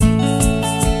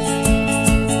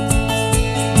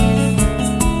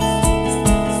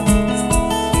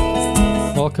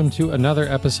welcome to another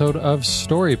episode of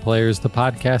Story Players, the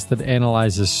podcast that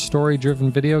analyzes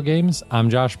story-driven video games. I'm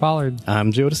Josh Pollard.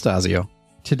 I'm Joe DeStasio.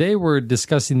 Today we're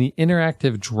discussing the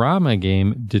interactive drama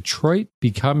game Detroit: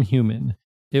 Become Human.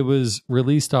 It was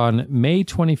released on May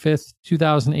 25th,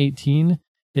 2018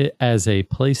 as a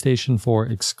PlayStation 4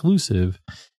 exclusive.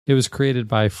 It was created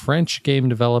by French game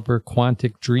developer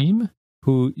Quantic Dream,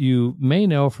 who you may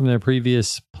know from their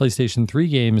previous PlayStation 3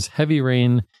 games Heavy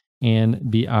Rain and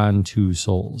Beyond Two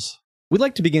Souls. We'd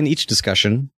like to begin each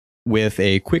discussion with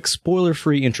a quick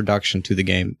spoiler-free introduction to the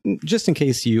game, just in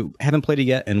case you haven't played it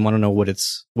yet and want to know what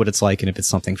it's like and if it's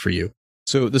something for you.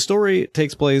 So the story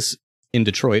takes place in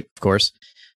Detroit, of course,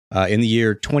 in the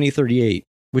year 2038,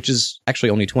 which is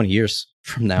actually only 20 years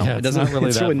from now. Yeah,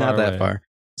 it's really not that far.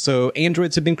 So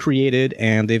androids have been created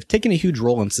and they've taken a huge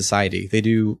role in society. They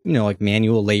do, like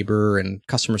manual labor and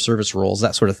customer service roles,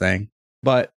 that sort of thing.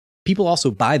 But people also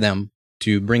buy them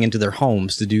to bring into their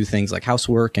homes to do things like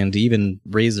housework and to even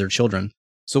raise their children.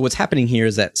 So what's happening here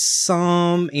is that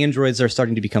some androids are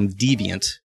starting to become deviant,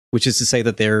 which is to say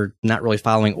that they're not really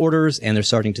following orders and they're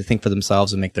starting to think for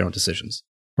themselves and make their own decisions.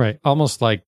 Right. Almost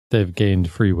like they've gained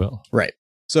free will. Right.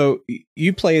 So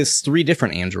you play as three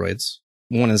different androids.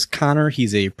 One is Connor.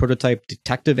 He's a prototype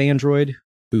detective android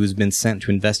who's been sent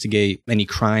to investigate any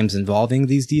crimes involving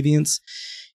these deviants.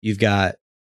 You've got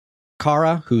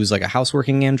Kara, who's like a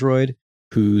houseworking android,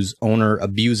 whose owner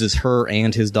abuses her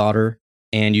and his daughter.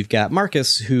 And you've got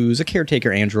Marcus, who's a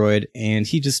caretaker android, and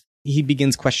he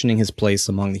begins questioning his place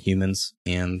among the humans,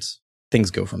 and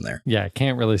things go from there. Yeah, I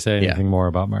can't really say anything more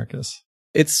about Marcus.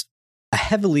 It's a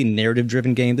heavily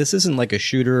narrative-driven game. This isn't like a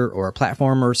shooter or a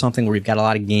platformer or something where you've got a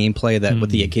lot of gameplay that with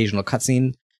the occasional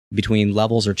cutscene between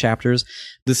levels or chapters.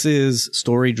 This is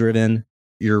story-driven.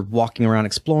 You're walking around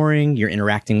exploring, you're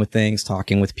interacting with things,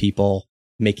 talking with people,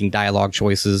 making dialogue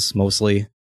choices mostly.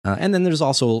 And then there's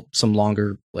also some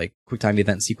longer, like, QuickTime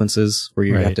event sequences where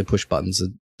you have to push buttons,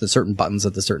 the certain buttons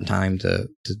at the certain time to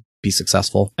be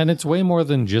successful. And it's way more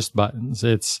than just buttons.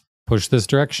 It's push this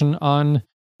direction on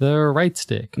the right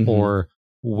stick or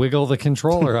wiggle the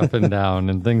controller up and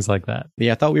down and things like that.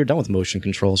 Yeah, I thought we were done with motion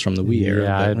controls from the Wii era.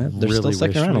 Yeah, but they're still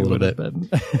sticking around a little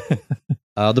bit.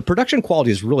 The production quality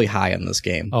is really high in this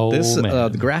game. Man.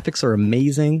 The graphics are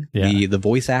amazing. Yeah. The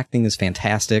voice acting is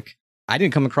fantastic. I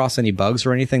didn't come across any bugs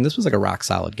or anything. This was like a rock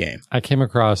solid game. I came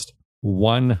across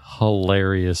one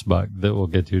hilarious bug that we'll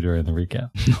get to during the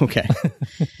recap. Okay.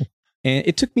 And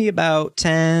it took me about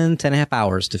 10 and a half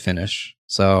hours to finish.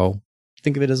 So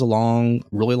think of it as a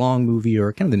really long movie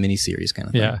or kind of a mini series kind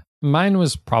of thing. Yeah. Mine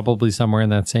was probably somewhere in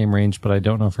that same range, but I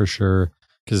don't know for sure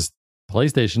because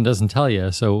PlayStation doesn't tell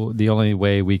you. So the only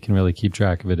way we can really keep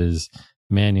track of it is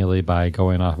manually by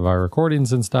going off of our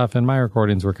recordings and stuff. And my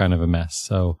recordings were kind of a mess.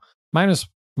 So mine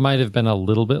might have been a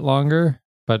little bit longer,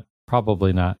 but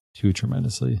probably not too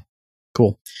tremendously.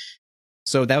 Cool.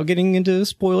 So without getting into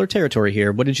spoiler territory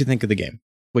here, what did you think of the game?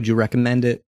 Would you recommend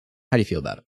it? How do you feel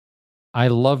about it? I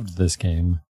loved this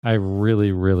game. I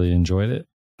really, really enjoyed it.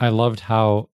 I loved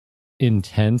how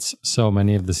intense so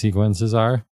many of the sequences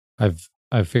are.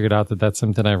 I've figured out that that's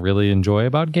something I really enjoy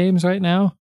about games right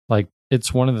now. Like,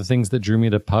 it's one of the things that drew me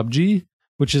to PUBG,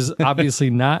 which is obviously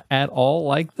not at all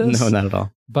like this. No, not at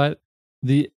all. But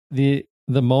the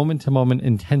moment-to-moment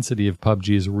intensity of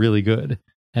PUBG is really good.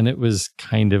 And it was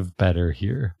kind of better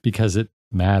here because it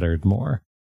mattered more.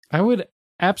 I would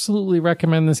absolutely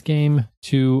recommend this game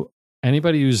to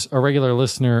anybody who's a regular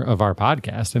listener of our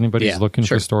podcast, anybody who's looking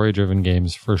for story-driven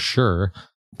games for sure.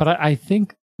 But I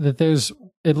think that there's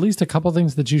at least a couple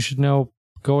things that you should know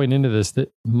going into this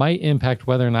that might impact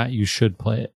whether or not you should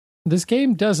play it. This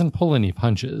game doesn't pull any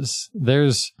punches.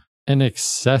 There's an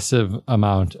excessive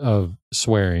amount of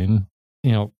swearing.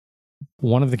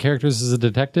 One of the characters is a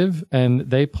detective, and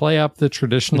they play up the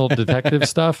traditional detective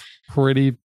stuff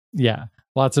pretty,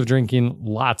 lots of drinking,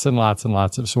 lots and lots and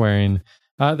lots of swearing.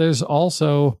 There's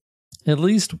also at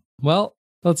least,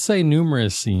 let's say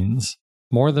numerous scenes,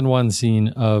 more than one scene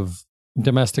of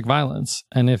domestic violence.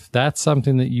 And if that's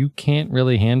something that you can't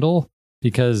really handle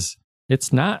because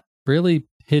it's not really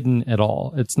hidden at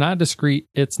all, it's not discreet,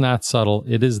 it's not subtle,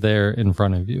 it is there in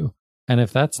front of you. And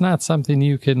if that's not something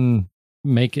you can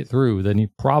make it through, then you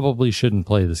probably shouldn't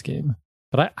play this game.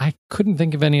 But I couldn't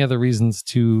think of any other reasons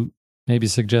to maybe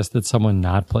suggest that someone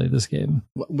not play this game.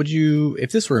 Would you,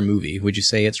 if this were a movie, would you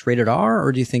say it's rated R,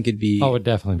 or do you think it'd be it'd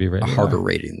definitely be rated a harder R.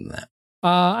 rating than that?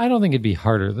 I don't think it'd be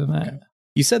harder than that. Okay.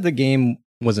 You said the game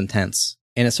was intense,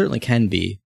 and it certainly can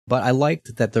be, but I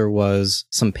liked that there was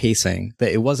some pacing,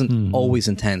 that it wasn't always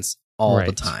intense all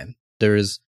the time.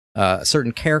 There's a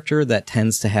certain character that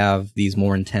tends to have these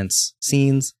more intense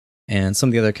scenes, and some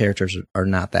of the other characters are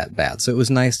not that bad. So it was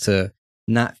nice to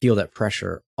not feel that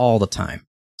pressure all the time.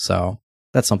 So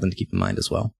that's something to keep in mind as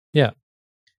well. Yeah.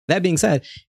 That being said,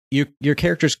 your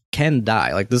characters can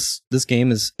die. Like this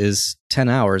game is 10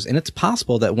 hours, and it's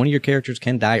possible that one of your characters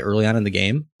can die early on in the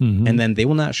game, and then they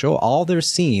will not show all their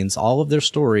scenes. All of their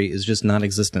story is just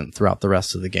non-existent throughout the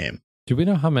rest of the game. Do we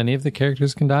know how many of the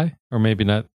characters can die? Or maybe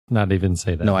not even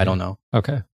say that? No, I don't know.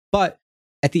 Okay. But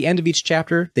at the end of each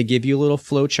chapter, they give you a little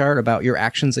flow chart about your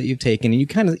actions that you've taken, and you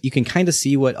can kind of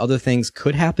see what other things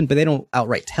could happen, but they don't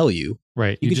outright tell you.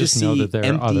 Right. You can just know see that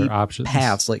there are other options.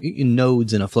 Paths, like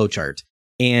nodes in a flow chart.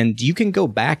 And you can go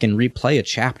back and replay a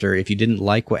chapter if you didn't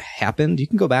like what happened. You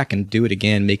can go back and do it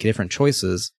again, make different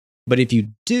choices. But if you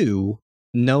do,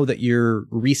 know that you're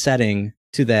resetting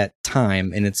to that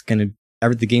time, and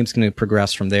the game's going to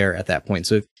progress from there at that point.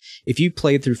 So if you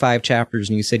played through 5 chapters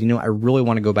and you said, I really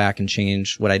want to go back and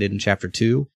change what I did in chapter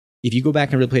 2, if you go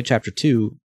back and replay chapter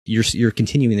 2, you're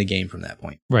continuing the game from that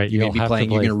point. Right. You're going to be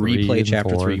playing. You're going to replay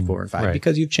chapter 3, 4, and 5 right.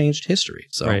 because you've changed history.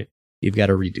 So you've got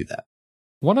to redo that.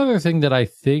 One other thing that I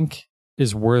think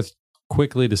is worth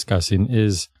quickly discussing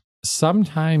is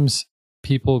sometimes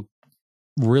people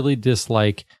really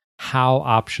dislike how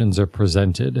options are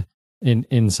presented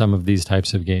in some of these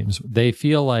types of games. They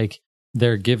feel like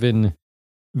they're given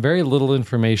very little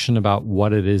information about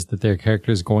what it is that their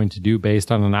character is going to do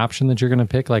based on an option that you're going to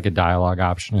pick, like a dialogue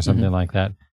option or something like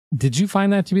that. Did you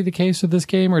find that to be the case with this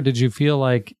game, or did you feel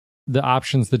like the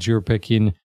options that you were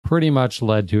picking pretty much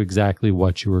led to exactly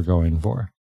what you were going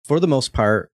for? For the most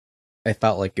part, I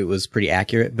felt like it was pretty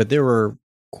accurate, but there were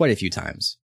quite a few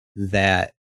times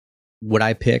that what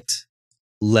I picked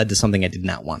led to something I did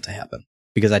not want to happen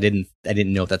because I didn't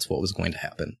know if that's what was going to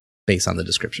happen based on the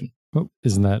description. Oh,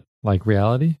 isn't that like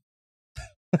reality?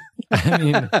 I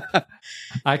mean,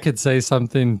 I could say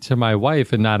something to my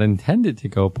wife and not intend it to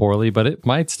go poorly, but it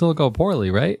might still go poorly,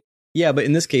 right? Yeah, but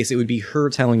in this case, it would be her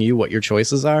telling you what your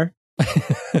choices are.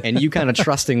 And you kind of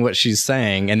trusting what she's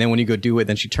saying. And then when you go do it,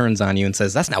 then she turns on you and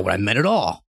says, that's not what I meant at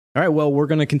all. All right, well, we're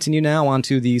going to continue now on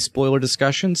to the spoiler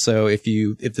discussion. So if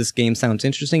this game sounds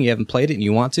interesting, you haven't played it and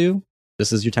you want to,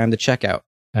 this is your time to check out.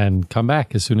 And come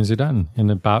back as soon as you're done in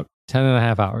about 10 and a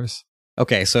half hours.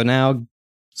 Okay, so now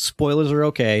spoilers are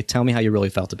okay. Tell me how you really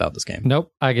felt about this game.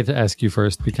 Nope, I get to ask you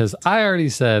first because I already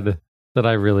said that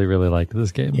I really, really liked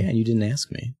this game. Yeah, you didn't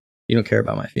ask me. You don't care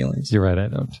about my feelings. You're right, I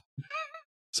don't.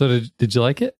 So did you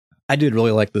like it? I did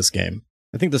really like this game.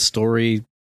 I think the story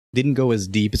didn't go as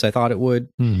deep as I thought it would.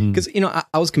 Because,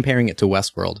 I was comparing it to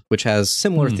Westworld, which has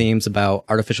similar themes about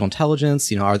artificial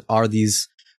intelligence. Are these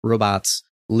robots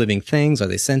living things? Are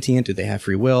they sentient? Do they have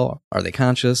free will? Are they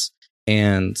conscious?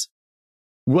 And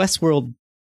Westworld,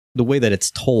 the way that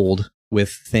it's told with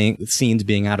scenes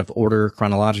being out of order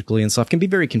chronologically and stuff can be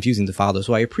very confusing to follow.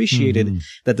 So I appreciated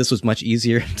that this was much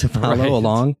easier to follow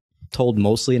along, told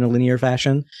mostly in a linear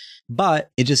fashion.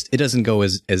 But it doesn't go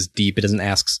as deep. It doesn't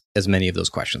ask as many of those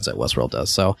questions that Westworld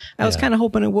does. So I was kind of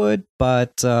hoping it would,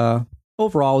 but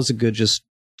overall it was a good, just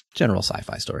general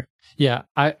sci-fi story. Yeah,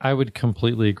 I would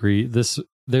completely agree.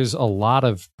 There's a lot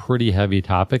of pretty heavy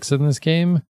topics in this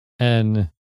game, and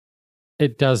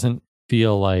it doesn't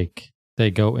feel like they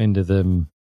go into them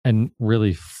and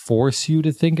really force you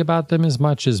to think about them as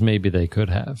much as maybe they could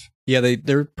have. Yeah,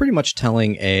 they're pretty much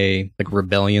telling a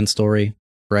rebellion story,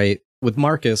 right? With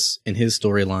Marcus in his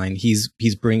storyline, he's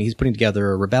putting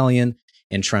together a rebellion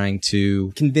and trying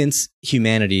to convince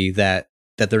humanity that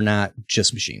they're not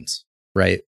just machines,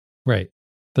 right? Right.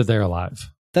 That they're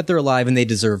alive. That they're alive and they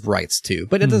deserve rights too.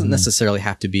 But it doesn't necessarily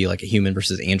have to be like a human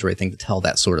versus android thing to tell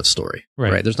that sort of story,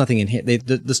 right? There's nothing in here.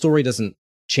 The story doesn't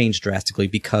change drastically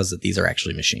because these are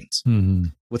actually machines.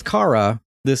 With Kara,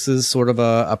 this is sort of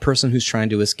a person who's trying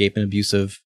to escape an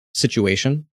abusive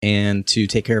situation and to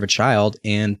take care of a child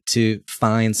and to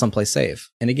find someplace safe.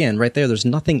 And again, right there's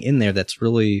nothing in there that's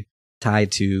really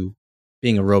tied to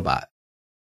being a robot.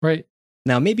 Right.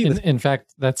 Now, maybe in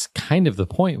fact, that's kind of the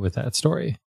point with that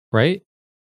story, right?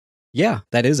 Yeah,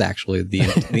 that is actually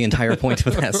the entire point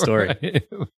of that story. Right.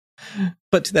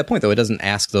 But to that point, though, it doesn't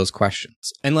ask those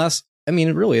questions. Unless,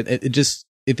 really, it just,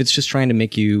 if it's just trying to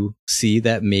make you see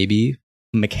that maybe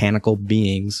mechanical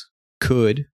beings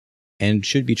could and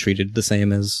should be treated the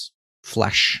same as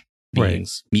flesh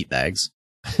beings, meat bags.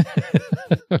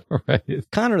 Right.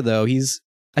 Connor, though,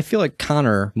 I feel like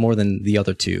Connor, more than the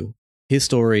other two, his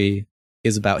story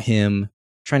is about him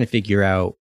trying to figure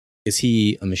out, is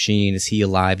he a machine? Is he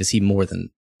alive? Is he more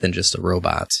than just a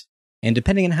robot? And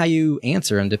depending on how you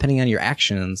answer and depending on your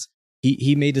actions,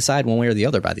 he may decide one way or the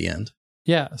other by the end.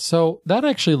 Yeah. So that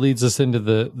actually leads us into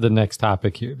the next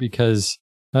topic here, because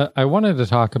I wanted to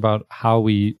talk about how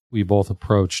we both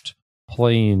approached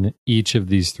playing each of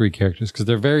these three characters, because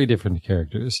they're very different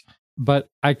characters. But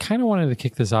I kind of wanted to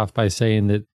kick this off by saying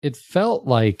that it felt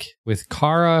like with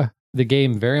Kara, the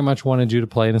game very much wanted you to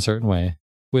play in a certain way.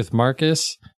 With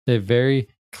Marcus, they very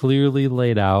clearly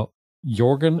laid out,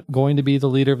 you're going to be the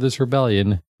leader of this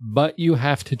rebellion, but you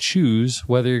have to choose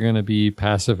whether you're going to be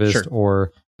pacifist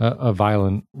or a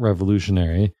violent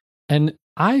revolutionary. And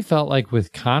I felt like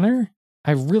with Connor,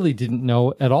 I really didn't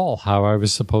know at all how I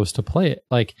was supposed to play it.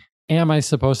 Like, am I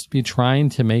supposed to be trying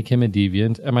to make him a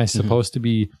deviant? Am I supposed to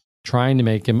be trying to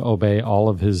make him obey all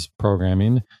of his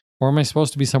programming? Or am I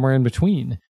supposed to be somewhere in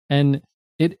between? And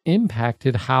it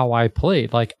impacted how I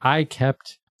played. Like, I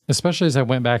kept, especially as I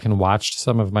went back and watched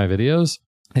some of my videos,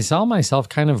 I saw myself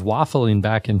kind of waffling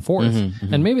back and forth.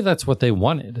 And maybe that's what they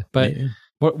wanted. But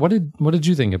what did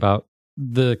you think about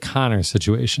the Connor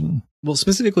situation? Well,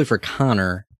 specifically for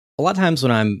Connor, a lot of times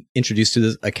when I'm introduced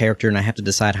to a character and I have to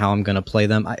decide how I'm going to play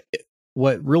them,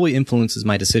 what really influences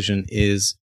my decision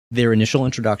is their initial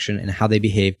introduction and how they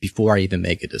behave before I even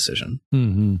make a decision.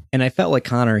 And I felt like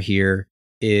Connor here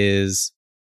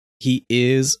he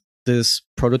is this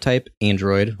prototype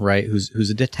android, right? Who's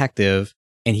a detective,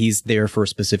 and he's there for a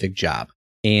specific job.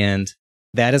 And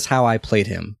that is how I played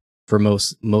him for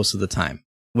most of the time.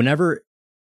 Whenever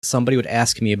somebody would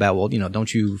ask me about, well,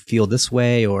 don't you feel this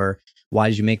way, or why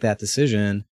did you make that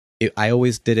decision? I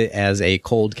always did it as a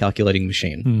cold calculating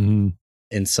machine.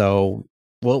 And so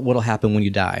what'll happen when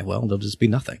you die? Well, there'll just be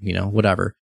nothing,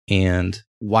 whatever. And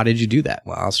why did you do that?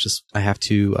 Well, I have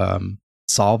to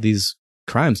solve these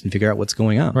crimes and figure out what's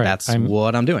going on. Right. That's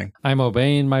what I'm doing. I'm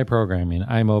obeying my programming.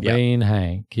 I'm obeying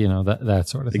Hank, that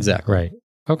sort of thing. Exactly. Right.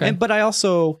 Okay. But I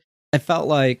felt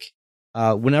like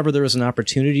whenever there was an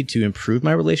opportunity to improve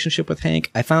my relationship with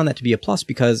Hank, I found that to be a plus,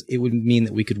 because it would mean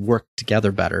that we could work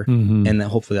together better, and that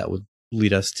hopefully that would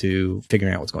lead us to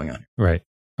figuring out what's going on. Right.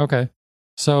 Okay.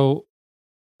 So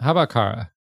how about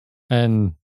Kara?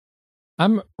 And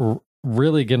I'm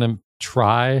really going to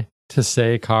try to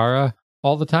say Kara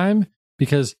all the time,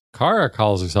 because Kara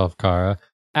calls herself Kara,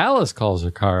 Alice calls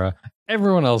her Kara,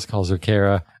 everyone else calls her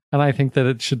Kara, and I think that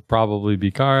it should probably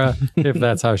be Kara if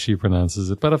that's how she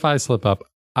pronounces it. But if I slip up,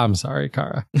 I'm sorry,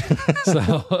 Kara.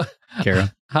 So,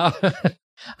 Kara,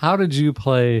 how did you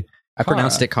play Kara? I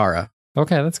pronounced it Kara.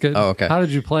 Okay, that's good. Oh, okay. How did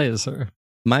you play as her?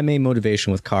 My main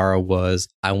motivation with Kara was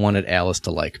I wanted Alice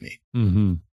to like me.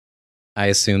 I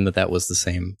assume that was the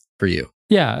same for you.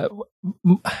 Yeah,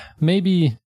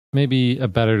 maybe a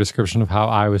better description of how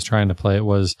I was trying to play it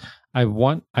was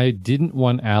I didn't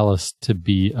want Alice to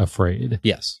be afraid.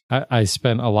 Yes. I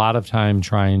spent a lot of time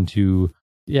trying to,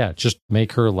 just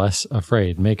make her less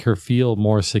afraid, make her feel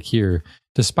more secure,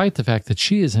 despite the fact that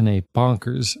she is in a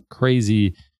bonkers,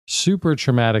 crazy, super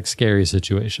traumatic, scary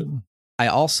situation. I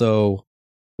also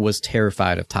was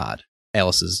terrified of Todd,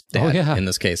 Alice's dad, in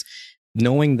this case,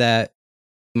 knowing that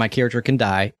my character can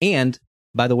die. And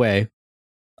by the way,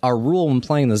 our rule when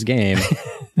playing this game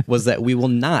was that we will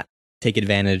not take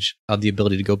advantage of the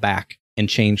ability to go back and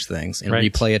change things and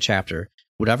replay a chapter.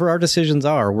 Whatever our decisions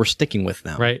are, we're sticking with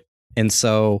them. Right. And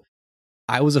so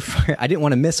I was afraid. I didn't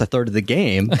want to miss a third of the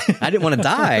game. I didn't want to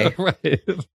die. Right.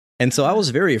 And so I was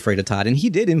very afraid of Todd, and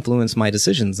he did influence my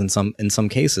decisions in some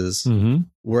cases.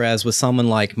 Whereas with someone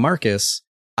like Marcus,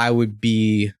 I would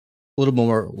be a little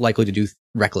more likely to do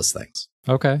reckless things.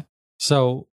 Okay.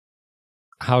 So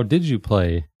how did you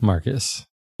play Marcus?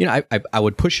 I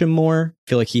would push him more.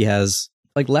 Feel like he has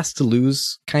less to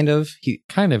lose, kind of.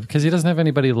 Because he doesn't have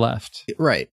anybody left.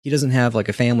 Right. He doesn't have a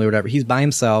family or whatever. He's by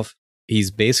himself. He's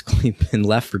basically been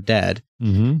left for dead.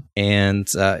 And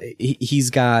he's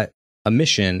got a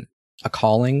mission, a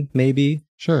calling, maybe.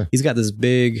 Sure. He's got this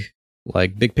big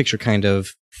picture kind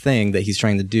of thing that he's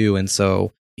trying to do. And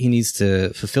so he needs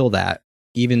to fulfill that,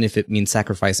 even if it means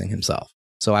sacrificing himself.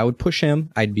 So I would push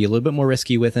him. I'd be a little bit more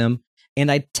risky with him.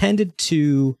 And I tended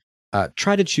to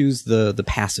try to choose the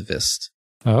pacifist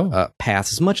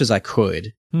path as much as I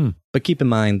could. But keep in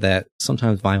mind that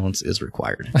sometimes violence is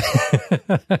required.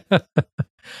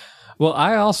 Well,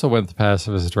 I also went the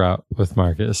pacifist route with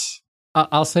Marcus.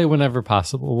 I'll say whenever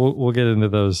possible. We'll get into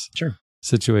those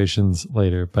situations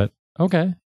later. But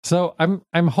okay. So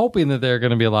I'm hoping that there are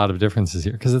going to be a lot of differences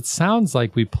here, because it sounds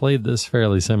like we played this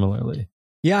fairly similarly.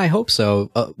 Yeah, I hope so.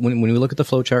 When we look at the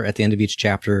flowchart at the end of each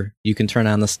chapter, you can turn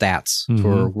on the stats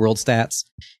for world stats.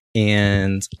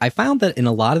 And I found that in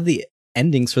a lot of the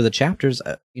endings for the chapters,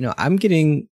 I'm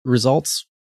getting results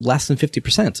less than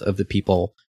 50% of the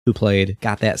people who played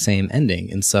got that same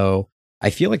ending. And so I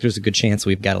feel like there's a good chance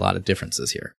we've got a lot of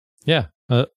differences here. Yeah.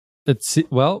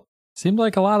 seemed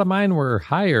like a lot of mine were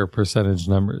higher percentage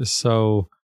numbers. So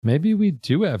maybe we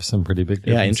do have some pretty big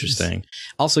differences. Yeah, interesting.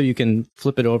 Also, you can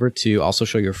flip it over to also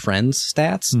show your friends'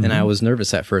 stats. And I was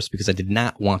nervous at first because I did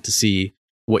not want to see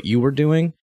what you were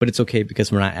doing, but it's okay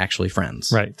because we're not actually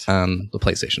friends. Right. On the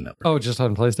PlayStation Network. Oh, just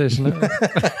on PlayStation Network?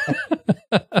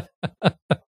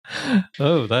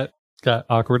 Oh, that got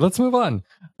awkward. Let's move on.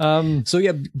 So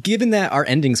yeah, given that our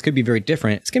endings could be very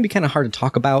different, it's going to be kind of hard to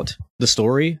talk about the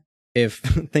story if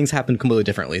things happen completely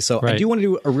differently. So I do want to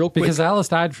do a real quick... Because Alice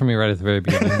died for me right at the very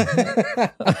beginning.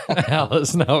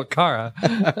 Alice, no, Kara.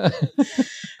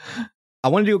 I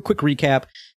want to do a quick recap.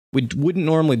 We wouldn't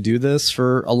normally do this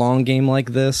for a long game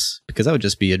like this because that would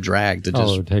just be a drag to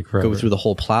just go through the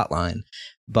whole plot line.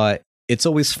 But it's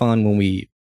always fun when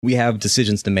we have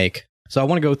decisions to make. So I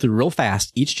want to go through real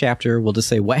fast. Each chapter, we'll just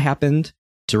say what happened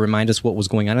to remind us what was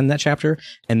going on in that chapter,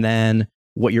 and then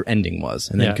what your ending was,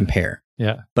 and then compare.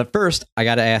 Yeah. But first, I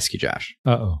got to ask you, Josh.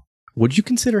 Uh-oh. Would you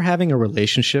consider having a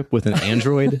relationship with an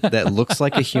android that looks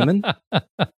like a human?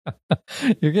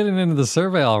 You're getting into the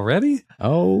survey already?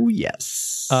 Oh,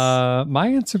 yes. My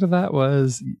answer to that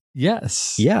was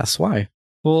yes. Yes. Why?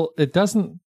 Well, it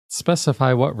doesn't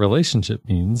specify what relationship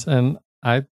means, and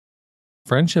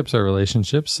friendships are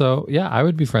relationships, so yeah, I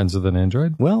would be friends with an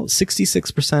android. Well,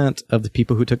 66% of the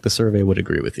people who took the survey would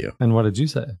agree with you. And what did you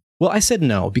say? Well, I said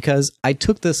no, because I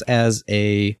took this as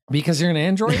a... Because you're an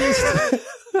androidist?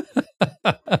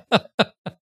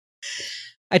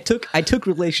 I took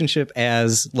relationship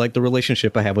as like the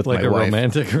relationship I have with my wife. Like a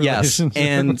romantic relationship.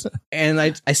 Yes, and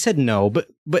I said no, but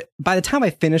by the time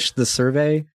I finished the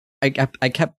survey, I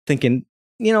kept thinking,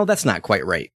 that's not quite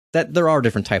right. That there are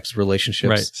different types of relationships.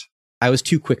 Right. I was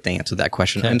too quick to answer that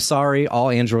question. Okay. I'm sorry,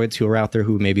 all androids who are out there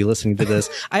who may be listening to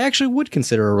this. I actually would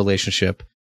consider a relationship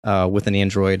with an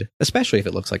android, especially if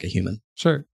it looks like a human.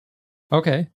 Sure.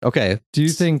 Okay. Do you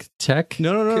think tech?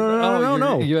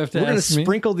 No. You have to. We're going to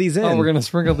sprinkle these in. Oh, we're going to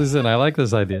sprinkle these in. I like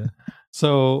this idea.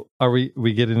 So, are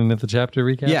we getting into the chapter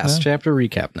recap? Yes, now? Chapter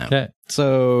recap now. Okay.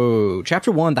 So,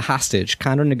 Chapter 1, The Hostage.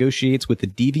 Condor negotiates with the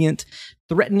deviant,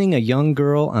 threatening a young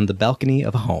girl on the balcony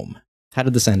of a home. How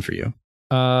did this end for you?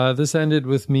 This ended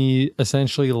with me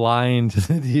essentially lying to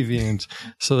the deviant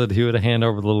so that he would hand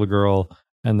over the little girl,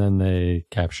 and then they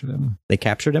captured him. They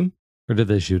captured him? Or did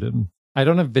they shoot him? I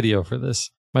don't have video for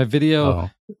this. My video,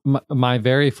 my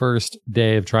very first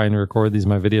day of trying to record these,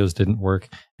 my videos didn't work.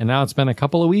 And now it's been a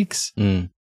couple of weeks.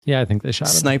 Yeah, I think they shot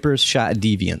him. Snipers shot a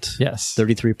deviant. Yes.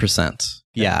 33%.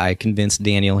 Yeah, I convinced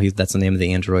Daniel, that's the name of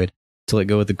the android, to let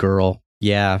go of the girl.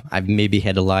 Yeah, I maybe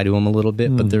had to lie to him a little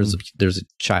bit, but there's a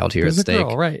child here at stake.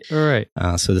 Girl, right.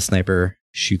 So the sniper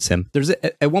shoots him.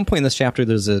 At one point in this chapter,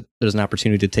 there's an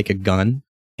opportunity to take a gun,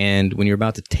 and when you're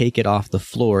about to take it off the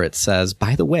floor, it says,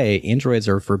 "By the way, androids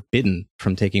are forbidden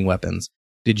from taking weapons."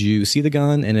 Did you see the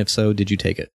gun, and if so, did you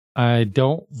take it? I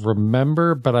don't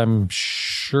remember, but I'm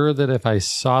sure that if I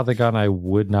saw the gun, I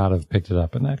would not have picked it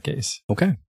up in that case.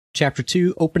 Okay. Chapter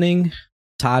 2, opening.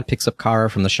 Todd picks up Kara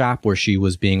from the shop where she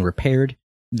was being repaired.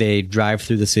 They drive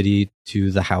through the city to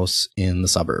the house in the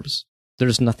suburbs.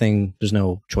 There's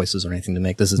no choices or anything to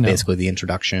make. This is basically the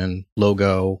introduction,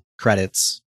 logo,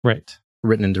 credits. Right.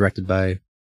 Written and directed by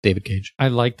David Cage. I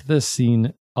liked this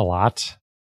scene a lot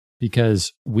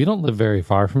because we don't live very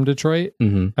far from Detroit.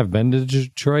 I've been to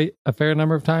Detroit a fair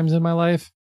number of times in my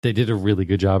life. They did a really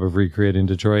good job of recreating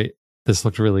Detroit. This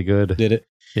looked really good. Did it?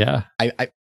 Yeah.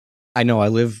 I know. I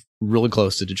live really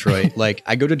close to Detroit. Like,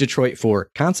 I go to Detroit for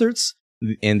concerts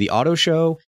and the auto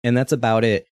show, and that's about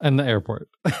it. And the airport.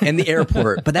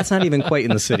 But that's not even quite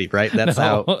in the city, right? That's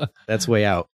out. That's way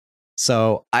out.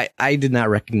 So I did not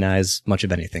recognize much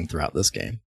of anything throughout this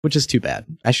game, which is too bad.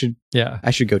 I should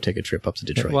go take a trip up to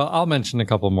Detroit. Well, I'll mention a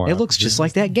couple more. It looks just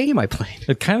like that game I played.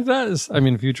 It kind of does. I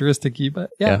mean, futuristic-y, but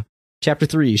yeah. Chapter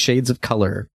 3, Shades of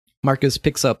Color. Marcus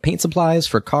picks up paint supplies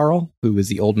for Carl, who is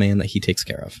the old man that he takes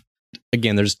care of.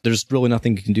 Again, there's really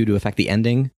nothing you can do to affect the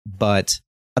ending, but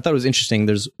I thought it was interesting.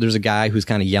 There's a guy who's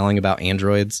kind of yelling about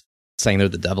androids, saying they're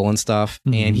the devil and stuff,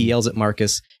 and he yells at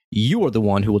Marcus, "You are the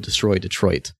one who will destroy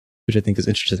Detroit," which I think is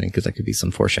interesting because that could be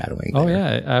some foreshadowing there. Oh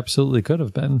yeah, it absolutely could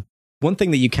have been. One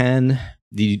thing that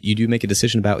you do make a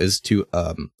decision about is to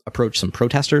approach some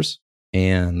protesters,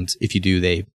 and if you do,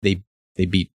 they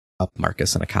beat up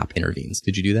Marcus and a cop intervenes.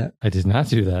 Did you do that? I did not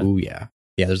do that. Oh yeah.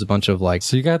 Yeah, there's a bunch of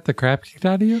So you got the crap kicked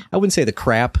out of you? I wouldn't say the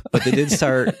crap, but they did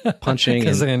start punching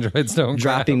because androids don't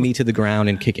dropping me to the ground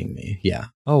and kicking me. Yeah.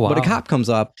 Oh wow. But a cop comes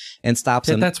up and stops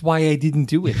him. That's why I didn't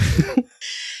do it.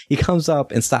 He comes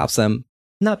up and stops them,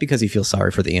 not because he feels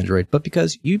sorry for the android, but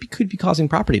because you could be causing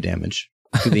property damage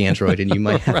to the android and you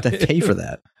might have to pay for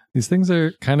that. These things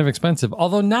are kind of expensive,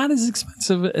 although not as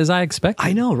expensive as I expected.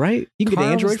 I know, right? You can get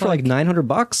Kara's Android for like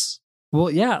 $900. Well,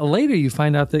 yeah. Later, you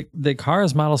find out that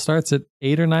Kara's model starts at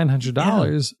 $800 or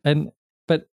 $900,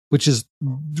 which is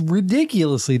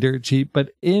ridiculously dirt cheap.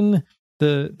 But in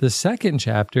the second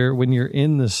chapter, when you're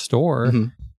in the store,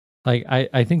 like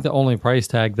I think the only price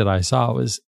tag that I saw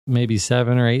was maybe $7,000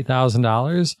 or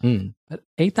 $8,000. But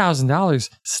 $8,000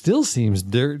 still seems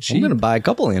dirt cheap. I'm going to buy a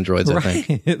couple Androids, I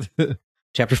think.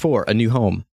 Chapter 4, A New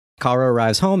Home. Kara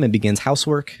arrives home and begins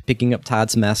housework, picking up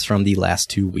Todd's mess from the last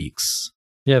 2 weeks.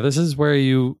 Yeah, this is where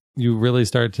you really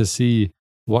start to see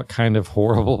what kind of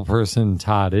horrible person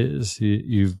Todd is.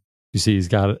 You see he's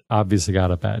obviously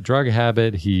got a bad drug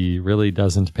habit. He really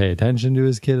doesn't pay attention to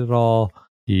his kid at all.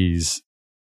 He's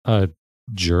a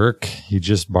jerk. He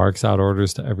just barks out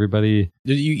orders to everybody.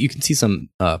 You can see some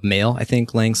mail, I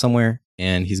think, laying somewhere,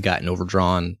 and he's got an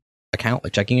overdrawn account,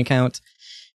 like checking account.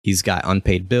 He's got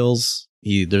unpaid bills.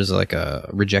 There's like a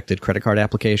rejected credit card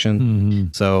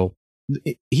application. So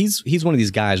he's one of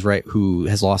these guys, right, who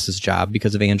has lost his job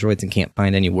because of Androids and can't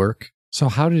find any work. So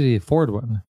how did he afford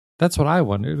one? That's what I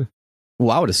wondered. Well,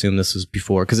 I would assume this was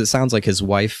before, because it sounds like his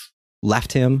wife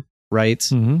left him, right?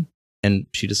 And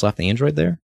she just left the Android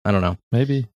there? I don't know.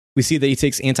 Maybe. We see that he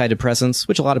takes antidepressants,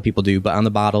 which a lot of people do, but on the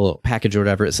bottle, package, or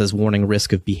whatever, it says warning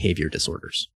risk of behavior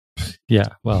disorders. Yeah,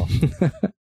 well.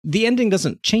 The ending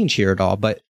doesn't change here at all,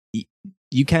 but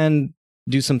you can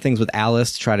do some things with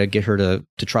Alice to try to get her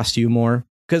to trust you more.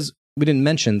 Because we didn't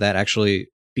mention that actually,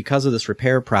 because of this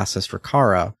repair process for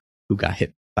Kara, who got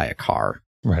hit by a car,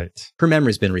 right, her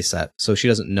memory's been reset, so she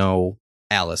doesn't know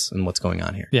Alice and what's going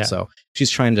on here. Yeah. So she's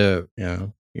trying to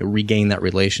regain that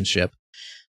relationship.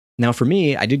 Now, for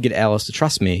me, I did get Alice to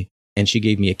trust me, and she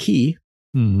gave me a key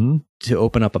to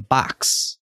open up a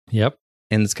box. Yep.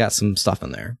 And it's got some stuff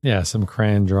in there. Yeah, some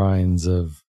crayon drawings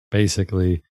of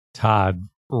basically Todd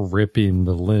ripping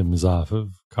the limbs off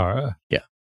of Kara. Yeah.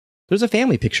 There's a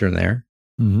family picture in there.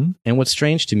 And what's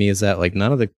strange to me is that like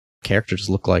none of the characters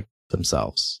look like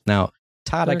themselves. Now,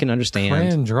 Todd, I can understand.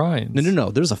 Crayon drawings. No.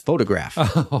 There's a photograph.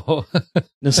 Oh.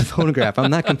 There's a photograph.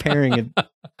 I'm not comparing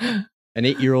an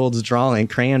 8-year-old's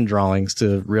crayon drawings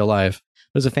to real life.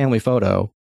 There's a family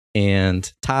photo, and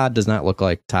Todd does not look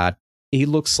like Todd. He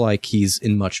looks like he's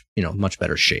in much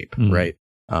better shape, right?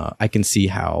 I can see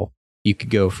how you could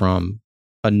go from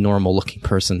a normal looking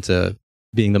person to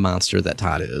being the monster that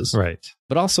Todd is. Right.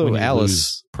 But also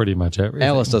Alice, pretty much everything.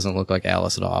 Alice doesn't look like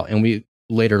Alice at all. And we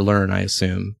later learn, I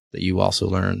assume, that you also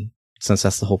learn, since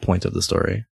that's the whole point of the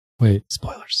story. Wait.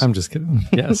 Spoilers. I'm just kidding.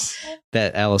 Yes.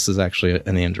 That Alice is actually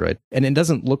an android. And it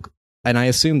doesn't look, and I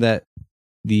assume that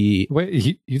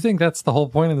Wait, you think that's the whole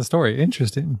point of the story?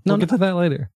 Interesting. We'll get to that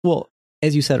later. Well,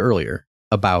 as you said earlier,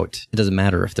 about it doesn't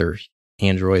matter if they're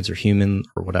androids or human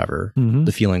or whatever,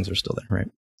 the feelings are still there,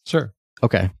 right? Sure.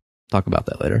 Okay. Talk about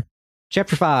that later.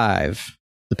 Chapter 5,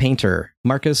 The Painter.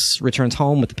 Marcus returns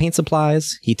home with the paint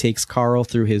supplies. He takes Carl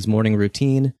through his morning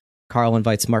routine. Carl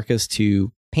invites Marcus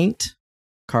to paint.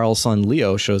 Carl's son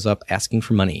Leo shows up asking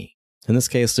for money. In this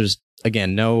case, there's,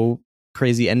 again, no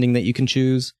crazy ending that you can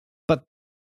choose. But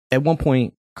at one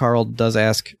point, Carl does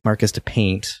ask Marcus to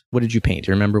paint. What did you paint?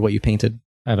 Do you remember what you painted?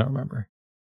 I don't remember.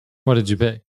 What did you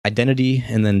pick? Identity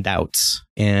and then doubts.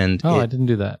 And I didn't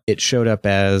do that. It showed up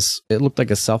as, it looked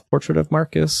like a self-portrait of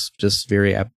Marcus, just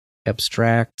very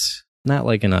abstract, not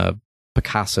like in a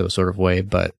Picasso sort of way,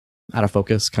 but out of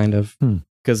focus kind of.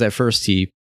 Because at first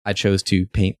I chose to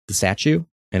paint the statue,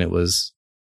 and it was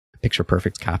a picture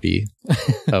perfect copy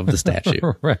of the statue.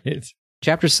 Right.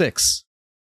 Chapter 6,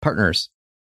 Partners.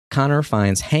 Connor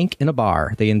finds Hank in a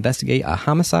bar. They investigate a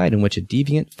homicide in which a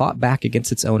deviant fought back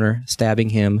against its owner, stabbing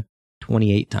him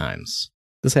 28 times.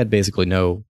 This had basically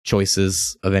no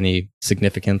choices of any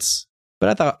significance. But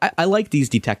I thought, I like these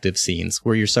detective scenes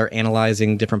where you start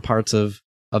analyzing different parts of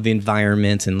the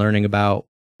environment and learning about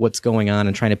what's going on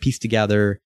and trying to piece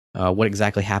together what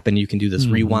exactly happened. You can do this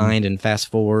rewind and fast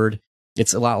forward.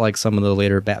 It's a lot like some of the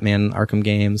later Batman Arkham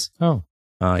games. Oh.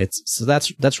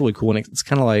 That's really cool. And it's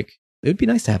kind of like, it would be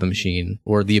nice to have a machine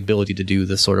or the ability to do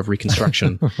this sort of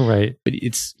reconstruction. Right. But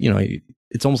it's,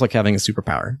 it's almost like having a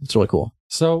superpower. It's really cool.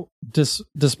 So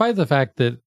despite the fact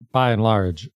that by and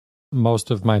large, most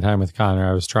of my time with Connor,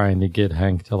 I was trying to get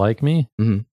Hank to like me.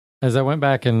 As I went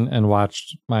back and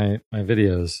watched my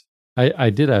videos,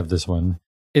 I did have this one.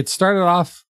 It started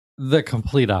off the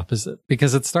complete opposite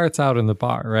because it starts out in the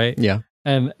bar, right? Yeah.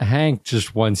 And Hank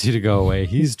just wants you to go away.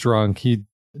 He's drunk. He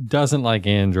doesn't like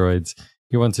androids.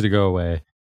 He wants you to go away.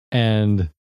 And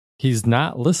he's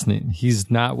not listening.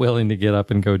 He's not willing to get up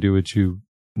and go do what you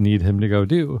need him to go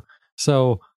do.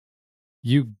 So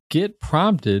you get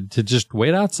prompted to just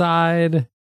wait outside.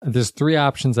 There's 3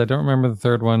 options. I don't remember the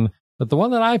third one, but the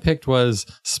one that I picked was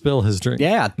spill his drink.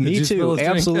 Yeah, Did me you spill too.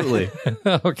 his drink? Absolutely.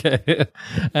 Okay.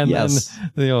 And Yes.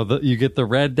 then, you get the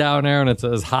red down there and it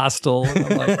says hostile. And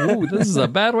I'm like, ooh, this is a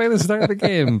bad way to start the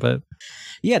game. But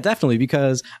Yeah, definitely,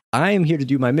 because I am here to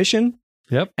do my mission.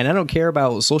 yep. And I don't care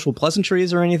about social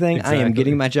pleasantries or anything. I am Exactly.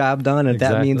 getting my job done. And if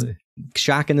that means Exactly.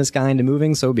 shocking this guy into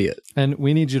moving, so be it. And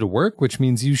we need you to work, which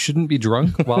means you shouldn't be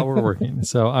drunk while we're working.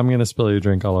 So I'm going to spill your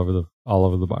drink all over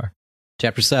the bar.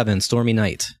 Chapter 7, Stormy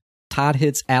Night. Todd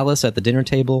hits Alice at the dinner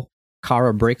table.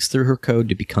 Kara breaks through her code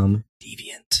to become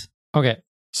deviant. Okay.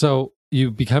 So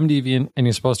you become deviant and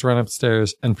you're supposed to run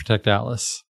upstairs and protect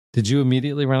Alice. Did you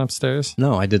immediately run upstairs?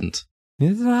 No, I didn't.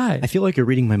 Neither did I. I feel like you're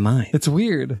reading my mind. It's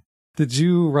weird. Did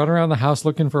you run around the house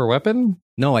looking for a weapon?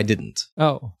 No, I didn't.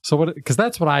 Oh, so what? Because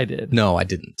that's what I did. No, I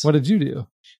didn't. What did you do?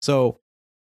 So,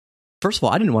 first of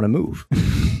all, I didn't want to move.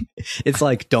 It's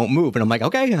like, don't move. And I'm like,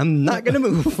 okay, I'm not going to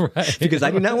move Right. because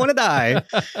I do not want to die.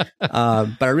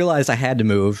 But I realized I had to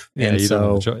move. Yeah, and you so, don't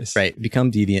have a choice. right,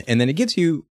 become deviant. And then it gives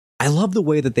you, I love the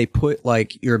way that they put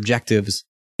like your objectives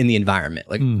in the environment.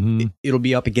 Like Mhm. it'll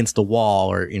be up against the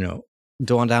wall or,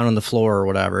 going down on the floor or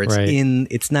whatever. It's Right.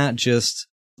 it's not just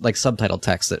like subtitle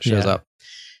text that shows Yeah. up.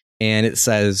 And it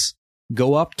says,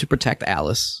 go up to protect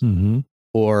Alice Mhm.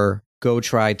 or go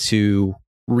try to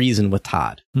reason with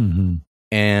Todd. Mhm.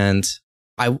 And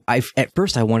I at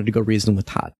first I wanted to go reason with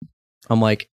Todd. I'm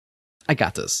like, I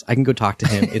got this. I can go talk to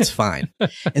him. It's fine.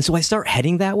 And so I start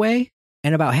heading that way.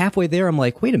 And about halfway there, I'm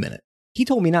like, wait a minute. He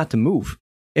told me not to move.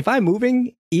 If I'm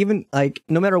moving, even like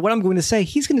no matter what I'm going to say,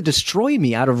 he's going to destroy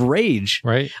me out of rage.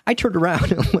 Right. I turned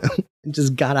around and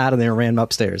just got out of there and ran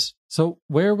upstairs. So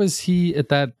where was he at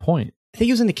that point? I think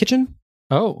he was in the kitchen,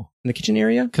 Oh, in the kitchen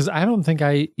area. because I don't think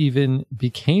I even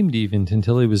became deviant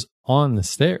until he was on the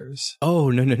stairs. Oh,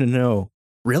 no.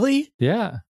 Really?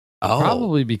 Yeah. Oh,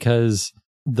 Probably because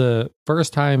the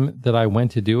first time that I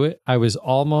went to do it, I was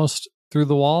almost through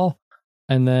the wall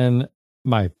and then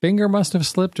my finger must have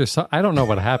slipped or something. I don't know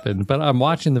what happened, but I'm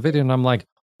watching the video and I'm like,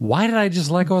 why did I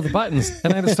just let go of the buttons?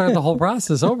 And I had to start the whole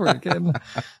process over again.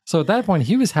 So at that point,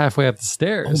 he was halfway up the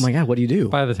stairs. Oh my God. What do you do?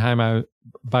 By the time I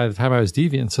was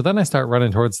deviant. So then I start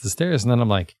running towards the stairs and then I'm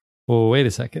like, well, wait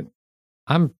a second.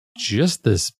 I'm just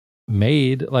this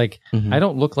maid. Like, Mhm. I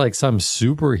don't look like some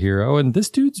superhero. And this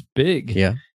dude's big.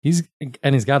 Yeah. He's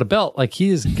got a belt. Like, he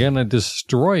is gonna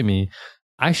destroy me.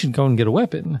 I should go and get a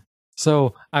weapon.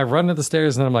 So I run to the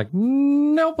stairs and I'm like,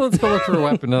 nope, let's go look for a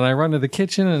weapon. And I run to the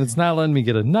kitchen and it's not letting me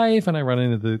get a knife. And I run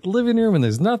into the living room and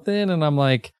there's nothing. And I'm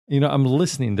like, I'm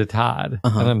listening to Todd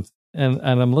Uh-huh. and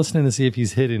I'm listening to see if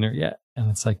he's hitting her yet. And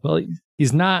it's like, well,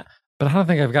 he's not, but I don't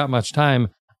think I've got much time.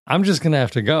 I'm just going to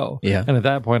have to go. Yeah. And at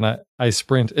that point, I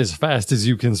sprint as fast as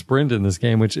you can sprint in this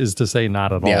game, which is to say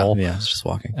not at Yeah. all. Yeah. It's just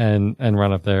walking. And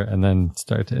run up there and then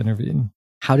start to intervene.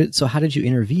 How did you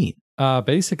intervene?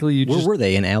 Basically, Where were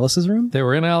they? In Alice's room? they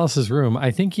were in Alice's room. I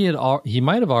think he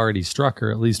might have already struck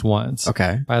her at least once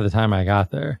Okay. by the time I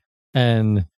got there.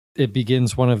 And it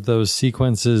begins one of those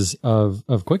sequences of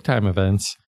QuickTime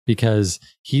events because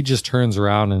he just turns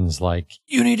around and is like,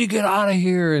 you need to get out of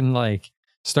here. And like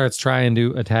starts trying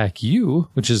to attack you,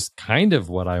 which is kind of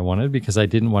what I wanted because I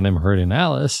didn't want him hurting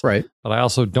Alice, Right. but I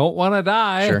also don't want to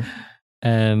die. Sure.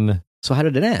 And So how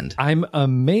did it end? I'm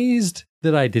amazed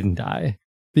that I didn't die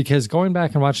because going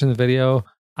back and watching the video,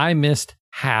 I missed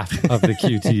half of the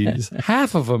QTs,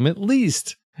 half of them at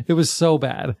least. It was so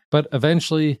bad, but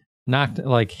eventually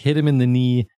hit him in the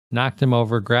knee, knocked him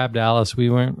over, grabbed Alice.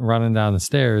 We went running down the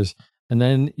stairs. And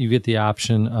then you get the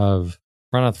option of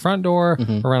run out the front door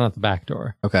Mhm. or run out the back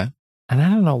door. Okay. And I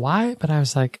don't know why, but I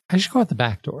was like, I should go out the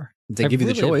back door. They I give you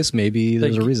the really- choice. Maybe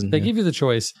there's a reason. They Yeah. give you the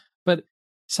choice, but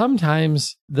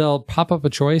sometimes they'll pop up a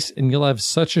choice and you'll have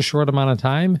such a short amount of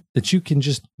time that you can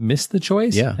just miss the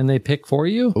choice Yeah. and they pick for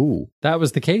you. Ooh. That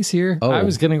was the case here. Oh. I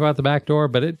was going to go out the back door,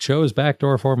 but it chose back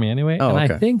door for me anyway. Oh, and I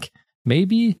okay. think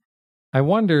I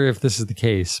wonder if this is the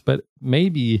case, but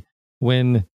maybe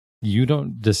when you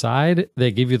don't decide,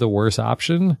 they give you the worst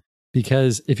option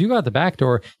because if you go out the back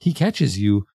door, he catches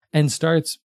you and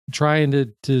starts trying to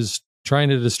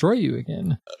destroy you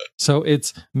again. So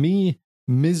it's me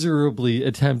miserably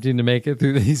attempting to make it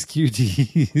through these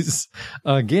QTs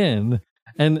again.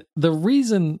 And the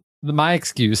reason, my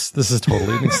excuse, this is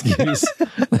totally an excuse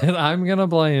that I'm going to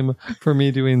blame for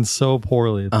me doing so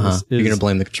poorly at this You're is going to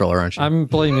blame the controller, aren't you? I'm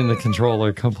blaming the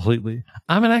controller completely.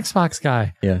 I'm an Xbox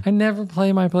guy. Yeah. I never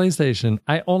play my PlayStation.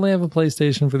 I only have a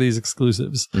PlayStation for these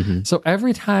exclusives. Mhm. So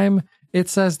every time it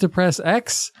says to press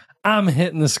X, I'm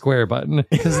hitting the square button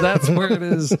because that's where it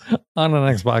is on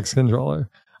an Xbox controller.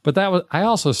 But I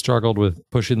also struggled with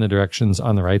pushing the directions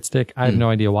on the right stick. I have no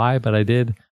idea why, but I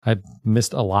did. I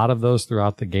missed a lot of those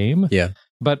throughout the game. Yeah.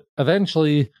 But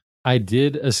eventually I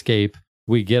did escape.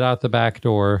 We get out the back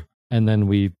door and then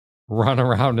we run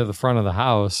around to the front of the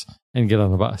house and get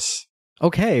on the bus.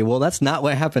 Okay, well, that's not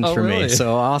what happened for me.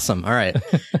 So awesome. All right.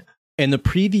 In the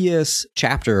previous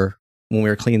chapter, when we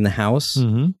were cleaning the house,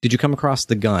 did you come across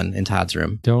the gun in Todd's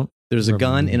room? There's a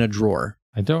gun in a drawer.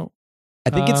 I don't. I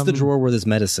think it's the drawer where this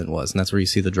medicine was, and that's where you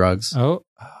see the drugs. Oh.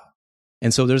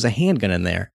 And so there's a handgun in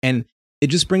there, and it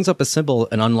just brings up a symbol,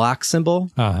 an unlock symbol,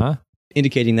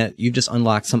 indicating that you just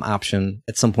unlocked some option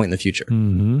at some point in the future.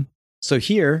 So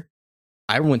here,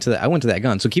 I went to that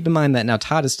gun. So keep in mind that now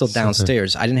Todd is still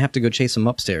downstairs. I didn't have to go chase him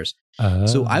upstairs.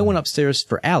 So I went upstairs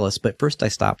for Alice, but first I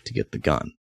stopped to get the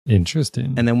gun.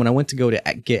 Interesting. And then when I went to go to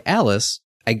get Alice,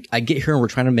 I get here and we're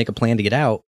trying to make a plan to get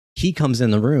out. He comes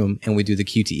in the room and we do the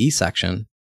QTE section,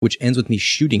 which ends with me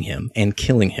shooting him and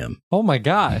killing him. Oh my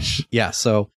gosh. Yeah.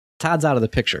 So Todd's out of the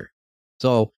picture.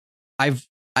 So I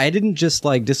didn't just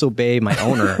like disobey my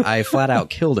owner. I flat out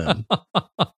killed him.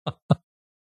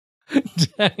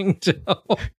 Dang, Joe.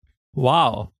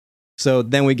 Wow. So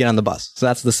then we get on the bus. So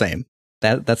that's the same.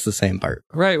 That's the same part.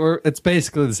 Right. It's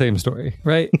basically the same story,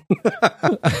 right?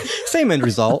 Same end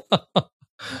result.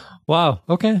 Wow.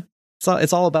 Okay. So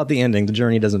it's all about the ending. The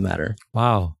journey doesn't matter.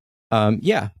 Wow.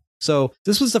 Yeah. So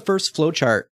this was the first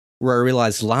flowchart where I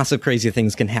realized lots of crazy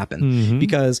things can happen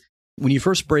because when you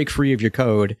first break free of your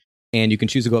code and you can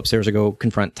choose to go upstairs or go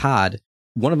confront Todd,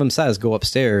 one of them says go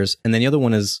upstairs, and then the other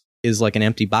one is like an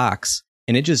empty box,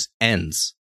 and it just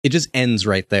ends. It just ends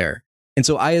right there. And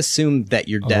so I assumed that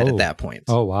you're dead at that point.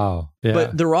 Oh, wow. Yeah.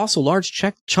 But there were also large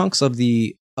chunks of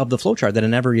the flowchart that I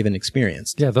never even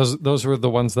experienced. Yeah, those were the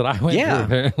ones that I went through.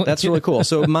 Apparently. That's really cool.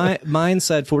 So mine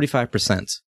said 45%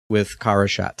 with Kara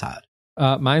shot Todd.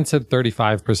 Mine said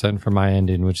 35% for my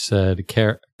ending, which said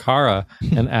Kara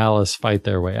and Alice fight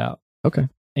their way out. Okay.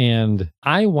 And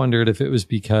I wondered if it was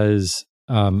because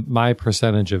my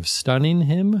percentage of stunning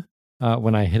him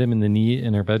when I hit him in the knee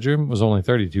in her bedroom was only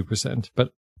 32%.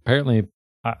 But apparently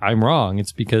I'm wrong.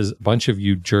 It's because a bunch of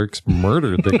you jerks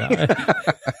murdered the guy.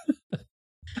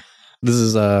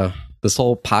 This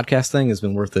whole podcast thing has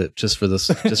been worth it just for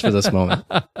this moment.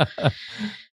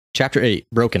 Chapter 8,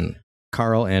 Broken.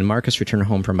 Carl and Marcus return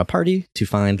home from a party to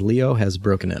find Leo has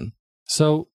broken in.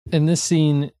 So in this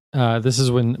scene, this is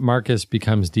when Marcus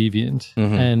becomes deviant.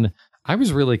 And I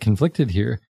was really conflicted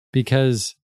here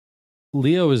because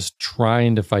Leo is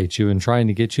trying to fight you and trying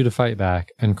to get you to fight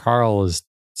back. And Carl is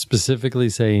specifically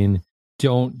saying,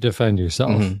 don't defend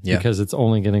yourself because it's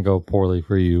only going to go poorly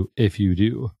for you if you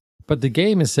do. But the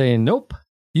game is saying, nope,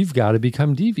 you've got to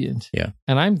become deviant. Yeah.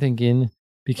 And I'm thinking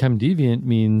become deviant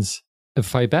means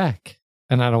fight back.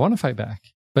 And I don't want to fight back.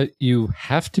 But you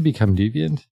have to become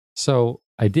deviant. So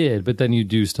I did, but then you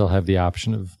do still have the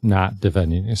option of not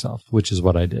defending yourself, which is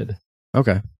what I did.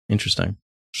 Okay. Interesting.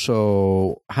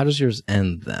 So how does yours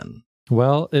end then?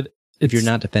 Well, if you're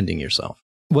not defending yourself.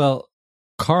 Well,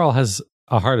 Carl has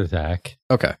a heart attack.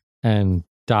 Okay. And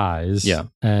dies. Yeah.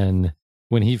 And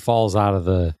when he falls out of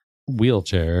the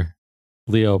wheelchair,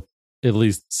 Leo at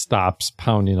least stops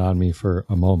pounding on me for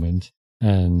a moment.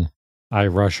 And I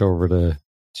rush over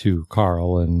to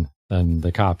Carl, and then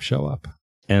the cops show up.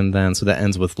 And then, so that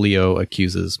ends with Leo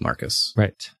accuses Marcus.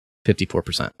 Right.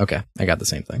 54%. Okay. I got the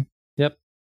same thing. Yep.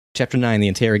 Chapter 9, the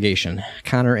interrogation.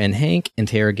 Connor and Hank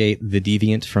interrogate the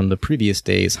deviant from the previous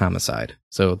day's homicide.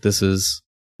 So this is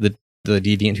the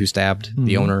deviant who stabbed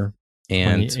the owner,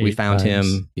 and we found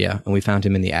him. Yeah. And we found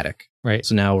him in the attic. Right.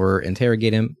 So now we're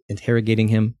interrogating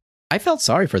him. I felt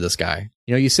sorry for this guy.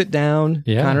 You know, you sit down,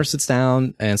 Connor sits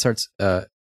down and starts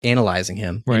analyzing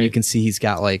him. Right. And you can see he's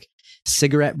got like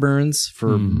cigarette burns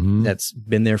that's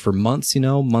been there for months,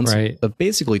 months of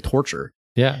basically torture.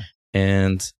 Yeah.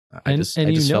 And I just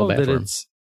felt bad for him.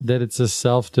 That it's a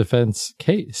self-defense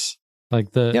case.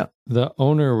 Like the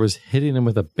owner was hitting him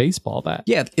with a baseball bat.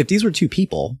 Yeah. If these were two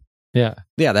people. Yeah.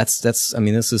 Yeah. That's, I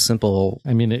mean, this is simple.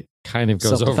 I mean, it kind of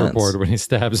goes overboard when he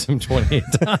stabs him 28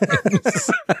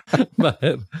 times.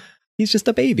 But he's just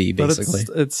a baby, basically.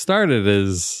 But it started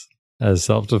as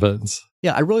self-defense.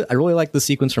 Yeah. I really like the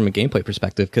sequence from a gameplay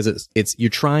perspective because it's you're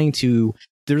trying to,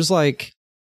 there's like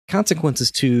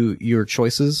consequences to your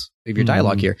choices of your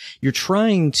dialogue here. You're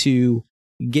trying to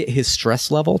get his stress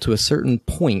level to a certain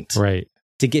point. Right.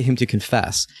 To get him to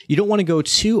confess. You don't want to go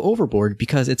too overboard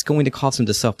because it's going to cause him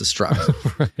to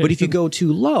self-destruct. Right. But if you go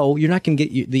too low, you're not going to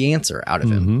get the answer out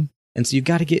of him. And so you've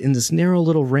got to get in this narrow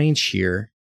little range here.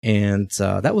 And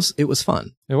it was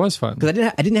fun. It was fun. Because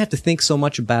I didn't have to think so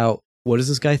much about what does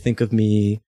this guy think of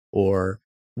me, or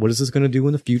What is this going to do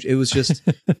in the future? It was just,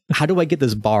 how do I get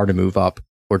this bar to move up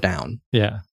or down?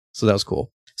 Yeah. So that was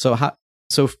cool. So how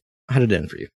did it end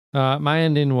for you? My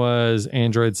ending was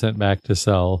Android sent back to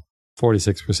cell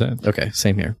 46%. Okay,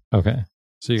 same here. Okay.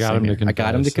 So you got him to confess. I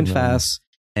got him to confess,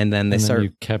 and then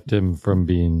you kept him from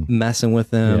being messing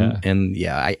with him, and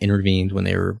I intervened when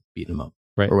they were beating him up,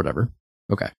 or whatever.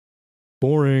 Okay.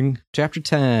 Boring. Chapter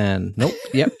 10. Nope.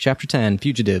 Yep. Chapter 10.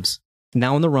 Fugitives.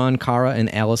 Now on the run, Kara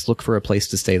and Alice look for a place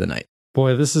to stay the night.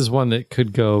 Boy, this is one that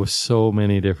could go so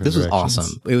many different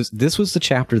directions. This was awesome. This was the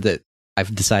chapter that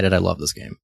I've decided I love this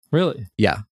game. Really?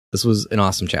 Yeah. This was an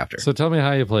awesome chapter. So tell me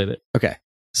how you played it. Okay.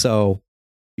 So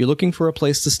you're looking for a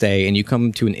place to stay, and you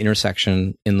come to an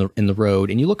intersection in the road,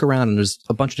 and you look around, and there's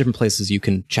a bunch of different places you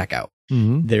can check out.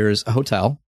 Mm-hmm. There's a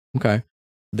hotel. Okay.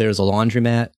 There's a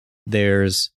laundromat.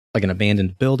 There's like an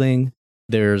abandoned building.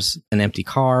 There's an empty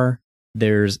car.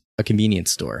 There's a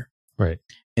convenience store. Right.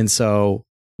 And so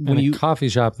when a coffee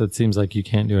shop that seems like you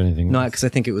can't do anything with. No, because I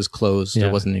think it was closed.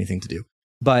 There wasn't anything to do.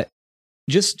 But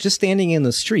just standing in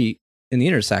the street in the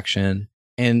intersection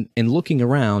and looking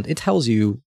around, it tells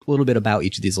you a little bit about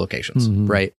each of these locations,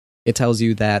 right? It tells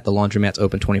you that the laundromat's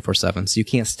open 24/7, so you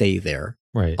can't stay there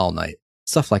all night.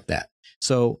 Stuff like that.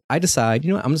 So I decide,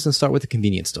 I'm just going to start with the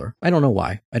convenience store. I don't know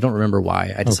why. I don't remember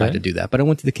why I decided to do that, but I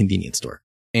went to the convenience store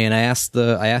and I asked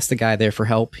the guy there for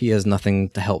help. He has nothing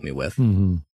to help me with.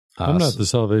 Mm-hmm. I'm not the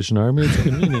Salvation Army. It's a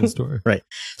convenience store. Right.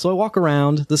 So I walk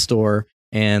around the store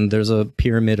and there's a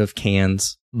pyramid of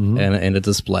cans and a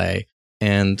display,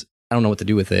 and I don't know what to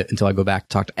do with it until I go back to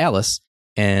talk to Alice,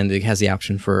 and it has the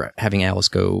option for having Alice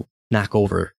go knock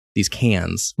over these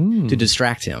cans to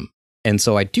distract him. And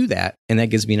so I do that, and that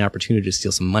gives me an opportunity to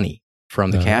steal some money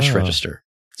from the cash register.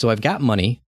 So I've got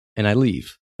money, and I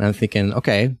leave. And I'm thinking,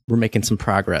 okay, we're making some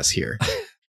progress here.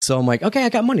 So I'm like, okay, I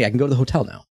got money. I can go to the hotel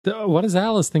now. What does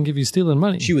Alice think of you stealing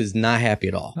money? She was not happy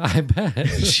at all. I bet.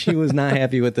 She was not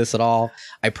happy with this at all.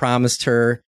 I promised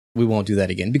her we won't do that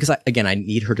again because, I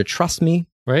need her to trust me.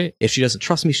 Right. If she doesn't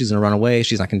trust me, she's going to run away.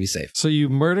 She's not going to be safe. So you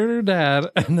murdered her dad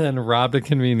and then robbed a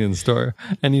convenience store,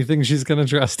 and you think she's going to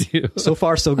trust you. So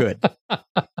far, so good.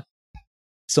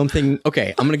 So I'm thinking,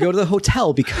 okay, I'm going to go to the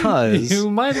hotel because...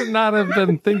 You might not have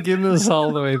been thinking this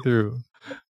all the way through.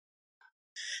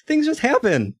 Things just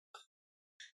happen.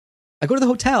 I go to the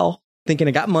hotel thinking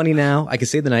I got money now. I can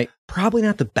stay the night. Probably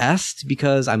not the best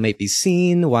because I might be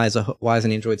seen. Why is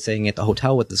an android staying at the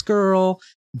hotel with this girl?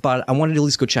 But I wanted to at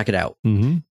least go check it out.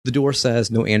 Mm-hmm. The door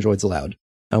says no androids allowed.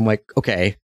 I'm like,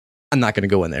 okay, I'm not going to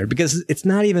go in there because it's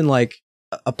not even like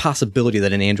a possibility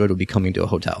that an android would be coming to a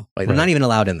hotel. Like they're not even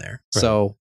allowed in there. Right.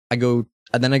 So I go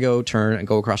turn and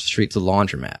go across the street to the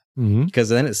laundromat because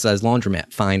then it says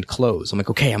laundromat, find clothes. I'm like,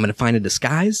 okay, I'm going to find a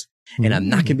disguise and I'm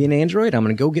not going to be an android. I'm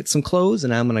going to go get some clothes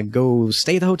and I'm going to go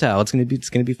stay at the hotel. It's going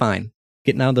to be fine.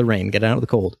 Getting out of the rain, getting out of the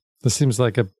cold. This seems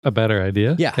like a better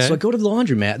idea. Yeah. Okay. So I go to the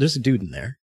laundromat. There's a dude in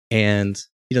there and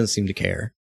he doesn't seem to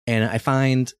care. And I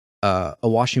find a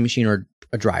washing machine or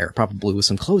a dryer, probably with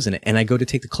some clothes in it. And I go to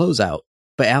take the clothes out.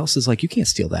 But Alice is like, you can't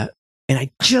steal that. And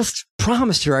I just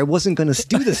promised her I wasn't going to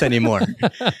do this anymore.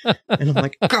 And I'm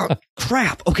like, oh,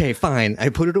 crap. Okay, fine. I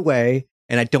put it away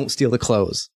and I don't steal the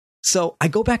clothes. So I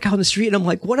go back out on the street and I'm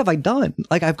like, what have I done?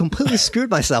 Like, I've completely screwed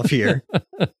myself here.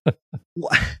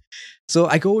 So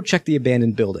I go check the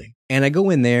abandoned building and I go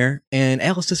in there and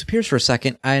Alice disappears for a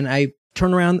second. And I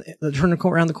turn around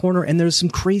the corner and there's some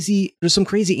crazy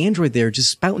android there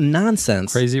just spouting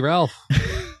nonsense. Crazy Ralph.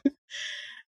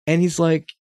 And he's like,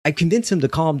 I convinced him to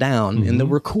calm down and that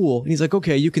we're cool. And he's like,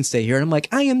 okay, you can stay here. And I'm like,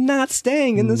 I am not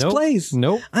staying in this place.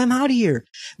 Nope. I'm out of here.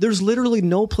 There's literally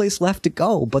no place left to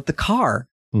go but the car.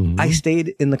 I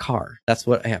stayed in the car. That's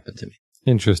what happened to me.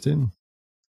 Interesting.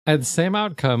 I had the same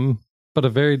outcome, but a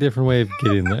very different way of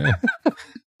getting there.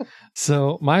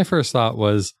 So my first thought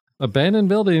was abandoned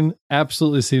building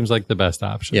absolutely seems like the best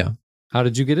option. Yeah. How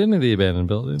did you get into the abandoned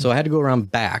building? So I had to go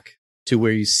around back to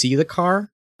where you see the car.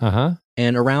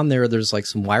 And around there's like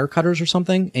some wire cutters or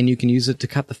something, and you can use it to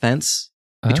cut the fence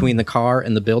between the car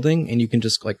and the building, and you can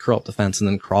just like curl up the fence and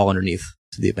then crawl underneath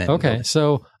to the abandoned building.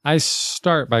 So I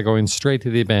start by going straight to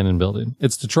the abandoned building.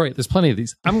 It's Detroit. There's plenty of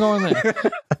these. I'm going there.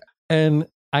 And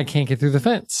I can't get through the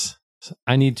fence. So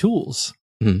I need tools.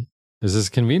 There's this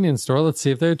convenience store. Let's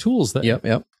see if there are tools there.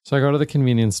 Yep. So I go to the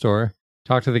convenience store,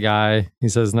 talk to the guy. He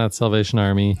says, not Salvation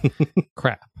Army.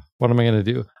 Crap. What am I going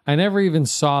to do? I never even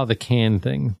saw the can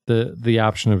thing, the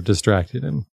option of distracting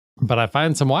him. But I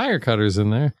find some wire cutters in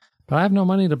there, but I have no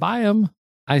money to buy them.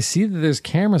 I see that there's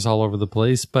cameras all over the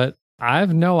place, but I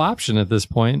have no option at this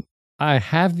point. I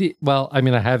have the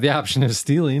option of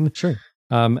stealing. Sure.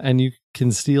 And you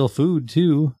can steal food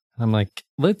too. I'm like,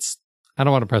 let's I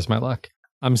don't want to press my luck.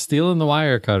 I'm stealing the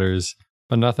wire cutters,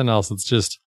 but nothing else. It's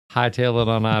just hightail it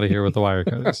on out of here with the wire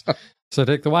cutters. So I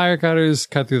take the wire cutters,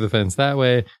 cut through the fence that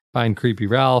way, find Creepy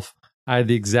Ralph. I had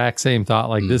the exact same thought,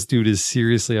 like, this dude is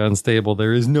seriously unstable.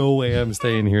 There is no way I'm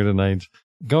staying here tonight.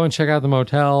 Go and check out the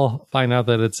motel, find out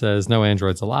that it says no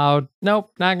androids allowed.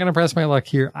 Nope, not going to press my luck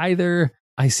here either.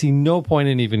 I see no point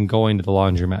in even going to the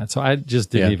laundromat, so I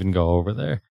just didn't even go over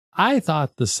there. I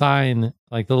thought the sign,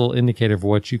 like the little indicator of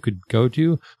what you could go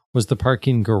to, was the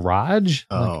parking garage.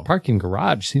 Like, parking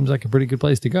garage seems like a pretty good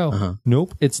place to go.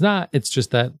 Nope, it's not. It's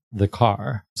just that the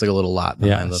car. It's like a little lot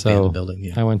behind the abandoned building.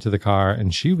 Yeah. I went to the car,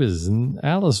 and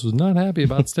Alice was not happy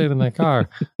about staying in that car,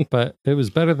 but it was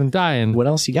better than dying. What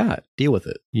else you got? Deal with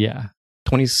it. Yeah.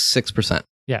 26%.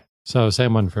 Yeah. So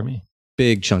same one for me.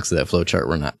 Big chunks of that flowchart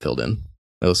were not filled in.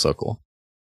 That was so cool.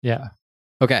 Yeah.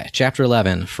 Okay, chapter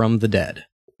 11, From the Dead.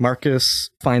 Marcus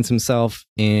finds himself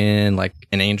in like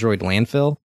an android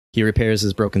landfill. He repairs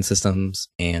his broken systems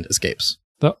and escapes.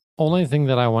 The only thing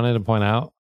that I wanted to point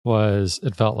out was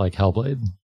it felt like Hellblade.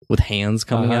 With hands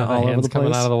coming out all over the place.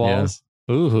 Coming out of the walls.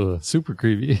 Yeah. Ooh, super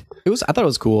creepy. I thought it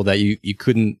was cool that you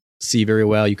couldn't see very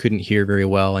well, you couldn't hear very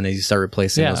well, and as you start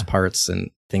replacing those parts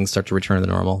and things start to return to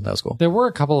normal. That was cool. There were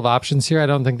a couple of options here. I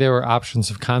don't think they were options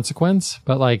of consequence,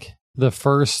 but like the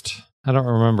first, I don't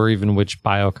remember even which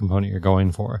bio component you're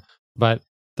going for, but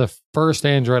the first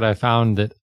android I found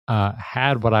that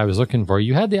had what I was looking for,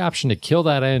 you had the option to kill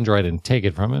that android and take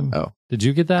it from him. Oh. Did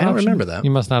you get that I don't option? remember that.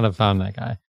 You must not have found that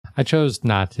guy. I chose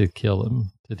not to kill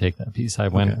him to take that piece. I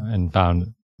went and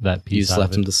found that piece. You just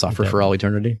left him to suffer for all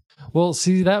eternity? Well,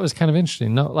 see, that was kind of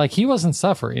interesting. No, like he wasn't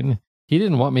suffering. He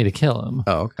didn't want me to kill him.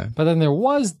 Oh, okay. But then there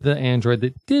was the android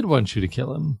that did want you to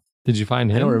kill him. Did you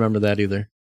find him? I don't remember that either.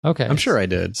 Okay. I'm sure I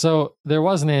did. So there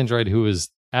was an android who was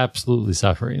absolutely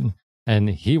suffering, and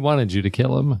he wanted you to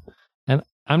kill him. And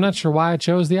I'm not sure why I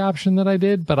chose the option that I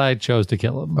did, but I chose to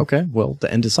kill him. Okay. Well,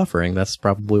 the end is suffering. That's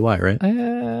probably why,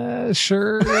 right?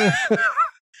 Sure.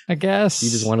 I guess. You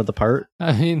just wanted the part?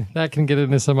 I mean, that can get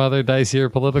into some other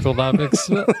dicier political topics.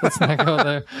 Let's not go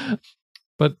there.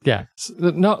 But yeah,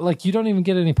 no, like you don't even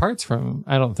get any parts from him,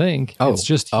 I don't think. Oh. It's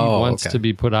just he wants to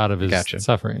be put out of his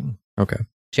suffering. Okay.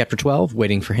 Chapter 12,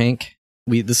 Waiting for Hank.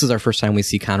 This is our first time we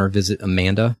see Connor visit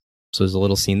Amanda. So there's a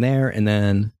little scene there. And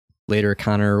then later,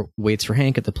 Connor waits for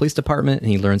Hank at the police department,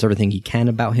 and he learns everything he can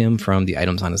about him from the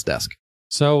items on his desk.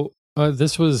 So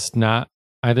this was not,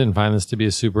 I didn't find this to be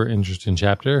a super interesting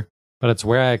chapter, but it's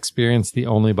where I experienced the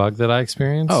only bug that I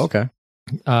experienced. Oh, okay.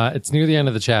 It's near the end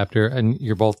of the chapter, and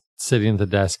you're both sitting at the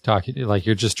desk talking, like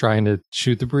you're just trying to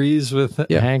shoot the breeze with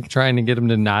Hank, trying to get him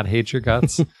to not hate your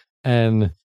guts.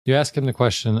 And you ask him the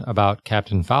question about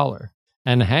Captain Fowler.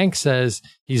 And Hank says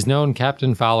he's known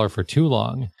Captain Fowler for too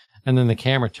long. And then the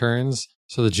camera turns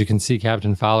so that you can see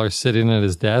Captain Fowler sitting at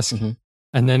his desk. Mm-hmm.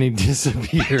 And then he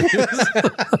disappears.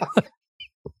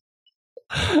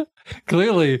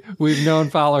 Clearly, we've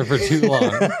known Fowler for too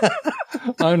long.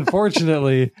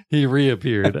 Unfortunately, he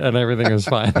reappeared and everything was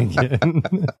fine again.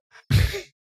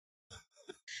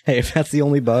 Hey, if that's the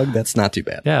only bug, that's not too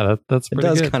bad. Yeah, that's pretty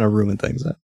good. It does kind of ruin things.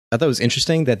 I thought it was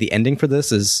interesting that the ending for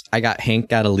this is Hank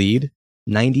got a lead,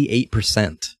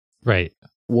 98%. Right.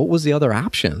 What was the other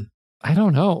option? I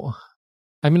don't know.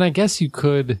 I mean, I guess you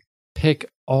could pick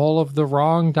all of the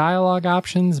wrong dialogue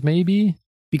options, maybe.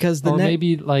 Because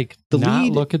maybe like the not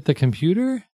lead, look at the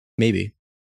computer? Maybe.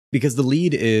 Because the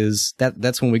lead is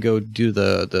that's when we go do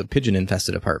the pigeon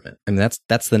infested apartment. I mean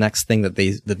that's the next thing that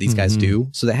these guys do.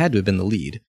 So that had to have been the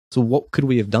lead. So what could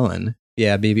we have done?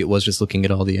 Yeah, maybe it was just looking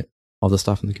at all the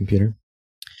stuff in the computer.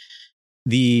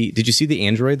 Did you see the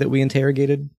android that we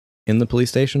interrogated in the police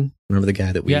station? Remember the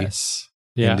guy that we Yes.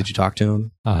 Yeah. And did you talk to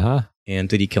him? Uh-huh. And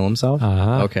did he kill himself?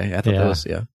 Uh-huh. Okay. I thought that was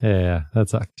Yeah, that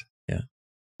sucked. Yeah.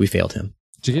 We failed him.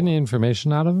 Did you get any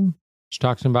information out of him? Did you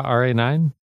talk to him about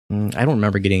RA9? I don't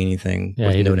remember getting anything.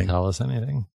 Yeah, he didn't tell us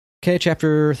anything. Okay,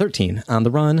 chapter 13. On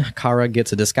the run, Kara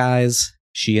gets a disguise.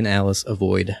 She and Alice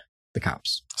avoid the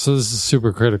cops. So this is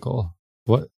super critical.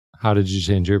 How did you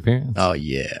change your appearance? Oh,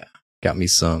 yeah. Got me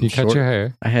some. You cut your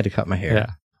hair? I had to cut my hair. Yeah.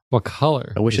 What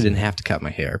color? I wish I didn't have to cut my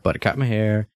hair, but I cut my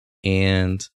hair.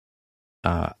 And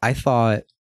I thought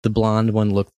the blonde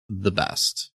one looked the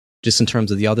best. Just in terms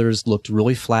of the others looked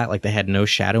really flat, like they had no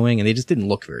shadowing, and they just didn't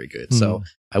look very good. So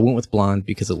I went with blonde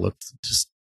because it looked just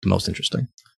the most interesting.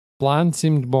 Blonde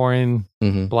seemed boring.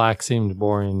 Mm-hmm. Black seemed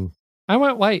boring. I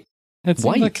went white. It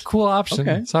seemed like a cool option.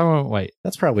 Okay. So I went white.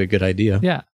 That's probably a good idea.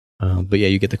 Yeah. But yeah,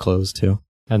 you get the clothes too.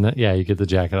 And then, you get the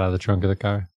jacket out of the trunk of the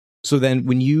car. So then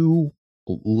when you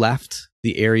left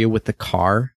the area with the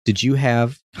car, did you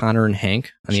have Connor and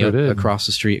Hank across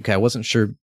the street? Okay, I wasn't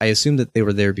sure. I assumed that they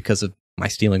were there because of am I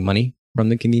stealing money from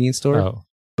the convenience store? Oh,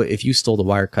 But if you stole the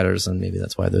wire cutters, then maybe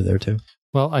that's why they're there too.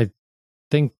 well, I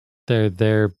think they're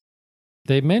there.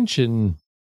 They mention,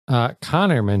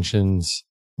 Connor mentions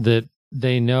that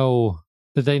they know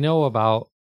about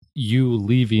you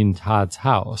leaving Todd's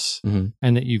house Mhm.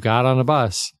 and that you got on a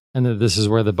bus and that this is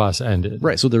where the bus ended.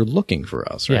 Right. So they're looking for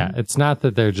us, right? Yeah. It's not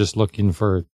that they're just looking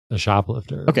for a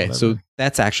shoplifter. or Okay. So whatever.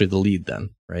 that's actually the lead then,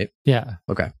 right? yeah.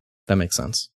 Okay. That makes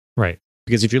sense. Right.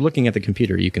 Because if you're looking at the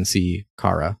computer, you can see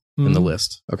Kara in the Mhm.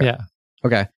 list. Okay. Yeah.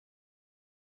 Okay.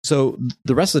 So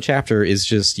the rest of the chapter is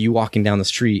just you walking down the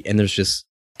street and there's just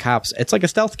cops. It's like a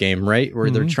stealth game, right? Where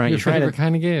they're Mhm. trying, Your you're trying favorite to,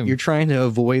 kind of game. you're trying to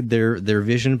avoid their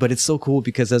vision, but it's so cool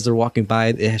because as they're walking by,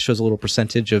 it shows a little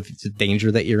percentage of the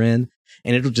danger that you're in,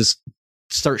 and it'll just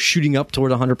start shooting up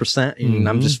toward 100%, and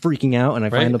I'm Mhm. just freaking out, and I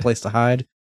find Right. a place to hide.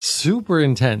 super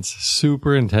intense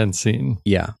scene.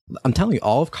 Yeah, I'm telling you,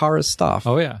 all of Kara's stuff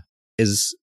Oh yeah.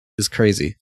 is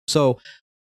crazy. So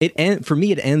for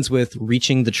me, it ends with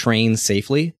reaching the train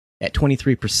safely at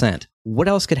 23%. What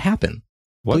else could happen?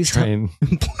 What Please tell- train?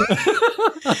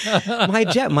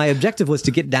 My objective was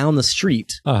to get down the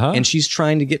street, Uh-huh. and she's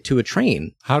trying to get to a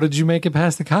train. How did you make it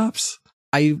past the cops?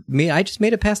 I just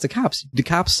made it past the cops. The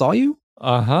cops saw you?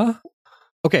 Uh-huh.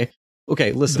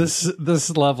 Okay, listen. This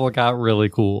level got really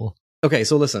cool. Okay,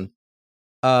 so listen.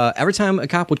 Every time a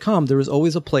cop would come, there was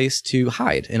always a place to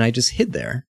hide, and I just hid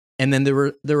there. And then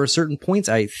there were certain points,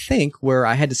 I think, where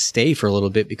I had to stay for a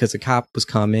little bit because a cop was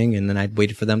coming, and then I'd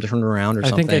waited for them to turn around or I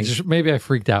something. think maybe I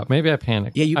freaked out. Maybe I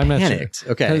panicked. Yeah, you I'm panicked.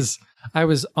 Okay. Because I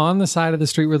was on the side of the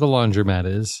street where the laundromat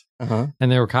is, Uh-huh.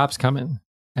 and there were cops coming,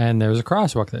 and there was a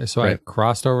crosswalk there. So I Right.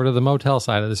 crossed over to the motel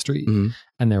side of the street, Mhm.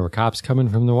 and there were cops coming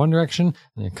from the one direction, and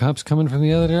there were cops coming from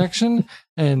the other direction,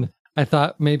 and I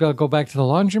thought maybe I'll go back to the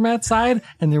laundromat side,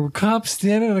 and there were cops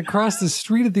standing across the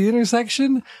street at the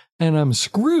intersection, and I'm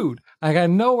screwed. I got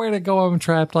nowhere to go. I'm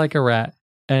trapped like a rat,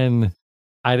 and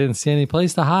I didn't see any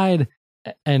place to hide,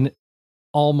 and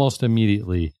almost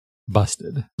immediately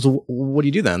busted. So what do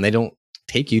you do then? They don't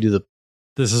take you to the...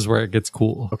 This is where it gets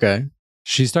cool. Okay.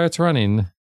 She starts running,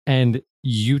 and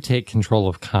you take control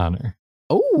of Connor.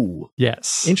 Oh,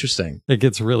 Yes. interesting. It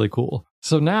gets really cool.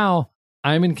 So now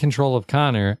I'm in control of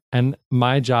Connor, and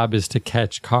my job is to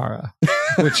catch Kara,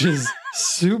 which is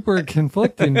super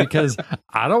conflicting because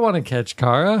I don't want to catch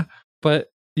Kara, but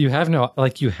you have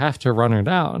to run her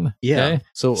down. Yeah. Okay?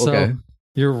 So, So okay.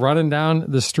 you're running down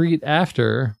the street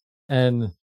after,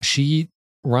 and she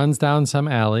runs down some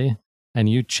alley, and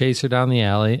you chase her down the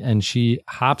alley, and she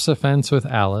hops a fence with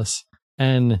Alice,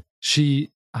 and she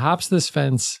hops this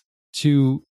fence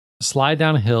to slide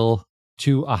down a hill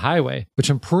to a highway, which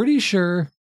I'm pretty sure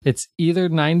it's either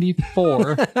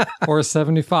 94 or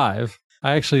 75.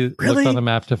 I actually Really? looked on the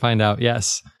map to find out.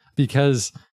 Yes,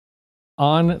 because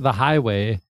on the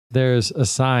highway, there's a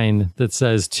sign that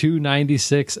says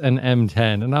 296 and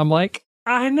M10. And I'm like,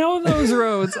 I know those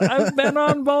roads. I've been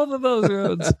on both of those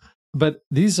roads. But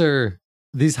these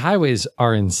highways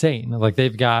are insane. Like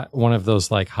they've got one of those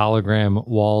like hologram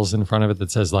walls in front of it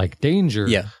that says like danger,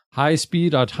 Yeah. high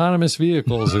speed autonomous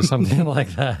vehicles or something like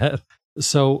that.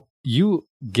 So you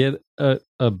get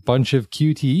a bunch of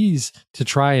QTEs to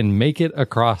try and make it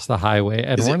across the highway.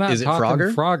 And we're not is it talking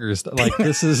Frogger? Froggers. Like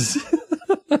this is,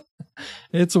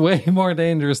 it's way more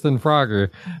dangerous than Frogger,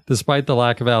 despite the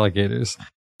lack of alligators.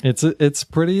 It's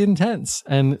pretty intense.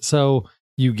 And so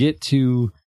you get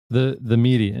to the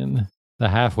median, the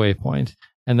halfway point,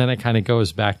 and then it kind of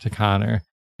goes back to Connor.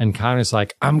 And Connor's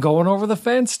like, I'm going over the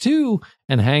fence too.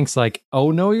 And Hank's like, oh,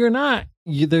 no, you're not.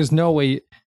 There's no way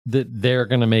that they're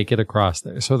going to make it across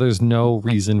there. So there's no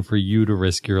reason for you to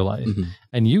risk your life. Mhm.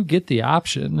 And you get the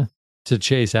option to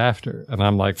chase after. And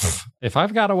I'm like, if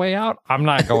I've got a way out, I'm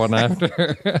not going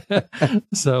after.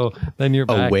 So then you're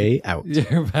A back. way out.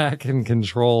 You're back in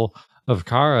control of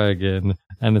Kara again.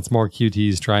 And it's more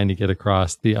QTs trying to get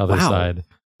across the other Wow. side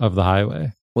of the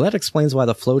highway. Well, that explains why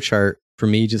the flowchart for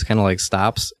me just kind of like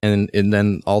stops, and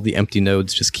then all the empty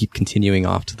nodes just keep continuing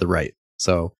off to the right.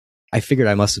 So I figured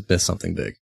I must have missed something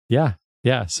big. Yeah.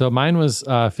 Yeah. So mine was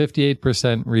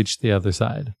 58% reached the other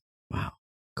side. Wow.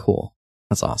 Cool.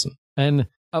 That's awesome. And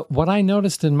what I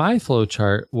noticed in my flow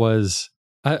chart was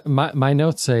my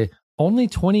notes say only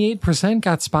 28%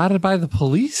 got spotted by the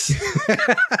police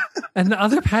and the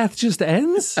other path just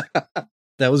ends.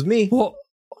 That was me. Well,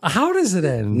 how does it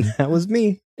end? That was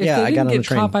me. If Yeah, they I didn't got on the get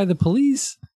train. caught by the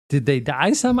police, did they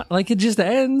die some? Like it just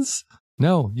ends.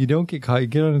 No, you don't get caught. You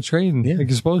get on a train Yeah. like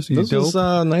you're supposed to. You This was dope.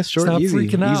 a nice, short, Stop easy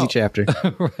freaking out. chapter.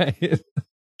 Right.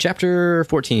 Chapter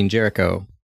 14, Jericho.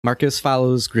 Marcus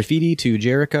follows Graffiti to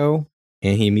Jericho,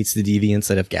 and he meets the deviants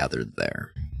that have gathered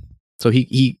there. So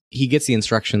he gets the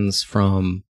instructions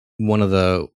from one of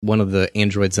the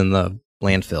androids in the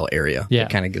landfill area. Yeah.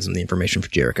 That kind of gives him the information for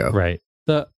Jericho. Right.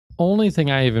 The only thing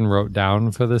I even wrote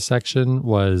down for this section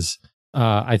was,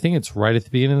 I think it's right at the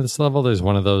beginning of this level. There's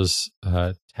one of those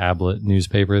tablet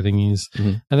newspaper thingies.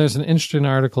 Mm-hmm. And there's an interesting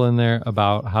article in there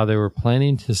about how they were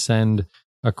planning to send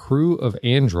a crew of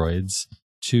androids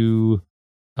to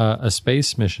a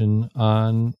space mission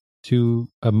to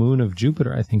a moon of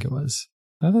Jupiter, I think it was.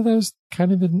 I thought that was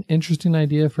kind of an interesting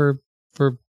idea for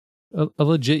a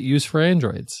legit use for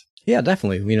androids. Yeah,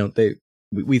 definitely.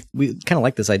 We kind of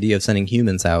like this idea of sending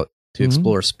humans out to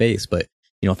explore space, but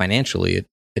financially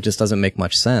it just doesn't make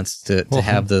much sense to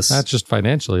have this. Not just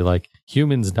financially, like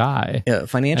humans die. Yeah,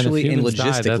 financially and logistically.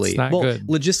 logistically. That's not good.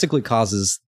 Logistically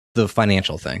causes the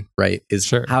financial thing, right? Is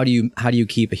Sure. how do you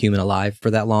keep a human alive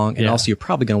for that long? And Yeah. also you're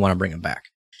probably going to want to bring him back.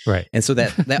 Right. And so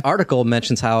that article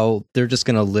mentions how they're just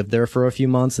going to live there for a few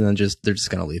months and then they're just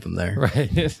going to leave him there. Right.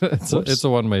 It's a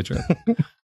one-way trip.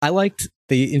 I liked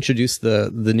they introduced the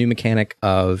new mechanic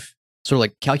of sort of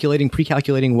like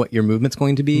pre-calculating what your movement's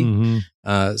going to be. Mhm.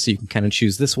 So you can kind of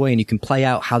choose this way and you can play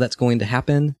out how that's going to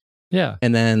happen Yeah.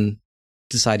 and then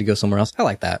decide to go somewhere else. I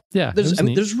like that. Yeah. There's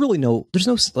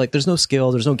no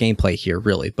skill, there's no gameplay here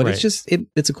really, but Right. it's just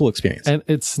it's a cool experience. And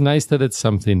it's nice that it's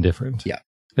something different. Yeah.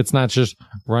 It's not just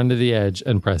run to the edge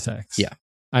and press X. Yeah.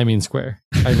 I mean square.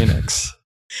 I mean X.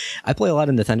 I play a lot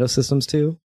of Nintendo systems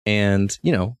too, and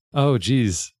Oh,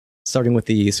 geez. starting with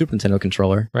the Super Nintendo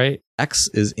controller, Right? X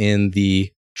is in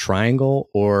the triangle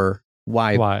or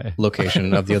Y Why?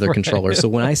 location of the other Right. controller. So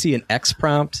when I see an X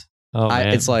prompt, Oh, man.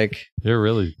 it's like, You're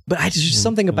really... but I just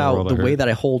something in the about world the of way hurt. that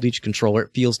I hold each controller,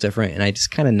 it feels different, and I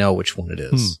just kind of know which one it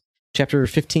is. Hmm. Chapter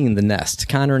 15, The Nest.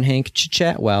 Connor and Hank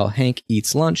chit-chat while Hank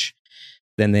eats lunch.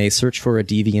 Then they search for a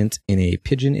deviant in a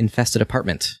pigeon-infested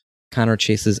apartment. Connor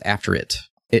chases after it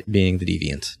being the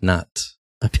deviant, not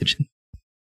a pigeon.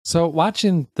 So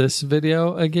watching this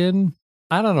video again,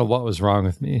 I don't know what was wrong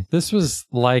with me. This was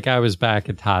like I was back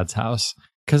at Todd's house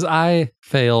because I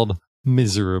failed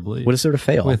miserably. What is there to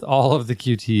fail? With all of the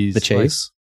QTs. The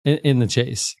chase? Like, in the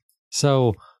chase.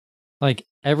 So like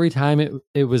every time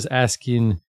it was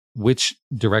asking which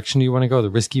direction do you want to go, the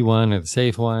risky one or the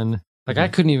safe one. Like I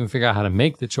couldn't even figure out how to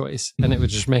make the choice, and it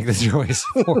would just make the choice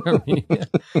for me.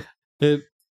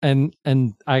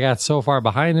 And I got so far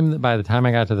behind him that by the time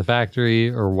I got to the factory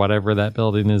or whatever that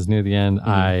building is near the end,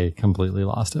 I completely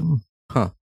lost him.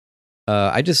 When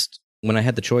I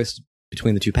had the choice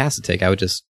between the two paths to take, I would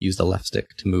just use the left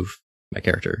stick to move my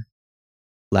character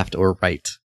left or right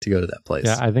to go to that place.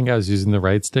 Yeah, I think I was using the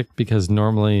right stick because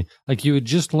normally, like you had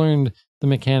just learned the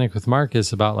mechanic with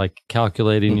Marcus about like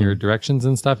calculating your directions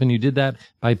and stuff, and you did that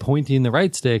by pointing the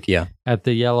right stick at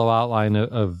the yellow outline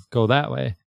of go that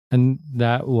way. And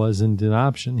that wasn't an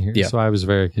option here. Yeah. So I was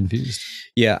very confused.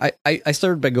 Yeah, I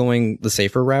started by going the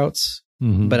safer routes,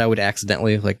 but I would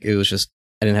accidentally, like, it was just,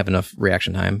 I didn't have enough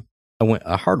reaction time. I went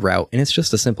a hard route, and it's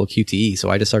just a simple QTE,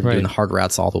 so I just started doing the hard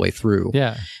routes all the way through.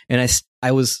 Yeah. And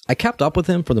I kept up with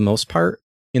him for the most part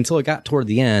until it got toward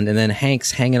the end, and then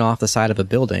Hank's hanging off the side of a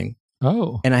building.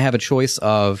 Oh. And I have a choice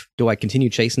of, do I continue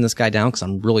chasing this guy down because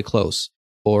I'm really close,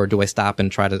 or do I stop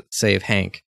and try to save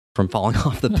Hank from falling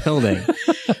off the building?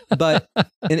 But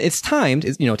and it's timed.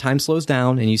 Time slows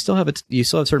down, and you still have a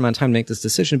certain amount of time to make this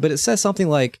decision. But it says something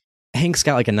like Hank's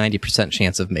got like a 90%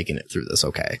 chance of making it through this.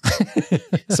 Okay,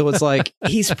 so it's like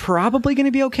he's probably going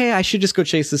to be okay. I should just go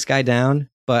chase this guy down.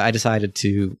 But I decided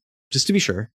to just to be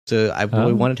sure. I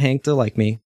really wanted Hank to like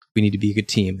me. We need to be a good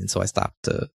team, and so I stopped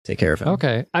to take care of him.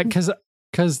 Okay,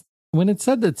 because when it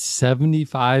said that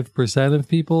 75% of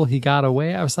people he got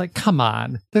away, I was like, come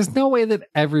on. There's no way that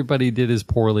everybody did as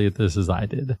poorly at this as I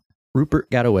did.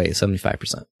 Rupert got away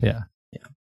 75%. Yeah.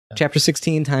 Chapter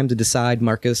 16, Time to Decide.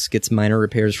 Marcus gets minor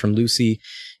repairs from Lucy,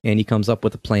 and he comes up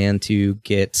with a plan to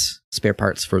get spare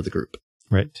parts for the group.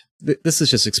 Right. This is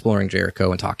just exploring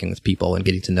Jericho and talking with people and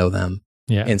getting to know them.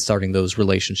 Yeah. And starting those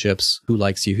relationships. Who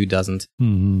likes you, who doesn't.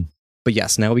 Mm-hmm. But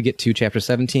yes, now we get to Chapter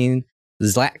 17,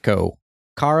 Zlatko.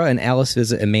 Kara and Alice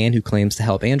visit a man who claims to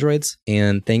help androids,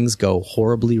 and things go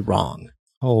horribly wrong.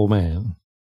 Oh, man.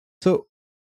 So,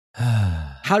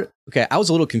 I was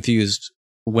a little confused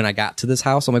when I got to this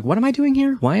house. I'm like, what am I doing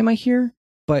here? Why am I here?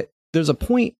 But there's a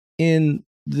point in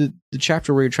the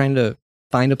chapter where you're trying to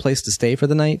find a place to stay for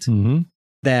the night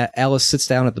that Alice sits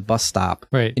down at the bus stop.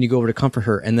 Right. And you go over to comfort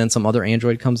her, and then some other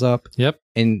android comes up. Yep.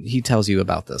 And he tells you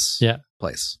about this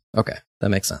place. Okay, that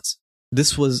makes sense.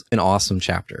 This was an awesome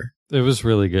chapter. It was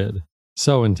really good.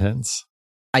 So intense.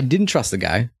 I didn't trust the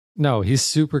guy. No, he's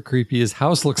super creepy. His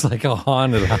house looks like a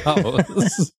haunted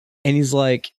house. And he's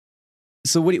like,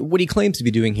 So what he claims to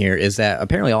be doing here is that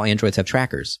apparently all androids have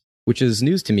trackers, which is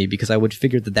news to me because I would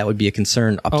figure that would be a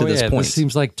concern up to this point. This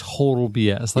seems like total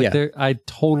BS. Like I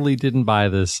totally didn't buy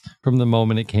this from the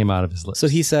moment it came out of his lips. So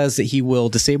he says that he will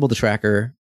disable the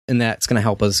tracker, and that's going to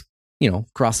help us,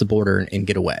 cross the border and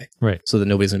get away, right? So that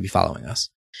nobody's going to be following us.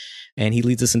 And he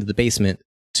leads us into the basement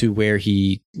to where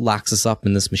he locks us up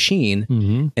in this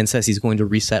machine and says he's going to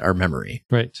reset our memory,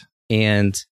 right?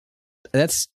 And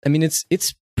it's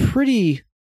pretty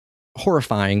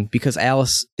horrifying because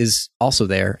Alice is also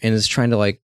there and is trying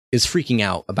to is freaking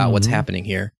out about what's happening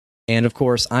here. And of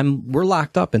course, we're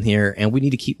locked up in here and we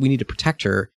need to protect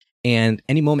her. And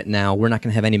any moment now, we're not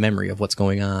going to have any memory of what's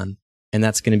going on. And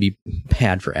that's going to be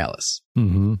bad for Alice.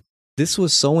 Mm-hmm. This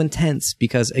was so intense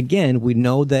because, again, we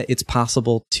know that it's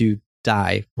possible to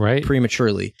die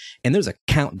prematurely. And there's a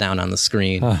countdown on the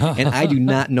screen and I do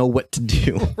not know what to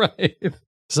do. Right.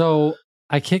 So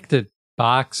I kicked a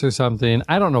box or something.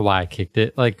 I don't know why I kicked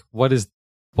it. Like, what is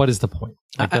the point?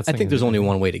 Like, I think there's only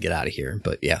one way to get out of here.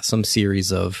 But yeah, some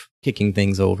series of kicking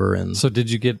things over. And so did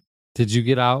you get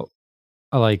out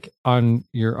on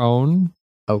your own?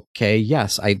 Okay,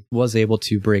 yes, I was able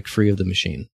to break free of the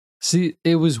machine. See,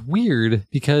 it was weird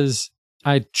because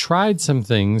I tried some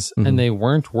things and they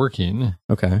weren't working.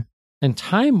 Okay. And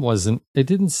time wasn't, it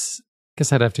didn't, I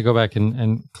guess I'd have to go back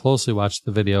and closely watch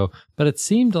the video, but it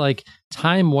seemed like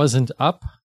time wasn't up,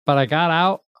 but I got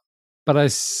out, but I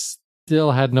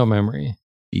still had no memory.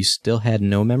 You still had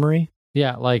no memory?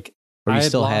 Yeah, like. Or you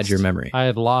still had your memory? I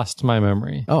had lost my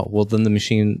memory. Oh, well then the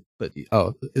machine,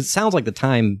 it sounds like the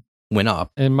time went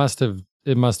up. It must have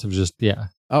just, yeah.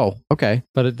 Oh, okay.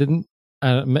 But it didn't,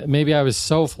 maybe I was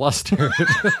so flustered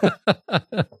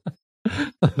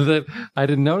that I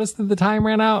didn't notice that the time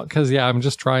ran out. Because, I'm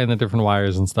just trying the different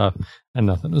wires and stuff, and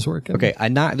nothing was working. Okay,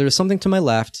 there's something to my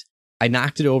left. I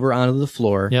knocked it over onto the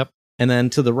floor. Yep. And then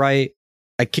to the right,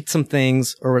 I kicked some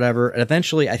things or whatever. And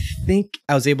eventually, I think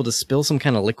I was able to spill some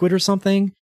kind of liquid or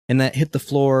something. And that hit the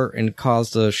floor and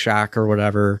caused a shock or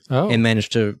whatever. Oh. And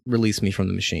managed to release me from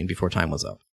the machine before time was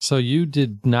up. So you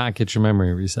did not get your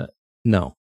memory reset?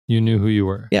 No. You knew who you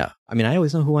were? Yeah. I mean, I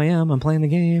always know who I am. I'm playing the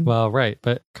game. Well, right.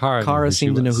 But Kara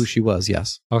seemed to know who she was,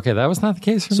 yes. Okay, that was not the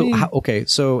case for me.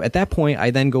 So at that point,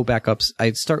 I then go back up.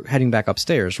 I start heading back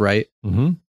upstairs, right?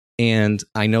 Mm-hmm. And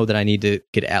I know that I need to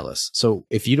get Alice. So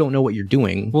if you don't know what you're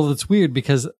doing... Well, it's weird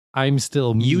because I'm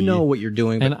still me. You know what you're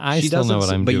doing, and I still know what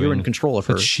I'm doing. But you're in control of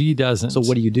her. But she doesn't. So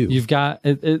what do you do? You've got...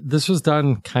 this was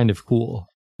done kind of cool.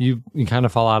 You kind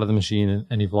of fall out of the machine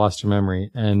and you've lost your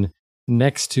memory. And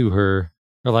next to her,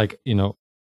 or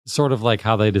sort of like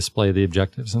how they display the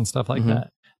objectives and stuff like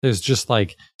that. There's just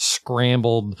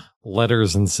scrambled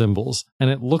letters and symbols.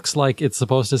 And it looks like it's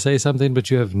supposed to say something,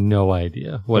 but you have no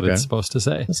idea what it's supposed to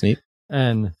say. That's neat.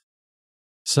 And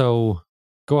so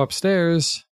go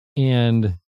upstairs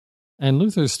and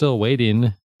Luther's still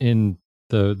waiting in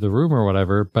the room or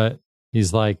whatever, but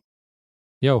he's like,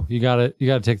 yo, you gotta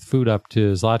take the food up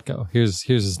to Zlatko. Here's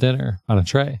his dinner on a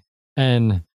tray.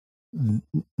 And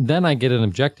then I get an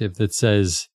objective that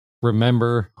says,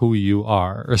 remember who you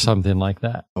are, or something like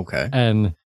that. Okay.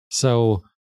 And so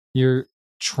you're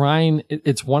trying,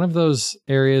 it's one of those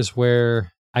areas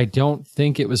where I don't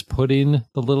think it was putting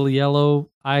the little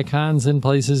yellow icons in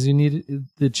places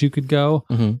that you could go.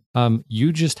 Mm-hmm.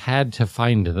 You just had to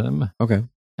find them. Okay.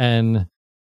 And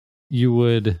you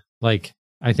would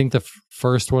I think the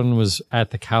first one was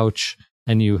at the couch,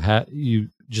 and you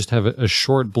just have a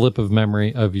short blip of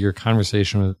memory of your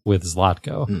conversation with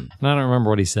Zlatko. And I don't remember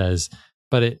what he says,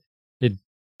 but it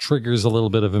triggers a little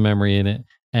bit of a memory in it.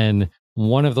 And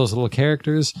one of those little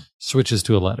characters switches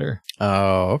to a letter.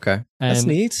 Oh, okay. That's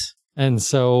neat. And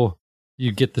so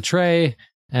you get the tray,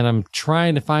 and I'm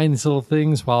trying to find these little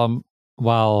things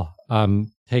while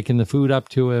I'm taking the food up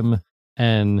to him.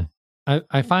 And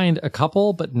I find a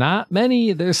couple, but not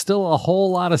many. There's still a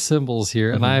whole lot of symbols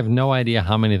here, and I have no idea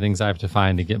how many things I have to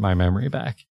find to get my memory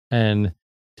back. And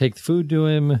take the food to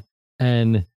him,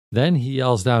 and then he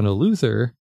yells down to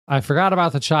Luther, I forgot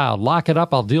about the child. Lock it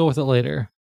up. I'll deal with it later.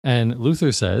 And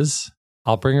Luther says,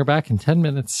 I'll bring her back in 10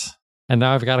 minutes. And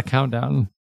now I've got a countdown.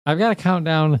 I've got a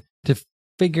countdown to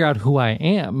figure out who I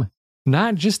am,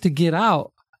 not just to get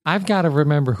out. I've got to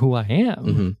remember who I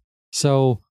am.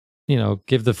 So,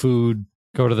 give the food,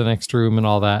 go to the next room and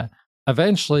all that.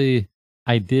 Eventually,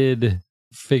 I did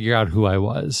figure out who I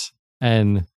was.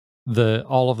 And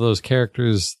all of those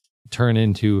characters turn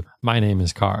into, my name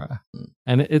is Kara.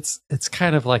 And it's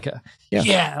kind of like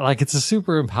it's a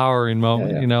super empowering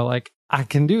moment, I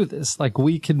can do this.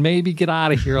 We could maybe get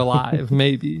out of here alive,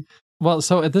 maybe. Well,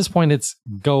 so at this point it's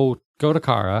go to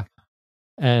Kara,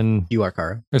 and You are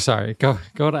Kara. or sorry, go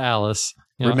to Alice.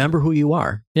 You know, Remember who you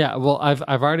are. yeah, well, I've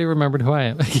already remembered who I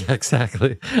am. Yeah,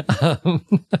 exactly.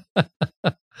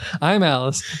 I'm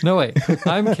Alice. No, wait.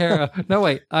 I'm Kara. No,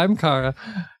 wait. I'm Kara.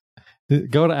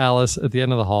 Go to Alice at the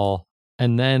end of the hall,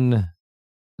 and then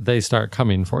they start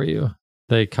coming for you.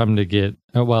 They come to get,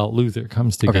 Luther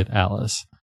comes to get Alice,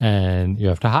 and you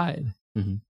have to hide.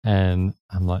 Mm-hmm. And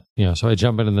I'm like, so I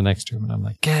jump into the next room, and I'm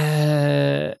like,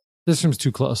 this room's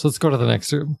too close. Let's go to the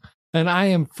next room. And I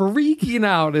am freaking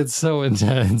out. It's so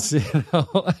intense,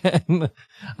 And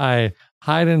I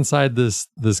hide inside this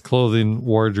clothing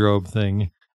wardrobe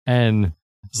thing, and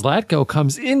Zlatko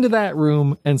comes into that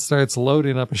room and starts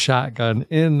loading up a shotgun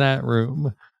in that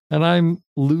room, and I'm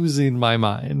losing my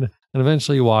mind. And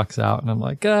eventually he walks out, and I'm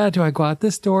like, do I go out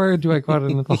this door? Do I go out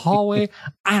into the hallway?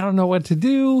 I don't know what to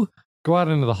do. Go out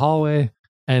into the hallway,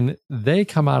 and they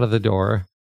come out of the door,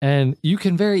 and you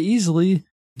can very easily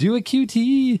do a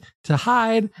QTE to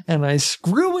hide, and I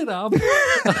screw it up.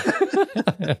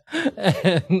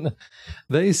 And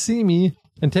they see me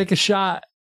and take a shot,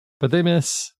 but they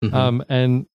miss.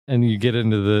 Mm-hmm. And you get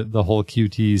into the whole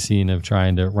QTE scene of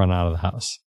trying to run out of the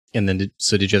house. And then, did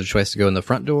you have the choice to go in the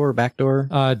front door or back door?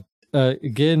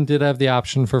 Again, did have the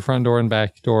option for front door and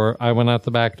back door. I went out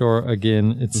the back door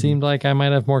again. It seemed like I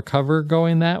might have more cover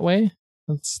going that way.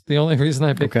 That's the only reason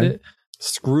I picked it.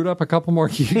 Screwed up a couple more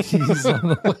QTs on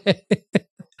the way.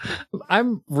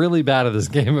 I'm really bad at this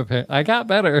game. Apparently, I got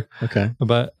better. Okay,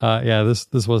 but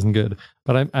this wasn't good.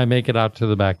 But I make it out to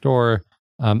the back door,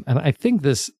 and I think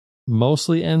this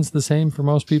mostly ends the same for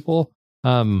most people.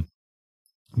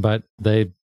 But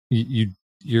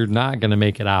you're not going to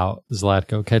make it out.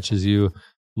 Zlatko catches you.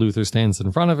 Luther stands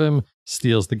in front of him,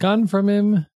 steals the gun from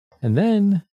him, and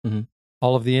then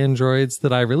all of the androids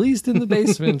that I released in the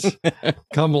basement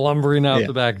come lumbering out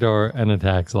the back door and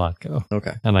attack Zlatko.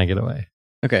 Okay. And I get away.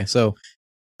 Okay, so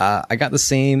I got the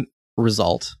same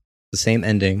result, the same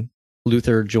ending.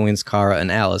 Luther joins Kara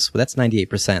and Alice, but that's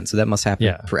 98%, so that must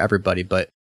happen for everybody. But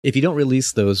if you don't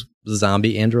release those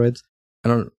zombie androids,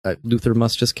 Luther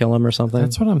must just kill him or something.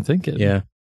 That's what I'm thinking. Yeah.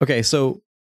 Okay, so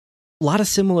a lot of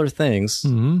similar things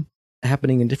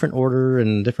happening in different order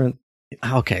and different...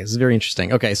 Okay, this is very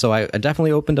interesting. Okay, so I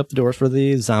definitely opened up the doors for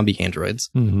the zombie androids.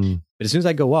 But as soon as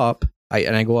I go up,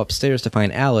 I go upstairs to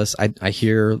find Alice, I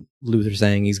hear Luther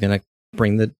saying he's going to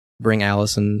bring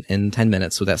Alice in 10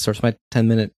 minutes. So that starts my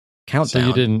 10-minute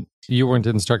countdown. So you weren't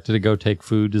instructed to go take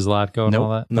food to Zlatko and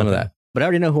all that? None of that. But I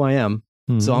already know who I am.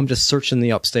 So I'm just searching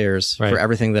the upstairs for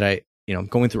everything that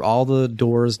going through all the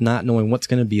doors, not knowing what's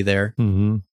going to be there.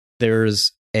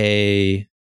 There's a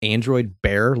android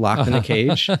bear locked in a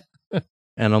cage.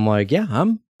 And I'm like, yeah,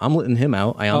 I'm letting him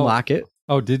out. I unlock it.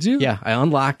 Oh, did you? Yeah, I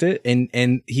unlocked it,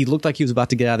 and he looked like he was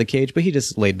about to get out of the cage, but he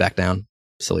just laid back down.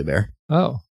 Silly bear.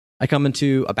 Oh. I come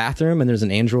into a bathroom, and there's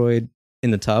an android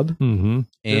in the tub. And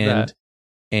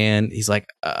he's like,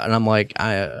 and I'm like,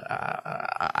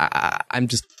 I'm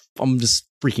just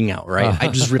freaking out, right? I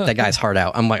just ripped that guy's heart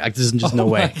out. I'm like, there's just no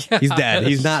way. He's dead.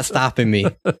 He's not stopping me.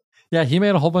 Yeah, he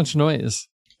made a whole bunch of noise.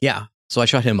 Yeah, so I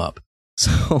shut him up.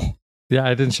 So... Yeah,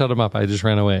 I didn't shut him up. I just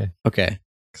ran away. Okay.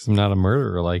 Because I'm not a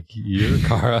murderer like you,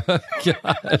 Kara.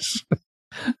 Gosh.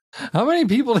 How many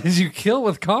people did you kill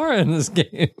with Kara in this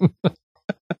game?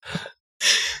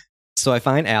 So I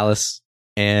find Alice,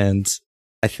 and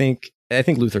I think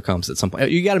Luther comes at some point.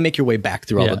 You got to make your way back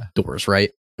through all the doors,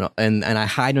 right? And I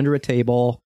hide under a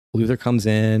table. Luther comes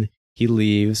in. He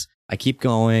leaves. I keep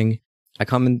going. I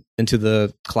come into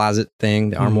the closet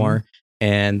thing, the armoire,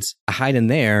 and I hide in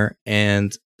there,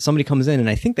 and somebody comes in, and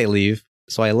I think they leave.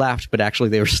 So I left, but actually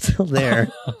they were still there.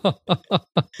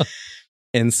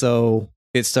 And so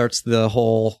it starts the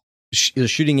whole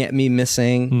shooting at me,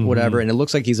 missing, whatever. And it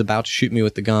looks like he's about to shoot me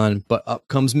with the gun, but up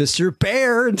comes Mr.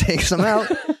 Bear and takes him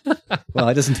out. Well,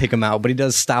 he doesn't take him out, but he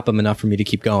does stop him enough for me to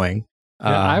keep going.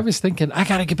 Yeah, I was thinking, I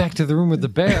got to get back to the room with the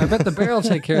bear. I bet the bear will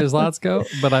take care of Zlatko.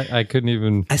 But I couldn't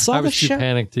even. I was too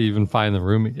panicked to even find the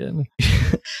room again.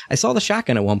 I saw the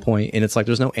shotgun at one point, and it's like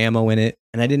there's no ammo in it,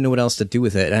 and I didn't know what else to do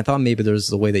with it. And I thought maybe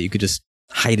there's a way that you could just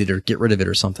hide it or get rid of it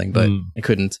or something, but I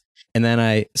couldn't. And then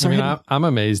I'm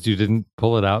amazed you didn't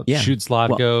pull it out. Yeah. Shoot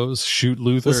Zlatko, shoot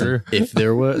Luther. Listen, if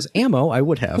there was ammo, I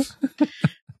would have.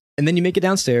 And then you make it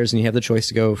downstairs, and you have the choice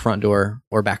to go front door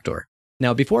or back door.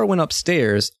 Now, before I went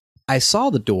upstairs, I saw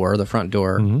the front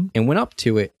door, and went up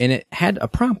to it, and it had a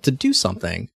prompt to do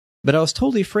something. But I was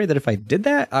totally afraid that if I did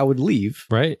that, I would leave.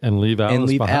 Right, and leave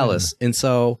Alice. And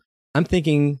so I'm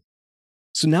thinking,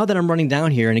 so now that I'm running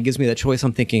down here and it gives me that choice,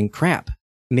 I'm thinking, crap,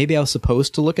 maybe I was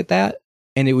supposed to look at that.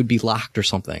 and it would be locked or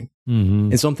something.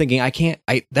 Mm-hmm. And so I'm thinking,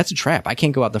 that's a trap. I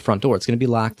can't go out the front door. It's going to be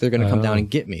locked. They're going to come down and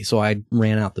get me. So I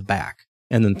ran out the back,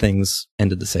 and then things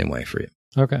ended the same way for you.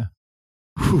 Okay.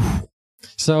 Whew.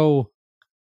 So,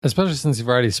 especially since you've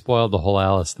already spoiled the whole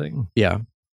Alice thing. Yeah.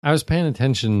 I was paying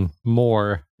attention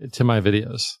more to my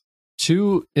videos.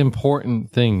 2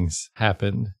 important things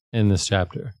happened in this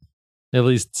chapter. At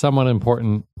least somewhat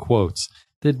important quotes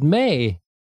that may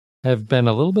have been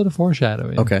a little bit of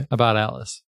foreshadowing about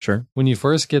Alice. Sure. When you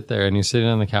first get there and you're sitting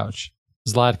on the couch,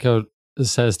 Zlatko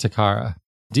says to Kara,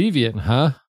 "Deviant,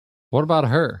 huh? What about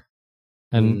her?"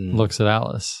 And looks at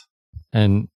Alice.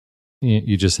 And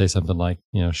you just say something like,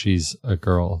 she's a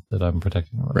girl that I'm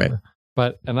protecting or whatever. Right.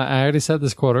 But, and I already said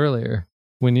this quote earlier,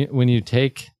 when you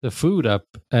take the food up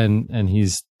and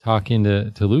he's talking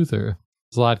to Luther,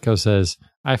 Zlatko says,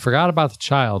 "I forgot about the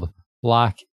child.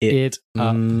 Lock it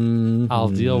up. I'll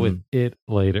deal with it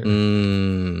later."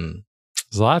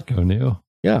 Zlatko knew.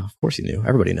 Yeah, of course he knew.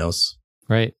 Everybody knows.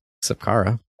 Right. Except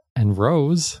Kara. And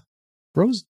Rose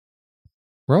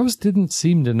didn't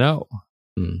seem to know.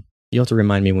 You'll have to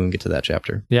remind me when we get to that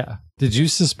chapter. Yeah. Did you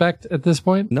suspect at this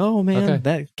point? No, man. Okay.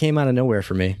 That came out of nowhere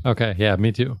for me. Okay. Yeah,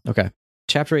 me too. Okay.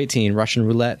 Chapter 18, Russian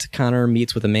Roulette. Connor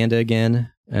meets with Amanda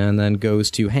again and then goes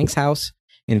to Hank's house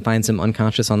and finds him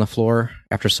unconscious on the floor.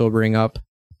 After sobering up,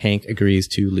 Hank agrees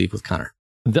to leave with Connor.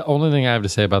 The only thing I have to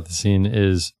say about the scene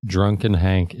is drunken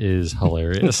Hank is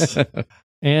hilarious.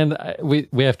 And we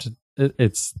have to,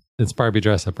 it's Barbie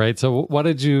dress up, right? So what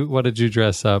did you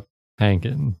dress up Hank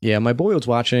in? Yeah, my boy was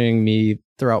watching me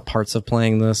throughout parts of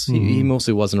playing this. He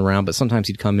mostly wasn't around, but sometimes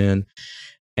he'd come in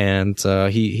and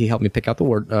he helped me pick out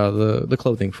the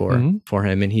clothing for him,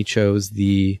 and he chose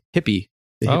the hippie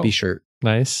shirt.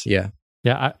 Nice. Yeah.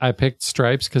 Yeah, I picked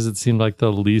stripes because it seemed like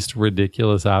the least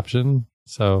ridiculous option.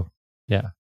 So, yeah.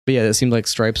 But yeah, it seemed like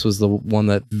stripes was the one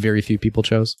that very few people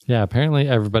chose. Yeah, apparently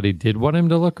everybody did want him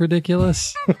to look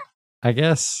ridiculous, I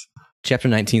guess. Chapter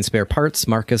 19, Spare Parts.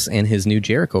 Marcus and his new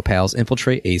Jericho pals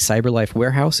infiltrate a CyberLife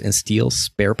warehouse and steal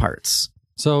spare parts.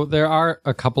 So there are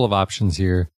a couple of options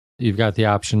here. You've got the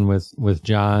option with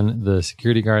John, the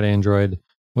security guard android.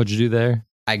 What'd you do there?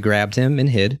 I grabbed him and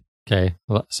hid. Okay,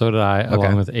 well, so did I,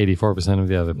 along with 84% of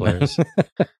the other players.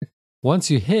 Once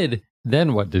you hid,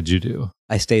 then what did you do?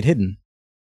 I stayed hidden.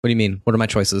 What do you mean? What are my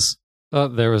choices?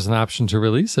 There was an option to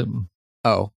release him.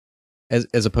 Oh,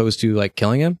 as opposed to like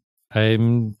killing him?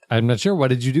 I'm not sure. What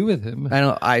did you do with him?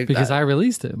 I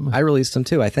released him. I released him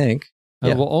too, I think.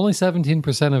 Yeah. Well, only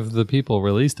 17% of the people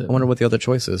released him. I wonder what the other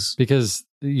choice is. Because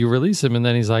you release him and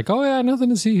then he's like, "Oh yeah, nothing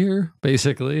to see here,"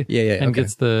 basically. Yeah. And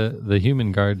gets the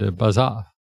human guard to buzz off.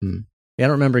 Yeah, I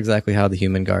don't remember exactly how the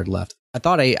human guard left. I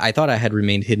thought I had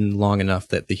remained hidden long enough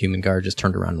that the human guard just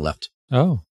turned around and left.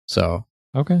 Oh. So.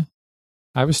 Okay.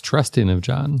 I was trusting of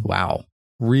John. Wow.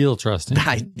 Real trusting.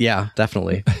 Yeah,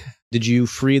 definitely. Did you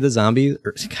free the zombies?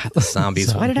 God, the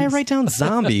zombies. Why did I write down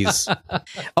zombies?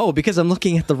 Oh, because I'm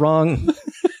looking at the wrong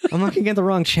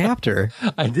chapter.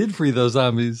 I did free those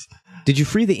zombies. Did you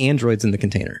free the androids in the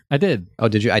container? I did. Oh,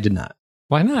 did you? I did not.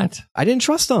 Why not? I didn't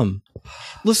trust them.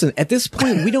 Listen, at this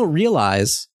point, we don't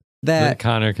realize that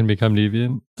Connor can become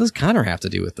deviant. What does Connor have to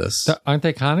do with this? Aren't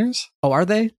they Connors? Oh, are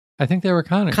they? I think they were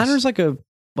Connors. Connor's like a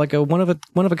one of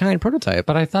a kind prototype.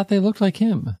 But I thought they looked like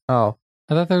him. Oh.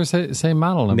 I thought they were same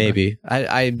model number. Maybe.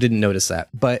 I didn't notice that.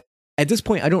 But at this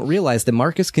point, I don't realize that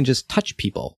Marcus can just touch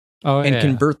people and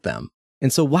convert them.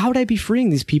 And so why would I be freeing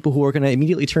these people who are going to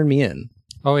immediately turn me in?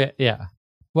 Oh, yeah.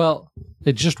 Well,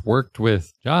 it just worked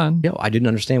with John. Yeah, I didn't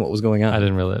understand what was going on. I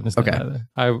didn't really understand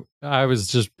either. I was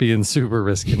just being super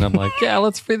risky. And I'm like, yeah,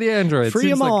 let's free the androids. Free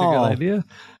them all. Like a good idea.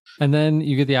 And then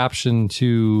you get the option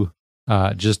to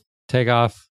just take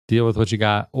off, deal with what you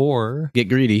got, or get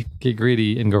greedy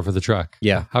and go for the truck.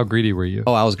 Yeah. How greedy were you?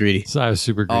 Oh, I was greedy. So I was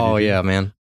super greedy. Oh, yeah,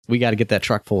 man. We got to get that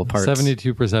truck full of parts.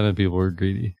 72% of people were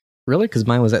greedy. Really? Because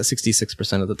mine was at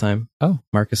 66% of the time. Oh.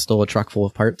 Marcus stole a truck full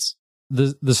of parts.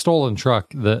 The stolen truck,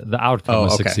 the outcome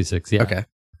was 66. Yeah. Okay.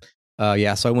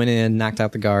 Yeah, so I went in, knocked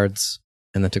out the guards,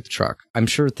 and then took the truck. I'm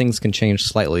sure things can change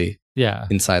slightly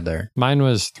inside there. Mine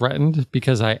was threatened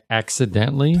because I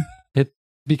accidentally hit,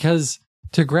 because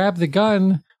to grab the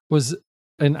gun was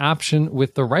an option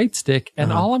with the right stick,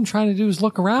 and all I'm trying to do is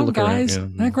look around, guys.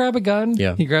 Not grab a gun.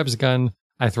 Yeah. He grabs a gun,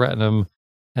 I threaten him,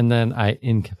 and then I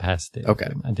incapacitated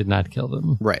him. I did not kill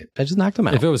them. Right. I just knocked him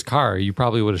out. If it was Carr, you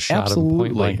probably would have shot him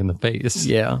point blank in the face.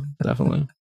 Yeah, definitely.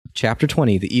 Chapter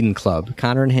 20, The Eden Club.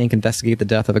 Connor and Hank investigate the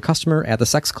death of a customer at the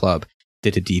sex club.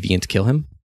 Did a deviant kill him?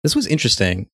 This was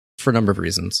interesting for a number of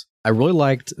reasons. I really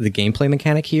liked the gameplay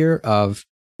mechanic here of,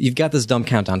 you've got this dumb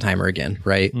countdown timer again,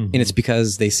 right? Mm-hmm. And it's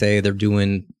because they say they're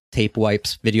doing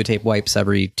videotape wipes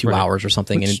every 2 hours or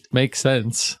something. Which makes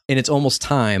sense. And it's almost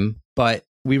time, but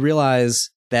we realize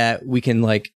that we can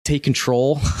like take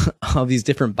control of these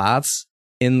different bots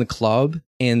in the club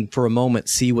and for a moment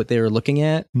see what they were looking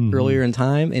at earlier in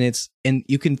time. And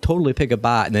you can totally pick a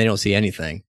bot and they don't see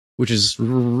anything, which is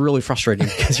really frustrating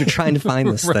because you're trying to find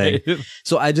this thing.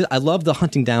 So I love the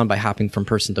hunting down by hopping from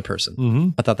person to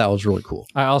person. I thought that was really cool.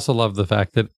 I also love the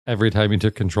fact that every time you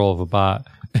took control of a bot,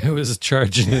 it was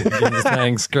charging it against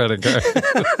Hank's credit card.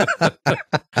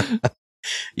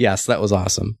 Yes, that was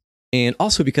awesome. And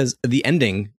also because the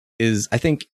ending is, I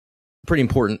think, pretty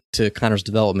important to Connor's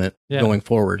development going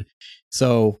forward.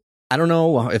 So I don't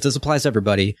know if this applies to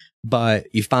everybody, but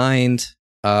you find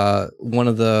one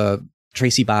of the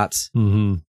Tracy bots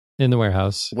in the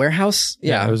warehouse.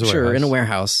 Yeah, it was sure, in a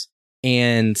warehouse.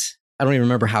 And I don't even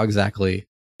remember how exactly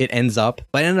it ends up,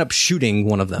 but I ended up shooting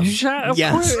one of them. You shot? Of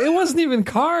course. It wasn't even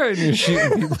car and you're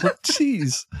shooting people.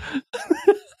 Jeez.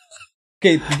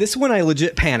 Okay, this one I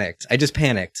legit panicked. I just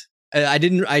panicked.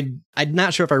 I'm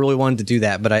not sure if I really wanted to do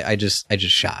that, but I just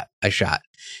shot. I shot.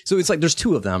 So it's like there's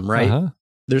two of them, right?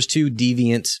 There's two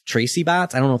deviant Tracy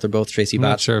bots. I don't know if they're both Tracy bots. I'm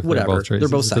not sure if whatever. They're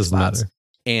both sex bots. matter.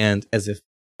 And as if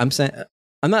I'm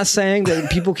not saying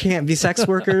that people can't be sex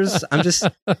workers. I'm just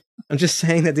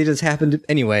saying that they just happened to,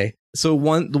 anyway. So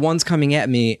the one's coming at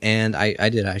me and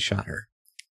I shot her.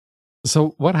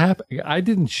 So what happened? I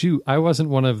didn't shoot. I wasn't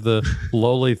one of the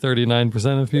lowly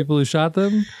 39% of people who shot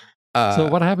them. So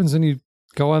what happens when you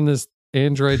go on this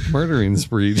android murdering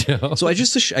spree, Joe? So I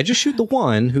just shoot the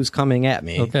one who's coming at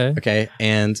me. Okay.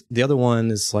 And the other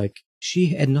one is like,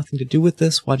 she had nothing to do with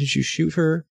this. Why did you shoot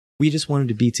her? We just wanted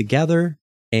to be together.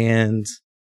 And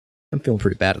I'm feeling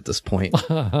pretty bad at this point.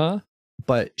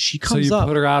 But she comes up. So you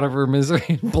put her out of her misery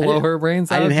and blow her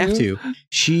brains out? I didn't have to.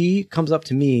 She comes up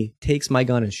to me, takes my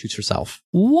gun, and shoots herself.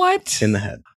 What? In the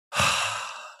head.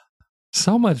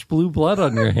 So much blue blood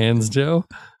on your hands, Joe.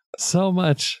 So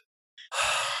much.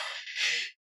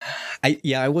 I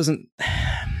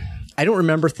don't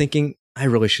remember thinking I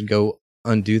really should go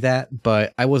undo that,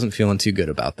 but I wasn't feeling too good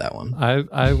about that one.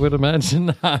 I would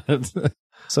imagine not.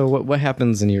 So what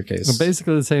happens in your case?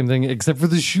 Basically the same thing, except for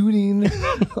the shooting.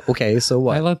 Okay, so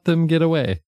what? I let them get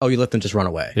away. Oh, you let them just run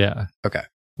away? Yeah. Okay.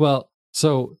 Well,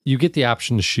 so you get the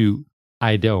option to shoot.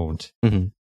 I don't.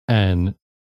 And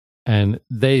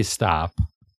they stop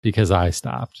because I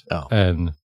stopped.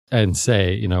 And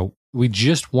say, you know, we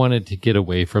just wanted to get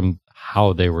away from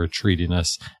how they were treating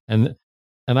us. And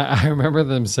I remember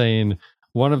them saying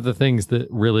one of the things that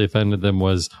really offended them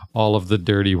was all of the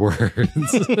dirty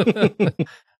words.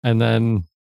 And then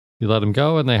you let them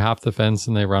go and they hop the fence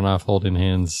and they run off holding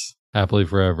hands happily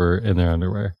forever in their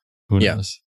underwear. Who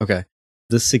knows? Okay.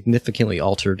 This significantly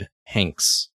altered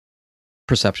Hank's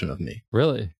perception of me.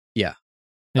 Really? Yeah.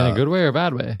 In a good way or a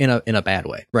bad way? In a bad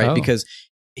way, right? Oh. Because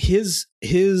his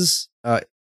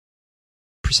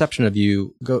perception of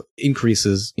you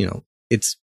increases, you know,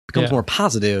 it's becomes more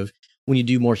positive when you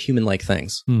do more human-like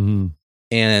things.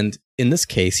 And in this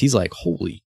case, he's like,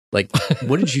 holy, like,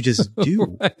 what did you just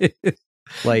do? Right.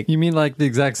 Like, you mean like the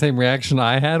exact same reaction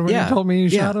I had when you told me you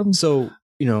shot him? So,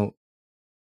 you know,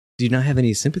 do you not have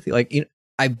any sympathy? Like, you know,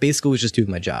 I basically was just doing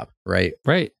my job, right?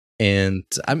 Right. And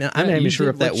I'm not even sure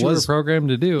if that was programmed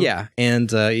to do. Yeah.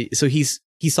 And so he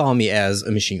saw me as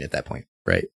a machine at that point,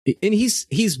 right? And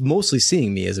he's mostly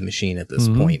seeing me as a machine at this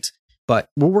point. But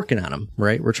we're working on him,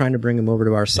 right? We're trying to bring him over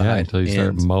to our side. Yeah, until you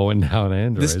start mowing down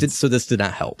androids. This did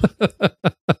not help.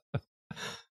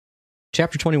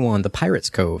 Chapter 21, The Pirate's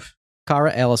Cove.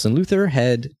 Kara, Alice, and Luther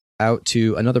head out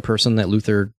to another person that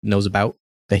Luther knows about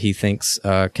that he thinks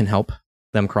can help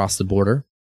them cross the border,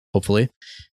 hopefully.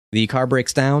 The car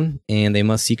breaks down, and they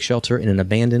must seek shelter in an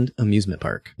abandoned amusement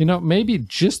park. You know, maybe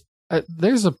just...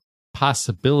 there's a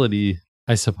possibility,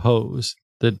 I suppose,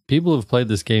 that people who've played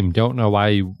this game don't know why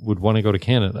you would want to go to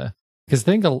Canada. Because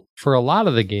think for a lot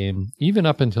of the game, even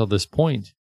up until this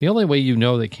point, the only way you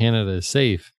know that Canada is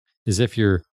safe is if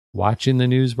you're watching the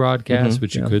news broadcast,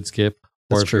 which you could skip,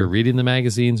 or if you're reading the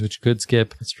magazines, which you could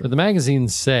skip. But the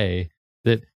magazines say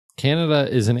that Canada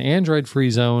is an Android-free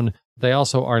zone. They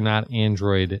also are not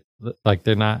Android, like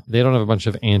they don't have a bunch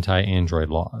of anti-Android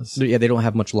laws. Yeah, they don't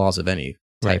have much laws of any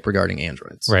type regarding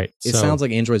androids. Right. It sounds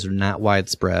like androids are not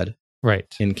widespread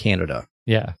in Canada.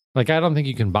 Yeah. Like, I don't think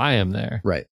you can buy them there.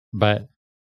 Right. But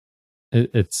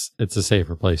it's a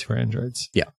safer place for androids.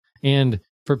 Yeah. And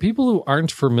for people who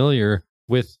aren't familiar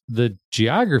with the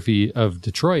geography of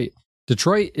Detroit,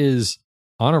 Detroit is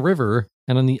on a river,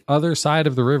 and on the other side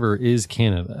of the river is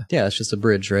Canada. Yeah, it's just a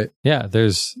bridge, right? Yeah,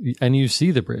 and you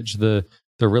see the bridge, the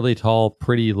really tall,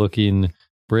 pretty looking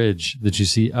bridge that you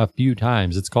see a few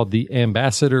times. It's called the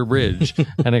Ambassador Bridge,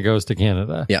 and it goes to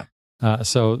Canada. Yeah.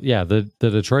 The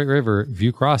Detroit River, if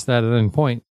you cross that at any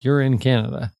point, you're in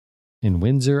Canada, in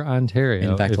Windsor,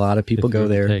 Ontario. In fact, a lot of people go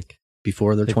there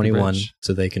before they're 21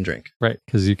 so they can drink. Right,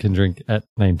 because you can drink at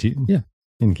 19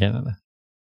 in Canada.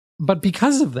 But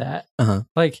because of that,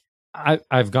 like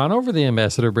I've gone over the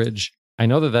Ambassador Bridge. I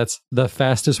know that that's the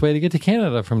fastest way to get to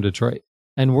Canada from Detroit.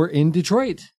 And we're in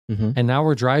Detroit. And now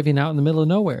we're driving out in the middle of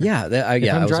nowhere. Yeah,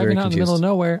 if I'm driving out in the middle of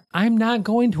nowhere, I'm not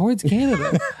going towards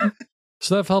Canada.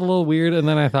 So that felt a little weird. And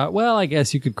then I thought, well, I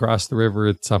guess you could cross the river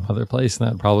at some other place and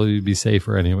that'd probably be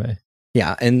safer anyway.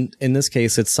 Yeah. And in this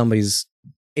case, it's somebody's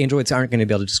androids aren't going to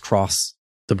be able to just cross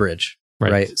the bridge.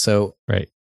 Right. So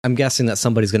I'm guessing that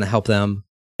somebody's going to help them.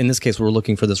 In this case, we're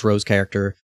looking for this Rose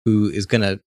character who is going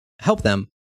to help them.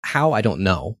 How? I don't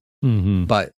know.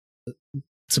 But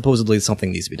supposedly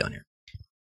something needs to be done here.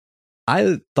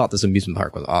 I thought this amusement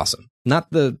park was awesome.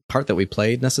 Not the part that we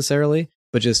played necessarily,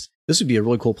 but just this would be a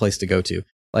really cool place to go to.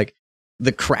 Like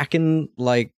the Kraken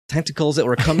like tentacles that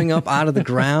were coming up out of the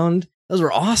ground. Those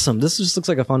were awesome. This just looks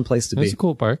like a fun place to be. It's a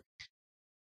cool park.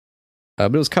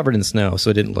 But it was covered in snow,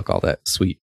 so it didn't look all that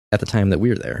sweet at the time that we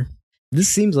were there. This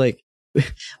seems like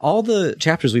all the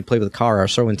chapters we played with Kara are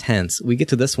so intense. We get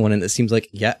to this one and it seems like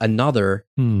yet another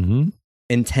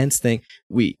intense thing.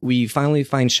 We finally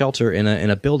find shelter in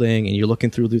a building and you're looking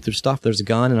through Luther's stuff. There's a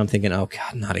gun and I'm thinking, oh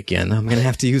God, not again. I'm going to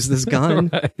have to use this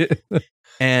gun.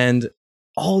 And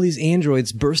all these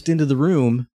androids burst into the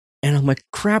room and I'm like,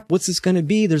 crap, what's this going to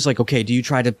be? There's like, okay, do you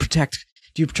try to protect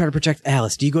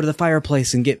Alice? Do you go to the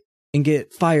fireplace and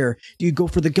get fire? Do you go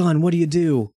for the gun? What do you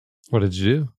do? What did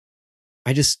you do?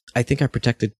 I think I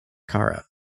protected Kara.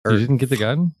 You didn't get the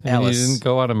gun? Alice. You didn't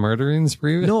go on a murdering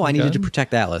spree? No, I needed to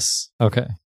protect Alice. Okay.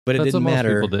 But it didn't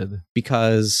matter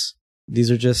because these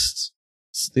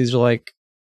are like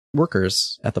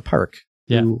workers at the park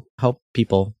who help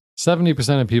people.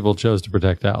 70% of people chose to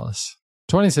protect Alice.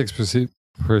 26%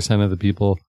 of the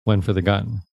people went for the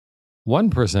gun.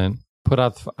 1% put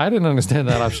out I didn't understand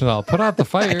that option at all. Put out the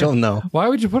fire. I don't know. Why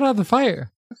would you put out the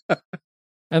fire?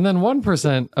 And then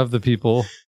 1% of the people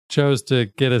chose to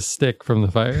get a stick from the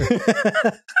fire,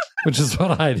 which is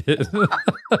what I did.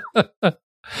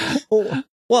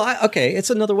 Okay, it's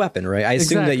another weapon, right? I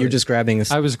assume that you're just grabbing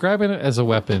I was grabbing it as a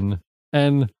weapon,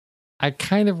 and I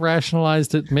kind of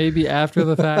rationalized it maybe after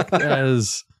the fact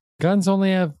as guns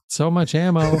only have so much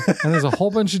ammo, and there's a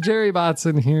whole bunch of Jerry bots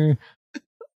in here.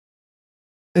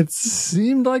 It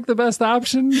seemed like the best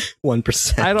option.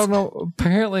 1%. I don't know.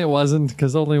 Apparently it wasn't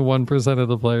because only 1% of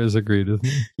the players agreed with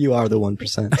me. You are the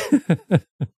 1%.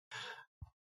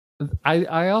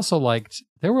 I also liked,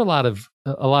 there were a lot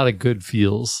of good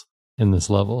feels in this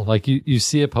level. Like you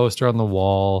see a poster on the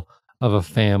wall of a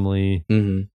family,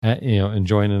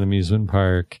 enjoying an amusement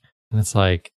park. And it's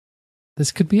like,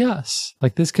 this could be us.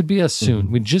 Like this could be us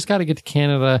soon. We just got to get to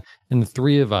Canada and the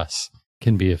three of us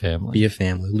can be a family. Be a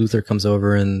family. Luther comes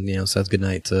over and, says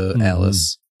goodnight to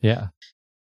Alice. Yeah.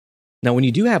 Now, when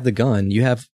you do have the gun, you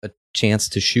have a chance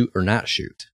to shoot or not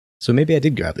shoot. So maybe I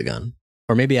did grab the gun.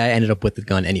 Or maybe I ended up with the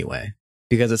gun anyway.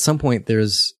 Because at some point, there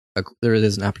is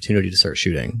an opportunity to start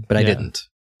shooting. But I didn't.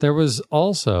 There was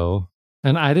also,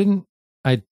 and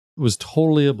I was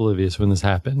totally oblivious when this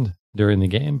happened during the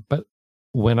game. But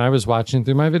when I was watching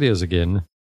through my videos again,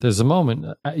 there's a moment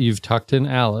you've tucked in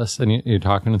Alice and you're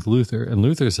talking with Luther, and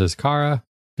Luther says, Kara,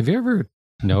 have you ever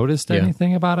noticed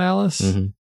anything about Alice?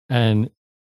 And,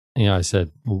 I said,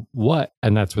 what?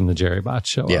 And that's when the Jerry bots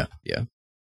show up.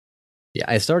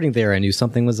 Yeah. Starting there, I knew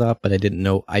something was up, but I didn't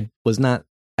know. I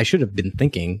should have been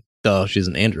thinking, she's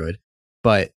an android,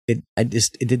 but it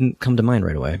didn't come to mind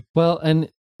right away. Well,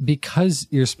 and because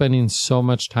you're spending so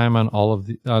much time on all of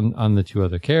on the two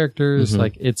other characters,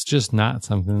 like it's just not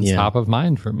something that's top of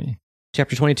mind for me.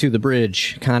 Chapter 22, The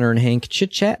Bridge. Connor and Hank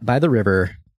chit-chat by the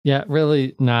river. Yeah,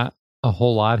 really not a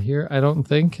whole lot here, I don't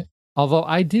think. Although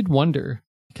I did wonder,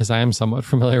 because I am somewhat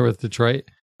familiar with Detroit,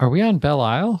 are we on Belle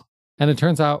Isle? And it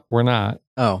turns out we're not.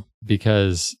 Oh.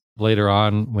 Because later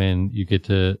on, when you get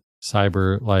to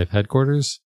Cyber Life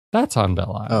headquarters, that's on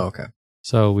Belle Isle. Oh, okay.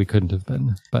 So we couldn't have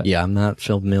been. But yeah, I'm not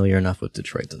familiar enough with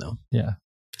Detroit to know. Yeah.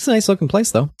 It's a nice looking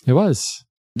place, though. It was.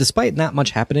 Despite not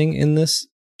much happening in this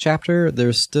chapter,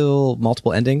 there's still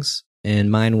multiple endings.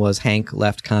 And mine was Hank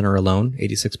left Connor alone,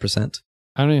 86%.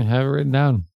 I don't even have it written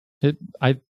down.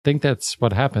 I think that's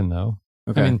what happened, though.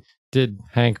 Okay. I mean, did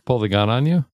Hank pull the gun on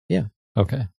you? Yeah.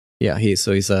 Okay. Yeah, he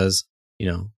says,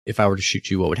 if I were to shoot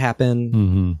you, what would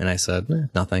happen? And I said,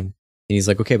 nothing. And he's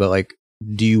like, okay, but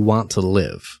do you want to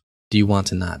live? do you want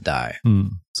to not die?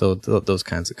 So those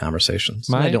kinds of conversations.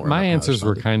 My answers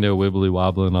were kind of wibbly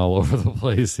wobbling all over the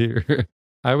place here.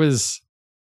 I was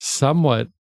somewhat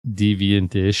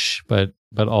deviant-ish, but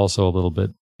also a little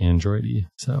bit androidy.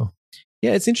 So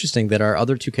yeah, it's interesting that our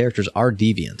other two characters are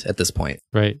deviant at this point,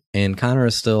 right? And Connor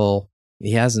is still,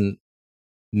 he hasn't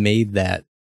made that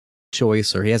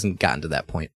choice, or he hasn't gotten to that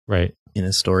point, right, in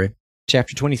his story.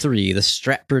 Chapter 23, the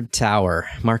Stratford Tower.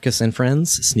 Marcus and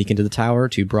friends sneak into the tower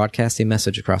to broadcast a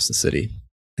message across the city.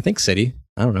 I think city.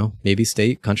 I don't know. Maybe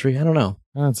state, country. I don't know.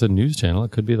 It's a news channel.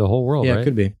 It could be the whole world, yeah, right? It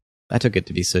could be. I took it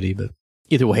to be city, but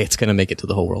either way, it's going to make it to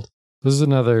the whole world. This is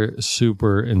another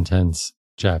super intense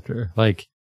chapter. Like,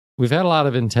 we've had a lot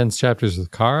of intense chapters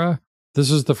with Kara.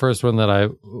 This was the first one that I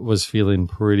was feeling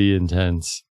pretty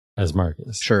intense as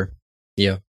Marcus. Sure.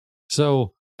 Yeah.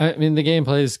 So, I mean, the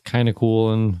gameplay is kind of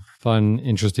cool and fun,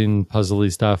 interesting,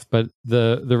 puzzly stuff. But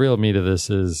the real meat of this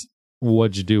is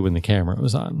what'd you do when the camera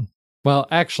was on? Well,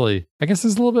 actually, I guess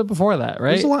there's a little bit before that,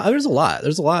 right? There's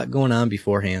a lot going on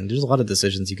beforehand. There's a lot of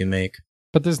decisions you can make.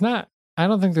 But I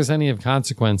don't think there's any of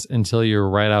consequence until you're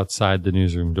right outside the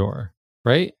newsroom door,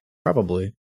 right?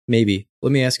 Probably. Maybe.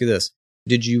 Let me ask you this.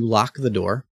 Did you lock the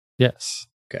door? Yes.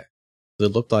 Okay.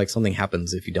 It looked like something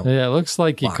happens if you don't. Yeah, it looks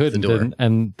like you couldn't.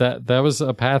 And that was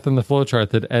a path in the flowchart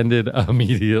that ended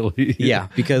immediately. Yeah,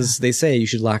 because they say you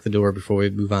should lock the door before we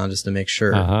move on just to make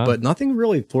sure. But nothing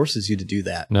really forces you to do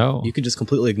that. No. You can just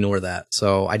completely ignore that.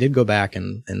 So I did go back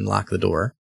and lock the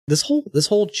door. This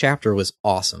whole chapter was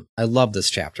awesome. I loved this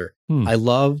chapter. I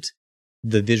loved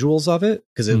the visuals of it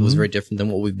because it was very different than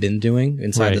what we've been doing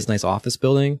inside this nice office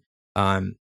building.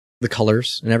 The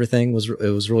colors and everything was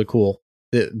really cool.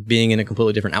 Being in a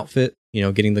completely different outfit,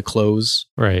 getting the clothes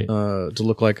to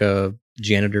look like a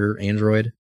janitor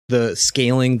android. The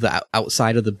scaling the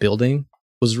outside of the building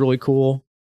was really cool.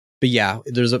 But yeah,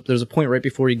 there's a point right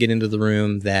before you get into the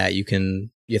room that you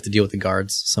have to deal with the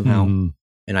guards somehow.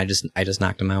 And I just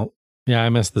knocked them out. Yeah, I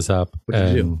messed this up. What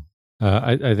did you do?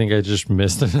 I think I just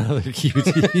missed another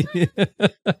QT.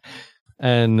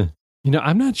 And,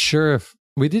 I'm not sure if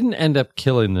we didn't end up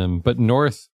killing them, but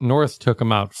North took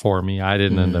them out for me. I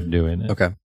didn't end up doing it. Okay.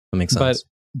 That makes sense.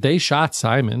 But they shot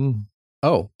Simon.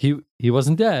 Oh. He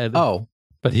wasn't dead. Oh.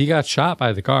 But he got shot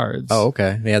by the guards. Oh,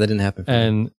 okay. Yeah, that didn't happen.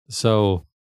 And so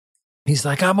he's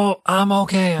like, I'm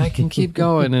okay. I can keep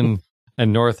going.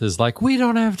 And North is like, we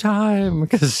don't have time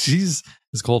because she's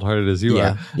as cold-hearted as you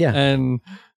are. Yeah. And,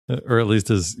 or at least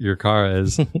as your Kara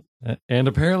is. And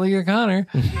apparently you're Connor.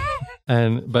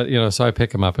 But so I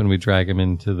pick him up and we drag him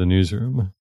into the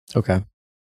newsroom. Okay.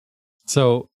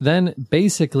 So then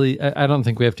basically, I don't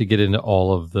think we have to get into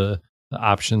all of the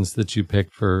options that you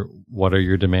picked for what are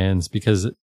your demands, because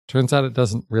it turns out it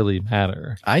doesn't really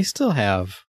matter. I still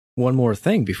have one more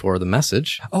thing before the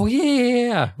message. Oh,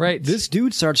 yeah, right. This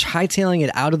dude starts hightailing it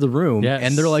out of the room,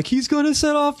 and they're like, he's going to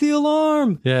set off the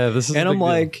alarm. Yeah, this is. And I'm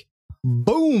like,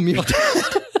 boom, you're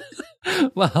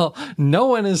dead. Well, no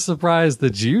one is surprised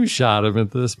that you shot him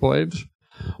at this point.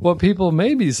 What people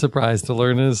may be surprised to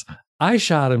learn is I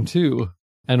shot him too,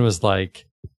 and was like,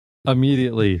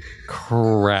 immediately,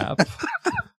 crap.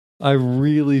 I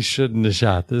really shouldn't have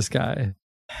shot this guy.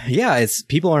 Yeah,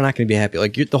 people are not going to be happy.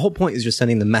 Like, the whole point is just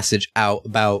sending the message out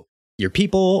about your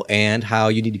people and how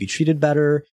you need to be treated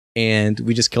better. And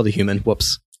we just killed a human.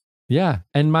 Whoops. Yeah.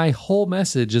 And my whole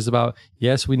message is about,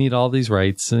 yes, we need all these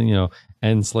rights and,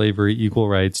 end slavery, equal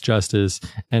rights, justice,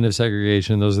 end of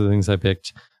segregation. Those are the things I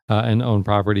picked, and own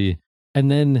property. And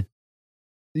then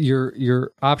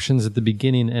your options at the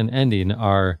beginning and ending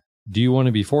are, do you want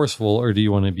to be forceful or do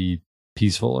you want to be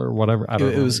peaceful or whatever? I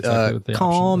don't know. It was exactly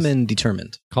calm and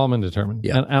determined. Calm and determined.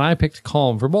 Yeah. And I picked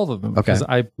calm for both of them because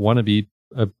I want to be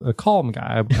a calm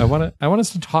guy. I want us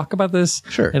to talk about this.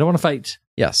 Sure. I don't want to fight.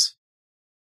 Yes.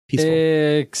 Peaceful.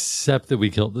 Except that we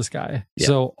killed this guy. Yeah.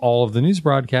 So all of the news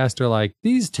broadcasts are like,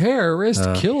 these terrorists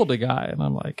killed a guy. And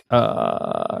I'm like,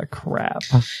 crap.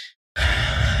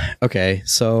 Okay,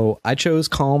 so I chose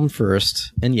calm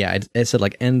first, and yeah, I said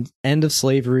like end of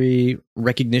slavery,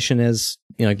 recognition as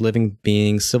like living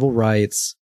beings, civil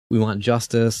rights. We want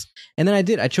justice, and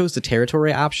then I chose the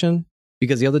territory option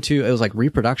because the other two it was like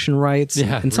reproduction rights,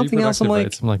 and something else. I'm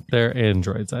like, they're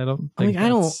androids. I don't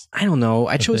know.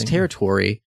 I chose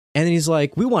territory. And then he's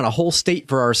like, we want a whole state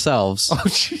for ourselves. Oh,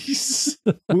 jeez.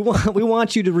 we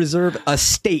want you to reserve a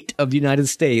state of the United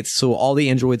States so all the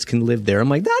androids can live there. I'm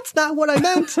like, that's not what I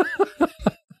meant.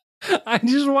 I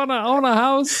just want to own a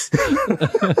house.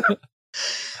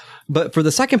 But for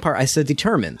the second part, I said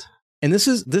determined. And this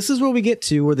is where we get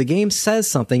to where the game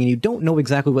says something and you don't know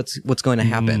exactly what's going to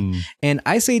happen. And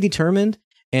I say determined,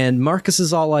 and Marcus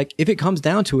is all like, if it comes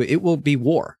down to it, it will be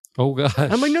war. Oh gosh.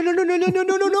 I'm like,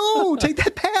 no, take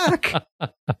that back.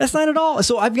 That's not at all.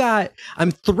 So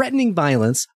I'm threatening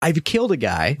violence. I've killed a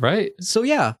guy. Right. So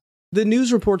yeah, the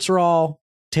news reports are all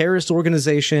terrorist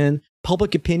organization.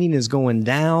 Public opinion is going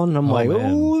down. And I'm like,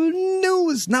 man. oh no,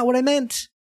 it's not what I meant.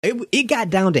 It got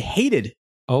down to hated.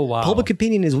 Oh wow. Public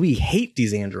opinion is we hate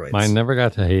these androids. Mine never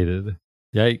got to hated.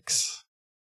 Yikes.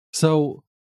 So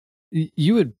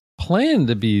you had planned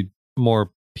to be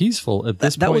more peaceful at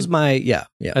this point. That was my, yeah.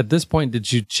 At this point,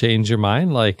 did you change your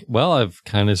mind? Like, well, I've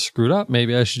kind of screwed up.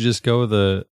 Maybe I should just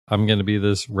go I'm going to be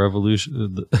this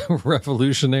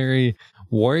revolutionary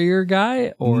warrior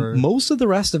guy? Or most of the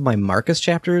rest of my Marcus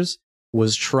chapters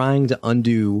was trying to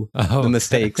undo the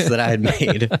mistakes that I had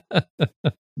made.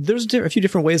 There's a few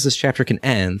different ways this chapter can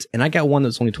end, and I got one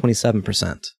that's only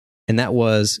 27%, and that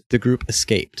was the group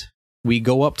escaped. We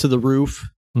go up to the roof,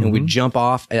 and we jump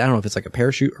off. I don't know if it's like a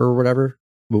parachute or whatever,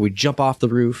 but we jump off the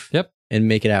roof and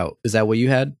make it out. Is that what you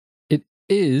had? It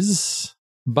is,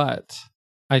 but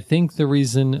I think the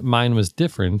reason mine was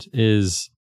different is,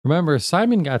 remember,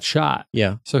 Simon got shot.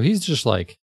 Yeah. So he's just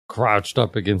like crouched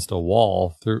up against a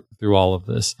wall through all of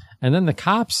this. And then the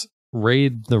cops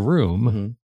raid the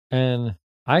room, and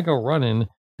I go running,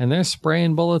 and they're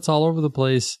spraying bullets all over the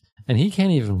place, and he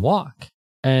can't even walk.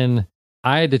 And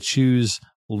I had to choose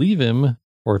leave him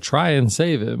or try and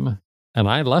save him. And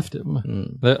I left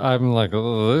him. I'm like,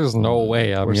 oh, there's no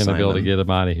way I'm going to be able to get him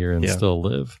out of here and still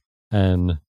live.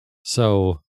 And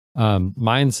so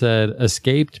mine said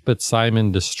escaped, but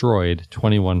Simon destroyed,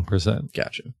 21%.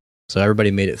 Gotcha. So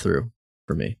everybody made it through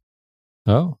for me.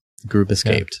 Oh. The group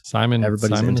escaped. Yeah. Simon is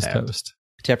intact. toast.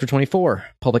 Chapter 24,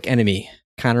 Public Enemy.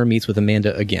 Connor meets with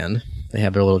Amanda again. They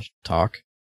have their little talk.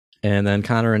 And then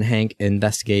Connor and Hank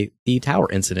investigate the tower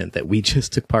incident that we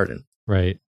just took part in.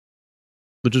 Right.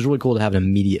 Which is really cool to have an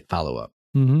immediate follow-up.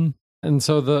 And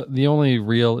so the only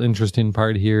real interesting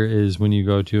part here is when you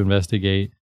go to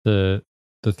investigate the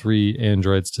three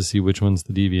androids to see which one's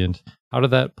the deviant. How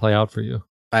did that play out for you?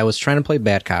 I was trying to play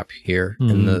bad cop here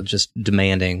and just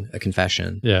demanding a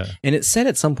confession. Yeah. And it said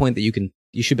at some point that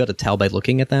you should be able to tell by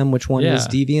looking at them which one is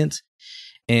deviant.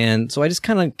 And so I just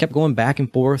kind of kept going back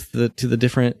and forth to the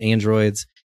different androids.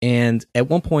 And at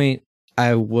one point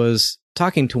I was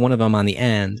talking to one of them on the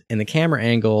end, and the camera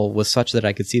angle was such that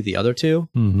I could see the other two.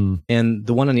 And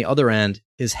the one on the other end,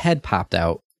 his head popped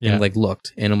out and like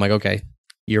looked, and I'm like, okay,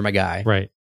 you're my guy. Right.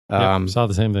 Saw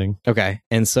the same thing. Okay.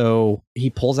 And so he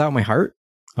pulls out my heart.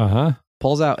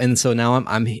 Pulls out, and so now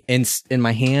I'm in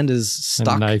my hand is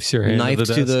stuck, knifes your hand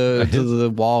to the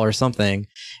wall or something.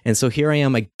 And so here I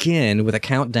am again with a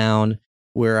countdown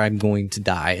where I'm going to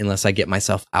die unless I get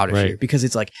myself out of here, because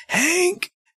it's like,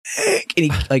 Hank,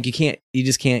 and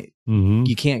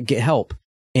you can't get help.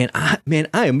 And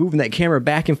I am moving that camera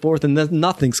back and forth, and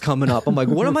nothing's coming up. I'm like,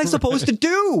 what am I supposed to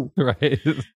do? Right.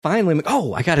 Finally, I'm like,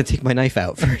 oh, I got to take my knife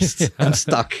out first. I'm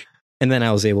stuck. And then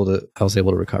I was able to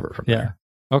recover from there.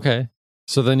 Okay.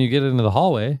 So then you get into the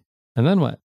hallway, and then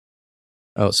what?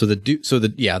 Oh, so the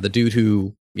dude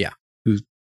who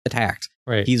attacked.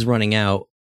 Right. He's running out,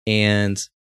 and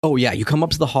you come up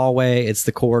to the hallway. It's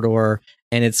the corridor,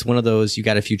 and it's one of those, you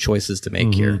got a few choices to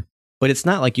make here, but it's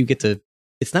not like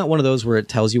it's not one of those where it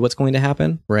tells you what's going to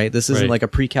happen, right? This isn't like a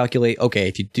pre-calculate, okay,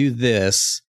 if you do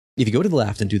this, if you go to the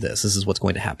left and do this is what's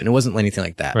going to happen. It wasn't anything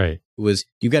like that. Right. It was,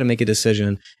 you got to make a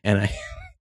decision, and I...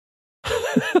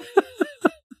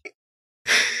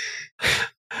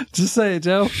 Just say it,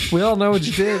 Joe. We all know what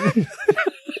you did.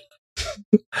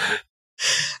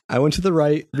 I went to the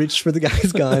right, reached for the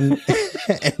guy's gun,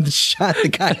 and shot the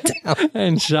guy down.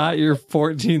 And shot your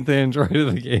 14th android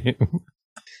of the game.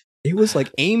 It was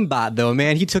like aimbot, though,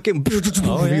 man. He took it and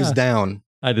he was down.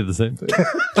 I did the same thing.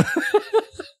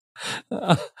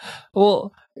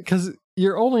 Well, because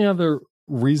your only other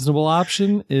reasonable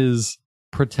option is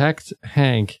protect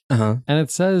Hank. And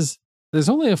it says there's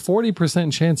only a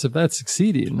 40% chance of that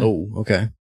succeeding. Oh, okay.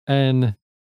 And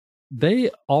they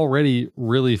already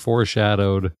really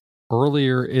foreshadowed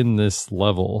earlier in this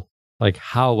level, like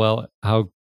how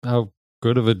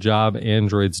good of a job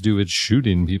androids do at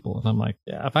shooting people. And I'm like,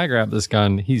 yeah, if I grab this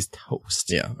gun, he's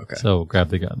toast. Yeah, okay. So grab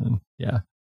the gun and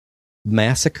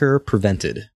Massacre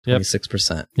prevented,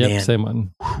 26%. Yep, man, same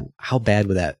one. How bad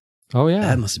would that? Oh, yeah.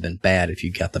 That must have been bad if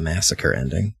you got the massacre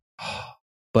ending.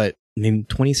 But I mean,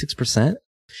 26%.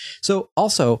 So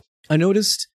also, I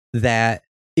noticed that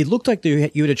it looked like you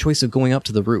had a choice of going up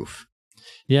to the roof.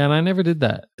 Yeah, and I never did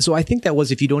that. So I think that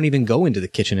was if you don't even go into the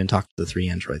kitchen and talk to the three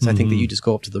androids. I think that you just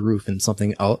go up to the roof and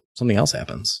something else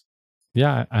happens.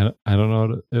 Yeah, I don't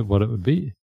know what it would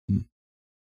be.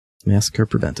 Massacre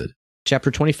prevented.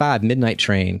 Chapter 25, Midnight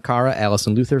Train. Kara, Alice,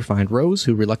 and Luther find Rose,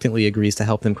 who reluctantly agrees to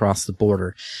help them cross the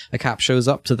border. A cop shows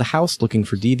up to the house looking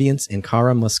for deviants, and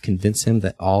Kara must convince him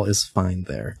that all is fine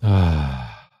there.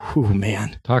 Whew,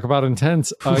 man. Talk about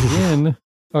intense again.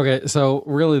 Okay, so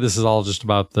really this is all just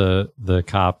about the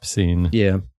cop scene.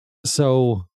 Yeah.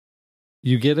 So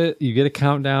you get a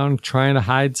countdown trying to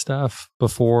hide stuff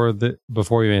before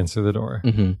you answer the door.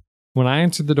 Mm-hmm. When I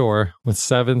answered the door with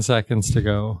 7 seconds to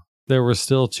go, there were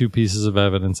still 2 pieces of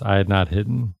evidence I had not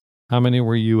hidden. How many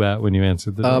were you at when you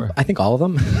answered the door? I think all of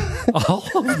them. All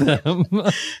of them.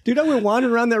 Dude, I went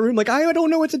wandering around that room like, I don't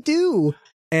know what to do.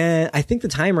 And I think the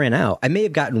time ran out. I may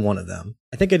have gotten one of them.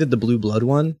 I think I did the blue blood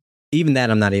one. Even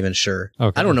that, I'm not even sure.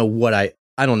 Okay. I don't know what I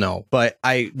don't know. But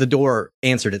the door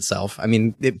answered itself. I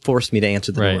mean, it forced me to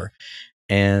answer the door.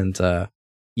 And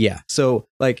yeah. So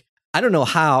like, I don't know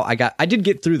how I did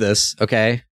get through this.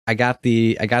 Okay. I got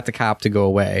the cop to go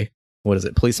away. What is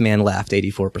it? Policeman left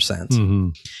 84%. Mm-hmm.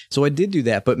 So I did do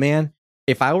that. But man,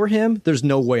 if I were him, there's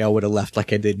no way I would have left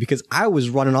like I did, because I was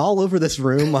running all over this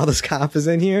room while this cop is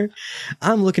in here.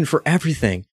 I'm looking for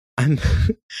everything.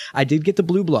 I did get the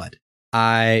blue blood.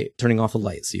 Turning off the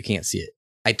light so you can't see it.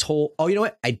 You know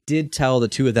what? I did tell the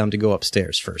 2 of them to go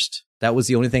upstairs first. That was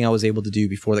the only thing I was able to do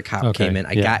before the cop came in.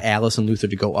 I got Alice and Luther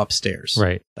to go upstairs.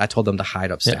 Right. I told them to hide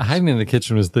upstairs. Yeah, hiding in the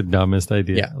kitchen was the dumbest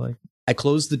idea. Yeah. Like, I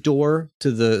closed the door to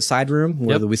the side room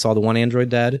where we saw the one android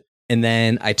dead. And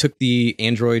then I took the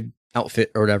android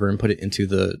outfit or whatever and put it into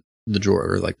the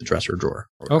drawer, or like the dresser drawer.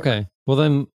 Okay. Well,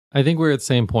 then I think we're at the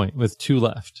same point with 2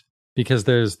 left, because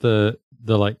there's the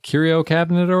like curio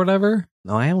cabinet or whatever.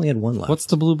 No, I only had 1 left. What's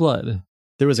the blue blood?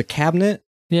 There was a cabinet.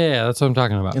 Yeah, that's what I'm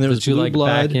talking about. And there was blue blue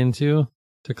blood back into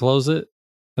to close it,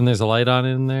 and there's a light on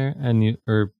in there, and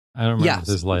I don't remember if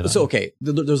there's a light on. So okay,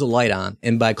 there's a light on,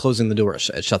 and by closing the door, it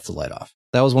shuts the light off.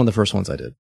 That was one of the first ones I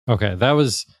did. Okay,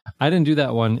 I didn't do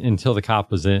that one until the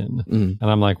cop was in, and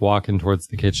I'm like walking towards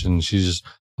the kitchen. She's just,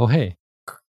 oh hey,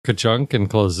 ka-chunk, and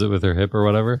closes it with her hip or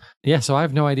whatever. Yeah, so I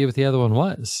have no idea what the other one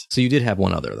was. So you did have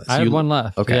one other. I had one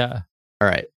left. Okay. Yeah. All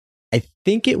right. I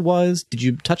think it was. Did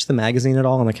you touch the magazine at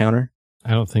all on the counter?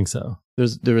 I don't think so.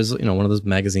 There was one of those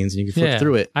magazines, and you could flip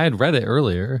through it. I had read it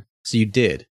earlier. So you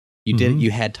did. You did. You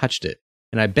had touched it,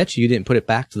 and I bet you didn't put it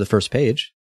back to the first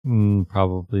page.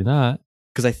 Probably not.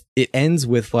 Because it ends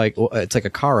with like, it's like a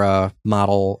Kara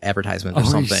model advertisement or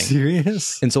something. Are you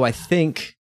serious? And so I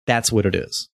think that's what it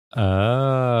is.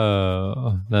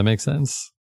 Oh, that makes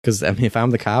sense. Because I mean, if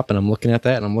I'm the cop and I'm looking at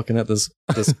that, and I'm looking at this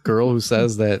girl who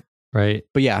says that, right?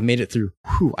 But yeah, I made it through.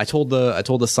 Whew. I told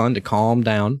the son to calm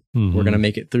down. Mm-hmm. We're gonna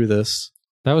make it through this.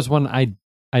 That was one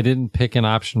I didn't pick an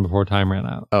option before time ran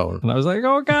out. Oh, and I was like,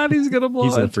 oh god, he's gonna blow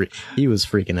it. He was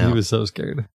freaking out. He was so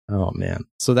scared. Oh man.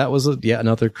 So that was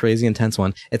another crazy intense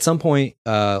one. At some point,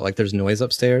 like there's noise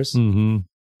upstairs. Mm-hmm.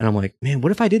 And I'm like, man,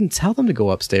 what if I didn't tell them to go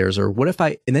upstairs? Or what if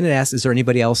and then it asked, is there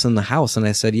anybody else in the house? And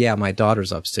I said, yeah, my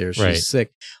daughter's upstairs. She's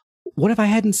sick. What if I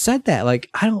hadn't said that? Like,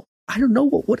 I don't know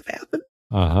what would have happened.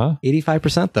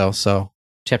 85% though. So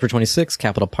chapter 26,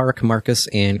 Capital Park, Marcus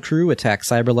and crew attack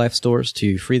CyberLife stores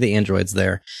to free the androids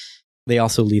there. They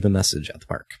also leave a message at the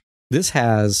park. This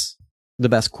has the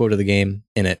best quote of the game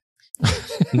in it.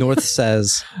 North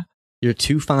says, "You're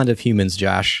too fond of humans,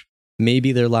 Josh.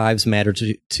 Maybe their lives matter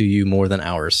to you more than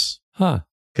ours." Huh.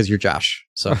 Because you're Josh.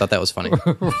 So I thought that was funny.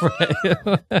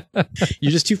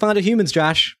 You're just too fond of humans,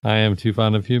 Josh. I am too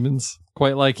fond of humans.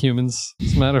 Quite like humans,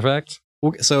 as a matter of fact.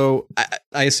 So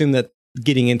I assume that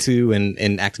getting into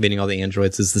and activating all the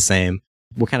androids is the same.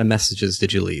 What kind of messages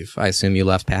did you leave? I assume you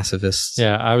left pacifists.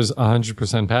 Yeah, I was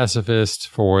 100% pacifist.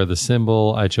 For the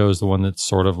symbol, I chose the one that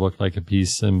sort of looked like a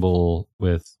peace symbol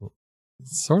with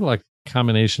sort of like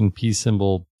combination peace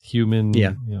symbol human,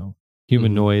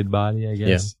 humanoid body, I guess.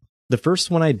 Yeah. The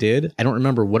first one I did, I don't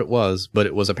remember what it was, but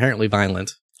it was apparently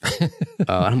violent.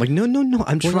 I'm like, no,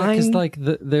 I'm trying. Because like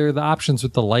there are the options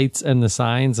with the lights and the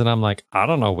signs, and I'm like, I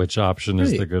don't know which option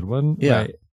is the good one. Yeah,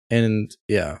 right. And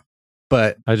yeah,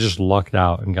 but I just lucked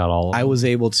out and got all of them. I was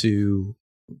able to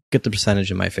get the percentage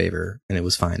in my favor, and it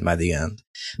was fine by the end.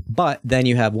 But then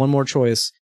you have one more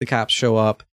choice. The cops show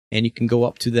up, and you can go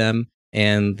up to them,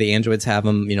 and the androids have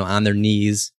them, on their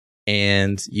knees,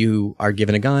 and you are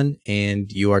given a gun,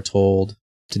 and you are told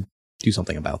to do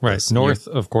something about this. North,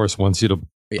 of course, wants you to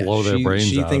blow their brains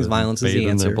out. She thinks violence is the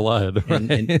answer. In their blood,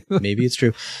 right? and maybe it's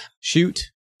true.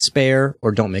 Shoot, spare,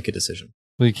 or don't make a decision.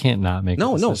 Well, you can't not make a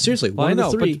decision. No, seriously. Well, one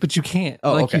of the three. But you can't.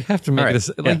 Oh, okay. You have to make a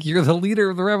decision. Like, you're the leader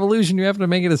of the revolution. You have to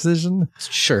make a decision.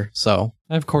 Sure. So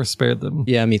I, of course, spared them.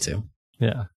 Yeah, me too.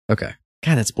 Yeah. Okay.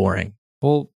 God, that's boring.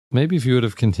 Well, maybe if you would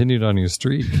have continued on your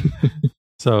streak.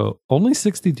 So only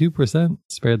 62%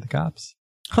 spared the cops.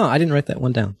 Huh, I didn't write that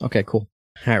one down. Okay, cool.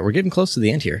 All right, we're getting close to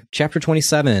the end here. Chapter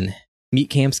 27, Meet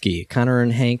Kamsky. Connor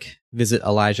and Hank visit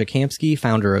Elijah Kamsky,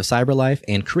 founder of CyberLife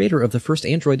and creator of the first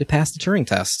android to pass the Turing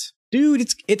test. Dude,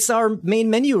 it's our main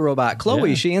menu robot, Chloe.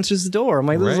 Yeah. She answers the door. I'm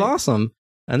like, this is awesome.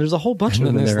 And there's a whole bunch And of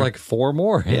then them there's there. like 4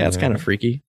 more. Yeah, it's kind of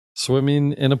freaky.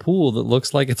 Swimming in a pool that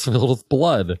looks like it's filled with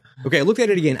blood. Okay, I looked at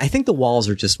it again. I think the walls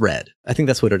are just red. I think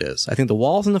that's what it is. I think the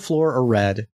walls and the floor are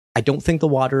red. I don't think the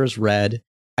water is red.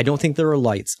 I don't think there are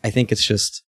lights. I think it's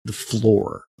just the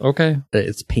floor. Okay.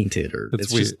 It's painted or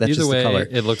It's weird. just that's Either just way, the color.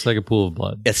 it looks like a pool of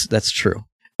blood. That's true.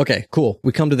 Okay, cool.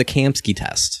 We come to the Kamsky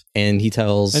test, and he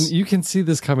tells. And you can see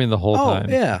this coming the whole time.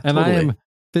 Yeah, And totally. I am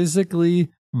physically,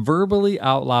 verbally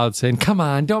out loud saying, come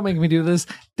on, don't make me do this.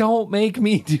 Don't make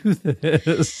me do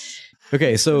this.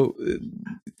 Okay, so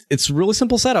it's a really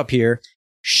simple setup here.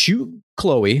 Shoot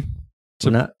Chloe. To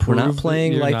We're not prove that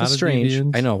playing you're Life not is a Strange.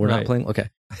 deviant? I know, we're not Right. playing. Okay.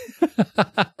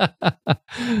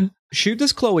 Shoot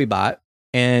this Chloe bot,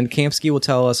 and Kamsky will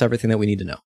tell us everything that we need to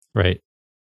know. Right.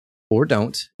 Or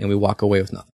don't, and we walk away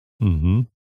with nothing. Mm-hmm.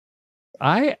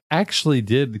 I actually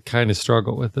did kind of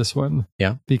struggle with this one.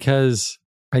 Yeah. Because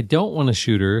I don't want to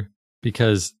shoot her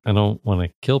because I don't want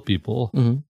to kill people.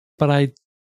 Mhm. But I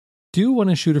do want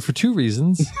to shoot her for 2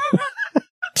 reasons.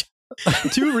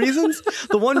 2 reasons?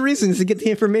 The one reason is to get the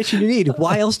information you need.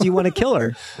 Why else do you want to kill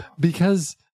her?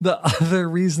 Because the other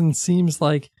reason seems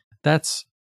like that's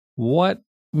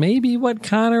maybe what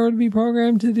Connor would be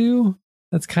programmed to do.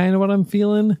 That's kind of what I'm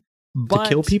feeling. But, to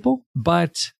kill people?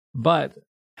 But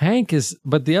Hank is,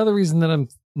 but the other reason that I'm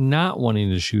not wanting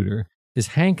to shoot her is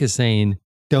Hank is saying,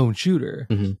 don't shoot her.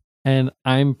 Mhm. And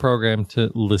I'm programmed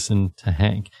to listen to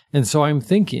Hank. And so I'm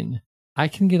thinking I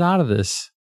can get out of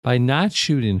this by not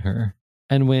shooting her.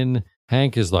 And when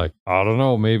Hank is like, I don't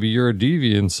know, maybe you're a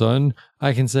deviant, son,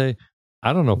 I can say,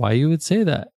 I don't know why you would say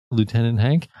that, Lieutenant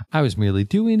Hank. I was merely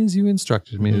doing as you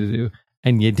instructed me to do.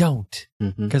 And you don't,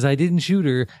 Mm-hmm. because I didn't shoot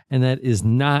her. And that is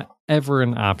not ever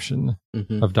an option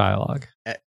Mm-hmm. of dialogue.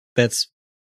 That's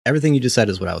everything you just said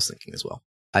is what I was thinking as well.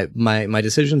 My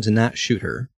decision to not shoot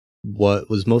her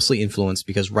was mostly influenced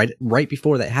because right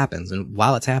before that happens and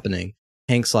while it's happening,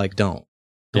 Hank's like, don't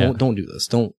do this.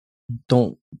 Don't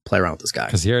play around with this guy.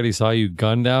 Because he already saw you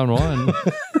gun down one.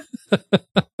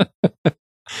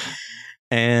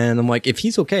 And I'm like, if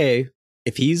he's okay,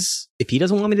 if he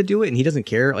doesn't want me to do it and he doesn't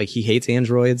care, like he hates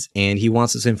androids and he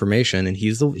wants this information and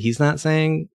he's not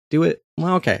saying do it,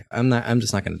 well, okay, I'm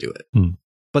just not going to do it. Hmm.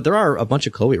 But there are a bunch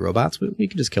of Chloe robots. We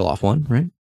could just kill off one, right?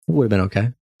 It would have been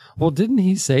okay. Well, didn't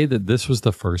he say that this was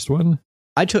the first one?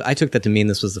 I took that to mean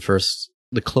this was the first.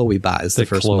 The Chloe bot is the That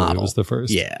first Chloe model. was the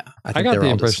first. Yeah, I got the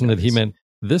impression that he meant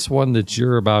this one that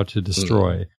you're about to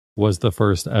destroy was the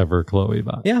first ever Chloe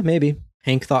bot. Yeah, maybe.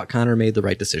 Hank thought Connor made the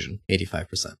right decision.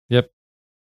 85%. Yep.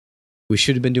 We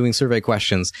should have been doing survey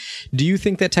questions. Do you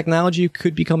think that technology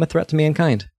could become a threat to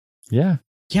mankind? Yeah.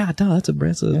 Yeah, no, that's a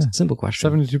Yeah. simple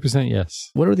question. 72% yes.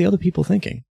 What are the other people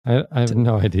thinking? I have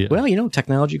no idea. Well,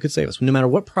 technology could save us. No matter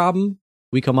what problem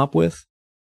we come up with,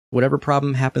 whatever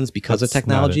problem happens because That's of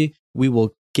technology, we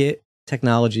will get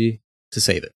technology to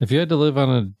save it. If you had to live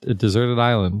on a deserted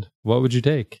island, what would you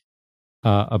take?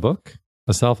 A book?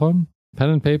 A cell phone? Pen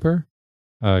and paper?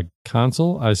 A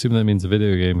console? I assume that means a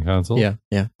video game console.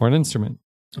 Yeah. Or an instrument.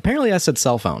 Apparently I said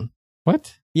cell phone.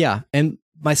 What? Yeah, and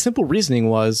my simple reasoning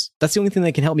was that's the only thing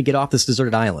that can help me get off this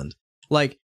deserted island.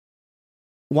 Like,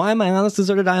 why am I on this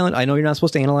deserted island? I know you're not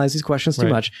supposed to analyze these questions too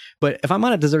Right. much, but if I'm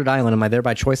on a deserted island, am I there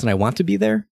by choice and I want to be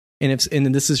there? And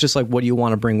then this is just like, what do you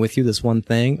want to bring with you? This one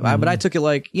thing. But I took it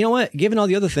like, you know what? Given all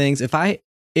the other things, if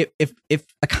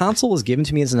a console is given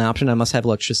to me as an option, I must have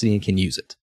electricity and can use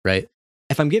it, right?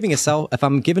 If I'm given a cell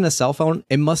phone,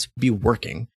 it must be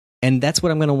working. And that's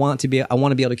what I'm going to want to be. I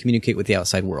want to be able to communicate with the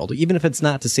outside world, even if it's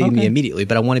not to save me immediately,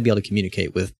 but I want to be able to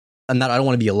communicate with, I don't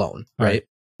want to be alone. Right.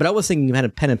 But I was thinking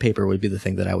pen and paper would be the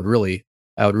thing that I would really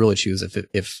choose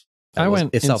if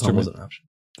cell phone was an option.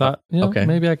 Thought,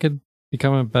 maybe I could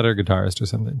become a better guitarist or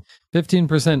something.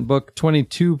 15% book,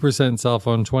 22% cell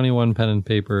phone, 21 pen and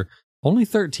paper, only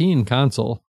 13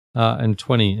 console, and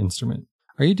 20 instrument.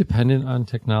 Are you dependent on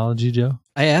technology, Joe?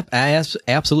 I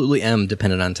absolutely am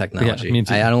dependent on technology. Yeah, me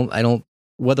too. I don't,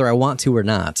 whether I want to or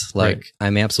not, like Right.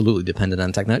 I'm absolutely dependent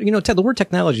on technology. Ted, the word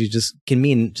technology just can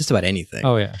mean just about anything.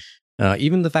 Oh, yeah.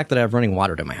 Even the fact that I have running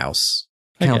water to my house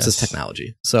I counts as guess.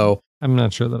 technology. So I'm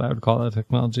not sure that I would call that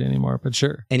technology anymore, but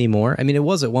sure. anymore, I mean, it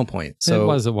was at one point. So it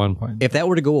was at one point. if that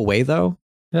were to go away, though,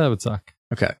 Yeah, that would suck.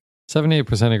 okay,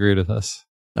 78% agreed with us.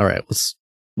 all right,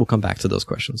 we'll come back to those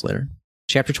questions later.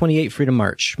 Chapter 28, Freedom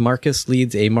March. Marcus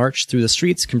leads a march through the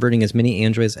streets, converting as many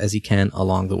androids as he can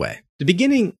along the way. The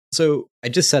beginning So I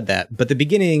just said that, but the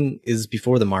beginning is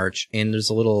before the march, and there's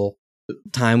a little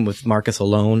time with Marcus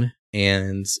alone,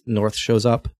 and North shows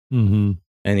up, Mm-hmm.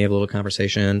 and you have a little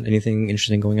conversation. Anything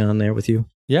interesting going on there with you?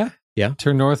 Yeah. Yeah.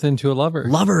 Turn North into a lover.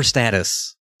 Lover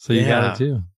status. So you Yeah. got it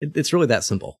too. It's really that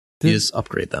simple. You just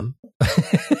upgrade them.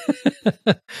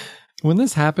 When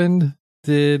this happened,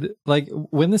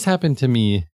 when this happened to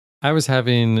me, I was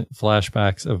having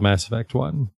flashbacks of Mass Effect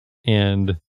 1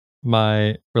 and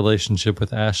my relationship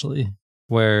with Ashley,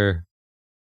 where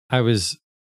I was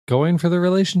going for the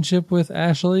relationship with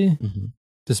Ashley,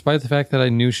 despite the fact that I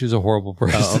knew she was a horrible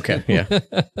person. Oh, okay. Yeah.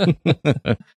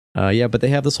 Yeah, but they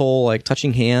have this whole like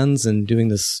touching hands and doing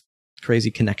this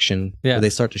crazy connection Yeah. where they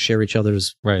start to share each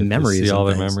other's Right. memories. See all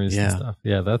and their things. memories Yeah. and stuff.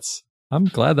 Yeah, I'm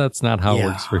glad that's not how it Yeah.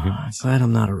 works for humans. Glad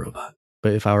I'm not a robot.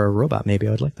 But if I were a robot, maybe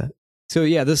I would like that. So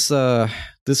yeah, this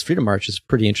Freedom March is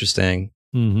pretty interesting.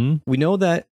 Mm-hmm. We know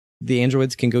that the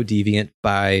androids can go deviant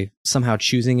by somehow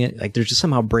choosing it. Like they're just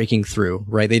somehow breaking through,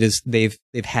 right? They've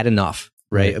had enough,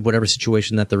 right? Of whatever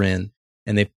situation that they're in,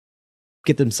 and they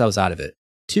get themselves out of it.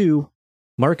 2,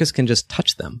 Marcus can just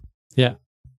touch them. Yeah.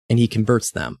 And he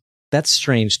converts them. That's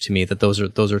strange to me that those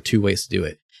are 2 ways to do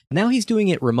it. Now he's doing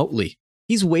it remotely.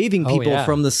 He's waving people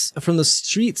from the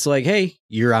streets like, "Hey,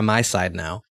 you're on my side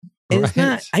now." And it's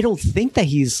not, I don't think that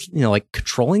he's, like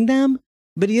controlling them,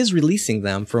 but he is releasing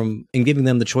them from and giving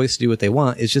them the choice to do what they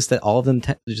want. It's just that all of them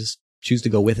just choose to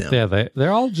go with him. Yeah,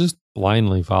 they're all just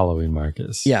blindly following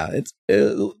Marcus. Yeah, it's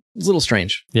a little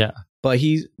strange. Yeah. But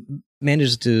he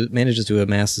manages to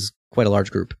amass quite a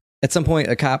large group. At some point,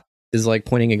 a cop is like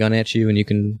pointing a gun at you, and you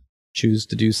can choose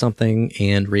to do something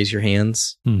and raise your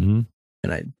hands. Mm-hmm.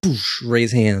 And I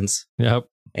raise hands. Yep.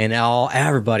 And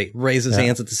everybody raises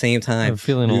hands at the same time. I'm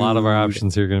feeling a lot of our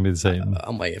options here are going to be the same.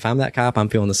 I'm like, if I'm that cop, I'm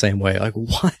feeling the same way. Like,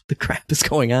 what the crap is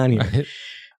going on here? Right?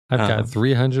 I've got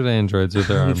 300 androids with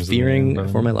their arms. I'm fearing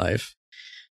for my life.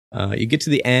 You get to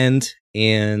the end,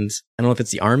 and I don't know if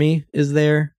it's the army is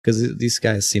there, because these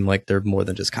guys seem like they're more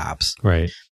than just cops. Right.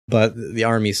 But the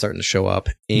army is starting to show up,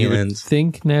 You would and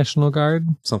think National Guard.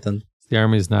 something. The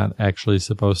army's not actually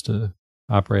supposed to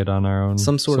operate on our own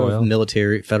Some sort soil.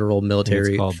 of federal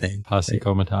military It's called thing. Posse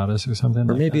Comitatus or something.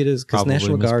 Or like maybe that. it is, because Probably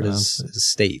National Guard mispronounced is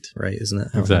state, right? Isn't that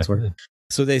how things work? Exactly.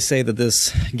 So they say that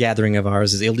this gathering of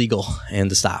ours is illegal and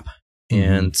to stop.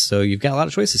 And so you've got a lot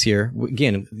of choices here.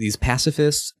 Again, these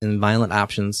pacifists and violent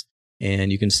options,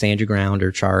 and you can stand your ground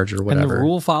or charge or whatever. And the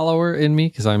rule follower in me,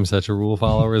 because I'm such a rule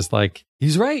follower, is like,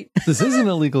 he's right. This is an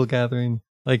illegal gathering.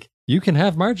 Like, you can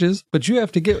have marches, but you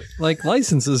have to get like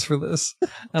licenses for this.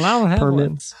 And I don't have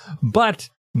Permits. one.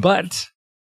 But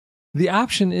the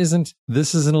option isn't,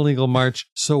 this is an illegal march,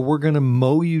 so we're going to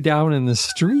mow you down in the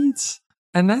streets.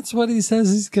 And that's what he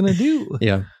says he's going to do.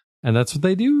 Yeah. And that's what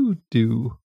they do.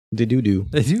 They do.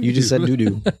 They do. You just said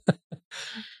do.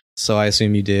 So I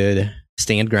assume you did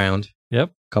stand ground. Yep.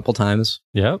 A couple times.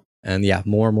 Yep. And yeah,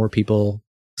 more and more people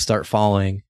start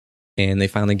falling. And they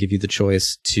finally give you the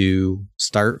choice to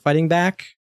start fighting back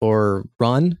or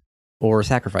run or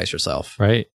sacrifice yourself.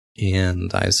 Right.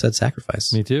 And I said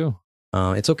sacrifice. Me too.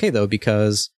 It's okay, though,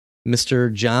 because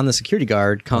Mr. John, the security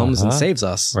guard, comes and saves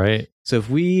us. Right. So if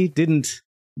we didn't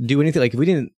do anything, like if we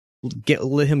didn't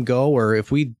let him go, or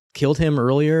if we killed him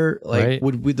earlier, like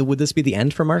would this be the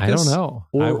end for Marcus? I don't know.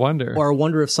 I wonder. Or I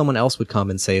wonder if someone else would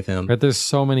come and save him. Right, there's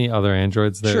so many other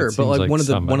androids there. Sure, but like one of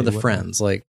the somebody friends,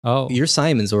 like oh, your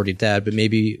Simon's already dead, but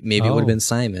maybe it would have been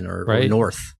Simon or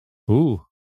North. Ooh,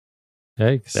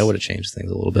 yikes! That would have changed things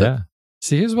a little bit. Yeah.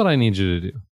 See, here's what I need you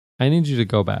to do. I need you to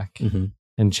go back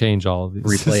and change all of these.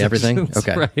 Replay everything.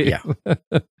 Okay. Right. Yeah.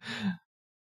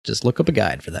 Just look up a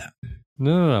guide for that.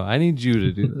 No. I need you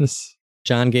to do this.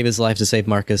 John gave his life to save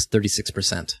Marcus,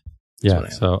 36%. Yeah,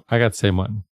 so I got the same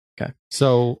one. Okay.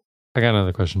 So I got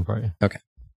another question for you. Okay.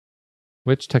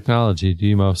 Which technology do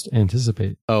you most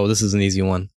anticipate? Oh, this is an easy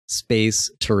one. Space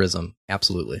tourism.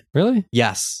 Absolutely. Really?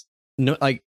 Yes. No,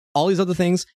 like all these other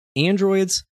things,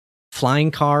 androids, flying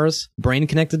cars, brain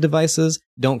connected devices,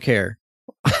 don't care.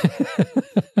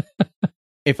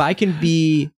 If I can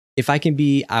be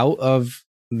out of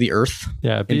the Earth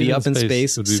and be up in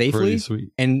space safely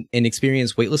and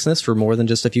experience weightlessness for more than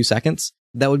just a few seconds,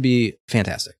 that would be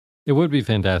fantastic. It would be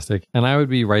fantastic. And I would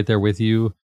be right there with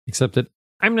you, except that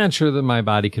I'm not sure that my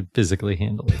body could physically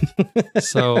handle it.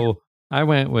 So I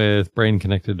went with brain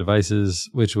connected devices,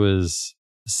 which was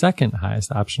the second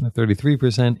highest option at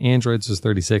 33%. Androids was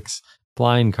 36%.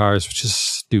 Flying cars, which is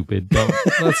stupid.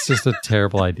 That's just a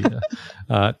terrible idea.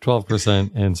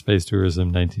 12%, and space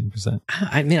tourism, 19%.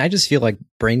 I mean, I just feel like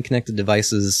brain connected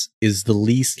devices is the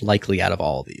least likely out of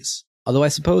all of these. Although I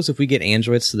suppose if we get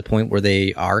androids to the point where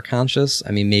they are conscious,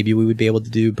 I mean, maybe we would be able to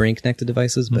do brain-connected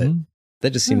devices, but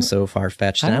that just seems so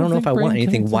far-fetched. And I don't know if I want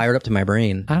anything wired up to my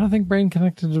brain. I don't think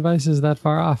brain-connected device is that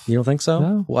far off. You don't think so?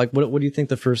 No. Like, what do you think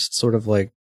the first sort of like,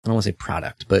 I don't want to say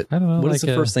product, but I don't know, what is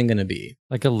the first thing going to be?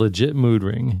 Like a legit mood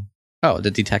ring. Oh,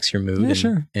 that detects your mood. Yeah,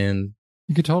 sure. And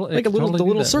you could totally like the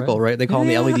little circle, right? They call them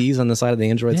the LEDs on the side of the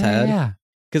android's head. Yeah.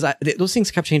 Because those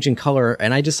things kept changing color,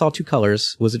 and I just saw 2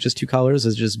 colors. Was it just 2 colors?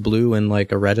 Is it just blue and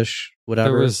like a reddish,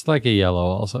 whatever? There was like a yellow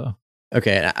also.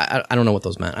 Okay, I don't know what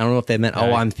those meant. I don't know if they meant,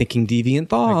 I'm thinking deviant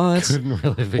thoughts. I couldn't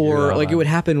really figure or it like out. it would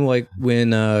happen like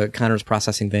when Connor's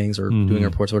processing things or doing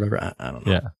reports or whatever. I don't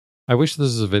know. Yeah. I wish this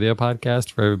was a video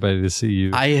podcast for everybody to see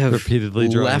you. I have repeatedly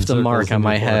left a mark on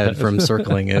my head from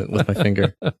circling it with my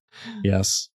finger.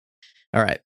 Yes. All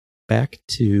right. Back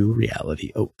to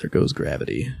reality. Oh, there goes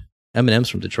gravity. Eminem's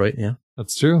from Detroit. Yeah.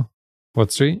 That's true.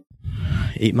 What street?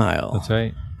 8 Mile. That's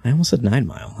right. I almost said 9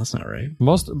 Mile. That's not right.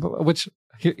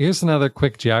 Here's another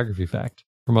quick geography fact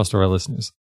for most of our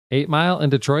listeners. 8 Mile in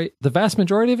Detroit, the vast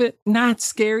majority of it, not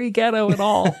scary ghetto at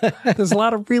all. There's a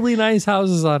lot of really nice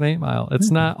houses on 8 Mile.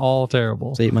 It's not all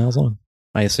terrible. It's 8 miles long,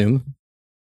 I assume.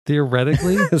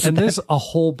 Theoretically. And there's a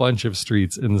whole bunch of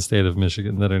streets in the state of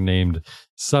Michigan that are named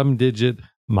some digit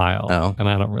mile. Oh. And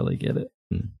I don't really get it.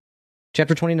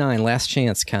 Chapter 29, Last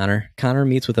Chance, Connor. Connor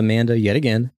meets with Amanda yet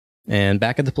again. And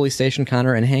back at the police station,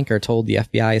 Connor and Hank are told the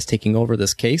FBI is taking over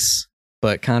this case.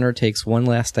 But Connor takes one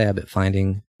last stab at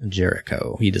finding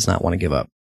Jericho. He does not want to give up.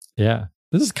 Yeah.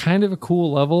 This is kind of a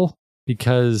cool level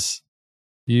because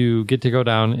you get to go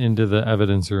down into the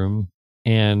evidence room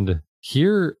and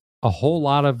hear a whole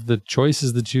lot of the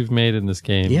choices that you've made in this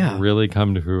game really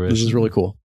come to fruition. This is really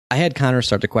cool. I had Connor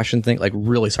start to question things, like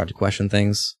really start to question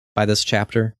things by this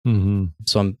chapter.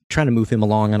 So I'm trying to move him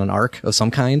along on an arc of some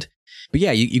kind. But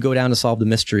yeah, you go down to solve the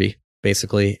mystery,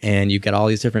 basically, and you've got all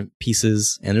these different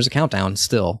pieces, and there's a countdown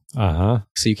still.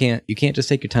 So you can't just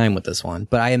take your time with this one.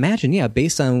 But I imagine,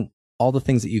 based on all the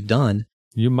things that you've done,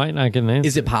 you might not get an answer.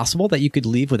 Is it possible that you could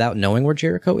leave without knowing where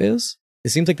Jericho is? It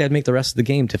seems like that'd make the rest of the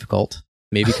game difficult.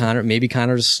 Maybe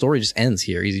Connor's story just ends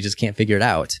here. He just can't figure it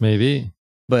out. Maybe.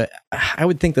 But I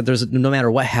would think that no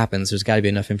matter what happens, there's got to be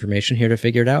enough information here to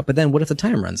figure it out. But then what if the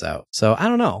time runs out? So I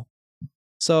don't know.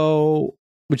 So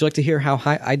would you like to hear how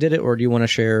I did it, or do you want to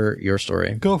share your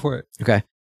story? Go for it. Okay.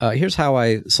 Here's how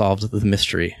I solved the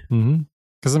mystery.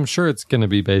 Because I'm sure it's going to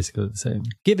be basically the same.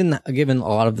 Given a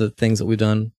lot of the things that we've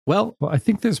done, well, I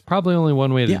think there's probably only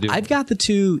one way to do it. I've got the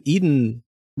 2 Eden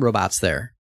robots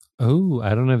there. Oh,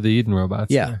 I don't have the Eden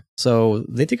robots there. So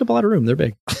they take up a lot of room. They're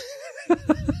big.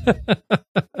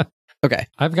 Okay.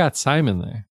 I've got Simon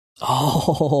there.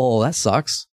 Oh, that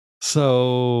sucks.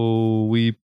 So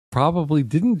we probably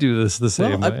didn't do this the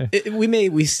same way.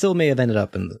 We still may have ended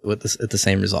up at the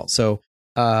same result. So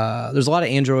there's a lot of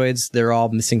androids. They're all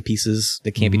missing pieces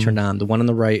that can't be turned on. The one on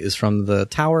the right is from the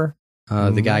tower.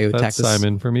 The guy who attacked us.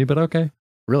 Simon for me, but okay.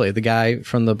 Really? The guy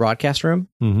from the broadcast room?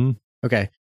 Okay.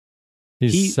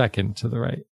 He's second to the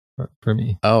right for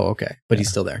me. Oh, okay. But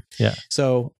he's still there. Yeah.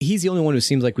 So he's the only one who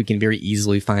seems like we can very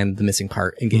easily find the missing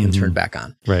part and get him turned back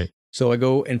on. Right. So I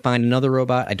go and find another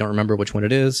robot. I don't remember which one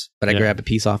it is, but I grab a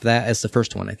piece off that as the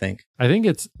first one, I think. I think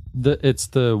it's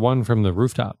the one from the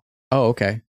rooftop. Oh,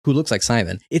 okay. Who looks like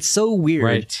Simon. It's so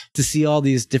weird to see all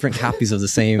these different copies of the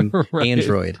same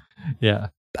android. Yeah.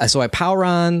 So I power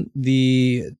on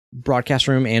the broadcast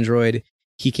room android.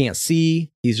 He can't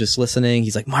see. He's just listening.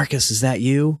 He's like, Marcus, is that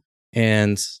you?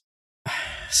 And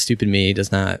stupid me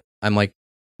does not. I'm like,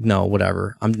 no,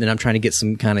 whatever. I'm trying to get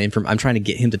some kind of information. I'm trying to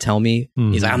get him to tell me.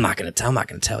 He's like, I'm not going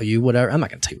to tell you, whatever. I'm not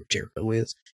going to tell you where Jericho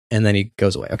is. And then he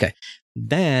goes away. Okay.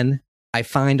 Then I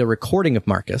find a recording of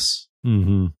Marcus,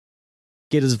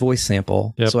 get his voice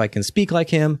sample so I can speak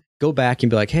like him, go back and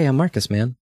be like, hey, I'm Marcus,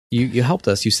 man. You helped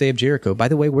us. You saved Jericho. By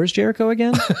the way, where's Jericho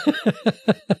again?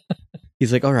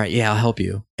 He's like, all right, yeah, I'll help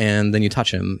you. And then you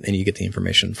touch him and you get the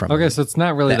information from him. Okay, so it's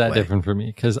not really that different for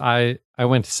me because I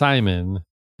went to Simon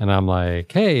and I'm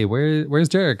like, hey, where's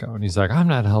Jericho? And he's like, I'm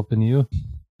not helping you.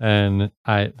 And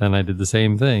I did the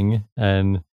same thing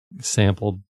and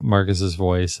sampled Marcus's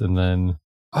voice and then,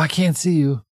 I can't see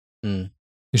you. You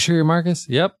sure you're Marcus?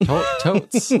 Yep,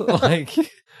 totes. Like,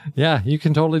 yeah, you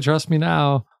can totally trust me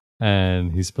now.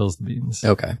 And he spills the beans.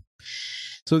 Okay.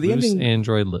 So the Loose ending...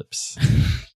 android lips.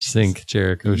 Sink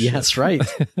Jericho. Yes, right.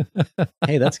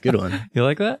 Hey, that's a good one. You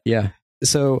like that? Yeah.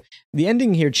 So the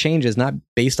ending here changes not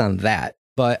based on that,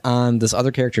 but on this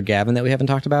other character, Gavin, that we haven't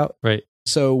talked about. Right.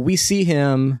 So we see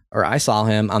him, or I saw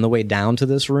him on the way down to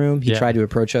this room. He tried to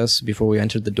approach us before we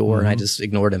entered the door, and I just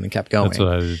ignored him and kept going. That's what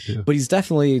I did too. But he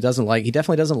definitely doesn't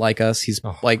like us. He's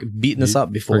like beating us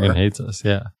up before. Friggin' hates us,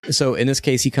 yeah. So in this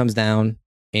case, he comes down,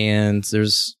 and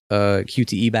there's a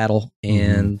QTE battle,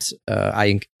 and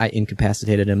I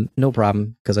incapacitated him. No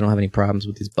problem, because I don't have any problems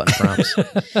with these button prompts.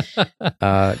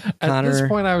 At this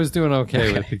point, I was doing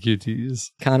okay with the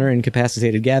QTs. Connor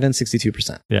incapacitated Gavin,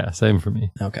 62%. Yeah, same for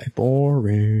me. Okay,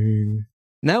 boring.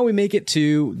 Now we make it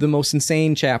to the most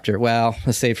insane chapter. Well,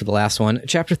 let's save for the last one.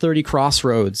 Chapter 30,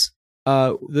 Crossroads.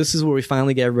 This is where we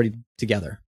finally get everybody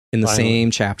together in the same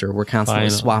chapter. We're constantly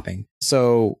swapping.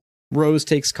 So Rose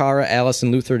takes Kara, Alice,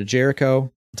 and Luther to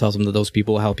Jericho. Tells them that those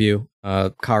people will help you.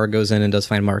 Kara goes in and does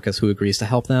find Marcus, who agrees to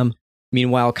help them.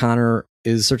 Meanwhile, Connor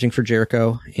is searching for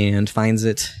Jericho and finds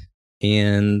it,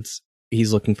 and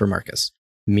he's looking for Marcus.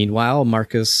 Meanwhile,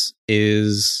 Marcus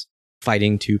is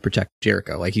fighting to protect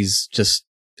Jericho. Like, he's just,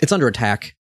 it's under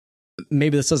attack.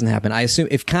 Maybe this doesn't happen. I assume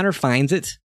if Connor finds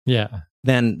it,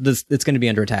 then it's going to be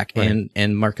under attack,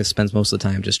 and Marcus spends most of the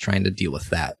time just trying to deal with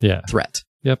that threat.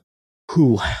 Yep.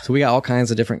 Whew. So we got all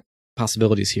kinds of different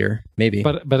possibilities here, maybe.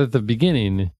 But at the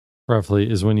beginning, roughly,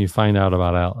 is when you find out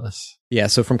about Alice. Yeah,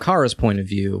 so from Kara's point of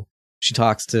view, she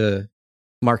talks to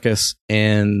Marcus,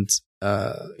 and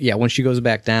when she goes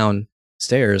back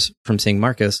downstairs from seeing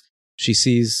Marcus, she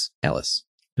sees Alice.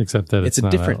 Except that it's a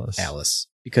not different Alice,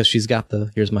 because she's got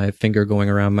here's my finger going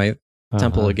around my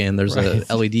temple again. There's a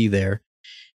LED there.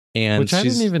 And which I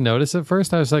didn't even notice at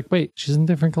first. I was like, wait, she's in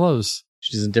different clothes.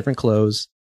 She's in different clothes,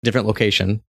 different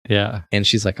location. Yeah. And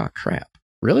she's like, oh, crap.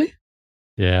 Really?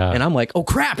 Yeah. And I'm like, oh,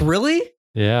 crap. Really?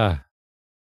 Yeah.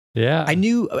 Yeah. I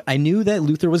knew that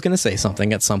Luther was going to say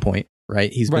something at some point,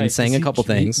 right? He's been saying a couple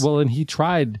things. And he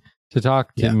tried to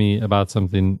talk to me about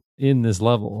something in this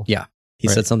level. Yeah. He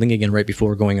said something again right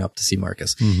before going up to see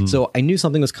Marcus. Mm-hmm. So I knew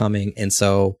something was coming. And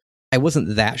so I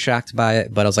wasn't that shocked by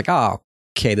it, but I was like, oh,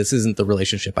 okay, this isn't the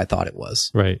relationship I thought it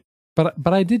was. Right. But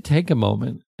I did take a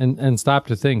moment and stop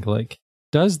to think, like,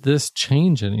 does this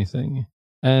change anything?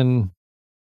 And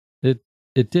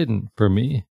it didn't for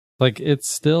me. Like, it's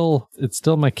still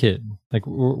my kid. Like,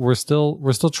 we're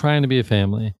still trying to be a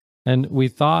family. And we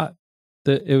thought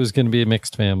that it was going to be a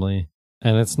mixed family,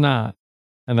 and it's not.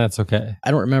 And that's okay.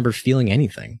 I don't remember feeling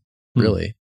anything,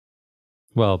 really.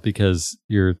 Well, because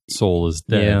your soul is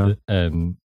dead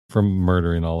and from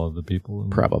murdering all of the people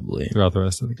probably throughout the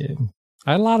rest of the game.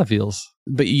 I had a lot of feels.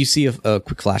 But you see a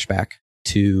quick flashback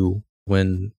to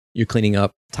when you're cleaning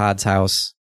up Todd's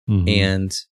house,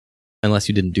 and unless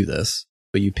you didn't do this,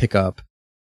 but you pick up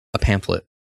a pamphlet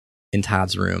in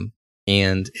Todd's room,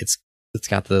 and it's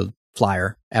got the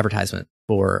flyer advertisement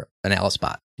for an Alice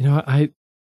spot. You know, I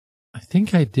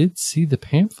think I did see the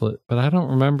pamphlet, but I don't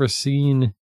remember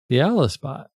seeing the Alice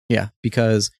spot. Yeah,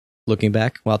 because looking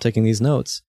back while taking these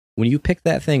notes, when you pick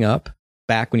that thing up,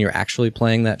 back when you're actually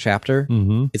playing that chapter,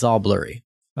 it's all blurry.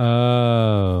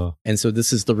 Oh. And so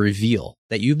this is the reveal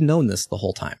that you've known this the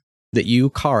whole time. That you,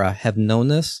 Kara, have known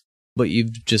this, but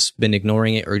you've just been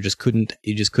ignoring it, or you just couldn't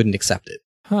accept it.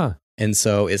 Huh. And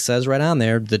so it says right on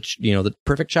there that, the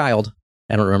perfect child.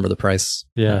 I don't remember the price.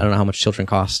 Yeah. I don't know how much children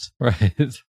cost. Right.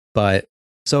 But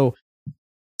so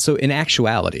in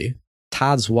actuality,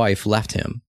 Todd's wife left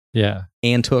him. Yeah.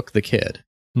 And took the kid.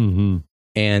 Mm-hmm.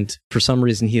 And for some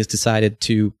reason, he has decided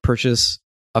to purchase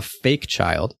a fake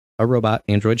child, a robot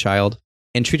android child,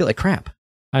 and treat it like crap.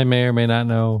 I may or may not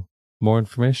know more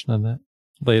information on that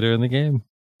later in the game.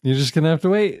 You're just going to have to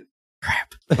wait.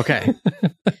 Crap. Okay.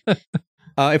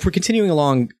 If we're continuing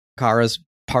along Kara's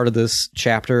part of this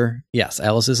chapter, yes,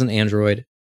 Alice is an android.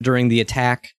 During the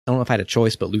attack, I don't know if I had a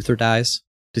choice, but Luther dies.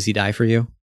 Does he die for you?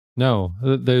 No.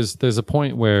 There's a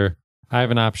point where I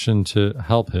have an option to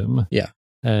help him. Yeah.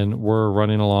 And we're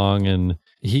running along, and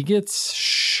he gets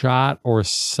shot or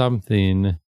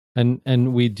something,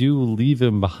 and we do leave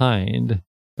him behind,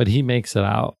 but he makes it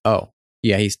out. Oh,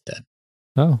 yeah, he's dead.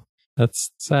 Oh,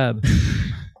 that's sad.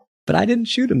 But I didn't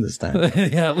shoot him this time.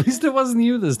 Yeah, at least it wasn't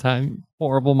you this time,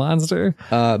 horrible monster.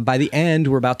 By the end,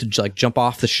 we're about to jump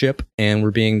off the ship, and we're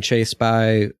being chased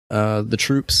by the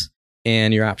troops.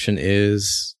 And your option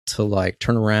is to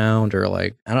turn around, or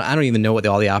I don't even know what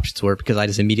all the options were, because I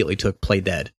just immediately took play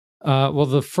dead. Well,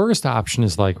 the first option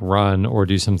is run or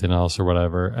do something else or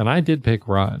whatever. And I did pick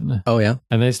run. Oh, yeah.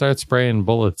 And they start spraying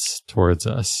bullets towards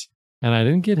us. And I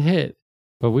didn't get hit,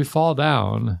 but we fall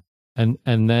down. And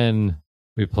then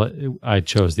I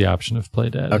chose the option of play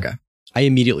dead. Okay. I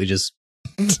immediately just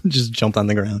jumped on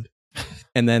the ground.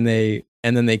 And then they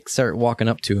start walking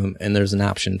up to him, and there's an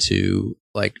option to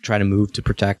like try to move to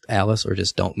protect Alice or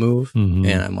just don't move. Mhm.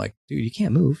 And I'm like, dude, you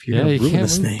can't move. You're Yeah, gonna you ruin can't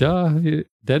this move. thing. Duh.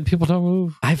 Dead people don't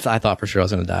move. I thought for sure I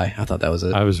was gonna die. I thought that was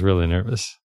it. I was really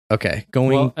nervous. Okay,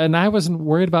 going. Well, and I wasn't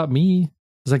worried about me. I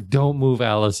was like, don't move,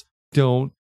 Alice.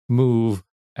 Don't move,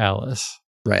 Alice.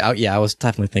 Right. I was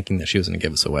definitely thinking that she was gonna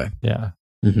give us away. Yeah.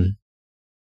 Mm-hmm.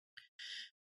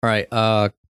 All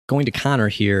right. Going to Connor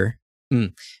here.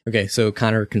 Okay, so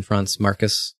Connor confronts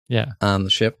Marcus Yeah. on the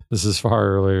ship, This is far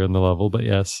earlier in the level, but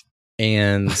yes.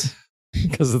 and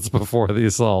Because it's before the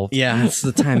assault. yeah,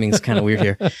 the timing's kind of weird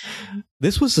here.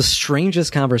 This was the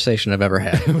strangest conversation I've ever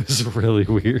had. It was really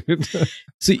weird.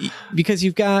 So, because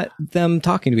you've got them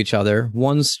talking to each other,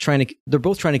 they're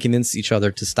both trying to convince each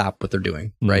other to stop what they're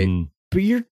doing, right? Mhm. But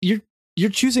you're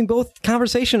choosing both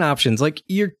conversation options, like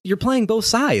you're playing both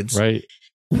sides, Right.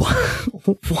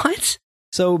 What?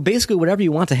 So basically, whatever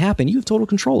you want to happen, you have total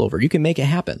control over. You can make it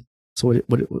happen. So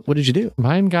what did you do?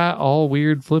 Mine got all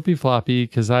weird flippy floppy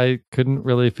because I couldn't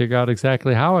really figure out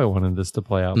exactly how I wanted this to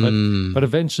play out. But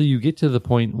eventually you get to the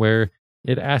point where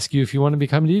it asks you if you want to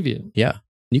become deviant. Yeah,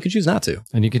 you can choose not to.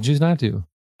 And you can choose not to.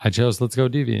 I chose let's go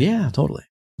deviant. Yeah, totally.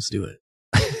 Let's do it.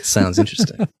 Sounds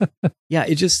interesting. Yeah,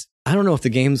 I don't know if the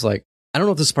game's like, I don't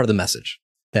know if this is part of the message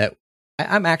that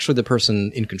I'm actually the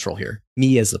person in control here,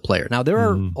 me as the player. Now, there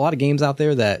are a lot of games out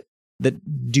there that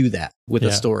do that with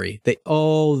a story.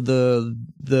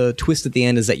 The twist at the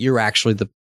end is that you're actually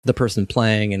the person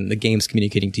playing and the game's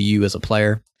communicating to you as a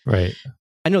player. Right.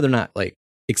 I know they're not like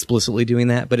explicitly doing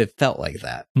that, but it felt like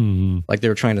that. Mm-hmm. Like they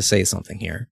were trying to say something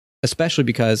here, especially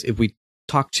because if we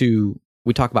talk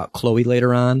about Chloe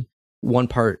later on, one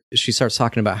part, she starts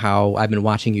talking about how I've been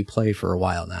watching you play for a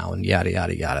while now and yada,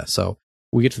 yada, yada. So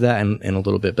we get to that in a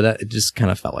little bit, but it just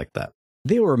kind of felt like that.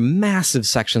 There were massive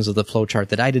sections of the flowchart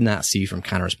that I did not see from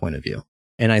Connor's point of view.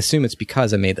 And I assume it's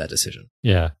because I made that decision.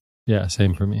 Yeah. Yeah.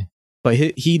 Same for me. But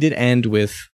he did end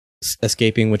with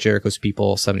escaping with Jericho's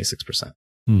people 76%.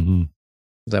 Mm-hmm.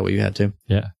 Is that what you had to?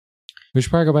 Yeah. We should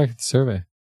probably go back to the survey.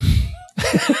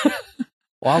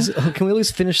 Well, can we at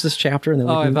least finish this chapter? And then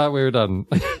I thought we were done.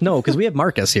 No, because we have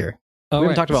Marcus here. We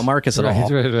haven't talked about Marcus at all.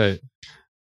 Right.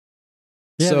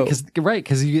 Yeah, So-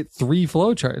 because you get 3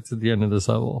 flowcharts at the end of this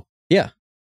level. Yeah,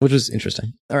 which was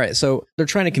interesting. All right, so they're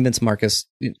trying to convince Marcus,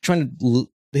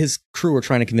 his crew are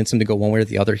trying to convince him to go one way or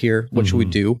the other here. What should we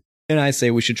do? And I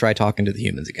say we should try talking to the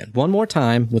humans again. One more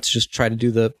time. Let's just try to do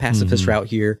the pacifist route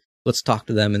here. Let's talk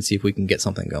to them and see if we can get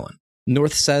something going.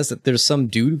 North says that there's some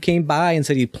dude who came by and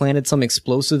said he planted some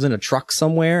explosives in a truck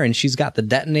somewhere and she's got the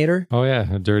detonator. Oh,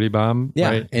 yeah. A dirty bomb. Yeah.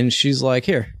 Right. And she's like,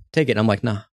 here, take it. And I'm like,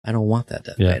 nah, I don't want that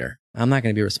detonator. I'm not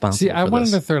going to be responsible See, I for wanted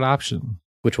this. a third option.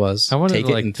 Which was I wanted take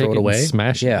to it and throw it away.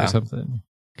 Smash it or something.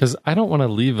 Because I don't want to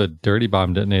leave a dirty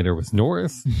bomb detonator with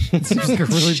North. It seems like a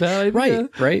really bad idea.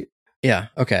 Right. Yeah.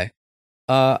 Okay.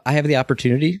 I have the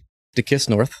opportunity to kiss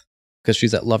North because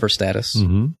she's at lover status.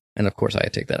 Mm-hmm. And of course, I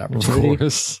take that Of opportunity.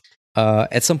 course.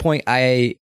 At some point,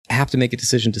 I have to make a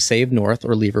decision to save North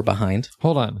or leave her behind.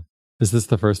 Hold on. Is this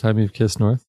the first time you've kissed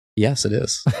North? Yes, it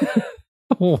is.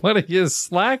 What are you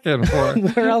slacking for?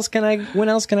 When else can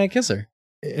I kiss her?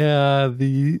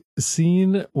 The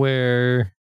scene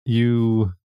where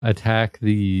you attack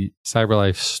the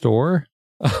CyberLife store.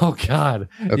 Oh God.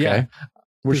 Okay. Yeah.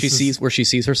 Where she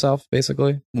sees herself,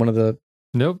 basically. One of the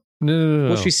Nope. No.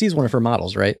 Well, she sees one of her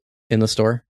models, right? In the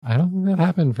store. I don't think that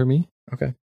happened for me.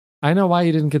 Okay. I know why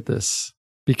you didn't get this.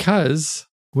 Because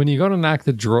when you go to knock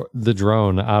the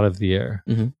drone out of the air,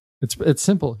 it's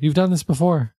simple. You've done this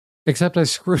before. Except I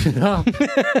screwed it up.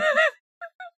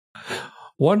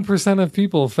 1% of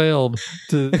people failed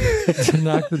to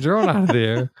knock the drone out of the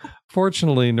air.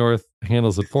 Fortunately, North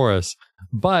handles it for us,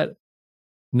 but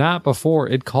not before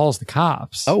it calls the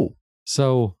cops. Oh.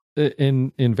 So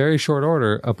in very short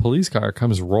order, a police car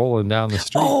comes rolling down the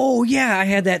street. Oh, yeah, I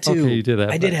had that too. Okay, you did have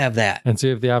I that. did have that. And so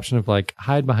you have the option of like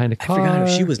hide behind a car. I forgot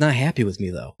she was not happy with me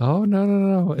though. Oh,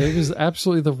 no. It was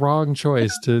absolutely the wrong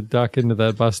choice to duck into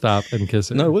that bus stop and kiss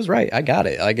her. No, it was right. I got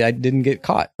it. I didn't get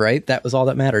caught, right? That was all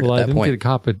that mattered Well, at I that didn't point. get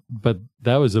caught, but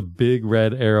that was a big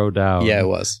red arrow down. Yeah, it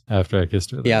was. After I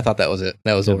kissed her. Yeah, I thought that was it.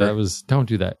 That was over. That was, don't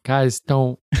do that. Guys,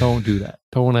 don't do that.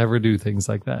 Don't ever do things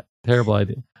like that. Terrible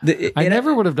idea. I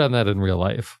never would have done that in real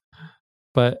life,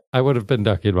 but I would have been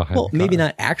ducking behind the car. Maybe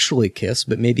not actually kiss,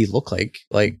 but maybe look like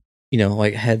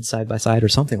head side by side or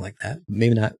something like that.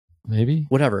 Maybe not. Maybe.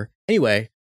 Whatever. Anyway,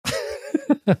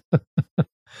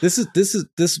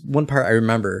 this one part I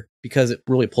remember because it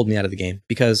really pulled me out of the game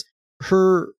because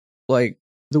her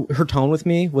her tone with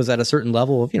me was at a certain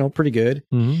level of pretty good.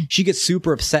 Mm-hmm. She gets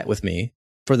super upset with me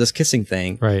for this kissing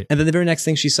thing, right? And then the very next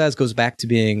thing she says goes back to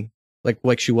being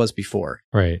like she was before.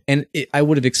 Right. And I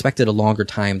would have expected a longer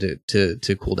time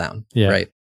to cool down. Yeah.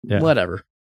 Right. Yeah. Whatever.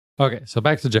 Okay, so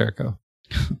back to Jericho.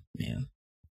 Man.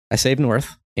 I save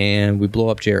North and we blow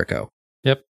up Jericho.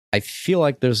 Yep. I feel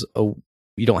like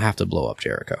you don't have to blow up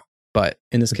Jericho. But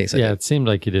in this case, I did. It seemed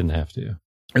like you didn't have to.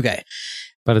 Okay.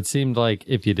 But it seemed like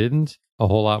if you didn't, a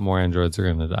whole lot more androids are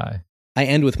going to die. I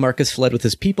end with Marcus fled with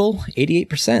his people,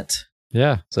 88%.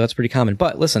 Yeah. So that's pretty common.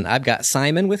 But listen, I've got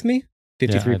Simon with me,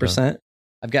 53%.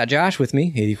 I've got Josh with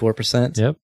me, 84%.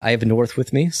 Yep. I have North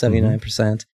with me,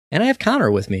 79%. And I have Connor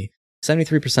with me,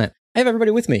 73%. I have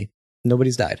everybody with me.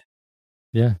 Nobody's died.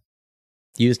 Yeah.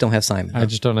 You just don't have Simon. I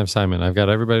just don't have Simon. I've got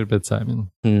everybody but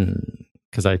Simon. Hmm.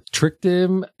 Because I tricked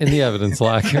him in the evidence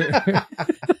locker.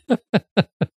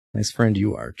 Nice friend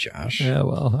you are, Josh. Yeah,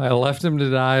 well, I left him to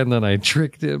die and then I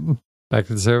tricked him. Back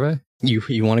to the survey?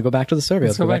 You want to go back to the survey?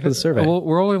 Let's go back to the survey. Well,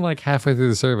 we're only like halfway through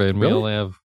the survey and Really? we only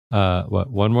have,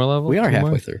 one more level? We are Two halfway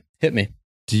more? through. Hit me.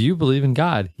 Do you believe in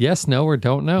God? Yes, no, or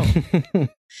don't know?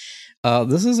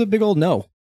 This is a big old no.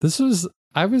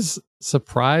 I was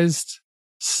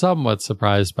somewhat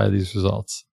surprised by these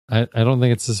results. I don't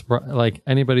think it's a surprise. Like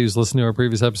anybody who's listened to our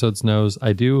previous episodes knows,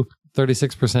 I do.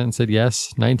 36% said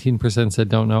yes, 19% said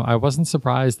don't know. I wasn't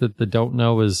surprised that the don't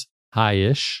know was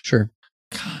high-ish. Sure.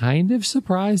 Kind of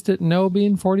surprised at no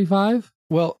being 45,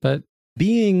 Well, but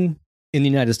being in the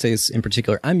United States in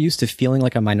particular, I'm used to feeling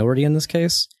like a minority in this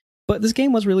case. But this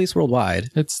game was released worldwide.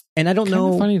 it's And I don't kind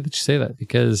know. of funny that you say that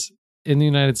because in the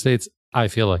United States, I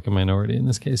feel like a minority in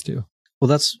this case too. Well,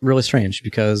 that's really strange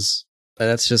because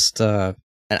that's just, I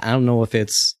don't know if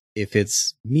it's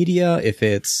media,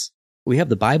 we have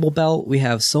the Bible Belt. We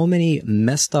have so many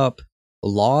messed up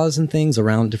laws and things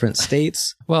around different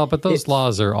states. Well, but those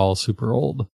laws are all super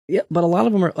old. Yeah, but a lot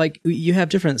of them are like, you have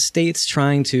different states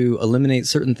trying to eliminate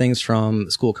certain things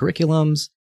from school curriculums.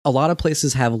 A lot of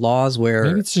places have laws where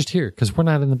Maybe it's just here because we're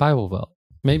not in the Bible Belt.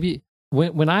 Maybe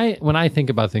when I think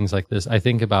about things like this, I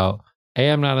think about A,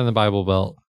 I'm not in the Bible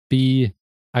Belt. B,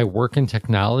 I work in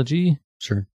technology.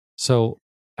 Sure. So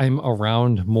I'm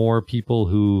around more people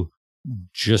who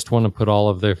just want to put all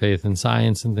of their faith in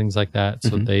science and things like that.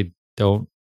 So they don't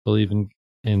believe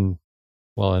in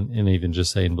well, and even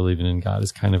just saying believing in God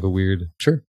is kind of a weird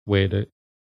way to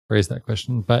phrase that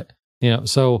question. But,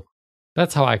 so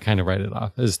that's how I kind of write it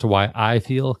off as to why I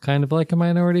feel kind of like a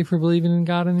minority for believing in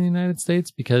God in the United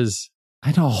States, because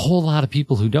I know a whole lot of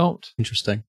people who don't.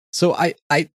 Interesting. So I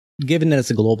given that it's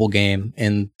a global game,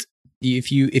 and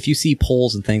if you see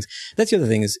polls and things, that's the other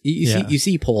thing is you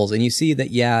see polls and you see that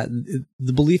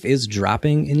the belief is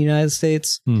dropping in the United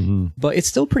States, but it's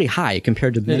still pretty high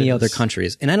compared to many other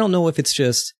countries. And I don't know if it's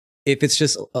just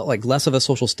like less of a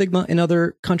social stigma in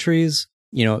other countries.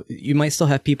 You might still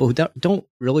have people who don't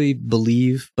really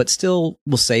believe, but still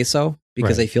will say so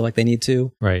because they feel like they need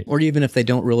to. Right. Or even if they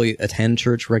don't really attend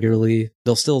church regularly,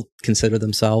 they'll still consider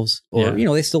themselves, or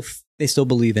they still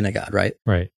believe in a God. Right.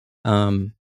 Right.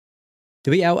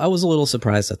 But yeah, I was a little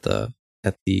surprised at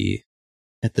the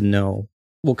no.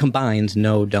 Well, combined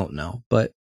no, don't know.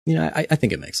 But I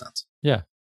think it makes sense. Yeah.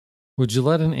 Would you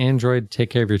let an android take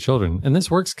care of your children? And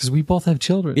this works because we both have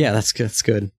children. Yeah, that's good. That's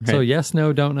good. So yes,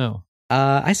 no, don't know.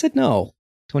 I said no,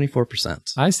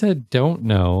 24%. I said don't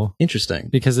know. Interesting.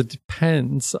 Because it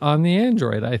depends on the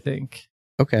android, I think.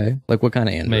 Okay. Like what kind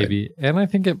of android? Maybe. And I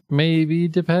think it maybe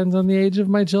depends on the age of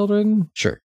my children.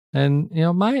 Sure. And,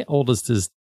 my oldest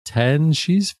is 10.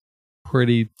 She's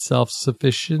pretty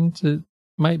self-sufficient. It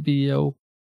might be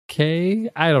okay.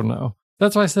 I don't know.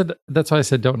 That's why I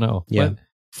said don't know. Yeah. But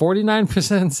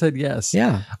 49% said yes.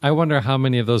 Yeah. I wonder how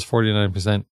many of those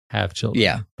 49% have children.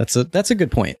 Yeah. That's a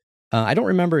good point. I don't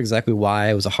remember exactly why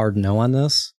it was a hard no on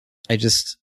this. It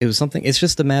was something, it's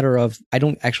just a matter of, I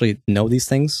don't actually know these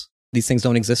things. These things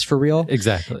don't exist for real.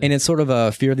 Exactly. And it's sort of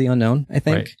a fear of the unknown, I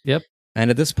think. Right. Yep. And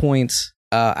at this point,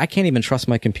 I can't even trust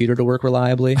my computer to work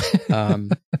reliably.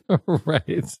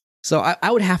 Right. So I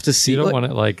would have to see. You don't want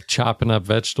it like chopping up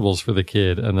vegetables for the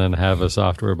kid and then have a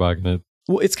software bug and it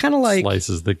it's kind of like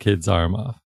slices the kid's arm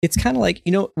off. It's kind of like,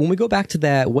 when we go back to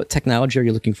that, what technology are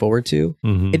you looking forward to?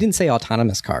 It didn't say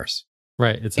autonomous cars.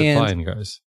 Right. It said flying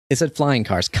cars. It said flying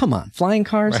cars. Come on, flying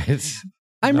cars. Right.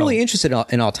 I'm really interested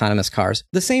in autonomous cars.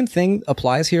 The same thing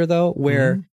applies here, though,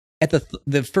 where at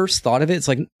the first thought of it, it's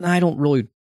like, I don't really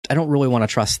want to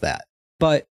trust that.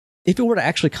 But if it were to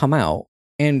actually come out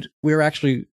and we were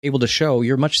actually able to show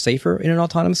you're much safer in an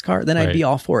autonomous car, then I'd be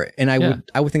all for it. And I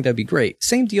would think that'd be great.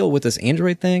 Same deal with this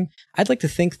Android thing. I'd like to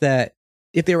think that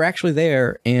if they were actually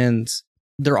there and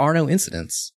there are no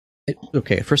incidents,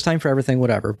 first time for everything,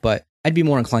 whatever, but I'd be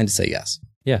more inclined to say yes.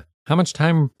 Yeah. How much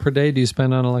time per day do you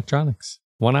spend on electronics?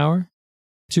 1 hour?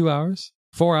 2 hours?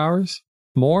 4 hours?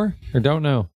 More? Or don't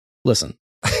know? Listen,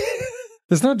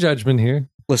 There's no judgment here.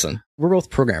 listen, we're both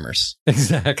programmers.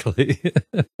 Exactly.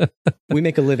 We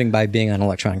make a living by being on an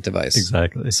electronic device.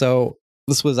 Exactly. So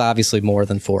this was obviously more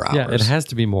than 4 hours. Yeah, it has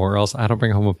to be more, or else I don't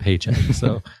bring home a paycheck.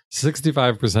 So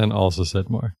 65% also said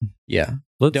more. Yeah.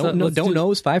 Let's, Don't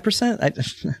know is 5%? I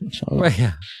don't know. Right,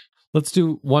 yeah. Let's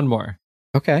do one more.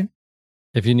 Okay.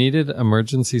 If you needed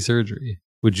emergency surgery,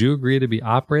 would you agree to be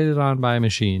operated on by a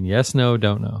machine? Yes, no,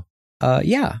 don't know.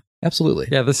 Yeah, absolutely.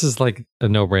 Yeah, this is like a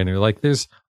no-brainer. Like there's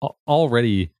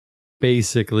already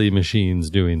basically machines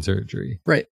doing surgery.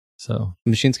 Right. So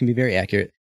Machines can be very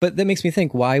accurate. But that makes me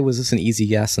think, why was this an easy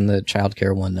yes and the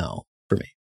childcare one no for me?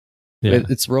 yeah,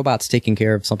 It's robots taking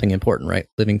care of something important, right?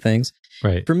 Living things.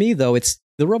 right. For me, though, it's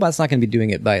the robot's not going to be doing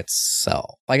it by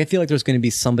itself. Like, I feel like there's going to be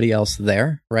somebody else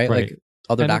there, right? Right. Like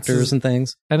other And it's doctors and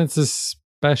things. And it's a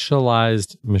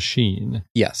specialized machine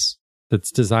Yes.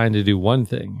 that's designed to do one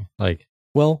thing, like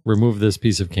Well, remove this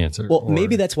piece of cancer. well, or-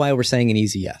 maybe that's why we're saying an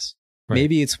easy yes. Right.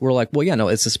 Maybe it's, we're like, well, yeah, no,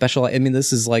 it's a special, I mean,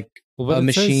 this is like Well, but a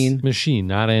it says machine. machine,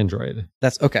 not Android.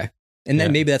 That's okay. And then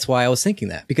Yeah. maybe that's why I was thinking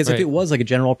that, because if Right. it was like a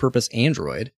general purpose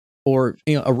Android, or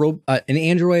an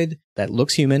Android that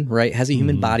looks human, right, has a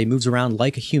human Mhm. body, moves around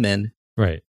like a human,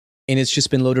 Right. and it's just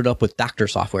been loaded up with doctor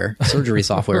software, surgery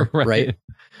software, right?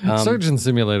 Surgeon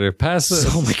Simulator, pass this.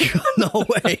 Oh my god, no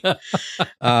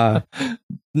way!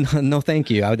 No, thank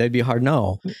you. That'd be a hard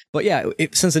no. But yeah,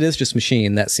 since it is just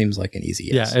machine, that seems like an easy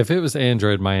yes. Yeah, if it was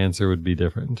Android, my answer would be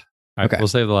different. All right, Okay. we'll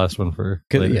save the last one for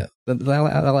later. Yeah, the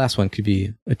last one could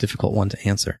be a difficult one to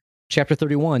answer. Chapter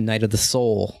 31, Night of the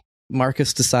Soul.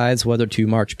 Marcus decides whether to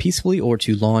march peacefully or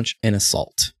to launch an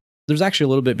assault. There's actually a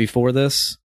little bit before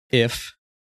this, if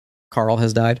Carl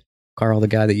has died. Carl, the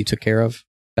guy that you took care of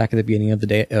back at the beginning of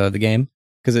the game,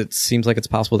 because it seems like it's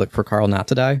possible for Carl not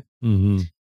to die.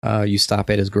 Mm-hmm. You stop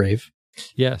at his grave,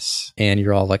 Yes. and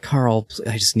you're all like, Carl,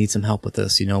 I just need some help with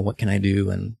this. What can I do?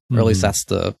 And or at least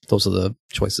those are the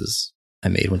choices I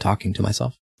made when talking to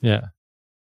myself. Yeah.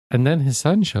 And then his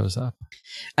son shows up.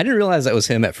 I didn't realize that was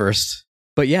him at first.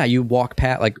 But yeah, you walk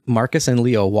past, like Marcus and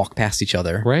Leo walk past each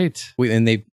other. Right. And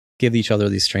they give each other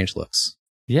these strange looks.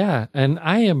 Yeah. And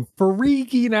I am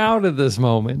freaking out at this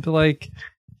moment. Like,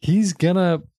 he's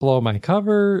gonna blow my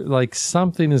cover. Like,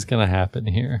 something is gonna happen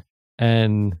here.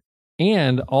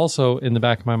 And also in the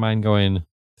back of my mind going,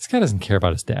 this guy doesn't care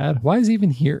about his dad. Why is he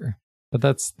even here? But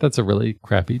that's a really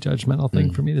crappy judgmental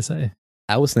thing for me to say.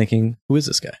 I was thinking, who is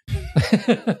this guy?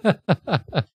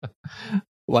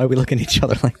 Why are we looking at each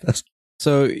other like this?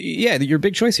 So yeah, your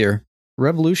big choice here.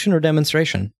 Revolution or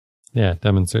demonstration? Yeah,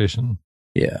 demonstration.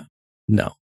 Yeah.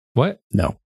 No. What?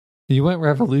 No. You went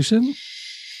revolution?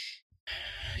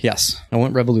 Yes, I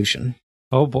went revolution.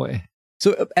 Oh boy.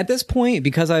 So at this point,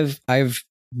 because I've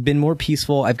been more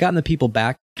peaceful, I've gotten the people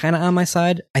back kind of on my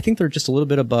side. I think they're just a little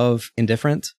bit above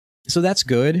indifferent. So that's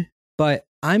good. But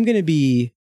I'm going to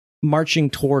be marching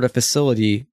toward a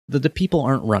facility that the people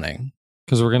aren't running.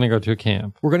 Because we're going to go to a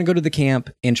camp. We're going to go to the camp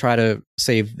and try to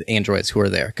save the androids who are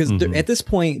there. Because at this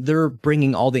point, they're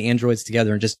bringing all the androids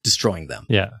together and just destroying them.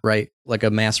 Yeah. Right? Like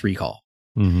a mass recall.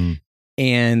 Mm-hmm.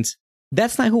 And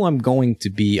that's not who I'm going to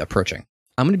be approaching.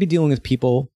 I'm going to be dealing with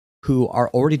people who are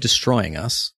already destroying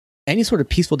us. Any sort of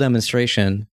peaceful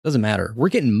demonstration doesn't matter. We're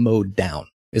getting mowed down,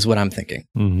 is what I'm thinking.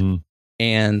 Mm-hmm.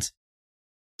 And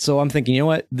so I'm thinking, you know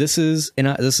what? This is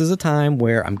a time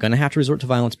where I'm going to have to resort to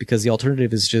violence because the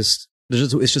alternative is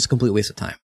it's just a complete waste of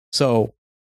time. So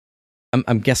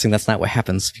I'm guessing that's not what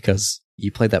happens because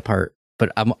you played that part.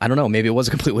 But I don't know. Maybe it was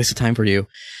a complete waste of time for you.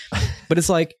 But it's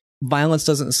like violence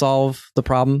doesn't solve the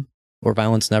problem, or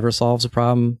violence never solves a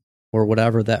problem, or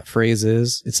whatever that phrase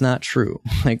is. It's not true.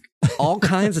 Like all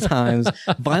kinds of times,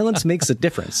 violence makes a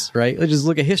difference, right? Let's just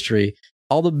look at history.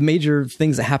 All the major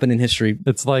things that happen in history.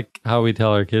 It's like how we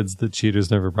tell our kids that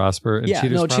cheaters never prosper. And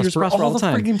cheaters prosper all the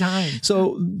time. Freaking time.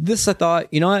 So this, I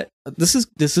thought, you know what? This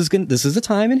is a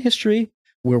time in history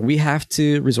where we have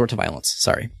to resort to violence.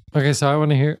 Sorry. Okay, so I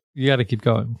want to hear. You got to keep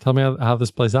going. Tell me how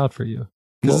this plays out for you.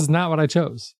 This is not what I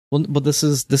chose. Well, but this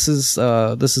is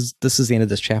the end of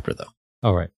this chapter, though.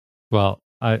 All right. Well,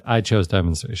 I chose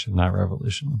demonstration, not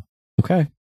revolution. Okay.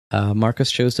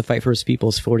 Marcus chose to fight for his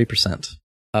people's 40%.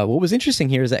 What was interesting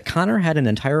here is that Connor had an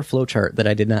entire flowchart that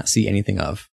I did not see anything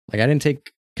of. Like I didn't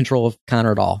take control of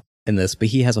Connor at all in this, but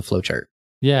he has a flowchart.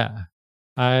 Yeah.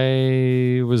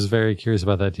 I was very curious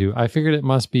about that too. I figured it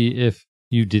must be if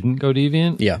you didn't go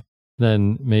deviant. Yeah.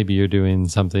 Then maybe you're doing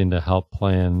something to help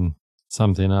plan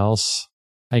something else,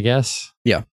 I guess.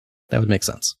 Yeah, that would make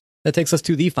sense. That takes us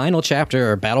to the final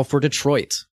chapter, Battle for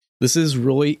Detroit. This is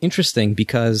really interesting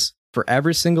because for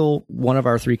every single one of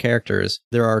our 3 characters,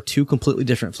 there are 2 completely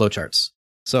different flowcharts.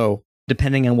 So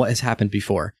depending on what has happened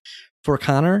before. For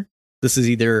Connor, this is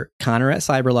either Connor at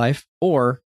Cyberlife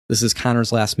or this is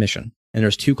Connor's last mission. And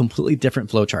there's 2 completely different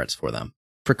flowcharts for them.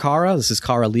 For Kara, this is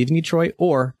Kara leaving Detroit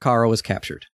or Kara was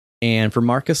captured. And for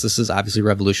Marcus, this is obviously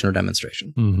Revolution or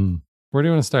Demonstration. Mm-hmm. Where do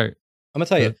you want to start? I'm going to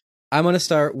tell you. I'm going to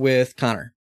start with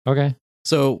Connor. Okay.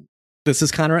 So this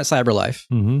is Connor at Cyberlife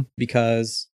Mm-hmm.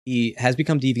 because he has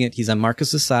become deviant. He's on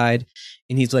Marcus's side.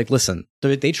 And he's like, listen,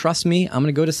 they trust me. I'm going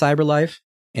to go to Cyberlife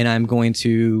and I'm going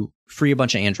to free a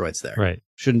bunch of androids there. Right.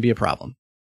 Shouldn't be a problem.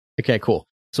 Okay, cool.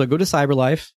 So I go to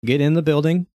Cyberlife, get in the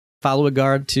building, follow a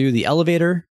guard to the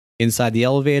elevator. Inside the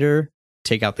elevator,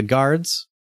 take out the guards,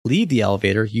 leave the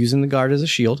elevator using the guard as a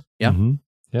shield. Yeah. Mm-hmm.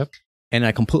 Yep. And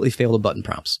I completely failed the button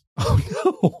prompts.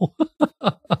 Oh,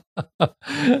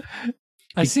 no.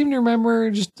 I seem to remember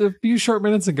just a few short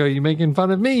minutes ago you making fun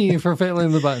of me for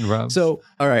failing the button prompts. So,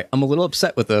 all right, I'm a little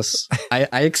upset with this. I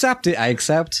accept it. I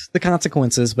accept the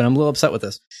consequences, but I'm a little upset with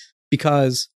this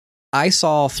because I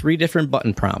saw 3 different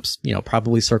button prompts,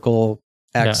 probably circle,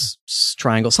 X,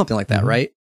 triangle, something like that, right?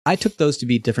 I took those to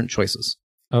be different choices.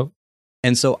 Oh.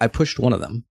 And so I pushed one of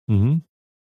them. Mm-hmm.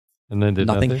 And then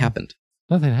nothing happened.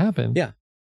 Nothing happened? Yeah.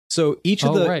 So each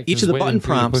of the button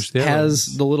prompts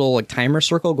has the little timer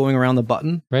circle going around the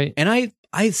button. Right. And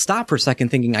I stopped for a second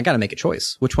thinking, I got to make a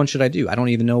choice. Which one should I do? I don't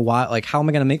even know why. How am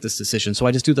I going to make this decision? So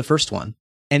I just do the first one.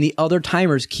 And the other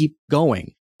timers keep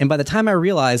going. And by the time I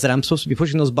realize that I'm supposed to be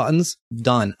pushing those buttons,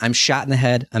 done. I'm shot in the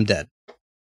head. I'm dead.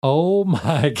 Oh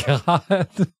my God.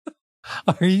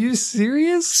 Are you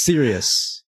serious?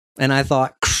 Serious. And I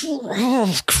thought,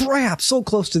 crap, so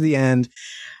close to the end.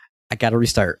 I got to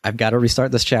restart. I've got to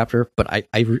restart this chapter, but I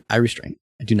restrain.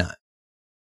 I do not.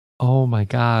 Oh my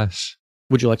gosh.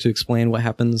 Would you like to explain what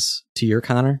happens to your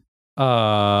Connor?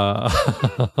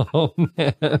 Oh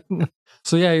man.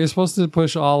 So yeah, you're supposed to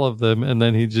push all of them and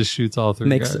then he just shoots all 3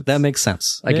 guards. That makes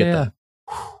sense. I get that.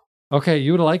 Okay,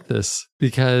 you would like this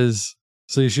because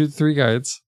so you shoot 3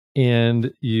 guards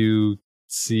and you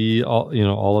see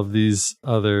all of these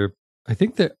other, I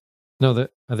think are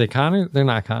they Connors? They're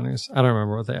not Connors. I don't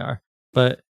remember what they are.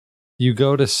 But you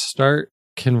go to start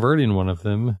converting one of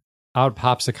them. Out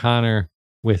pops a Connor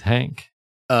with Hank.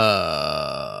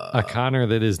 A Connor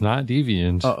that is not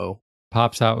deviant.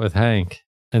 Pops out with Hank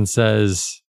and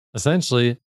says,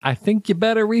 essentially, I think you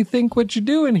better rethink what you're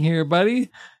doing here, buddy.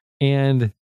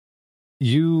 And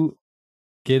you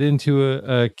get into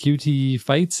a QTE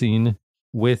fight scene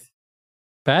with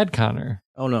Bad Connor.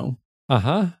 Oh, no.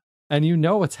 Uh-huh. And you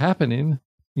know what's happening.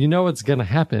 You know what's going to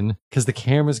happen because the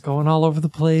camera's going all over the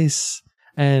place.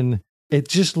 And it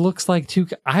just looks like 2...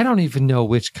 I don't even know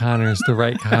which Connor is the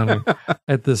right Connor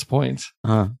at this point.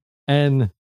 And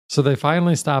so they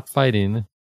finally stop fighting.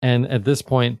 And at this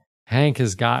point, Hank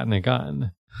has gotten a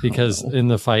gun because in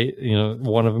the fight,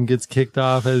 one of them gets kicked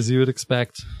off as you would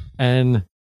expect. And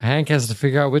Hank has to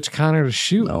figure out which Connor to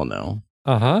shoot. Oh, no.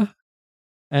 Uh-huh.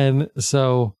 And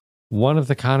so one of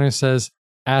the Connors says,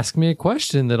 ask me a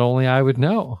question that only I would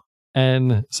know.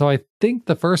 And so I think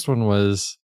the first one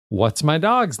was, what's my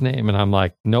dog's name? And I'm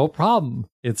like, no problem.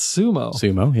 It's Sumo.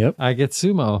 Sumo, yep. I get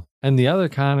Sumo. And the other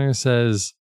Connor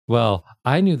says, well,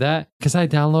 I knew that because I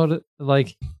downloaded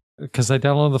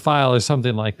the file or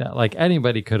something like that. Like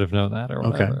anybody could have known that or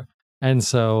whatever. Okay. And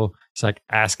so it's like,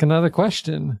 ask another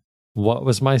question. What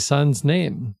was my son's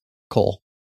name? Cole.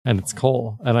 And it's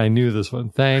Cole. And I knew this one.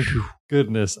 Thank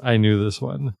goodness I knew this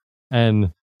one.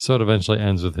 And so it eventually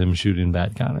ends with him shooting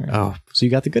Bad Connor. Oh, so you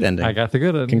got the good ending. I got the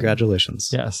good ending. Congratulations.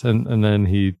 Yes. And then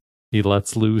he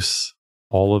lets loose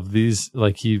all of these,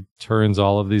 like he turns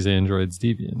all of these androids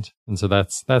deviant. And so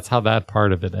that's how that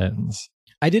part of it ends.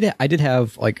 I did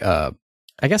have like I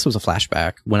guess it was a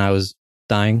flashback when I was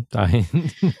dying.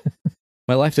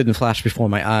 My life didn't flash before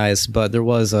my eyes, but there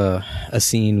was a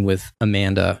scene with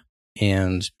Amanda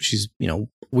and she's,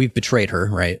 we've betrayed her,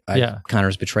 right?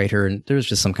 Connor's betrayed her and there was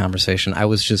just some conversation. I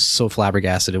was just so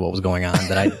flabbergasted at what was going on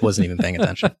that I wasn't even paying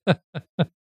attention.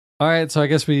 All right, so I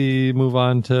guess we move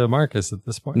on to Marcus at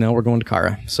this point. No, we're going to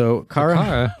Kara. So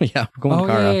Kara, yeah, we're going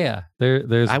to Kara. Yeah.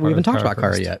 There's we haven't talked about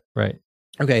Kara yet. Right.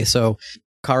 Okay, so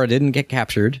Kara didn't get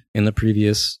captured in the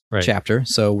previous chapter,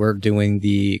 so we're doing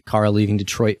the Kara leaving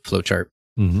Detroit flowchart.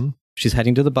 Mm-hmm. She's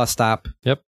heading to the bus stop.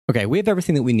 Yep. Okay, we have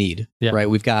everything that we need, right?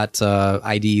 We've got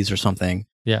IDs or something.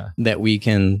 Yeah. That we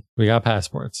can... We got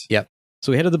passports. Yep.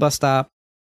 So we head to the bus stop.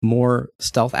 More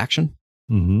stealth action.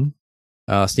 Mm-hmm.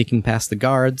 Sneaking past the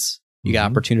guards. You got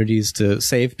opportunities to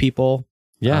save people.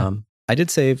 Yeah. I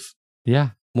did save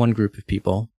one group of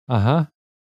people. Uh-huh.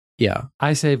 Yeah.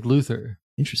 I saved Luther.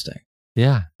 Interesting.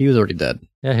 Yeah. He was already dead.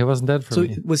 Yeah, he wasn't dead for So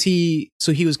me. was he?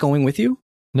 So he was going with you?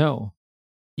 No.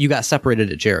 You got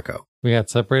separated at Jericho, We got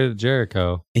separated at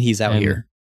Jericho, and he's out And- here.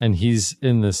 and he's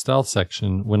in the stealth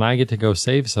section. When I get to go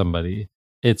save somebody,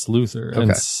 it's Luther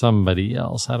and Okay. somebody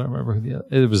else. I don't remember who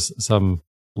it was some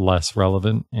less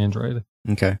relevant android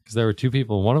Okay, because there were two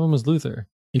people. One of them was Luther.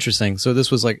 interesting. So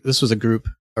this was a group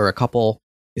or a couple.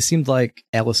 It seemed like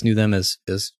Alice knew them as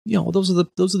those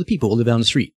are the people who live down the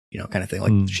street, kind of thing.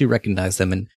 Like she recognized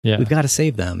them, and Yeah. we've got to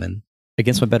save them. And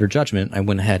against my better judgment, I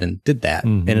went ahead and did that.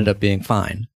 Mhm. Ended up being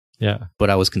fine, Yeah. but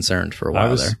I was concerned for a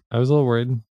while there. I was a little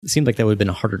worried. It seemed like that would have been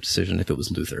a harder decision if it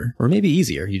was Luther, or maybe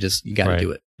easier. You got to Right.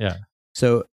 do it. Yeah.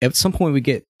 So at some point we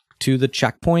get to the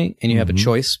checkpoint, and you have a Mhm.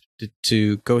 choice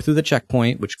to go through the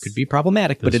checkpoint, which could be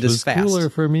problematic, but it This is was fast. cooler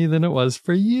for me than it was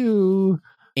for you.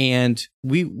 And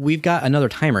we've got another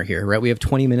timer here, right? We have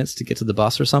 20 minutes to get to the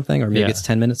bus or something, or maybe Yeah. it's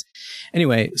 10 minutes.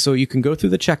 Anyway, so you can go through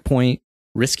the checkpoint,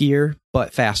 riskier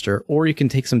but faster, or you can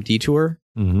take some detour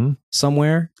Mm-hmm.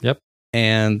 somewhere. Yep.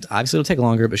 And obviously it'll take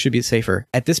longer, but should be safer.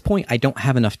 At this point, I don't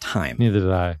have enough time. Neither did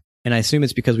I. And I assume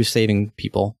it's because we're saving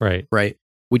people, Right. right?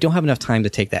 We don't have enough time to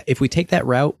take that. If we take that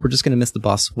route, we're just going to miss the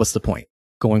bus. What's the point?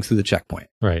 Going through the checkpoint.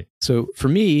 Right. So for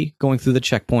me, going through the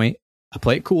checkpoint, I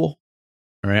play it cool.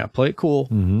 All right, I play it cool.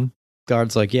 Mm-hmm.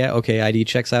 Guard's like, yeah, okay, ID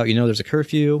checks out. There's a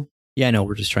curfew. Yeah, I know.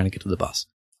 We're just trying to get to the bus.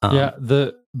 Yeah.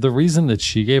 The reason that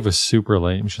she gave was super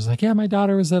lame. She was like, yeah, my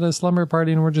daughter was at a slumber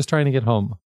party and we're just trying to get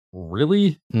home.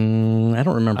 Really? I don't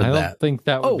remember I don't that. think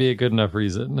that would Oh. be a good enough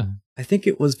reason. I think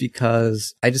it was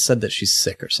because I just said that she's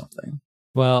sick or something.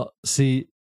 Well, see,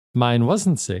 mine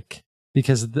wasn't sick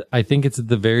because I think it's at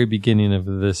the very beginning of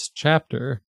this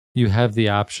chapter. You have the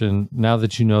option, now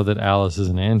that you know that Alice is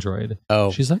an android.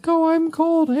 Oh, She's like, oh, I'm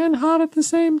cold and hot at the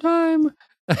same time.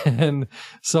 And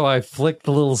so I flicked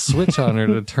the little switch on her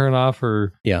to turn off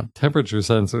her Yeah. temperature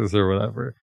sensors or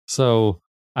whatever. So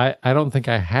I don't think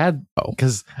I had,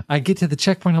 because I get to the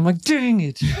checkpoint. I'm like, dang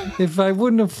it. If I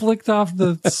wouldn't have flicked off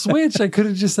the switch, I could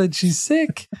have just said she's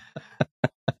sick.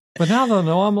 But now they'll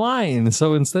know I'm lying.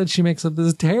 So instead, she makes up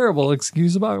this terrible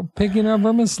excuse about picking her up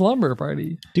from a slumber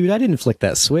party. dude, I didn't flick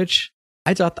that switch.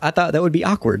 I thought that would be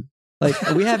awkward. Like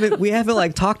we haven't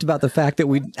like talked about the fact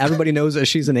that everybody knows that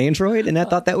she's an android, and I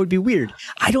thought that would be weird.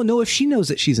 I don't know if she knows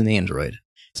that she's an android.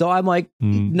 So I'm like,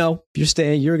 no,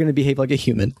 you're going to behave like a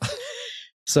human.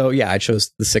 So yeah, I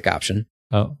chose the sick option.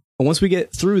 Oh, But once we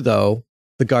get through, though,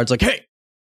 the guard's like, hey,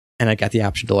 and I got the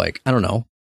option to I don't know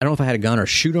if I had a gun or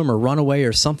shoot him or run away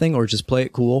or something, or just play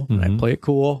it cool. And I Mhm. play it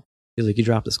cool. He's like, you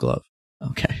dropped this glove.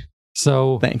 Okay,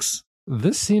 so thanks.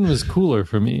 this scene was cooler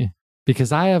for me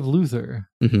because I have Luther.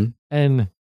 Mm-hmm. And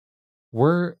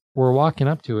we're walking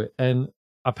up to it, and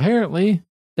apparently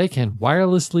they can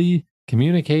wirelessly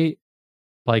communicate,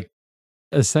 like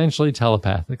essentially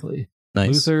telepathically.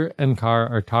 Nice. Luther and Carr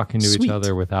are talking to Sweet. each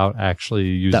other without actually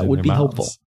using That would their be mouths. helpful.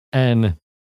 And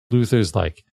Luther's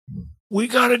like, "We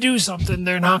got to do something.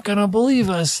 They're not going to believe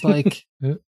us." Like,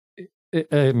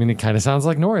 I mean, it kind of sounds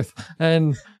like North,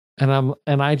 and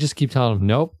I just keep telling him,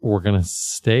 "Nope, we're gonna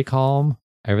stay calm.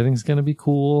 Everything's gonna be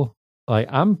cool." Like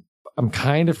I'm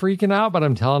kind of freaking out, but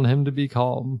I'm telling him to be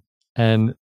calm.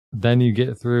 And then you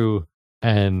get through,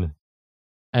 and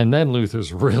then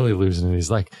Luther's really losing it.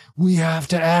 He's like, "We have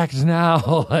to act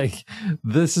now. Like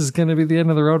this is gonna be the end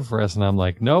of the road for us." And I'm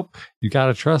like, "Nope, you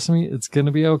gotta trust me. It's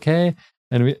gonna be okay."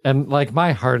 And like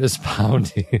my heart is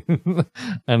pounding,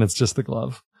 and it's just the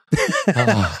glove.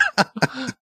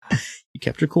 You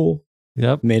kept her cool.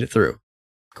 Yep. Made it through.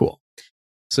 Cool.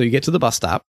 So you get to the bus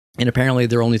stop, and apparently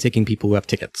they're only taking people who have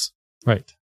tickets. Right.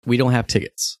 We don't have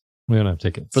tickets We don't have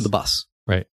tickets for the bus.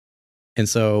 Right. And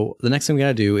so the next thing we got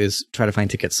to do is try to find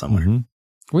tickets somewhere. Mhm.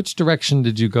 Which direction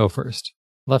did you go first?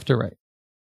 Left or right?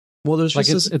 Well, there's Like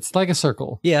just it's like a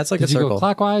circle. yeah, it's like Did a you go circle.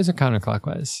 clockwise or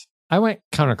counterclockwise? I went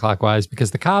counterclockwise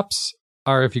because the cops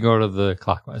are if you go to the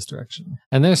clockwise direction.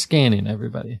 And they're scanning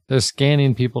everybody. They're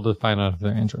scanning people to find out if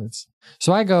they're androids.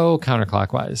 So I go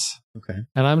counterclockwise. Okay.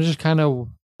 And I'm just kind of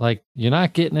like, you're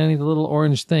not getting any of the little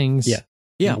orange things. Yeah.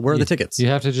 Yeah, where are the tickets? You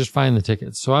have to just find the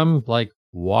tickets. So I'm like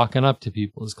walking up to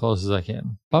people as close as I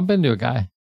can. Bump into a guy,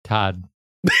 Todd.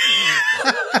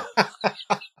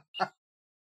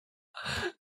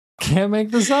 Can't make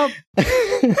this up.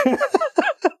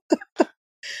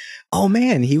 Oh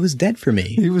man, he was dead for me.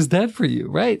 He was dead for you,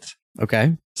 right?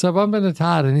 Okay. So I bump into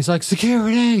Todd and he's like,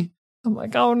 security. I'm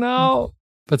like, oh no.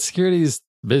 But security's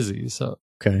busy. So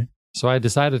Okay. I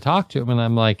decide to talk to him and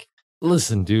I'm like,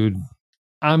 listen, dude,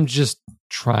 I'm just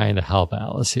trying to help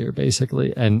Alice here,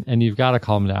 basically. And you've got to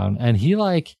calm down. And he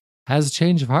like has a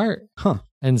change of heart. Huh.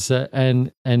 And so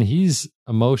and he's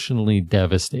emotionally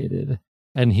devastated.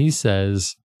 And he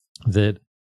says that,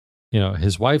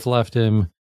 his wife left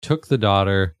him, took the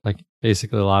daughter, like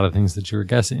basically a lot of things that you were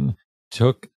guessing,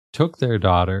 took their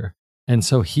daughter. And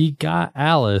so he got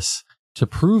Alice to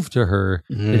prove to her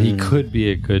that he could be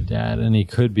a good dad and he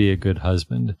could be a good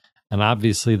husband. And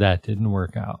obviously that didn't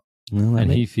work out.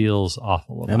 And he feels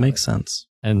awful about it. That makes sense.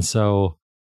 And so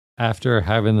after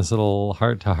having this little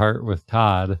heart-to-heart with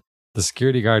Todd, the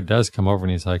security guard does come over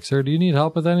and he's like, "Sir, do you need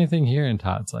help with anything here?" And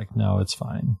Todd's like, "No, it's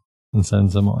fine," and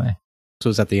sends him away. So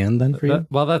is that the end then for you?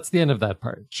 Well, that's the end of that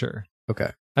part, sure.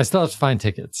 Okay. I still have to find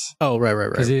tickets. Oh, right.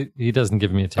 Because he doesn't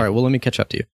give me a ticket. All right, well, let me catch up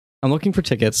to you. I'm looking for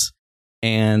tickets,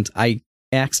 and I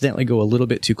accidentally go a little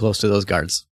bit too close to those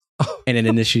guards, and it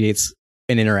initiates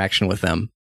an interaction with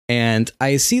them. And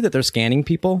I see that they're scanning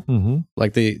people,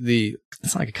 like the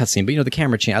it's not like a cutscene, but the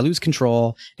camera change. I lose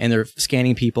control, and they're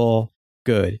scanning people.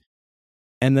 Good.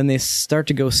 And then they start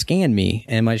to go scan me,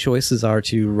 and my choices are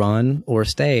to run or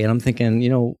stay. And I'm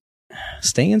thinking,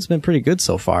 staying's been pretty good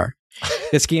so far.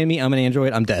 They scan me. I'm an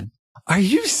android. I'm dead. Are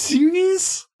you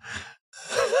serious?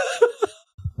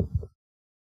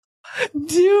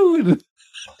 Dude.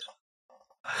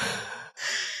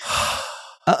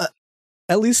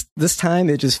 At least this time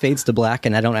it just fades to black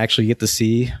and I don't actually get to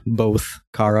see both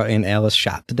Kara and Alice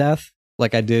shot to death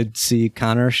like I did see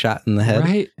Connor shot in the head.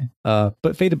 Right.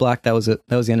 But fade to black, that was it.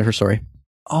 That was the end of her story.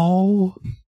 Oh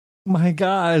my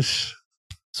gosh.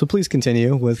 So please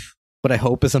continue with what I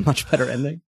hope is a much better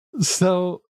ending.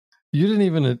 So you didn't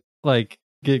even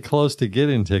get close to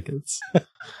getting tickets.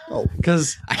 Oh,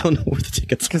 because I don't know where the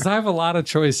tickets are. Because I have a lot of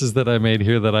choices that I made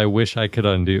here that I wish I could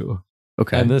undo.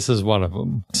 Okay. And this is one of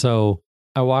them. So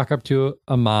I walk up to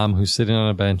a mom who's sitting on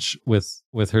a bench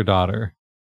with her daughter,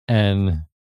 and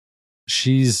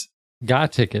she's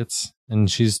got tickets,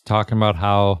 and she's talking about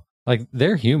how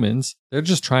they're humans. They're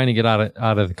just trying to get out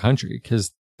of the country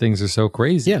because things are so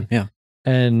crazy. Yeah.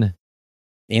 And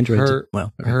Android.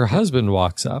 Her husband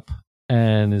walks up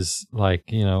and is like,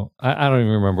 I don't even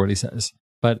remember what he says,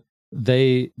 but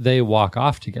they walk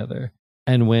off together.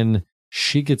 And when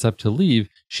she gets up to leave,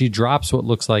 she drops what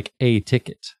looks like a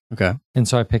ticket. Okay. And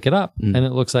so I pick it up and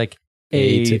it looks like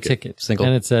a ticket. Single.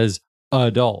 And it says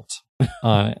adult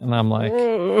on it. And I'm like,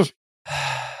 this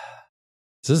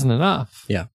isn't enough.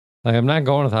 Yeah. I'm not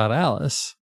going without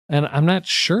Alice. And I'm not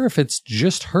sure if it's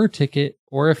just her ticket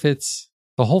or if it's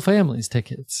the whole family's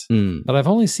tickets. But I've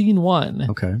only seen one.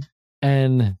 Okay.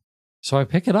 And so I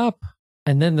pick it up,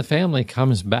 and then the family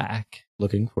comes back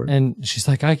looking for it. And she's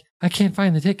like, I can't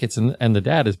find the tickets. And the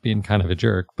dad is being kind of a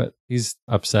jerk, but he's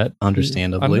upset.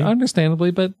 Understandably. Understandably,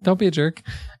 but don't be a jerk.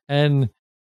 And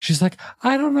she's like,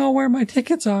 I don't know where my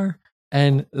tickets are.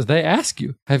 And they ask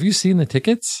you, have you seen the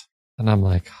tickets? And I'm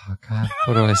like, oh God,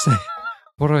 what do I say?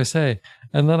 What do I say?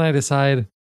 And then I decide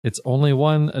it's only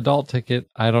one adult ticket.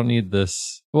 I don't need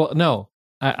this. Well, no,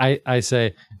 I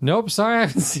say, nope, sorry, I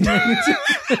haven't seen any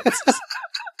tickets.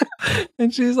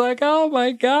 And she's like, oh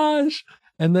my gosh.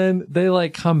 And then they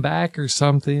come back or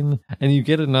something, and you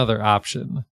get another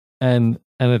option. And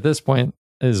at this point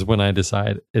is when I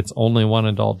decide it's only one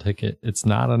adult ticket. It's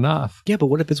not enough. Yeah, but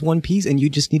what if it's one piece and you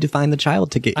just need to find the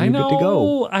child ticket and you're good to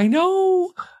go? I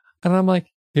know. And I'm like,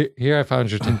 here, I found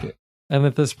your ticket. And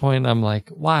at this point, I'm like,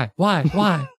 why?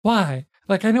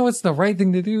 I know it's the right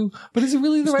thing to do, but is it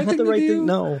really the right thing to do?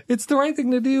 No. It's the right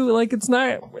thing to do. It's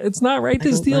not right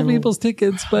to steal people's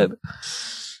tickets, but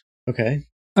okay.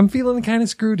 I'm feeling kind of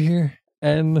screwed here.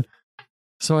 And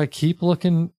so I keep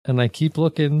looking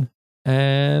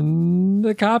and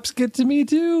the cops get to me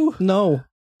too. No.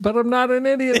 But I'm not an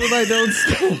idiot and I don't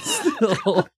stand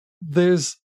still.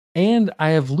 And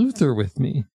I have Luther with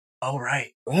me. Oh,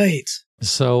 right. Right.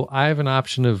 So I have an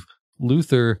option of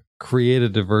Luther create a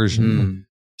diversion.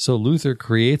 So Luther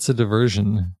creates a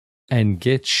diversion and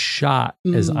gets shot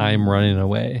as I'm running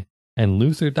away. And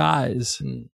Luther dies,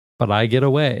 but I get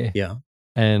away. Yeah.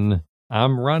 And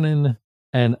I'm running,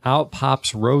 and out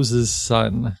pops Rose's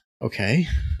son. Okay.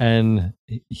 And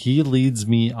he leads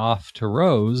me off to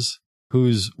Rose,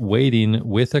 who's waiting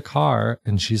with a car.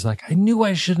 And she's like, I knew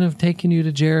I shouldn't have taken you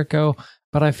to Jericho,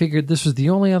 but I figured this was the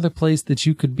only other place that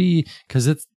you could be because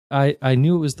I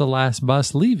knew it was the last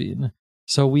bus leaving.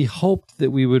 So we hoped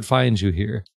that we would find you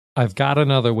here. I've got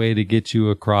another way to get you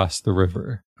across the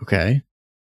river. Okay.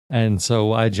 And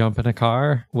so I jump in a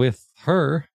car with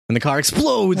her. And the car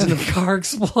explodes. And the car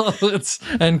explodes.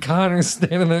 And Connor's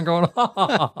standing there going, ha, ha,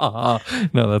 ha, ha.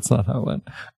 No, that's not how it went.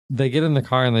 They get in the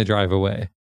car and they drive away.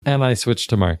 And I switch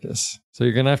to Marcus. So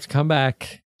you're going to have to come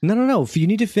back. No. You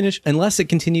need to finish, unless it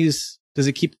continues. Does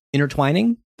it keep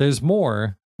intertwining? There's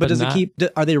more. But does it keep,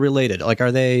 are they related?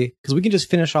 Are they, because we can just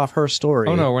finish off her story.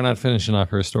 Oh, no, we're not finishing off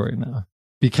her story now.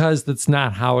 because that's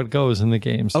not how it goes in the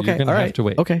game. So you're going to have to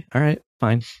wait. Okay, all right,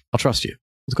 fine. I'll trust you.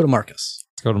 Let's go to Marcus.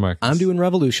 Let's go to Marcus. I'm doing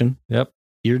Revolution. Yep.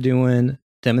 You're doing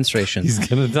Demonstration. He's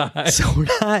going to die. So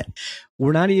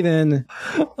we're not even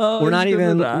we're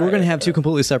going to have two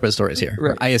completely separate stories here.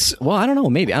 Right. I don't know.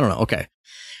 Maybe. I don't know. Okay.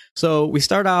 So we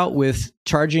start out with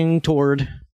charging toward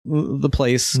the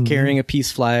place, carrying a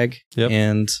peace flag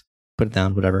and put it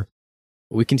down, whatever.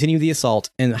 We continue the assault.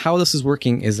 And how this is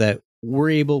working is that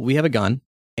we have a gun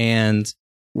and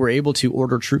we're able to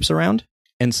order troops around.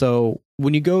 And so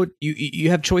when you go,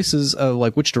 you have choices of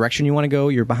like which direction you want to go.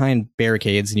 You're behind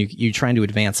barricades and you're trying to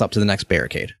advance up to the next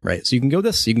barricade, right? So you can go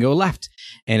this, you can go left,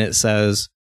 and it says,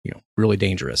 really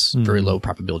dangerous, very low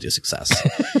probability of success.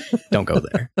 Don't go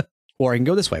there. Or I can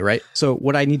go this way, right? So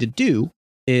what I need to do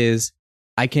is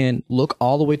I can look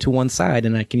all the way to one side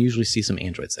and I can usually see some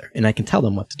androids there and I can tell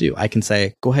them what to do. I can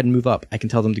say, go ahead and move up. I can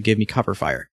tell them to give me cover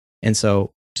fire. And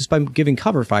so just by giving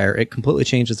cover fire, it completely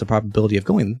changes the probability of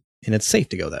going, and it's safe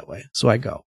to go that way. So I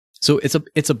go. So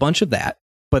it's a bunch of that,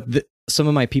 but some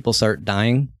of my people start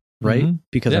dying, right?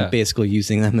 Because I'm basically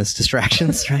using them as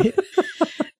distractions, right?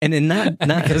 And then not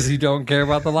because you don't care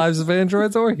about the lives of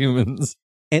androids or humans.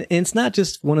 And it's not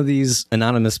just one of these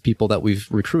anonymous people that we've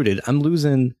recruited. I'm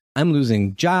losing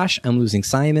Josh. I'm losing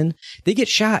Simon. They get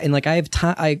shot, and like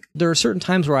there are certain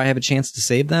times where I have a chance to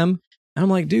save them. And I'm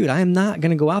like, dude, I am not going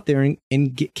to go out there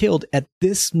and get killed at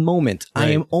this moment. Right.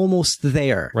 I am almost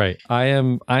there. Right. I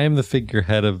am the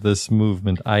figurehead of this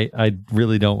movement. I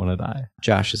really don't want to die.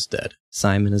 Josh is dead.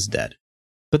 Simon is dead.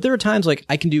 But there are times like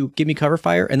I can give me cover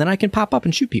fire, and then I can pop up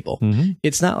and shoot people.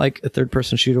 It's not like a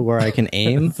third-person shooter where I can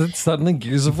aim. It's suddenly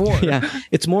Gears of War. Yeah.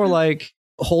 It's more like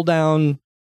hold down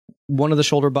one of the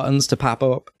shoulder buttons to pop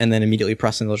up, and then immediately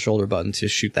pressing the shoulder button to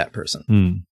shoot that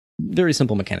person. Very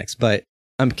simple mechanics, but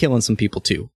I'm killing some people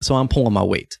too. So I'm pulling my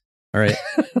weight. All right.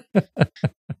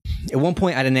 At one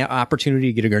point, I didn't have opportunity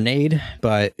to get a grenade,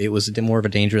 but it was more of a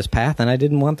dangerous path, and I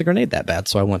didn't want the grenade that bad,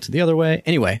 so I went to the other way.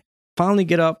 Anyway, finally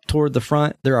get up toward the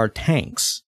front. There are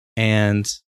tanks, and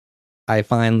I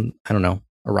find, I don't know,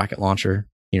 a rocket launcher,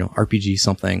 RPG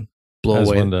something, blow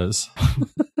away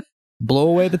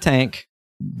the tank.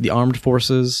 The armed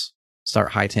forces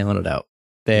start hightailing it out.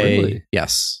 They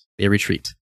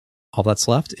retreat. All that's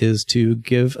left is to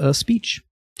give a speech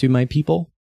to my people.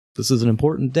 This is an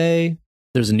important day.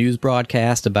 There's a news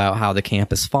broadcast about how the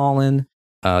camp has fallen.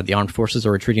 The armed forces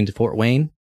are retreating to Fort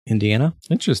Wayne, Indiana.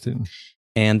 Interesting.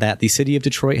 And that the city of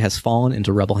Detroit has fallen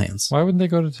into rebel hands. Why wouldn't they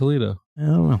go to Toledo? I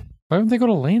don't know. Why wouldn't they go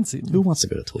to Lansing? Who wants to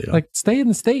go to Toledo? Like, stay in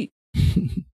the state.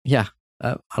 Yeah.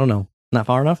 I don't know. Not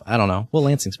far enough? I don't know. Well,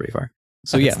 Lansing's pretty far.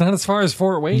 So yeah. It's not as far as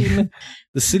Fort Wayne.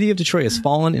 The city of Detroit has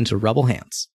fallen into rebel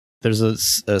hands. There's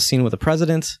a scene with the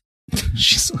president.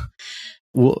 She's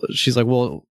like,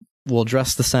 we'll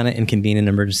address the Senate and convene an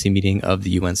emergency meeting of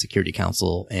the UN Security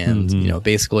Council. And,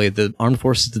 basically the armed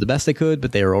forces did the best they could,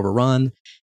 but they are overrun.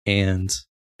 And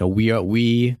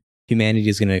humanity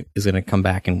is gonna come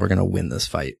back and we're gonna win this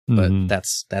fight. But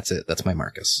that's it. That's my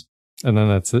Marcus. And then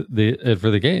that's it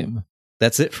for the game.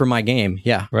 That's it for my game.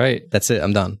 Yeah. Right. That's it.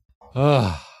 I'm done.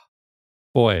 Oh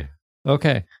boy.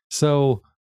 Okay. So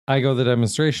I go the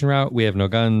demonstration route. We have no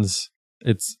guns.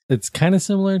 It's kind of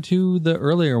similar to the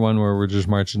earlier one where we're just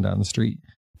marching down the street,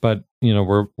 but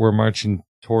we're marching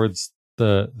towards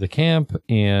the camp,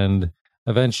 and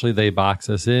eventually they box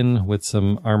us in with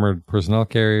some armored personnel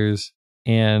carriers,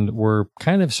 and we're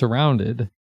kind of surrounded.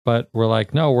 But we're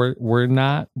like, no, we're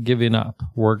not giving up.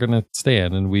 We're gonna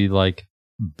stand, and we like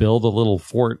build a little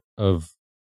fort of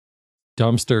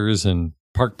dumpsters and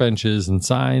park benches and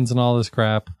signs and all this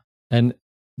crap, and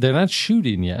they're not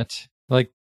shooting yet.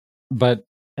 But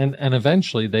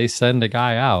eventually they send a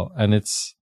guy out, and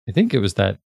I think it was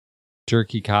that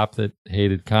jerky cop that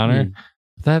hated Connor.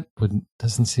 That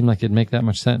doesn't seem like it'd make that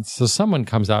much sense. So someone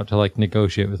comes out to like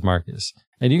negotiate with Marcus,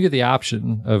 and you get the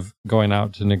option of going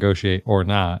out to negotiate or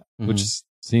not, which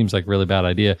seems like a really bad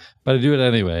idea, but I do it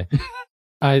anyway.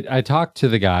 I talked to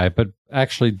the guy, but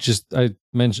actually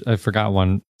I forgot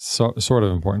one sort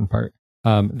of important part.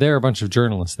 There are a bunch of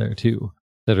journalists there too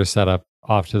that are set up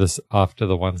off to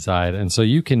the one side, and so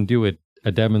you can do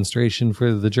a demonstration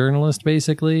for the journalist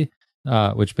basically,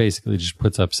 which basically just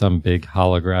puts up some big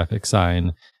holographic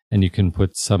sign, and you can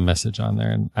put some message on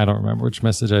there. And I don't remember which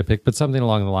message I picked, but something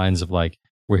along the lines of like,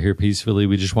 "We're here peacefully.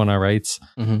 We just want our rights,"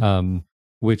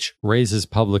 which raises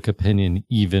public opinion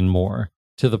even more,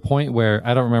 to the point where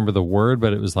I don't remember the word,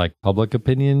 but it was like public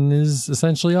opinion is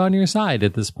essentially on your side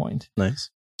at this point. Nice.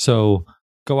 So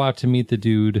go out to meet the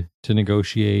dude to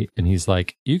negotiate, and he's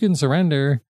like, you can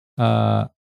surrender,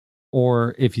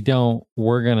 or if you don't,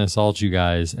 we're going to assault you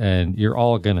guys and you're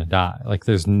all going to die. Like,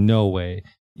 there's no way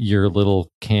your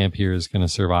little camp here is going to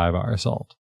survive our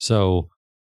assault. So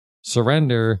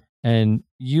surrender, and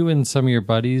you and some of your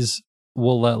buddies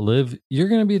will let live. You're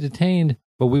going to be detained,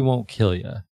 but we won't kill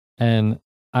you. And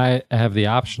I have the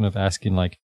option of asking,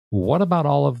 like, what about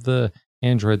all of the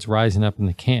androids rising up in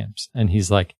the camps? And he's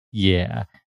like, yeah,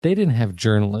 they didn't have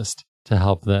journalists to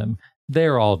help them.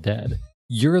 They're all dead.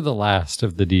 You're the last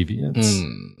of the deviants.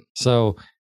 So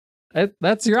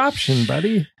that's your option,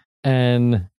 buddy.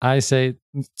 And I say,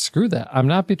 screw that. I'm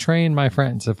not betraying my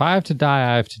friends. If I have to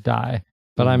die, I have to die,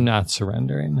 but I'm not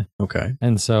surrendering. Okay.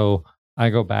 And so I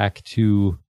go back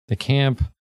to the camp.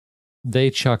 They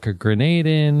chuck a grenade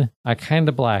in. I kind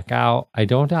of black out. I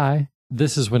don't die.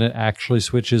 This is when it actually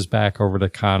switches back over to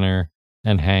Connor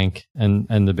and Hank and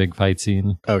the big fight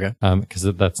scene. Okay. Because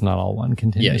that's not all one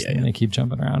continuous thing. They keep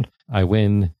jumping around. I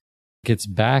win. Gets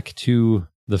back to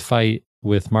the fight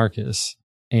with Marcus,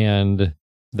 and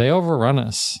they overrun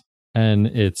us. And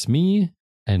it's me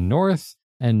and North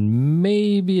and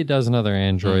maybe a dozen other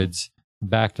androids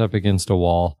backed up against a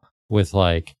wall with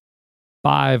like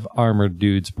 5 armored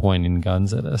dudes pointing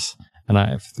guns at us. And I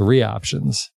have 3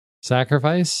 options.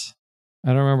 Sacrifice. I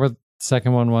don't remember what the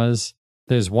second one was.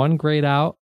 There's one grayed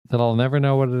out that I'll never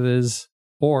know what it is.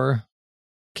 Or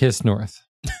kiss North.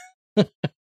 And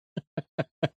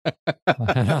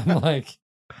I'm like,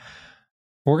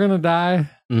 we're going to die.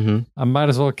 I might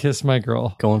as well kiss my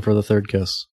girl. Going for the third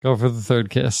kiss. Go for the third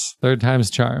kiss. Third time's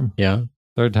charm. Yeah.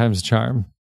 Third time's charm.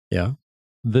 Yeah.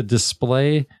 The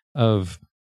display of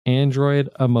android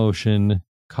emotion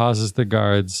causes the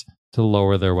guards to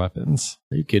lower their weapons.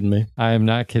 Are you kidding me? I am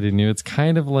not kidding you. It's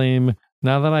kind of lame.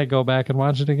 Now that I go back and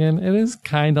watch it again, it is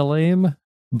kind of lame,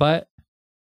 but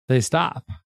they stop.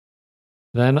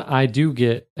 Then I do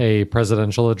get a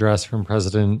presidential address from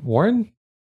President Warren.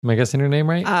 Am I guessing her name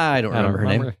right? I don't remember her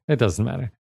name. It doesn't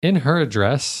matter. In her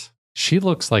address, she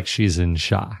looks like she's in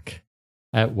shock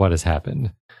at what has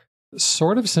happened.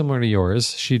 Sort of similar to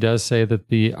yours. She does say that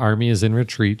the army is in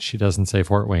retreat. She doesn't say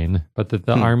Fort Wayne, but that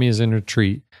the army is in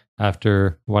retreat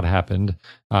after what happened,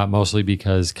 mostly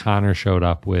because Connor showed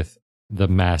up with the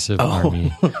massive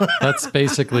army. That's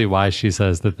basically why she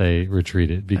says that they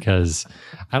retreated, because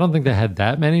I don't think they had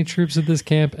that many troops at this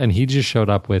camp, and he just showed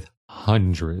up with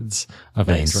hundreds of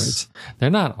androids. They're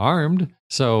not armed,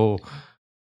 so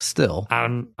still,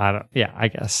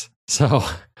 I guess so.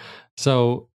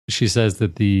 She says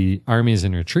that the army is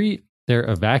in retreat. They're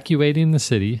evacuating the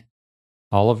city.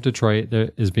 All of Detroit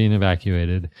is being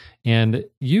evacuated. And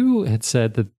you had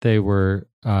said that they were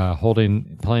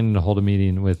planning to hold a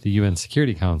meeting with the UN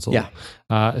Security Council.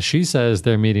 Yeah. She says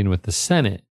they're meeting with the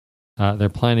Senate. They're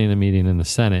planning a meeting in the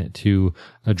Senate to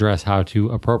address how to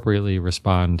appropriately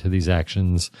respond to these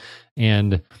actions.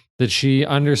 And that she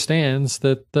understands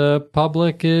that the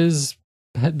public has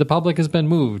been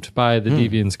moved by the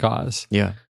deviants' cause.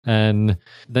 Yeah. And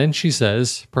then she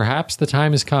says, perhaps the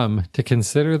time has come to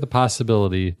consider the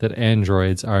possibility that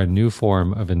androids are a new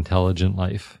form of intelligent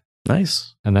life.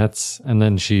 Nice. And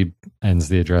then she ends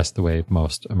the address the way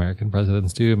most American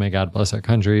presidents do. May God bless our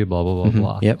country, blah, blah, blah,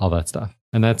 blah, Yep. all that stuff.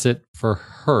 And that's it for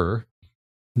her.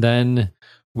 Then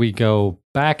we go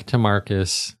back to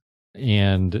Marcus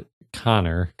and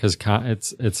Connor, because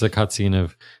it's a cutscene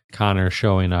of Connor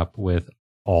showing up with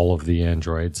all of the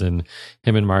androids, and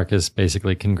him and Marcus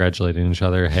basically congratulating each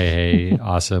other. Hey,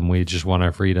 awesome. We just won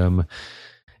our freedom.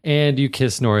 And you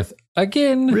kiss North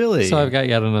again. Really? So I've got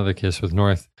yet another kiss with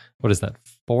North. What is that?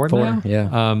 4 now?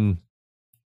 Yeah.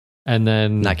 And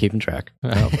then not keeping track.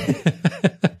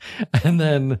 And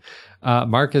then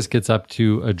Marcus gets up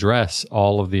to address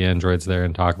all of the androids there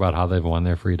and talk about how they've won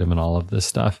their freedom and all of this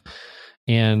stuff.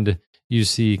 And you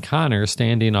see Connor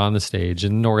standing on the stage,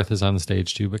 and North is on the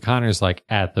stage too, but Connor's like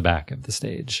at the back of the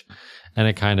stage, and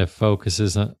it kind of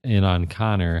focuses in on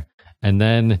Connor. And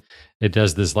then it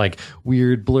does this like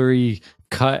weird blurry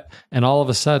cut, and all of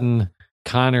a sudden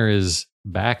Connor is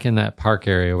back in that park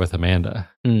area with Amanda.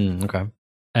 Okay.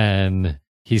 And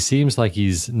he seems like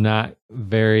he's not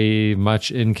very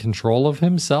much in control of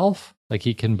himself. Like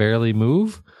he can barely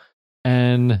move.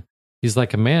 And he's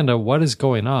like, Amanda, what is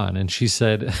going on? And she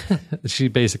said, she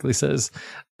basically says,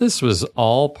 this was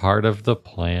all part of the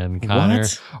plan, Connor.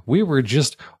 What? We were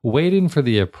just waiting for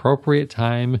the appropriate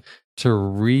time to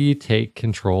retake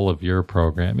control of your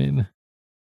programming.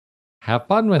 Have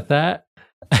fun with that.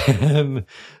 And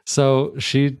so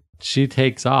she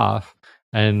takes off,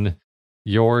 and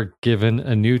you're given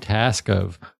a new task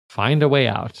of find a way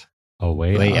out. A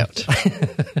way out.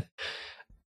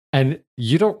 And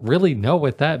you don't really know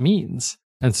what that means.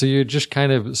 And so you're just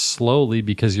kind of slowly,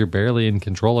 because you're barely in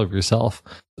control of yourself,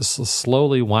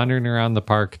 slowly wandering around the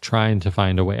park trying to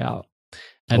find a way out.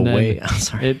 And then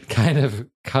it kind of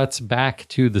cuts back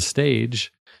to the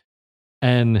stage,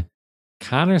 and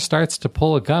Connor starts to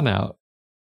pull a gun out.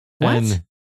 What? And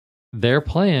their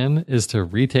plan is to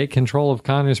retake control of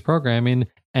Connor's programming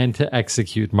and to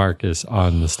execute Marcus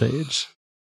on the stage.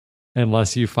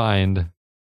 Unless you find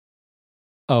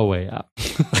a way out.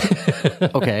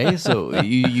 Okay, so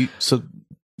you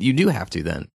do have to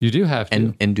then. You do have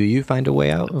to. And do you find a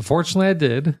way out? Fortunately, I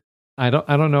did. I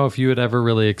don't know if you had ever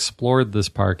really explored this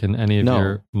park in any of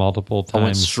your multiple times. I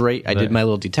went straight. I did my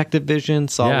little detective vision,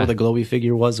 saw where the glowy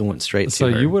figure was, and went straight to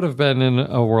her. So you would have been in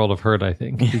a world of hurt, I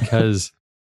think, because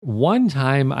one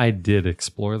time I did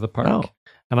explore the park,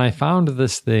 and I found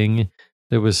this thing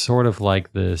that was sort of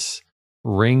like this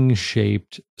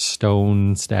ring-shaped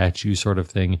stone statue sort of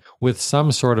thing with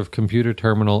some sort of computer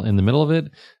terminal in the middle of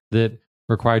it that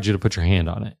required you to put your hand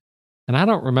on it. And I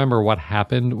don't remember what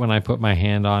happened when I put my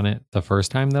hand on it the first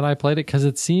time that I played it, because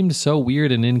it seemed so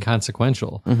weird and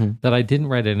inconsequential that I didn't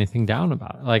write anything down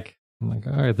about it. Like, I'm like,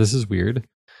 all right, this is weird.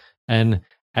 And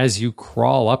as you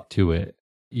crawl up to it,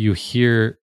 you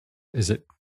hear, is it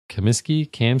Kamsky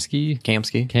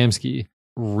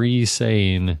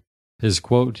re-saying his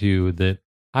quote to you that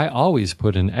I always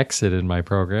put an exit in my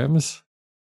programs.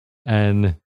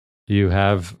 And you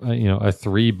have, a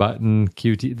 3-button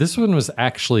QT. This one was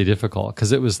actually difficult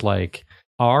because it was like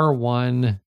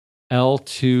R1,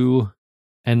 L2,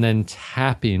 and then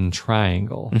tapping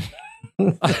triangle.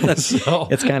 So,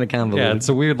 it's kind of convoluted. Yeah, it's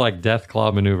a weird like death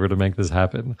claw maneuver to make this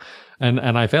happen. And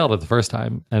I failed it the first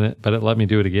time, but it let me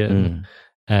do it again.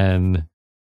 And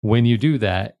when you do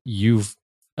that, you've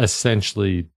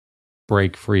essentially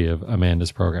break free of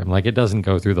Amanda's program. Like, it doesn't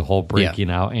go through the whole breaking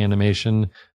out animation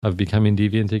of becoming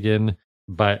deviant again,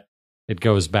 but it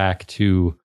goes back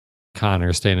to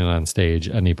Connor standing on stage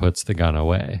and he puts the gun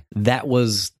away. That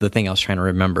was the thing I was trying to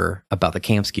remember about the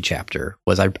Kamsky chapter,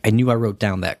 was I knew I wrote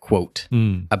down that quote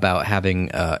about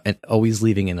having always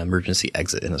leaving an emergency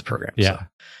exit in his program. Yeah.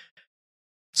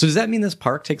 So does that mean this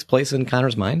park takes place in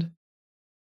Connor's mind?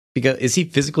 Because is he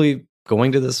physically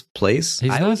going to this place? He's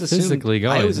not physically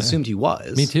going. I always assumed he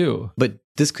was. Me too. But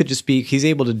this could just be he's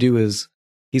able to do his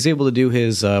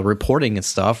reporting and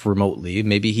stuff remotely.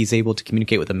 Maybe he's able to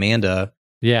communicate with Amanda.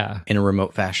 Yeah, in a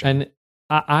remote fashion. And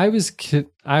I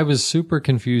was super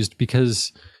confused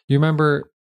because you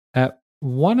remember at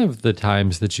one of the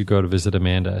times that you go to visit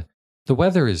Amanda, the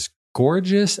weather is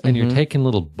gorgeous and you're taking a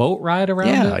little boat ride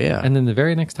around it. Yeah. And then the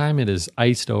very next time it is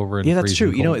iced over and that's true.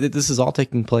 cold. You know, this is all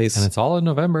taking place. And it's all in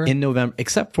November.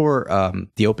 Except for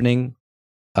the opening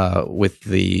with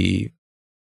the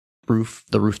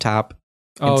rooftop.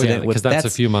 Oh, yeah, because that's a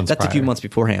few months That's prior. a few months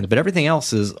beforehand. But everything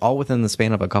else is all within the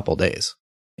span of a couple days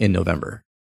in November.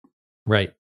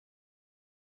 Right.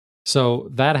 So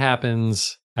that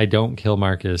happens. I don't kill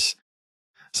Marcus.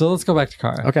 So let's go back to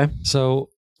Kara. Okay. So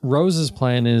Rose's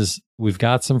plan is we've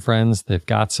got some friends. They've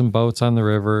got some boats on the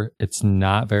river. It's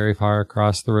not very far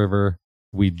across the river.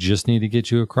 We just need to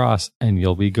get you across and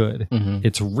you'll be good.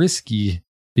 It's risky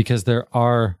because there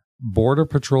are border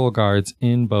patrol guards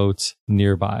in boats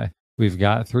nearby. We've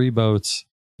got 3 boats.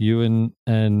 You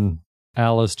and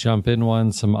Alice jump in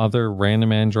one. Some other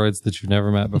random androids that you've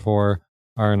never met before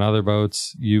are in other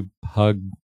boats. You hug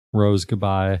Rose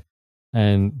goodbye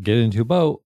and get into a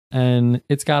boat. And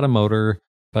it's got a motor,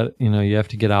 but, you have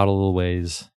to get out a little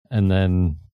ways and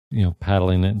then,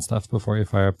 paddling it and stuff before you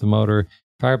fire up the motor.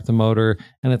 Fire up the motor,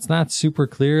 and it's not super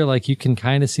clear. Like, you can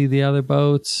kind of see the other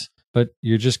boats, but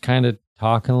you're just kind of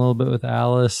talking a little bit with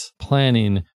Alice,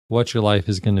 planning what your life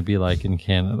is going to be like in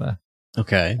Canada.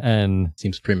 Okay. And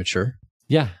seems premature.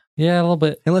 Yeah, a little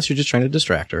bit. Unless you're just trying to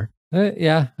distract her.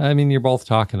 Yeah, I mean, you're both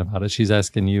talking about it. She's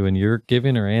asking you, and you're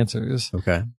giving her answers.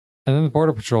 Okay. And then the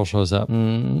Border Patrol shows up,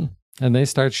 and they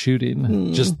start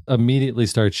shooting. Just immediately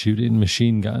start shooting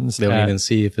machine guns. They don't even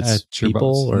see if it's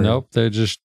people? Or? Nope, they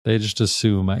just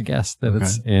assume, I guess, that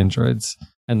it's androids.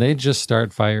 And they just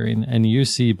start firing, and you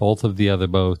see both of the other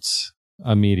boats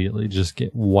immediately just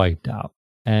get wiped out.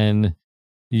 And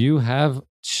you have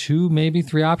 2, maybe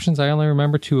 3 options. I only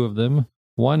remember 2 of them.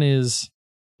 One is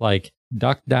like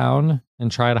duck down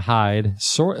and try to hide.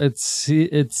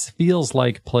 It feels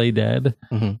like play dead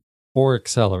or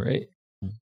accelerate.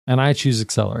 And I choose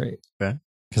accelerate. Okay.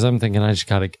 Because I'm thinking I just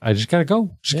gotta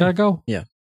go. Gotta go. Yeah.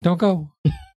 Don't go.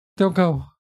 Don't go.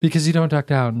 Because you don't duck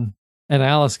down. And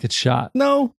Alice gets shot.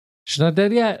 No. She's not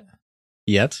dead yet.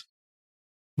 Yet?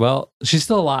 Well, she's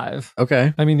still alive.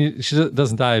 Okay. I mean, she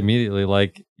doesn't die immediately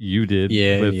like you did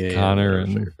with Connor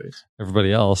and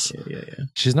everybody else. Yeah.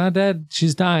 She's not dead.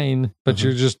 She's dying, but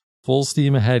you're just full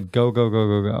steam ahead. Go, go, go,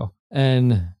 go, go.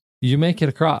 And you make it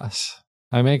across.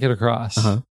 I make it across.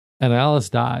 And Alice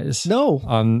dies. No.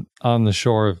 On the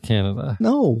shore of Canada.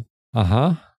 No.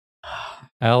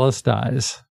 Alice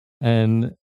dies.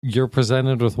 And you're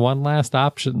presented with one last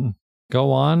option.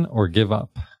 Go on or give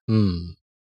up. And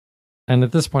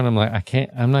at this point, I'm like,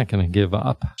 I'm not going to give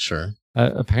up. Sure.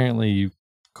 Apparently, you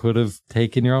could have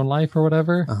taken your own life or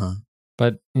whatever.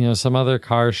 But, some other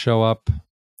cars show up.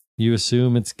 You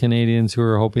assume it's Canadians who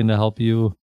are hoping to help you,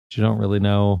 but you don't really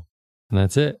know. And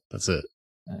that's it. That's it.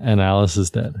 And Alice is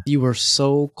dead. You were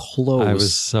so close. I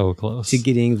was so close to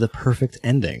getting the perfect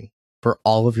ending for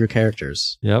all of your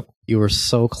characters. Yep. You were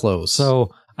so close.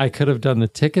 So I could have done the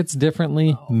tickets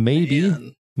differently.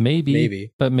 Maybe.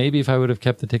 But maybe if I would have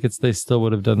kept the tickets, they still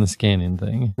would have done the scanning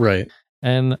thing. Right.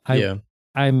 And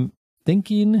I'm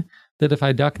thinking that if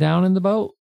I duck down in the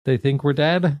boat, they think we're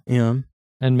dead. Yeah.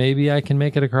 And maybe I can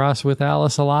make it across with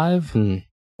Alice alive.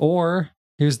 Or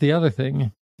here's the other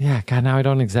thing. Yeah, God, now I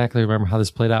don't exactly remember how this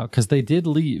played out because they did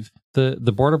leave.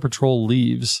 The Border Patrol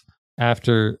leaves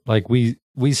after we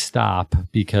stop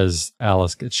because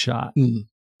Alice gets shot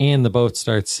and the boat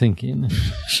starts sinking.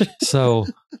 So,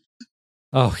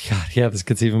 oh God, yeah, this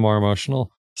gets even more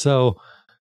emotional. So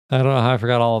I don't know how I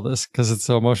forgot all of this because it's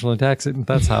so emotionally taxing.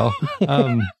 That's how.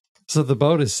 So the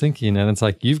boat is sinking and it's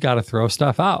like, you've got to throw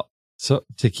stuff out so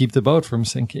to keep the boat from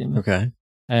sinking. Okay.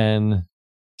 And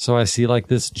so I see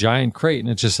this giant crate and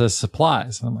it just says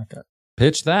supplies. And I'm like,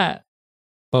 pitch that.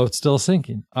 Boat's still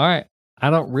sinking. All right.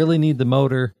 I don't really need the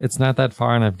motor. It's not that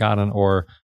far and I've got an oar.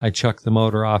 I chuck the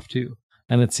motor off too.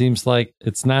 And it seems like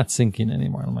it's not sinking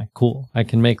anymore. I'm like, cool, I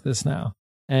can make this now.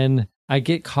 And I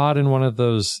get caught in one of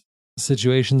those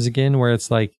situations again where it's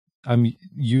like I'm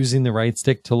using the right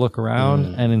stick to look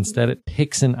around and instead it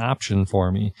picks an option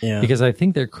for me. Yeah. Because I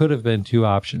think there could have been two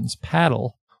options,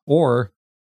 paddle or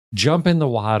jump in the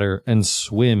water and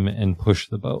swim and push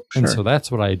the boat. Sure. And so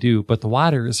that's what I do. But the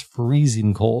water is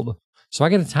freezing cold. So I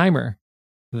get a timer.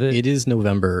 It is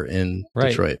November in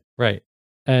Detroit. Right.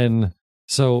 And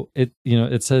so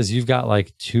it says you've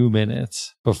got 2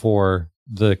 minutes before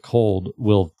the cold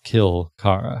will kill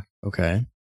Kara. Okay.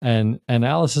 And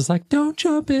Alice is like, don't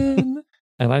jump in.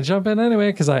 And I jump in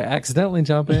anyway because I accidentally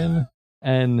jump in.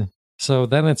 And so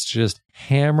then it's just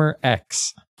hammer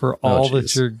X for all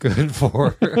that you're good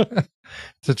for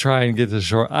to try and get to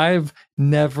shore. I've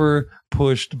never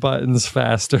pushed buttons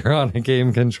faster on a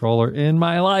game controller in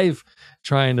my life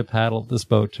trying to paddle this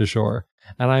boat to shore.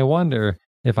 And I wonder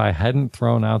if I hadn't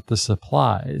thrown out the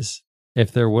supplies,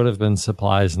 if there would have been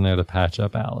supplies in there to patch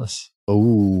up Alice.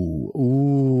 Ooh.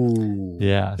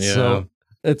 Yeah. So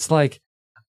it's like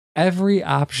every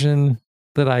option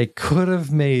that I could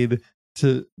have made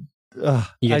to...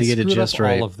 you got to get it just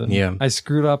right. All of them. Yeah. I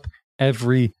screwed up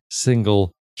every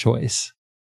single choice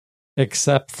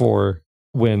except for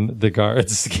when the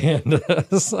guards scanned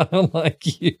us.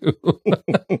 Unlike you.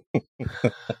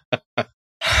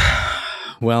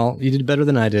 Well, you did better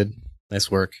than I did.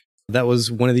 Nice work. That was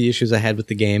one of the issues I had with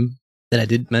the game that I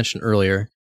did mention earlier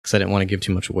because I didn't want to give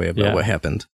too much away about what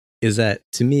happened. Is that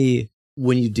to me,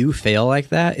 when you do fail like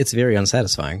that, it's very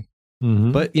unsatisfying.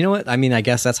 But you know what? I mean, I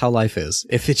guess that's how life is.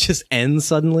 If it just ends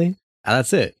suddenly,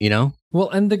 that's it, Well,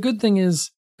 and the good thing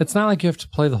is, it's not like you have to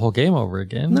play the whole game over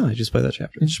again. No, I just play that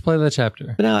chapter. You just play that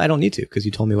chapter. But now I don't need to because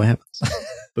you told me what happens.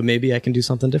 But maybe I can do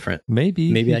something different.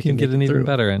 Maybe I can get an even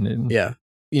better ending. Yeah.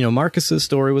 Marcus's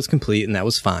story was complete and that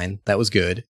was fine. That was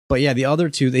good. But yeah, the other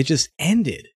two, they just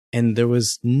ended and there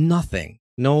was nothing.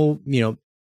 No,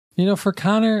 for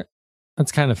Connor,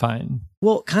 that's kind of fine.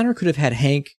 Well, Connor could have had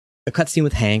a cutscene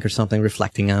with Hank or something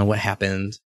reflecting on what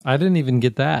happened. I didn't even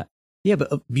get that. Yeah,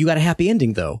 but you got a happy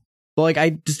ending though. But I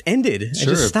just ended.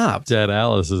 Sure, I just stopped. Dead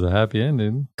Alice is a happy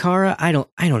ending. Kara, I don't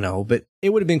know, but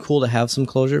it would have been cool to have some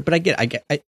closure. But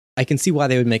I can see why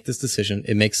they would make this decision.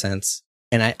 It makes sense,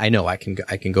 and I know I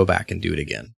can go back and do it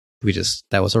again.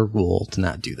 That was our rule to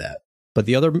not do that. But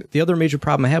the other major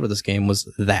problem I had with this game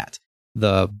was that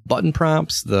the button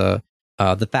prompts, the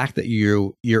fact that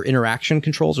your interaction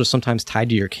controls are sometimes tied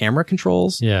to your camera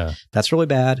controls. Yeah, that's really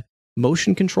bad.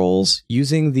 Motion controls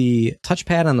using the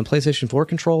touchpad on the PlayStation 4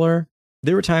 controller.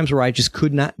 There were times where I just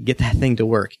could not get that thing to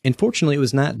work. Unfortunately, it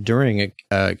was not during a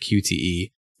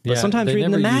QTE. But sometimes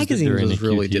reading the magazines was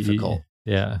really difficult.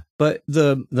 Yeah. But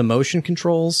the motion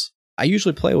controls, I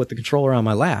usually play with the controller on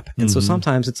my lap. And so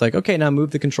sometimes it's like, okay, now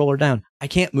move the controller down. I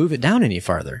can't move it down any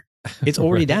farther. It's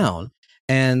already down.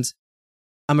 And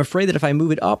I'm afraid that if I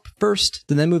move it up first,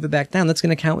 then move it back down, that's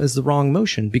going to count as the wrong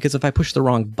motion, because if I push the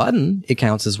wrong button, it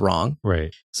counts as wrong.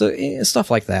 Right. So stuff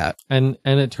like that. And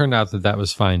it turned out that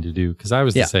was fine to do, because I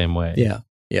was the same way. Yeah.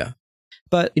 Yeah.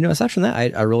 But, aside from that,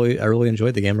 I really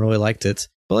enjoyed the game. I really liked it.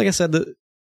 But like I said,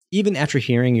 even after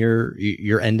hearing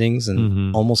your endings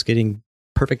and almost getting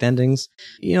perfect endings,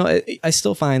 I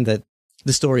still find that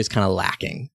the story is kind of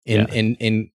lacking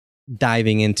in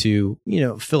diving into,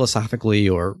 philosophically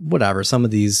or whatever, some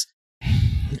of these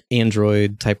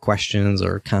android type questions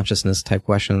or consciousness type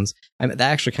questions. I mean,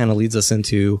 that actually kind of leads us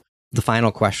into the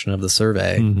final question of the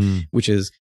survey, which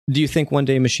is, do you think one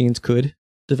day machines could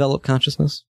develop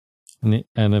consciousness?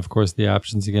 And of course, the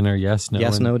options again are yes,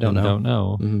 no, don't know. Don't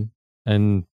know.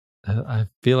 And I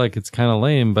feel like it's kind of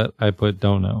lame, but I put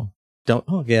don't know.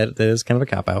 That is kind of a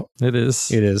cop out. It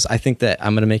is. I think that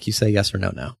I'm going to make you say yes or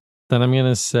no now. Then I'm going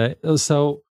to say,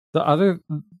 so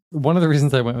one of the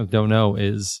reasons I went with don't know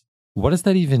is, what does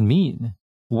that even mean?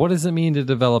 What does it mean to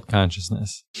develop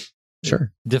consciousness?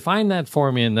 Sure. Define that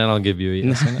for me, and then I'll give you a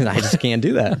yes or no. I just can't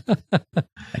do that.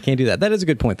 I can't do that. That is a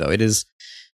good point, though. It is,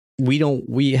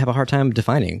 we have a hard time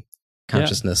defining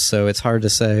consciousness. So it's hard to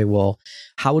say, well,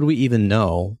 how would we even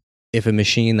know if a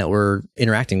machine that we're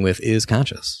interacting with is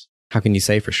conscious? How can you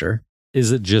say for sure?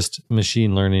 Is it just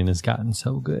machine learning has gotten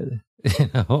so good?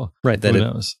 Right. Who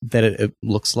knows? That it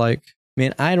looks like.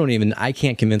 Man, I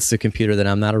can't convince the computer that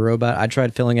I'm not a robot. I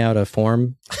tried filling out a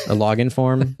login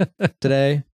form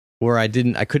today where I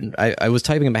was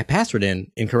typing my password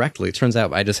in incorrectly. It turns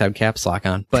out I just had caps lock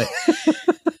on, but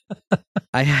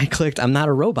I clicked, I'm not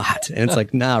a robot. And it's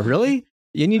like, nah, really?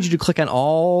 I need you to click on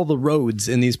all the roads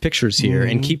in these pictures here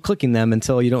and keep clicking them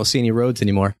until you don't see any roads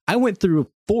anymore. I went through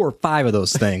 4 or 5 of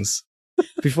those things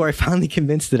before I finally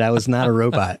convinced that I was not a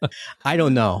robot. I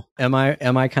don't know. Am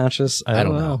I conscious? I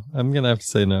don't know. I'm going to have to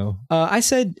say no. I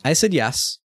said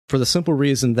yes, for the simple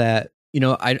reason that,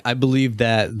 I believe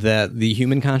that the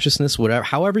human consciousness,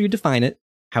 however you define it,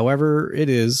 however it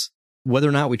is, whether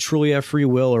or not we truly have free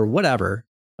will or whatever,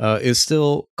 is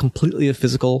still completely a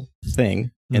physical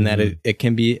thing, and that it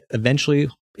can be eventually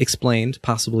explained,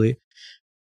 possibly,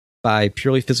 by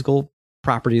purely physical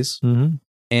properties.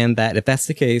 And that if that's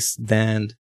the case,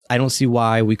 then I don't see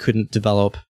why we couldn't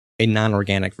develop a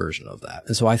non-organic version of that.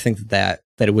 And so I think that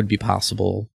it would be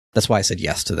possible. That's why I said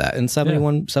yes to that. And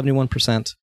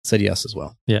 71% said yes as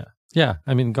well. Yeah. Yeah.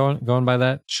 I mean, going by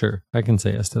that, sure, I can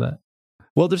say yes to that.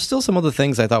 Well, there's still some other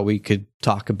things I thought we could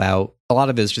talk about. A lot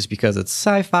of it is just because it's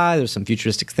sci-fi. There's some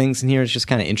futuristic things in here. It's just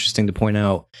kind of interesting to point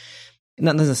out.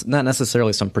 Not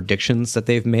necessarily some predictions that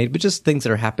they've made, but just things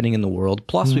that are happening in the world.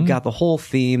 Plus, we've got the whole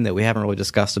theme that we haven't really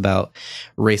discussed about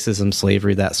racism,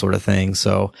 slavery, that sort of thing.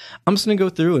 So I'm just going to go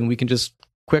through and we can just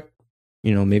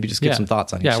maybe just give some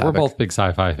thoughts on each topic. We're both big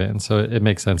sci-fi fans, so it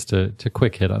makes sense to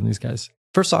quick hit on these guys.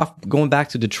 First off, going back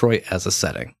to Detroit as a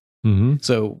setting.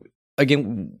 So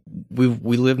again,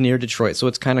 we live near Detroit, so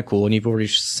it's kind of cool. And you've already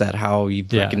said how you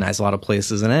recognize a lot of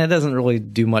places, and it doesn't really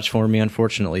do much for me,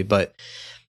 unfortunately. But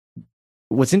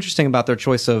what's interesting about their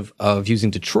choice of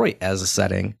using Detroit as a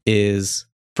setting is,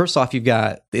 first off, you've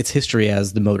got its history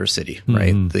as the Motor City,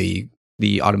 right?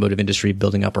 The automotive industry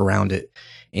building up around it,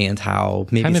 and how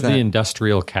maybe kind of the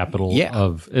industrial capital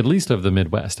of at least of the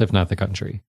Midwest, if not the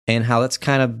country, and how that's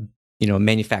kind of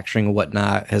manufacturing and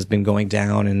whatnot has been going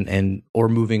down and or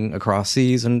moving across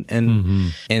seas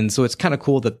and so it's kind of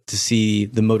cool to see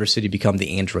the Motor City become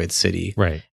the Android City,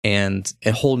 right? And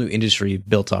a whole new industry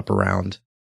built up around.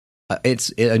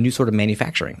 It's a new sort of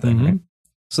manufacturing thing, right?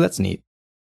 So that's neat.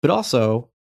 But also,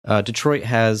 Detroit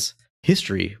has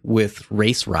history with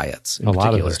race riots. In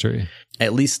particular. Lot of history.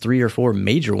 At least 3 or 4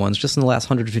 major ones just in the last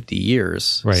 150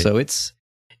 years. Right. So it's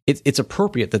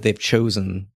appropriate that they've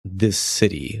chosen this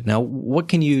city. Now, what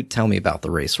can you tell me about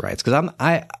the race riots? Because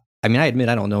I admit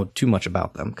I don't know too much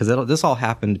about them, because this all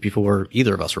happened before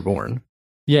either of us were born.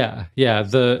 Yeah.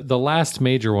 The last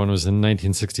major one was in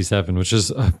 1967, which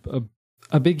is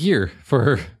a big year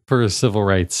for civil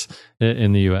rights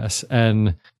in the U.S.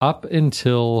 And up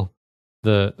until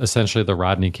essentially the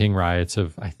Rodney King riots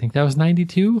of, I think that was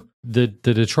 92, the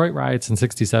Detroit riots in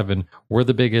 67 were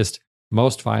the biggest,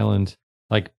 most violent,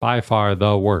 like by far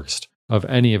the worst of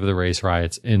any of the race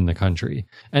riots in the country.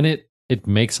 And it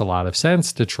makes a lot of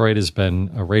sense. Detroit has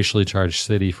been a racially charged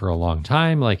city for a long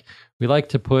time. Like, we like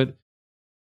to put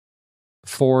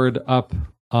Ford up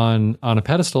on a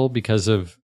pedestal because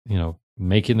of,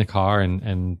 making the car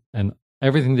and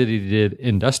everything that he did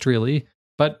industrially,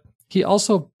 but he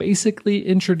also basically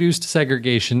introduced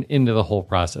segregation into the whole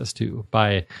process too,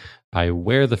 by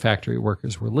where the factory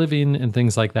workers were living and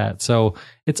things like that. So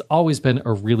it's always been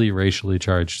a really racially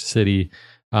charged city.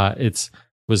 It's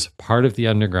was part of the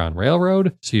Underground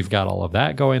Railroad. So you've got all of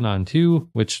that going on too,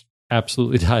 which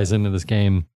absolutely ties into this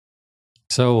game.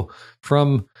 So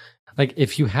from like,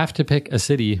 if you have to pick a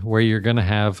city where you're going to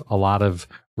have a lot of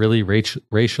really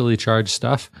racially charged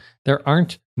stuff, there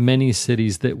aren't many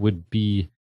cities that would be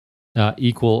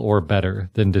equal or better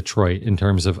than Detroit in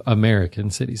terms of American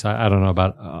cities. I don't know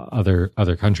about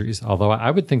other countries, although I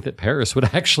would think that Paris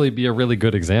would actually be a really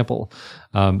good example,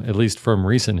 at least from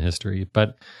recent history.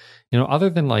 But, other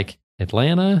than like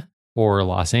Atlanta or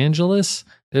Los Angeles,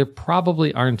 there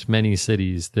probably aren't many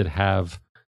cities that have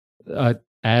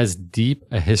as deep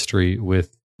a history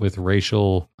with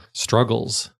racial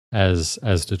struggles as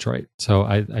Detroit. So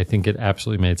I think it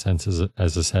absolutely made sense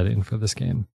as a setting for this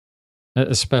game,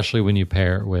 especially when you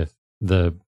pair with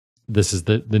this is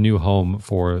the new home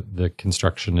for the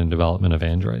construction and development of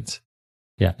androids.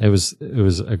 Yeah, it was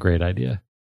a great idea.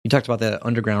 You talked about the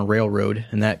Underground Railroad,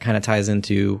 and that kind of ties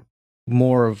into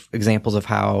more of examples of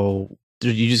how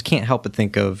you just can't help but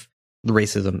think of the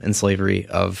racism and slavery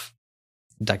of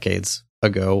decades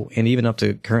ago and even up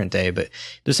to current day. But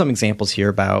there's some examples here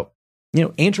about,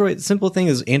 Android. The simple thing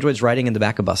is androids riding in the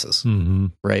back of buses,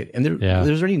 right? And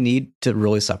there's any need to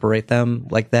really separate them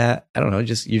like that. I don't know.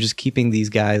 You're just keeping these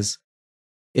guys.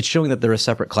 It's showing that they're a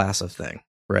separate class of thing,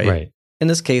 right? Right. In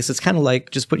this case, it's kind of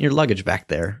like just putting your luggage back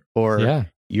there, or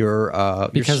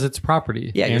because it's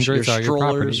property. Yeah, androids your are strollers, your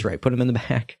property. right? Put them in the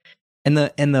back. And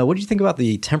the what do you think about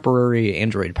the temporary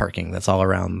android parking that's all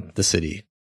around the city,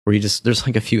 where there's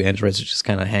like a few androids that just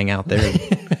kind of hang out there?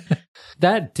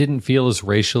 That didn't feel as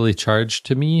racially charged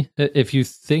to me. If you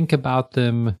think about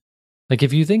them, like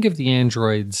if you think of the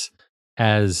androids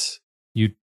as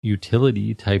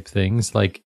utility type things,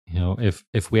 like,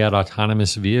 if we had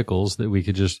autonomous vehicles that we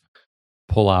could just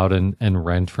pull out and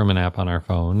rent from an app on our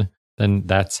phone, then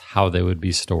that's how they would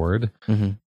be stored.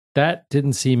 Mm-hmm. That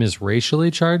didn't seem as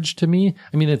racially charged to me.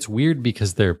 I mean, it's weird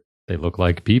because they look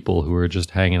like people who are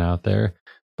just hanging out there.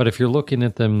 But if you're looking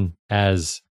at them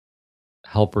as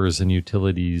helpers and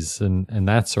utilities and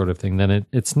that sort of thing, then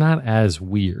it's not as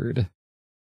weird.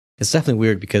 It's definitely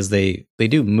weird because they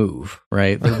do move,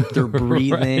 right? They're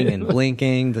breathing Right. and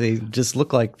blinking. They just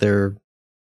look like they're,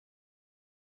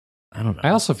 I don't know. I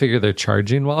also figure they're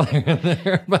charging while they're in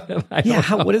there. But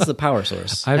what is the power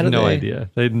source? I have no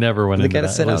idea. They never went They into gotta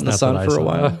that. sit out in the sun for a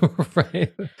while.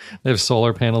 Right. They have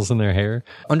solar panels in their hair.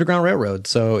 Underground Railroad.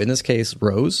 So in this case,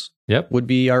 Rose would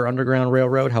be our Underground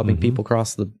Railroad, helping people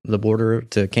cross the border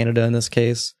to Canada in this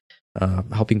case,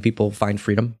 helping people find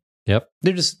freedom. Yep.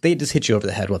 They just hit you over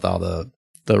the head with all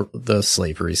the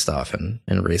slavery stuff and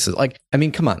races. Like, I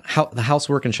mean, come on, the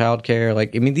housework and childcare.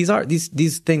 Like, I mean,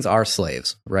 these things are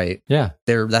slaves, right? Yeah.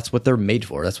 That's what they're made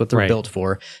for. That's what they're built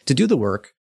for, to do the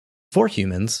work for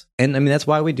humans. And I mean, that's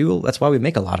why we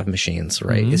make a lot of machines,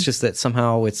 right? Mm-hmm. It's just that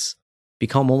somehow it's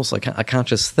become almost like a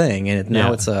conscious thing, and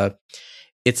now it's a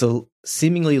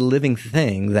seemingly living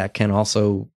thing that can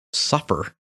also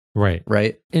suffer. Right.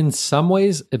 Right. In some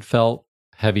ways, it felt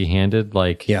heavy-handed,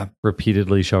 like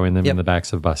repeatedly showing them in the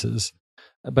backs of buses.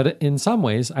 But in some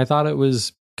ways, I thought it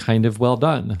was kind of well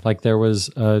done. Like, there was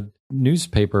a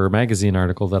newspaper or magazine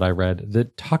article that I read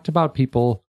that talked about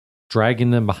people dragging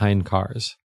them behind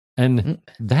cars. And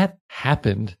that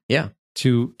happened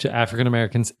to African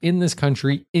Americans in this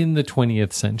country in the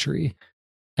 20th century.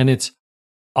 And it's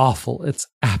awful. It's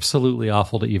absolutely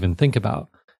awful to even think about.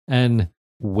 And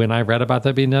when I read about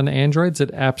that being done to androids,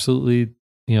 it absolutely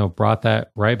brought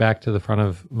that right back to the front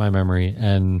of my memory.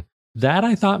 And that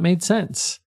I thought made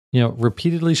sense.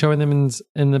 Repeatedly showing them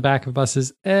in the back of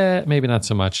buses, maybe not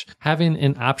so much. Having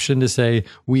an option to say,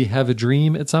 we have a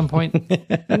dream at some point,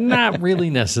 not really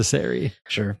necessary.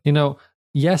 Sure.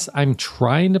 Yes, I'm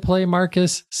trying to play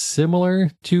Marcus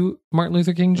similar to Martin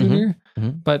Luther King Jr.,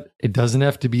 but it doesn't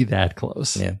have to be that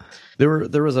close. Yeah.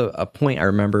 There was a point I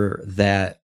remember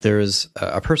that there's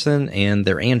a person and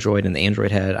their android, and the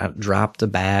android had dropped a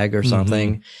bag or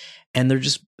something. And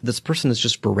this person is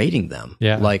just berating them.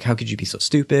 Yeah. Like, how could you be so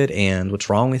stupid? And what's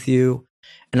wrong with you?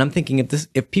 And I'm thinking,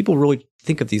 if people really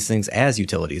think of these things as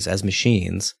utilities, as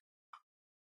machines,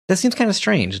 that seems kind of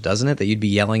strange, doesn't it? That you'd be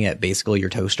yelling at basically your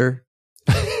toaster.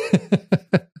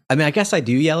 I mean, I guess I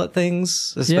do yell at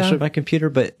things, especially my computer,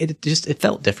 but it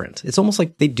felt different. It's almost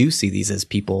like they do see these as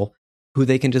people who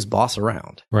they can just boss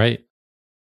around. Right.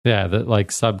 Yeah, that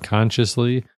like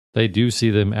subconsciously they do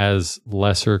see them as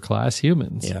lesser class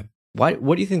humans. Yeah. What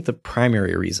do you think the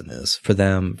primary reason is for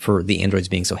the androids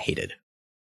being so hated?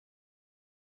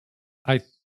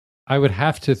 I would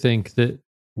have to think that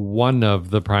one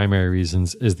of the primary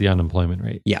reasons is the unemployment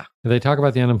rate. Yeah. They talk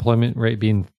about the unemployment rate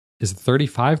being is it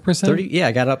 35%? 30, yeah,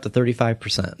 I got up to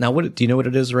 35%. Now, what do you know what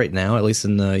it is right now? At least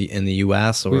in the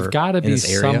US, or we've got to in be this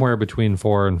area? somewhere between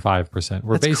 4 and 5%.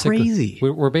 We're That's basically crazy.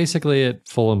 We're basically at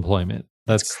full employment.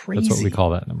 That's what we crazy. call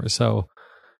that number. So,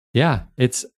 yeah,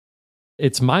 it's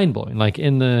mind blowing. Like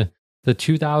in the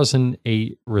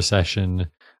 2008 recession,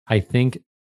 I think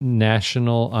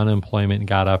national unemployment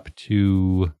got up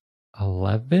to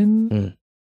 11. Mm.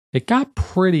 It got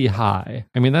pretty high.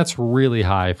 I mean, that's really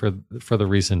high for the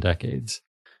recent decades.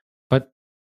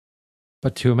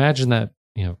 But to imagine that,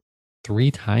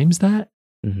 3 times that?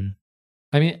 Mm-hmm.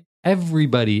 I mean,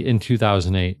 everybody in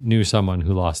 2008 knew someone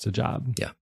who lost a job.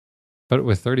 Yeah. But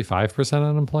with 35%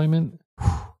 unemployment,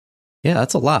 Yeah,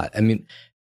 that's a lot. I mean,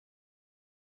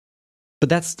 but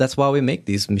that's why we make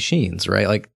these machines, right?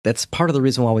 Like that's part of the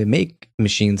reason why we make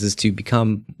machines is to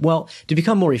become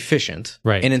more efficient.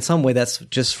 Right. And in some way that's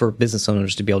just for business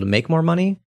owners to be able to make more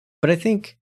money. But I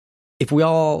think if we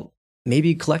all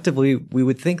maybe collectively we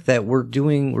would think that we're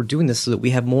doing this so that we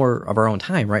have more of our own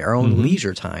time, right? Our own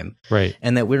leisure time. right.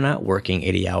 And that we're not working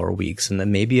 80-hour weeks, and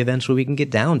then maybe eventually we can get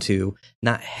down to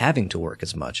not having to work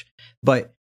as much.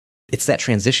 But it's that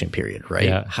transition period, right?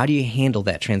 Yeah. How do you handle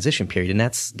that transition period? And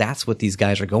that's what these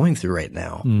guys are going through right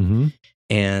now. Mm-hmm.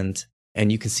 And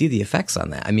you can see the effects on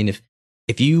that. I mean,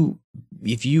 if you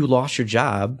lost your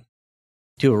job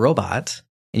to a robot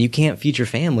and you can't feed your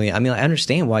family, I mean, I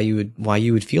understand why you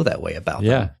would feel that way about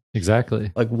Yeah, them.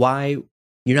 exactly. Like, why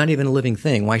you're not even a living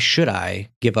thing? Why should I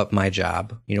give up my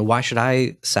job? Why should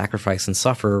I sacrifice and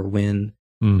suffer when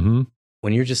Mm-hmm.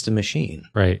 you're just a machine?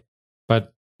 Right.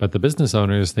 But the business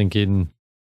owner is thinking,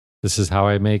 this is how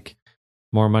I make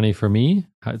more money for me.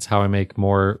 It's how I make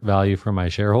more value for my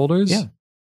shareholders. Yeah.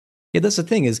 Yeah, that's the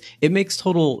thing is it makes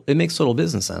total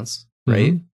business sense,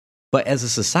 right? Mhm. But as a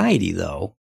society,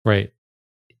 though, Right.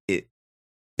 it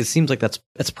seems like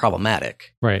that's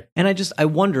problematic. Right. And I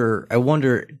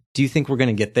wonder, do you think we're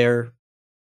going to get there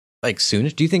like soon?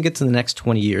 Do you think it's in the next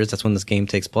 20 years? That's when this game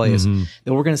takes place. Mhm.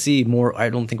 Then we're going to see more.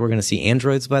 I don't think we're going to see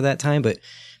androids by that time, but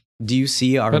do you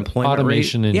see our But employment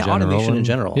automation rate? in general, automation in and-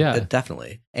 general. yeah.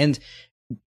 Definitely. And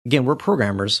again, we're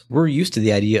programmers. We're used to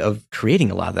the idea of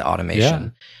creating a lot of the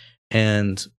automation.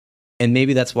 And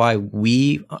maybe that's why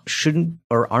we shouldn't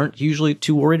or aren't usually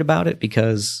too worried about it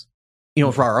because,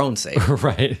 for our own sake.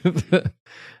 Right.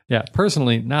 Yeah.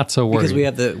 Personally, not so worried.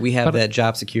 Because we have But- that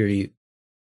job security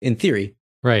in theory.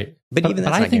 Right. But even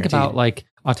that's I not think guaranteed. about like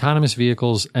autonomous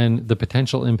vehicles and the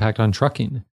potential impact on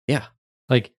trucking. Yeah.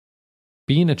 Like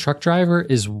being a truck driver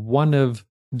is one of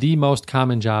the most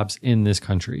common jobs in this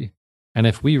country. And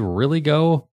if we really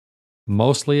go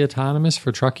mostly autonomous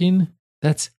for trucking,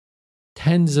 that's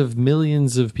tens of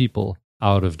millions of people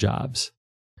out of jobs.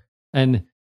 And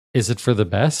is it for the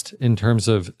best in terms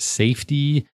of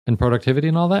safety and productivity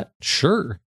and all that?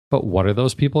 Sure. But what are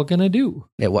those people going to do?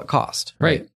 At what cost?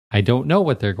 Right. I don't know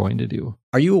what they're going to do.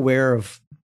 Are you aware of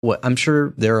what? I'm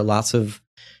sure there are lots of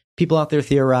people out there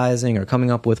theorizing or coming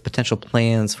up with potential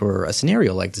plans for a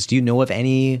scenario like this. Do you know of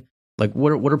any? Like,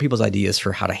 what are people's ideas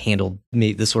for how to handle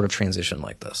this sort of transition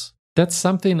like this? That's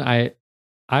something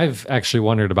I've actually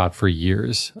wondered about for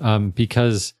years,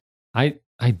 because I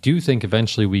do think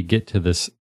eventually we get to this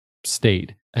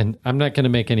state, and I'm not going to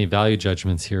make any value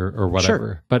judgments here or whatever.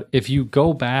 Sure. But if you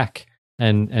go back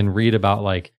and read about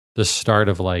like the start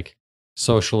of like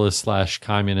socialist /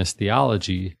 communist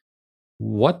theology,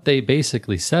 what they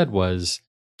basically said was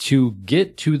to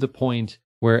get to the point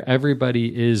where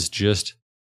everybody is just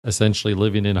essentially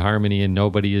living in harmony and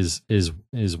nobody is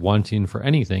wanting for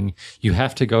anything, you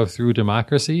have to go through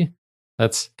democracy.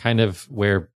 That's kind of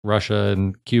where Russia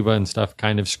and Cuba and stuff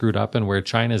kind of screwed up, and where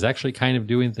China is actually kind of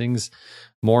doing things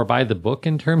more by the book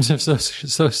in terms of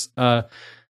socialism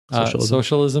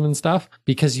and stuff,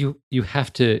 because you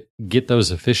have to get those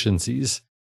efficiencies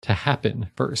to happen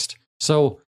first.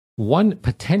 So one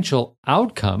potential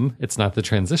outcome, it's not the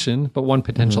transition, but one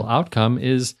potential outcome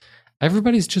is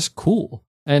everybody's just cool.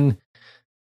 And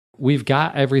we've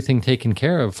got everything taken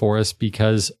care of for us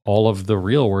because all of the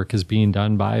real work is being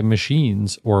done by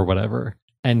machines or whatever.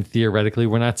 And theoretically,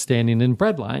 we're not standing in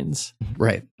bread lines.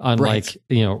 Right. Unlike,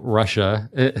 Russia,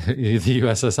 the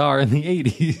USSR in the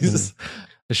 80s.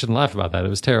 I shouldn't laugh about that. It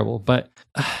was terrible. But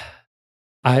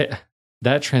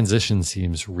that transition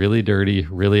seems really dirty,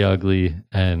 really ugly.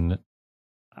 And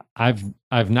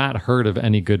I've not heard of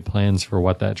any good plans for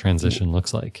what that transition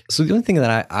looks like. So the only thing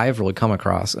that I've really come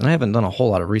across, and I haven't done a whole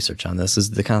lot of research on this,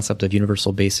 is the concept of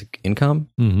universal basic income.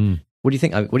 Mm-hmm. What do you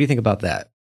think? What do you think about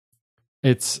that?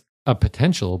 It's a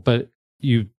potential, but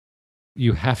you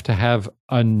have to have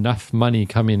enough money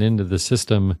coming into the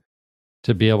system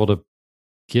to be able to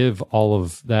give all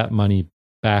of that money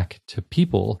back to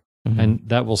people. Mhm. And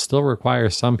that will still require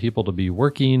some people to be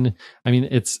working. I mean,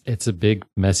 it's a big,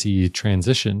 messy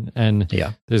transition. And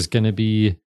Yeah. there's going to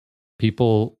be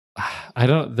people,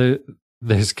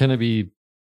 there's going to be,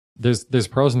 there's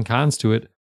pros and cons to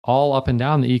it all up and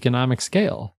down the economic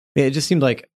scale. It just seemed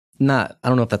like I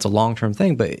don't know if that's a long-term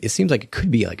thing, but it seems like it could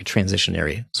be like a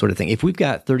transitionary sort of thing. If we've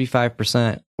got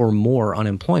 35% or more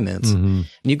unemployment, Mhm. and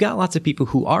you've got lots of people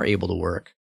who are able to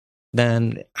work,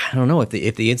 then I don't know if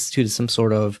the institute is some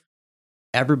sort of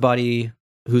everybody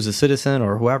who's a citizen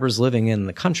or whoever's living in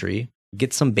the country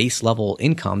gets some base level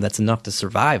income that's enough to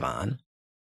survive on,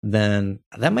 then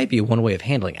that might be one way of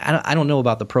handling it. I don't know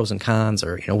about the pros and cons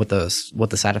or what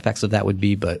the side effects of that would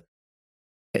be, but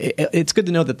it's good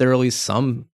to know that there are at least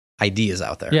some ideas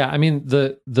out there. Yeah, I mean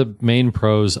the main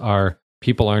pros are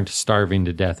people aren't starving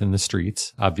to death in the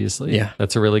streets, obviously. Yeah.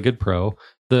 That's a really good pro.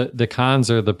 The cons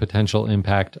are the potential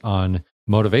impact on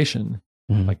motivation.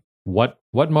 Mhm. Like what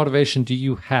motivation do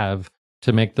you have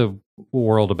to make the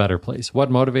world a better place? What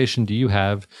motivation do you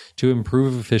have to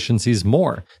improve efficiencies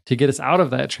more, to get us out of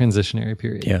that transitionary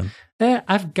period? Yeah.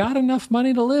 I've got enough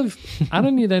money to live. I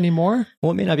don't need any more.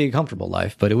 Well, it may not be a comfortable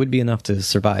life, but it would be enough to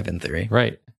survive in theory.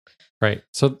 Right.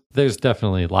 So there's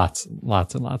definitely lots and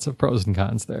lots of pros and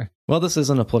cons there. Well, this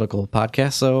isn't a political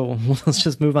podcast, so let's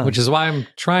just move on. Which is why I'm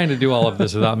trying to do all of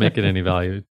this without making any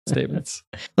value statements.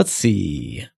 Let's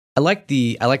see. I like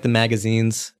the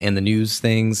magazines and the news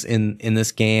things in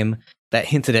this game that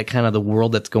hinted at kind of the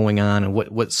world that's going on and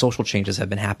what social changes have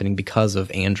been happening because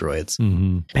of androids.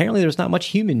 Mm-hmm. Apparently, there's not much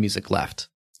human music left.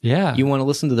 Yeah. You want to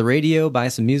listen to the radio, buy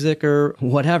some music or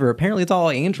whatever. Apparently, it's all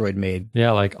Android made.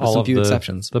 Yeah, like With all some of few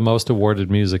exceptions. the most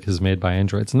awarded music is made by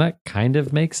androids. And that kind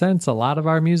of makes sense. A lot of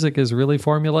our music is really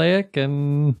formulaic,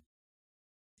 and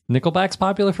Nickelback's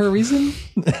popular for a reason.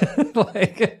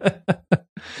 Like,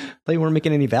 They weren't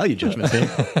making any value judgments here.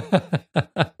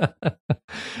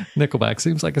 Nickelback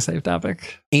seems like a safe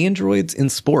topic. Androids in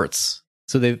sports.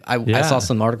 So I saw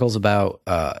some articles about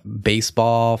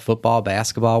baseball, football,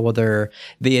 basketball, whether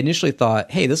they initially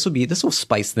thought, hey, this will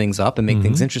spice things up and make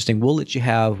things interesting. We'll let you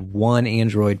have one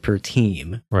android per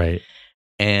team. Right.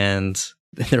 And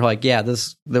they're like, yeah,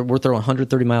 we're throwing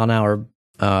 130 mile an hour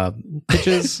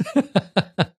pitches.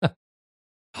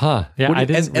 Huh. Yeah, I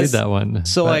didn't read that one.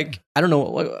 So but- I don't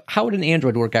know, how would an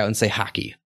android work out in, say,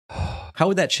 hockey? How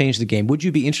would that change the game? Would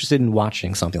you be interested in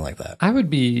watching something like that? I would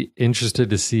be interested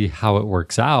to see how it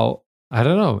works out. I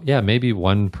don't know. Yeah, maybe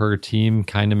one per team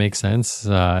kind of makes sense.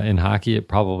 In hockey, it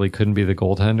probably couldn't be the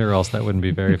goaltender, or else that wouldn't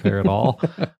be very fair at all.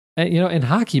 And, in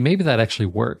hockey, maybe that actually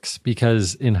works,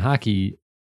 because in hockey,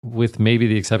 with maybe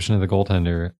the exception of the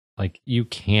goaltender, like you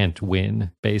can't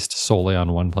win based solely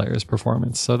on one player's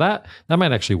performance. So that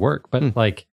might actually work. But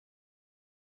like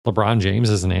LeBron James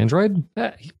is an android,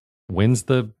 he wins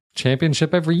the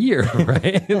championship every year,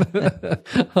 right?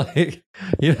 Like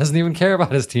he doesn't even care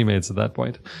about his teammates at that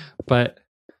point. But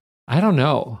I don't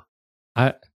know.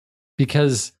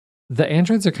 Because the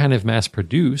androids are kind of mass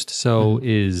produced. So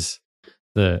is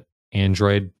the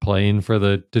android playing for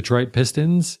the Detroit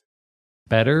Pistons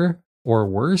better or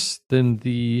worse than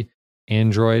the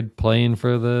android playing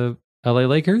for the LA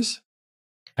Lakers?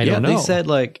 I don't know.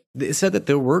 They said that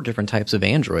there were different types of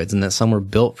androids and that some were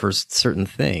built for certain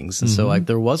things. And so like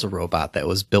there was a robot that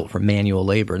was built for manual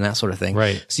labor and that sort of thing.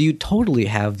 Right. So you totally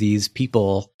have these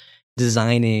people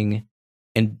designing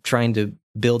and trying to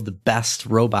build the best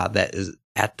robot that is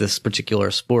at this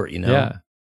particular sport, Yeah.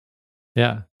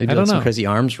 Yeah. Maybe I don't like some know. crazy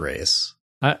arms race.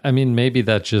 I mean, maybe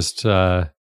that just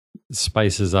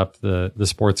spices up the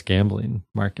sports gambling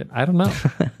market. I don't know.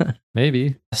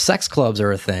 Maybe. Sex clubs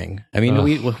are a thing. I mean,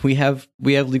 we have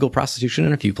legal prostitution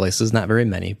in a few places, not very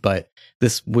many, but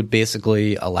this would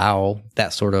basically allow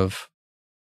that sort of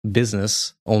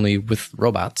business only with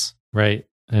robots. Right.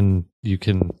 And you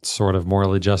can sort of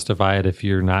morally justify it if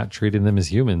you're not treating them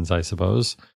as humans, I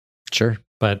suppose. Sure.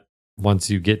 But once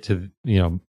you get to,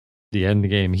 the end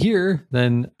game here,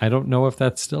 then I don't know if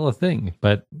that's still a thing.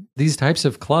 But these types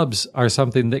of clubs are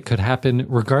something that could happen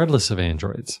regardless of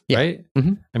androids, right?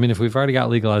 Mm-hmm. I mean, if we've already got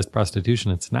legalized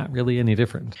prostitution, it's not really any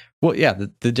different. Well, yeah,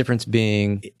 the difference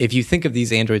being, if you think of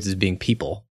these androids as being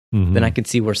people, then I can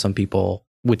see where some people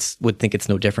would think it's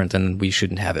no different and we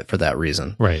shouldn't have it for that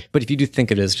reason. Right. But if you do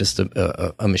think it is just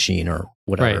a machine or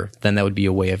whatever, then that would be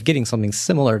a way of getting something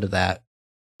similar to that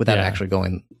without actually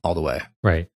going all the way.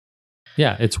 Right.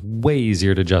 Yeah, it's way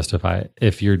easier to justify it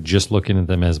if you're just looking at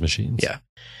them as machines. Yeah.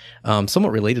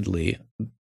 Somewhat relatedly,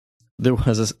 there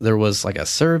was like a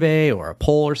survey or a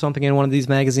poll or something in one of these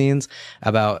magazines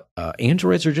about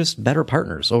androids are just better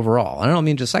partners overall. I don't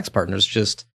mean just sex partners,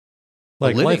 just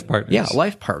like life partners. Yeah,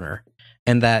 life partner.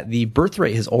 and that the birth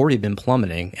rate has already been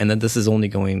plummeting, and that this is only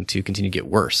going to continue to get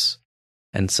worse.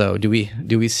 And so, do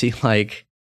we see, like,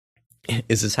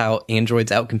 is this how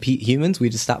androids outcompete humans? We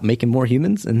just stop making more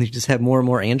humans, and they just have more and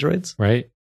more androids, right?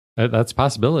 That's a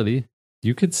possibility.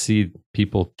 You could see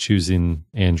people choosing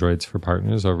androids for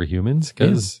partners over humans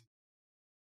because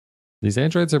these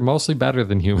androids are mostly better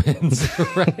than humans,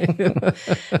 right?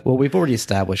 Well, we've already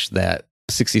established that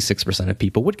 66% of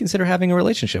people would consider having a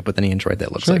relationship with an android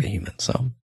that looks like a human.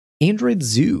 So, android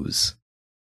zoos.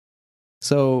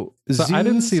 So zoos, I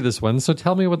didn't see this one. So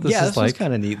tell me what this is this like. was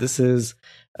kind of neat. This is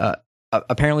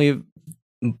apparently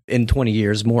in 20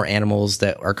 years, more animals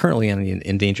that are currently on the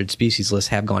endangered species list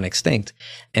have gone extinct.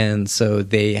 And so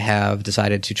they have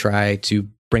decided to try to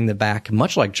bring them back,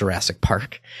 much like Jurassic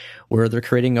Park, where they're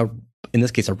creating in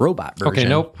this case, a robot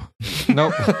version. Okay,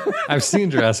 nope. I've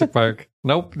seen Jurassic Park.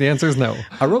 Nope. The answer is no.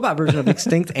 A robot version of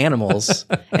extinct animals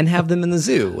and have them in the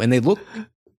zoo. And they look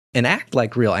and act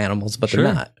like real animals, but they're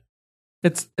not.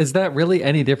 Is that really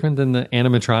any different than the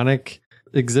animatronic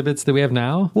exhibits that we have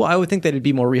now? Well, I would think that it'd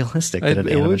be more realistic than an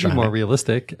animatronic. It would be more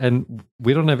realistic. And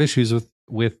we don't have issues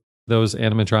with those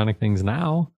animatronic things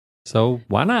now. So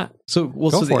why not?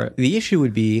 The issue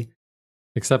would be,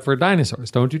 except for dinosaurs.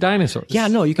 Don't do dinosaurs. Yeah,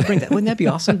 no, you could bring that. Wouldn't that be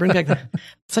awesome? Bring back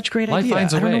such a great idea. I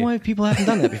don't know why people haven't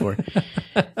done that before.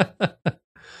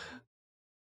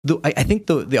 I think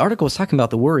the article was talking about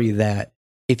the worry that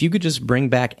if you could just bring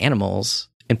back animals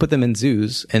and put them in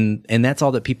zoos, and that's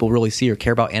all that people really see or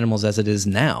care about animals as it is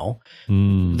now,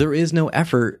 there is no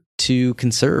effort to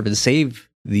conserve and save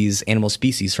these animal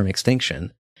species from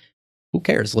extinction. Who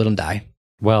cares? Let them die.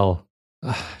 Well,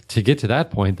 to get to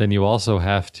that point, then you also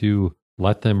have to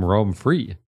let them roam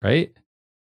free, right?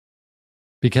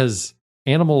 Because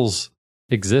animals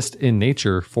exist in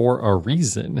nature for a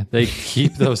reason. They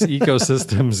keep those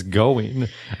ecosystems going.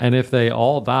 And if they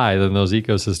all die, then those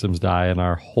ecosystems die and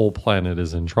our whole planet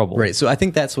is in trouble. Right. So I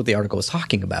think that's what the article was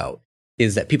talking about,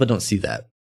 is that people don't see that.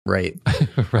 Right.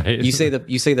 Right. You say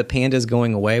the panda is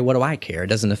going away. What do I care? It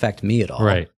doesn't affect me at all.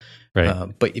 Right. Right.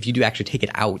 But if you do actually take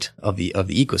it out of the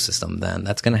ecosystem, then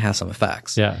that's going to have some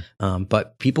effects. Yeah.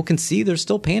 But people can see there's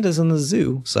still pandas in the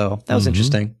zoo. So that was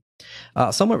interesting.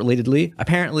 Somewhat relatedly,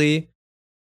 apparently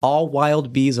all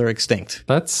wild bees are extinct.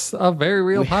 That's a very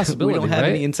real possibility. We don't have right?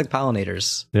 any insect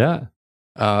pollinators. Yeah.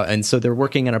 And so they're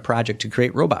working on a project to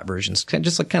create robot versions,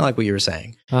 just kind of like what you were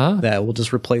saying, that will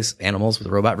just replace animals with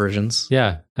robot versions.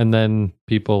 Yeah. And then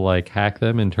people like hack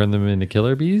them and turn them into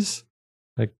killer bees.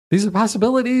 Like, these are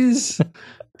possibilities.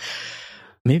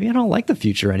 Maybe I don't like the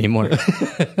future anymore.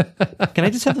 Can I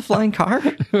just have the flying car?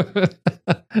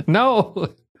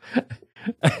 No.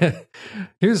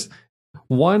 Here's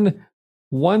one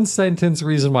sentence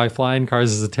reason why flying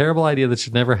cars is a terrible idea that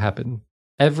should never happen.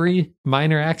 Every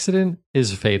minor accident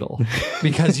is fatal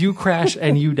because you crash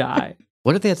and you die.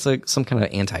 What if they had like some kind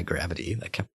of anti-gravity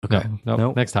that kept? Okay.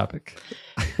 No. Next topic.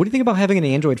 What do you think about having an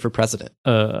android for president?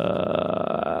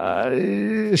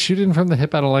 Shooting from the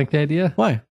hip. I don't like the idea.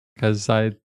 Why? Because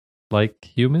I like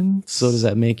humans. So does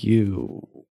that make you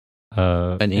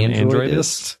an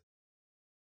androidist?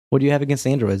 What do you have against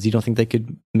androids? You don't think they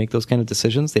could make those kind of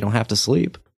decisions? They don't have to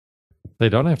sleep. They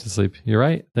don't have to sleep. You're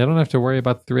right. They don't have to worry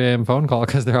about the 3 a.m. phone call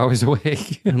because they're always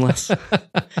awake. Unless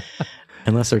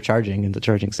they're charging in the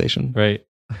charging station. Right.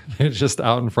 They're just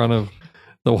out in front of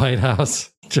the White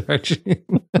House charging.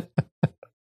 I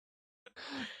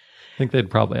think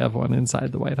they'd probably have one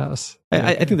inside the White House.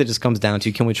 I think that just comes down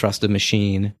to, can we trust a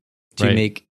machine to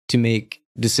make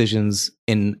decisions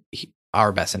in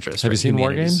our best interest? Have you seen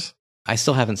War Games? I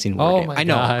still haven't seen War Games. I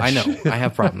know. I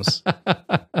have problems.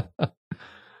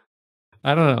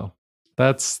 I don't know.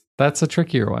 That's a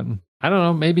trickier one. I don't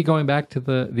know. Maybe going back to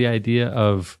the idea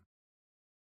of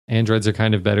androids are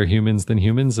kind of better humans than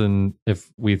humans, and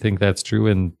if we think that's true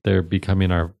and they're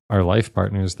becoming our life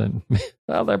partners, then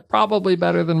well, they're probably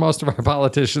better than most of our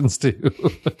politicians too.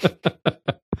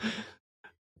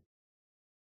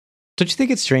 Don't you think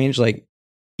it's strange, like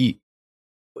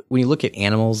when you look at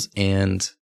animals and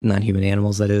non-human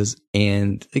animals, that is,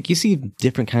 and like you see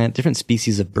different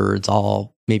species of birds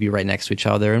all maybe right next to each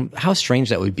other, and how strange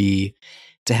that would be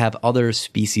to have other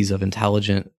species of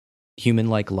intelligent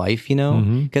human-like life, you know?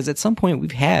 Because at some point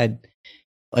we've had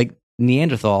like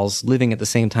Neanderthals living at the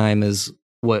same time as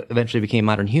what eventually became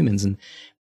modern humans, and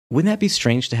wouldn't that be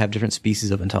strange to have different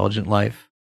species of intelligent life?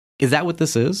 Is that what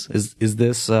this is? Is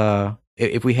this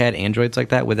if we had androids like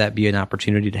that, would that be an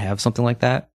opportunity to have something like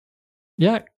that?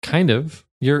 Yeah, kind of.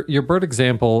 Your bird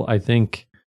example, I think,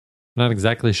 I'm not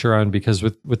exactly sure on, because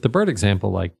with the bird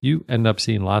example, like you end up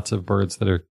seeing lots of birds that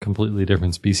are completely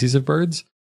different species of birds,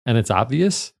 and it's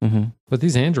obvious. But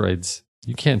these androids,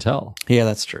 You can't tell. Yeah,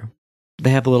 that's true. They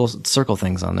have little circle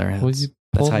things on there. Well, you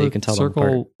That's pull how the you can tell them apart.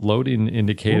 circle loading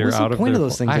indicator What was out the of point their of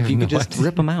those phone? things I if have you could no just idea.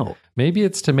 rip them out? Maybe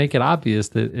it's to make it obvious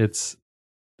that it's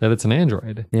an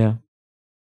Android. Yeah.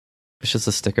 It's just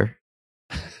a sticker.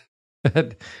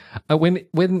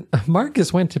 When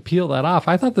Marcus went to peel that off,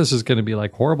 I thought this was going to be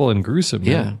like horrible and gruesome.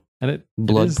 Yeah. man. And it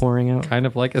Blood is pouring out. kind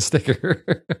of like a sticker.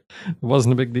 It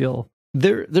wasn't a big deal.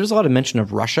 There's a lot of mention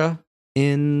of Russia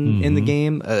in the Mhm.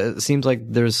 game. It seems like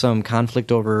there's some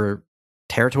conflict over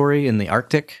territory in the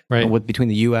Arctic Right. between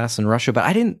the U.S. and Russia, but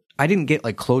I didn't get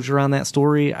like closure on that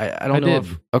story. I don't I know did.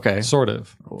 if okay. Sort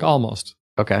of. Almost.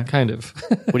 Okay. Kind of.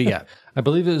 What do you got? I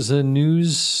believe it was a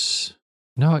news.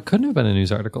 No, it couldn't have been a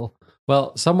news article.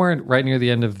 Well, somewhere right near the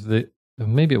end of the.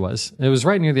 Maybe it was. It was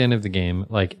right near the end of the game,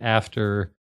 like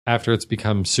after it's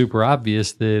become super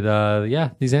obvious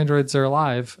that these androids are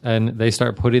alive, and they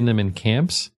start putting them in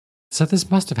camps. So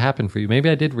this must have happened for you. Maybe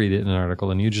I did read it in an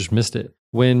article and you just missed it.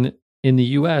 When in the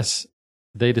US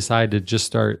they decide to just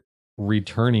start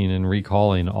returning and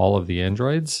recalling all of the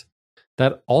androids,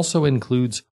 that also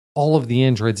includes all of the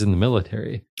androids in the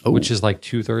military, Oh. which is like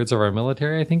 2/3 of our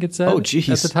military, I think it said. Oh, geez.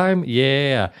 At the time.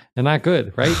 Yeah. And not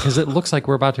good, right? Because it looks like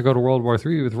we're about to go to World War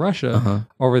III with Russia Uh-huh.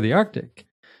 over the Arctic.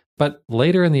 But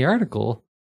later in the article,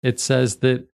 it says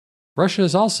that Russia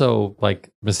is also like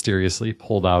mysteriously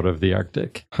pulled out of the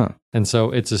Arctic. Huh. And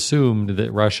so it's assumed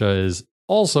that Russia is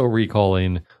also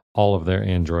recalling all of their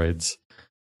androids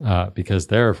because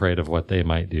they're afraid of what they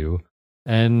might do.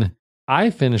 And I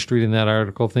finished reading that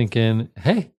article thinking,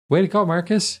 hey, way to go,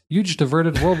 Marcus. You just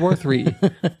averted World War III.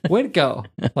 Way to go.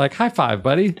 Like, high five,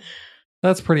 buddy.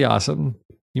 That's pretty awesome.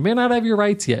 You may not have your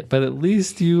rights yet, but at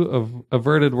least you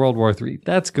averted World War III.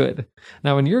 That's good.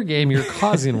 Now, in your game, you're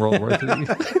causing World War III.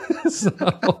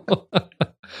 So,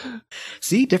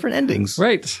 See, different endings.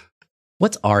 right.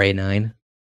 What's RA9?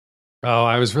 Oh,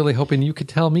 I was really hoping you could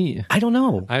tell me. I don't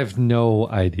know. I have no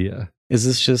idea. Is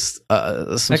this just some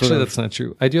Actually, sort of that's not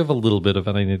true. I do have a little bit of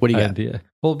an idea. What do you got?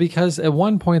 Well, because at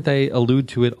one point they allude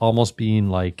to it almost being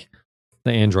like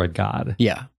the android god.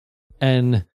 yeah.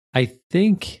 And I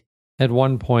think at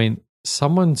one point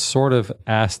someone sort of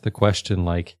asked the question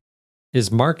like, is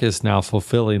Marcus now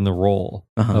fulfilling the role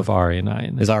Uh-huh. of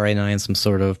RA9? Is RA9 some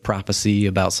sort of prophecy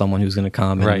about someone who's going to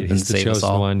come and, Right, and he's the save us chosen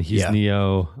all? one. He's Yeah.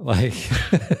 Neo. Like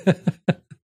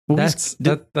Well,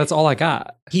 that's all I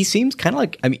got. he seems kind of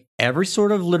like, I mean, every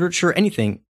sort of literature,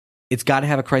 anything, it's got to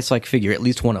have a Christ-like figure, at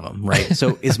least one of them, right?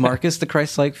 So is Marcus the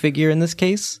Christ-like figure in this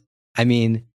case? I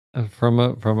mean, From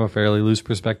a fairly loose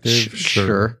perspective,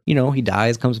 sure. You know, he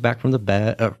dies, comes back from the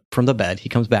bed. He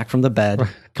comes back from the bed,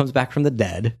 comes back from the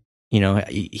dead. You know,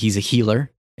 he's a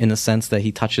healer in the sense that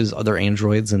he touches other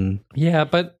androids and Yeah,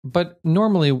 but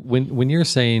normally when you're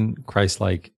saying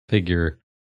Christ-like figure,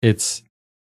 it's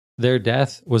their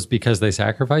death was because they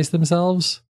sacrificed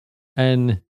themselves,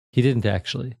 and he didn't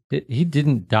actually. He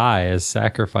didn't die as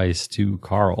sacrifice to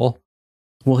Carl.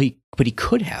 well, he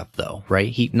could have though, right?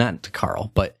 He not to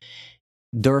Carl, but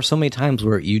there are so many times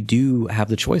where you do have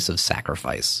the choice of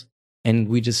sacrifice, and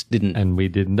we just didn't. And we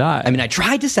didn't die. I mean, I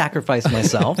tried to sacrifice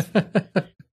myself,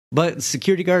 but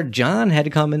security guard John had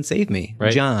to come and save me.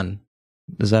 Right. John,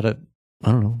 is that I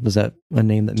don't know. Is that a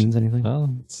name that means anything?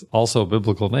 Well, it's also a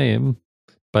biblical name,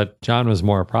 but John was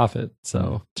more a prophet.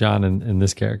 So John in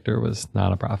this character was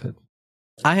not a prophet.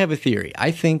 I have a theory. I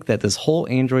think that this whole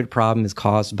Android problem is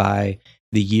caused by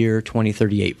the year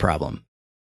 2038 problem.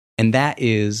 And that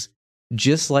is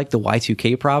just like the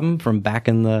Y2K problem from back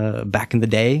in the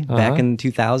day, back in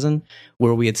 2000,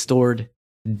 where we had stored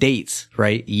dates,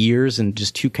 right? Years and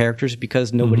just two characters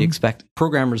because nobody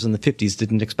programmers in the 50s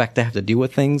didn't expect to have to deal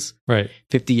with things Right.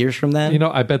 50 years from then. You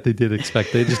know, I bet they did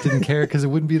expect. They just didn't care because it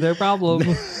wouldn't be their problem.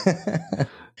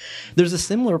 There's a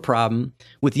similar problem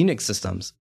with Unix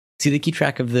systems. See, they keep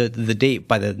track of the date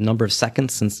by the number of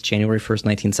seconds since January 1st,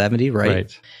 1970,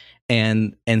 right?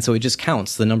 And so it just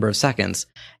counts the number of seconds,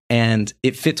 and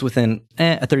it fits within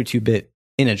a 32-bit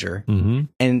integer. Mm-hmm.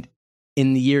 And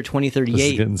in the year This is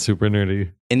 2038, getting super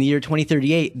nerdy. in the year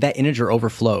 2038, that integer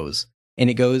overflows and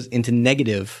it goes into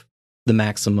negative the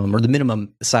maximum or the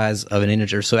minimum size of an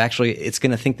integer. So actually, it's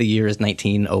going to think the year is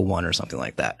 1901 or something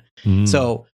like that. Mm.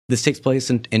 So this takes place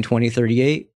in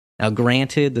 2038. Now,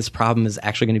 granted, this problem is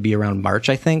actually going to be around March,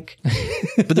 I think,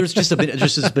 but there's just a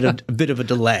bit of a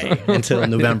delay until Right.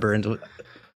 November. And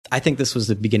I think this was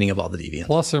the beginning of all the deviants.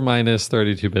 Plus or minus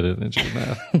 32-bit integer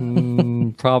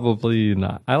math. Probably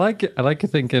not. I like it. I like your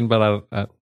thinking, but I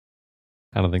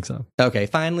don't think so. Okay,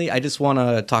 finally, I just want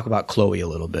to talk about Chloe a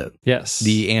little bit. Yes.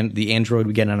 The android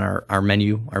we get on our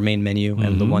menu, our main menu,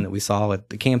 and the one that we saw at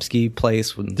the Kamsky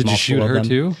place. With Did you shoot her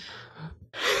too?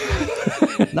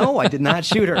 No, I did not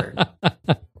shoot her.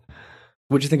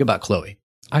 What'd you think about Chloe?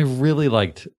 I really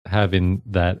liked having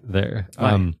that there.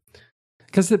 Right.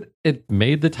 Because it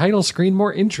made the title screen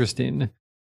more interesting.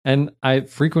 And I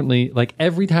frequently, like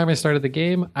every time I started the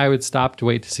game, I would stop to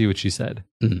wait to see what she said.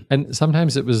 Mhm. And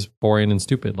sometimes it was boring and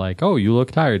stupid, like, oh, you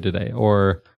look tired today,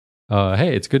 or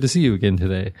hey, it's good to see you again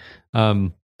today.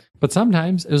 But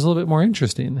sometimes it was a little bit more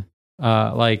interesting.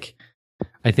 Like,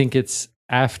 I think it's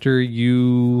after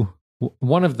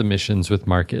one of the missions with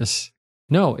Marcus.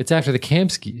 No, it's after the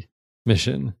Kamsky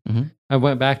mission. Mhm. I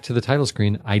went back to the title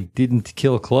screen. I didn't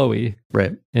kill Chloe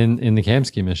Right. in the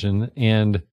Kamsky mission,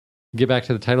 and get back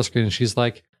to the title screen, and she's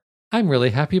like, I'm really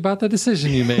happy about the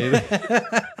decision you made.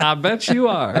 I bet you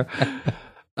are.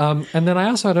 And then I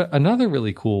also had another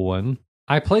really cool one.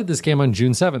 I played this game on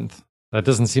June 7th. That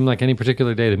doesn't seem like any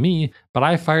particular day to me, but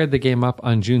I fired the game up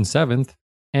on June 7th,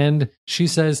 and she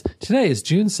says, today is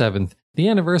June 7th, the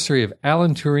anniversary of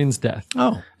Alan Turing's death.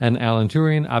 Oh. And Alan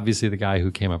Turing, obviously the guy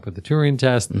who came up with the Turing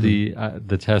test,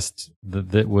 the test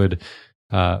that would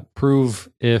prove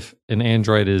if an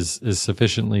android is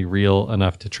sufficiently real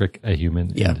enough to trick a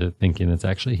human into thinking it's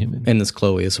actually human. And this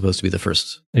Chloe is supposed to be the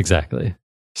first. Exactly.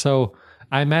 So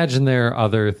I imagine there are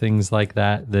other things like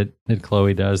that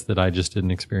Chloe does that I just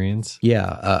didn't experience.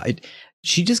 Yeah.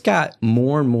 She just got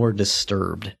more and more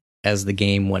disturbed as the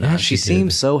game went on. She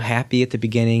seemed so happy at the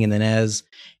beginning, and then as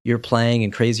you're playing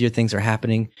and crazier things are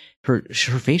happening, her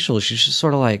facial, she's just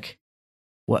sort of like,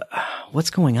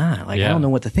 what's going on? Like, I don't know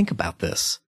what to think about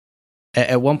this.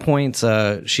 At one point,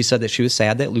 she said that she was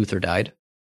sad that Luther died.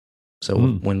 So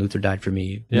when Luther died for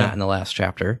me, not in the last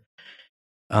chapter.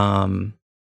 At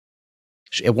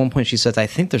one point, she says, I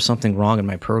think there's something wrong in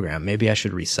my program. Maybe I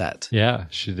should reset. Yeah,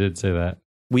 she did say that.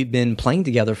 We've been playing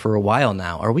together for a while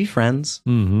now. Are we friends?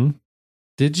 Mm-hmm.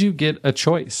 Did you get a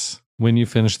choice when you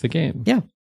finished the game? Yeah.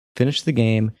 Finish the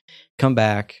game, come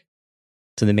back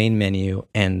to the main menu,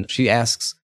 and she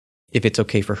asks if it's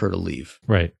okay for her to leave.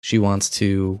 Right. She wants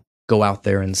to go out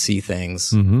there and see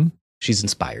things. Mm-hmm. She's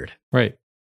inspired. Right.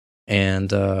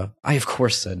 And I, of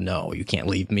course, said, no, you can't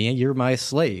leave me. You're my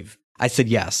slave. I said,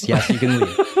 yes, you can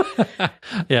leave.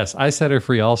 Yes, I set her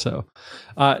free also.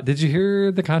 Did you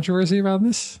hear the controversy around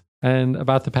this and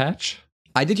about the patch?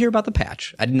 I did hear about the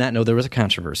patch. I did not know there was a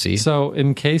controversy. So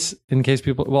in case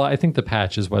people, well, I think the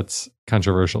patch is what's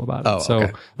controversial about it. Oh, so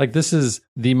okay. like this is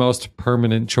the most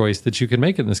permanent choice that you can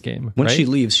make in this game. When right? she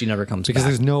leaves, she never comes because back.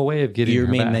 there's no way of getting your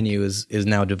her main back. menu is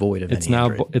now devoid of It's any now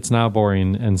android. it's now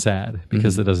boring and sad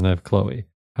because it doesn't have Chloe.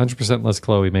 100% less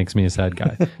Chloe makes me a sad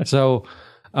guy. So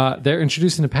they're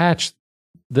introducing a patch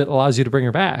that allows you to bring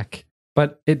her back.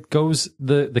 But it goes,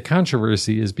 the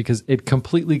controversy is because it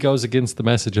completely goes against the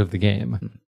message of the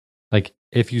game. Like,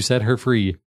 if you set her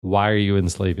free, why are you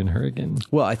enslaving her again?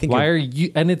 Well, I think why are you,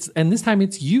 and this time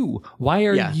it's you. Why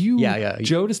are you,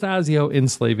 Joe DeStasio,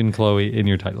 enslaving Chloe in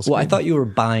your title screen? Well, I thought you were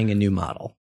buying a new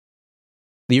model.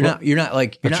 You're not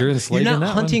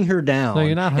hunting her down. No,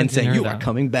 you're not hunting and saying her you down. are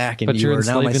coming back and But you are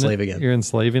now my slave again. You're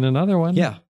enslaving another one.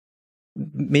 Yeah.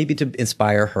 Maybe to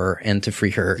inspire her and to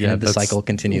free her, and the cycle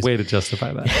continues. Way to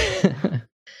justify that.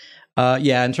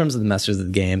 Yeah, in terms of the message of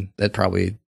the game, that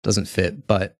probably doesn't fit,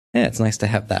 but it's nice to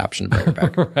have the option to bring her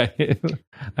back. Right.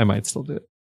 I might still do it.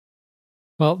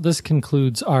 Well, this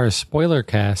concludes our spoiler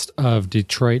cast of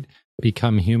Detroit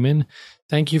Become Human.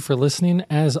 Thank you for listening.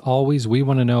 As always, we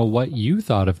want to know what you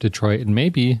thought of Detroit and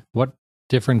maybe what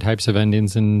different types of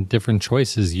endings and different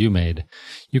choices you made.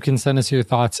 You can send us your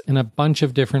thoughts in a bunch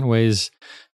of different ways.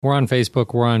 We're on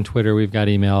Facebook, we're on Twitter, we've got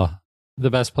email. The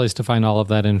best place to find all of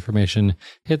that information,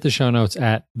 hit the show notes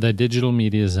at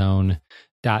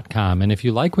thedigitalmediazone.com. And if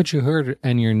you like what you heard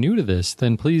and you're new to this,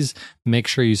 then please make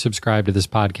sure you subscribe to this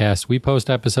podcast. We post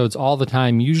episodes all the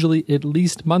time, usually at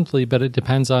least monthly, but it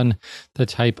depends on the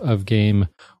type of game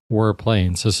we're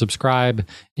playing. So subscribe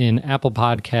in Apple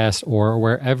Podcasts or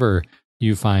wherever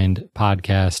you find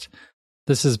podcast.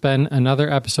 This has been another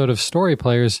episode of Story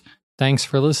Players. Thanks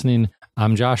for listening.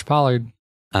 I'm Josh Pollard.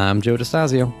 I'm Joe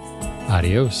DeStasio.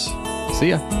 Adios. See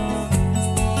ya.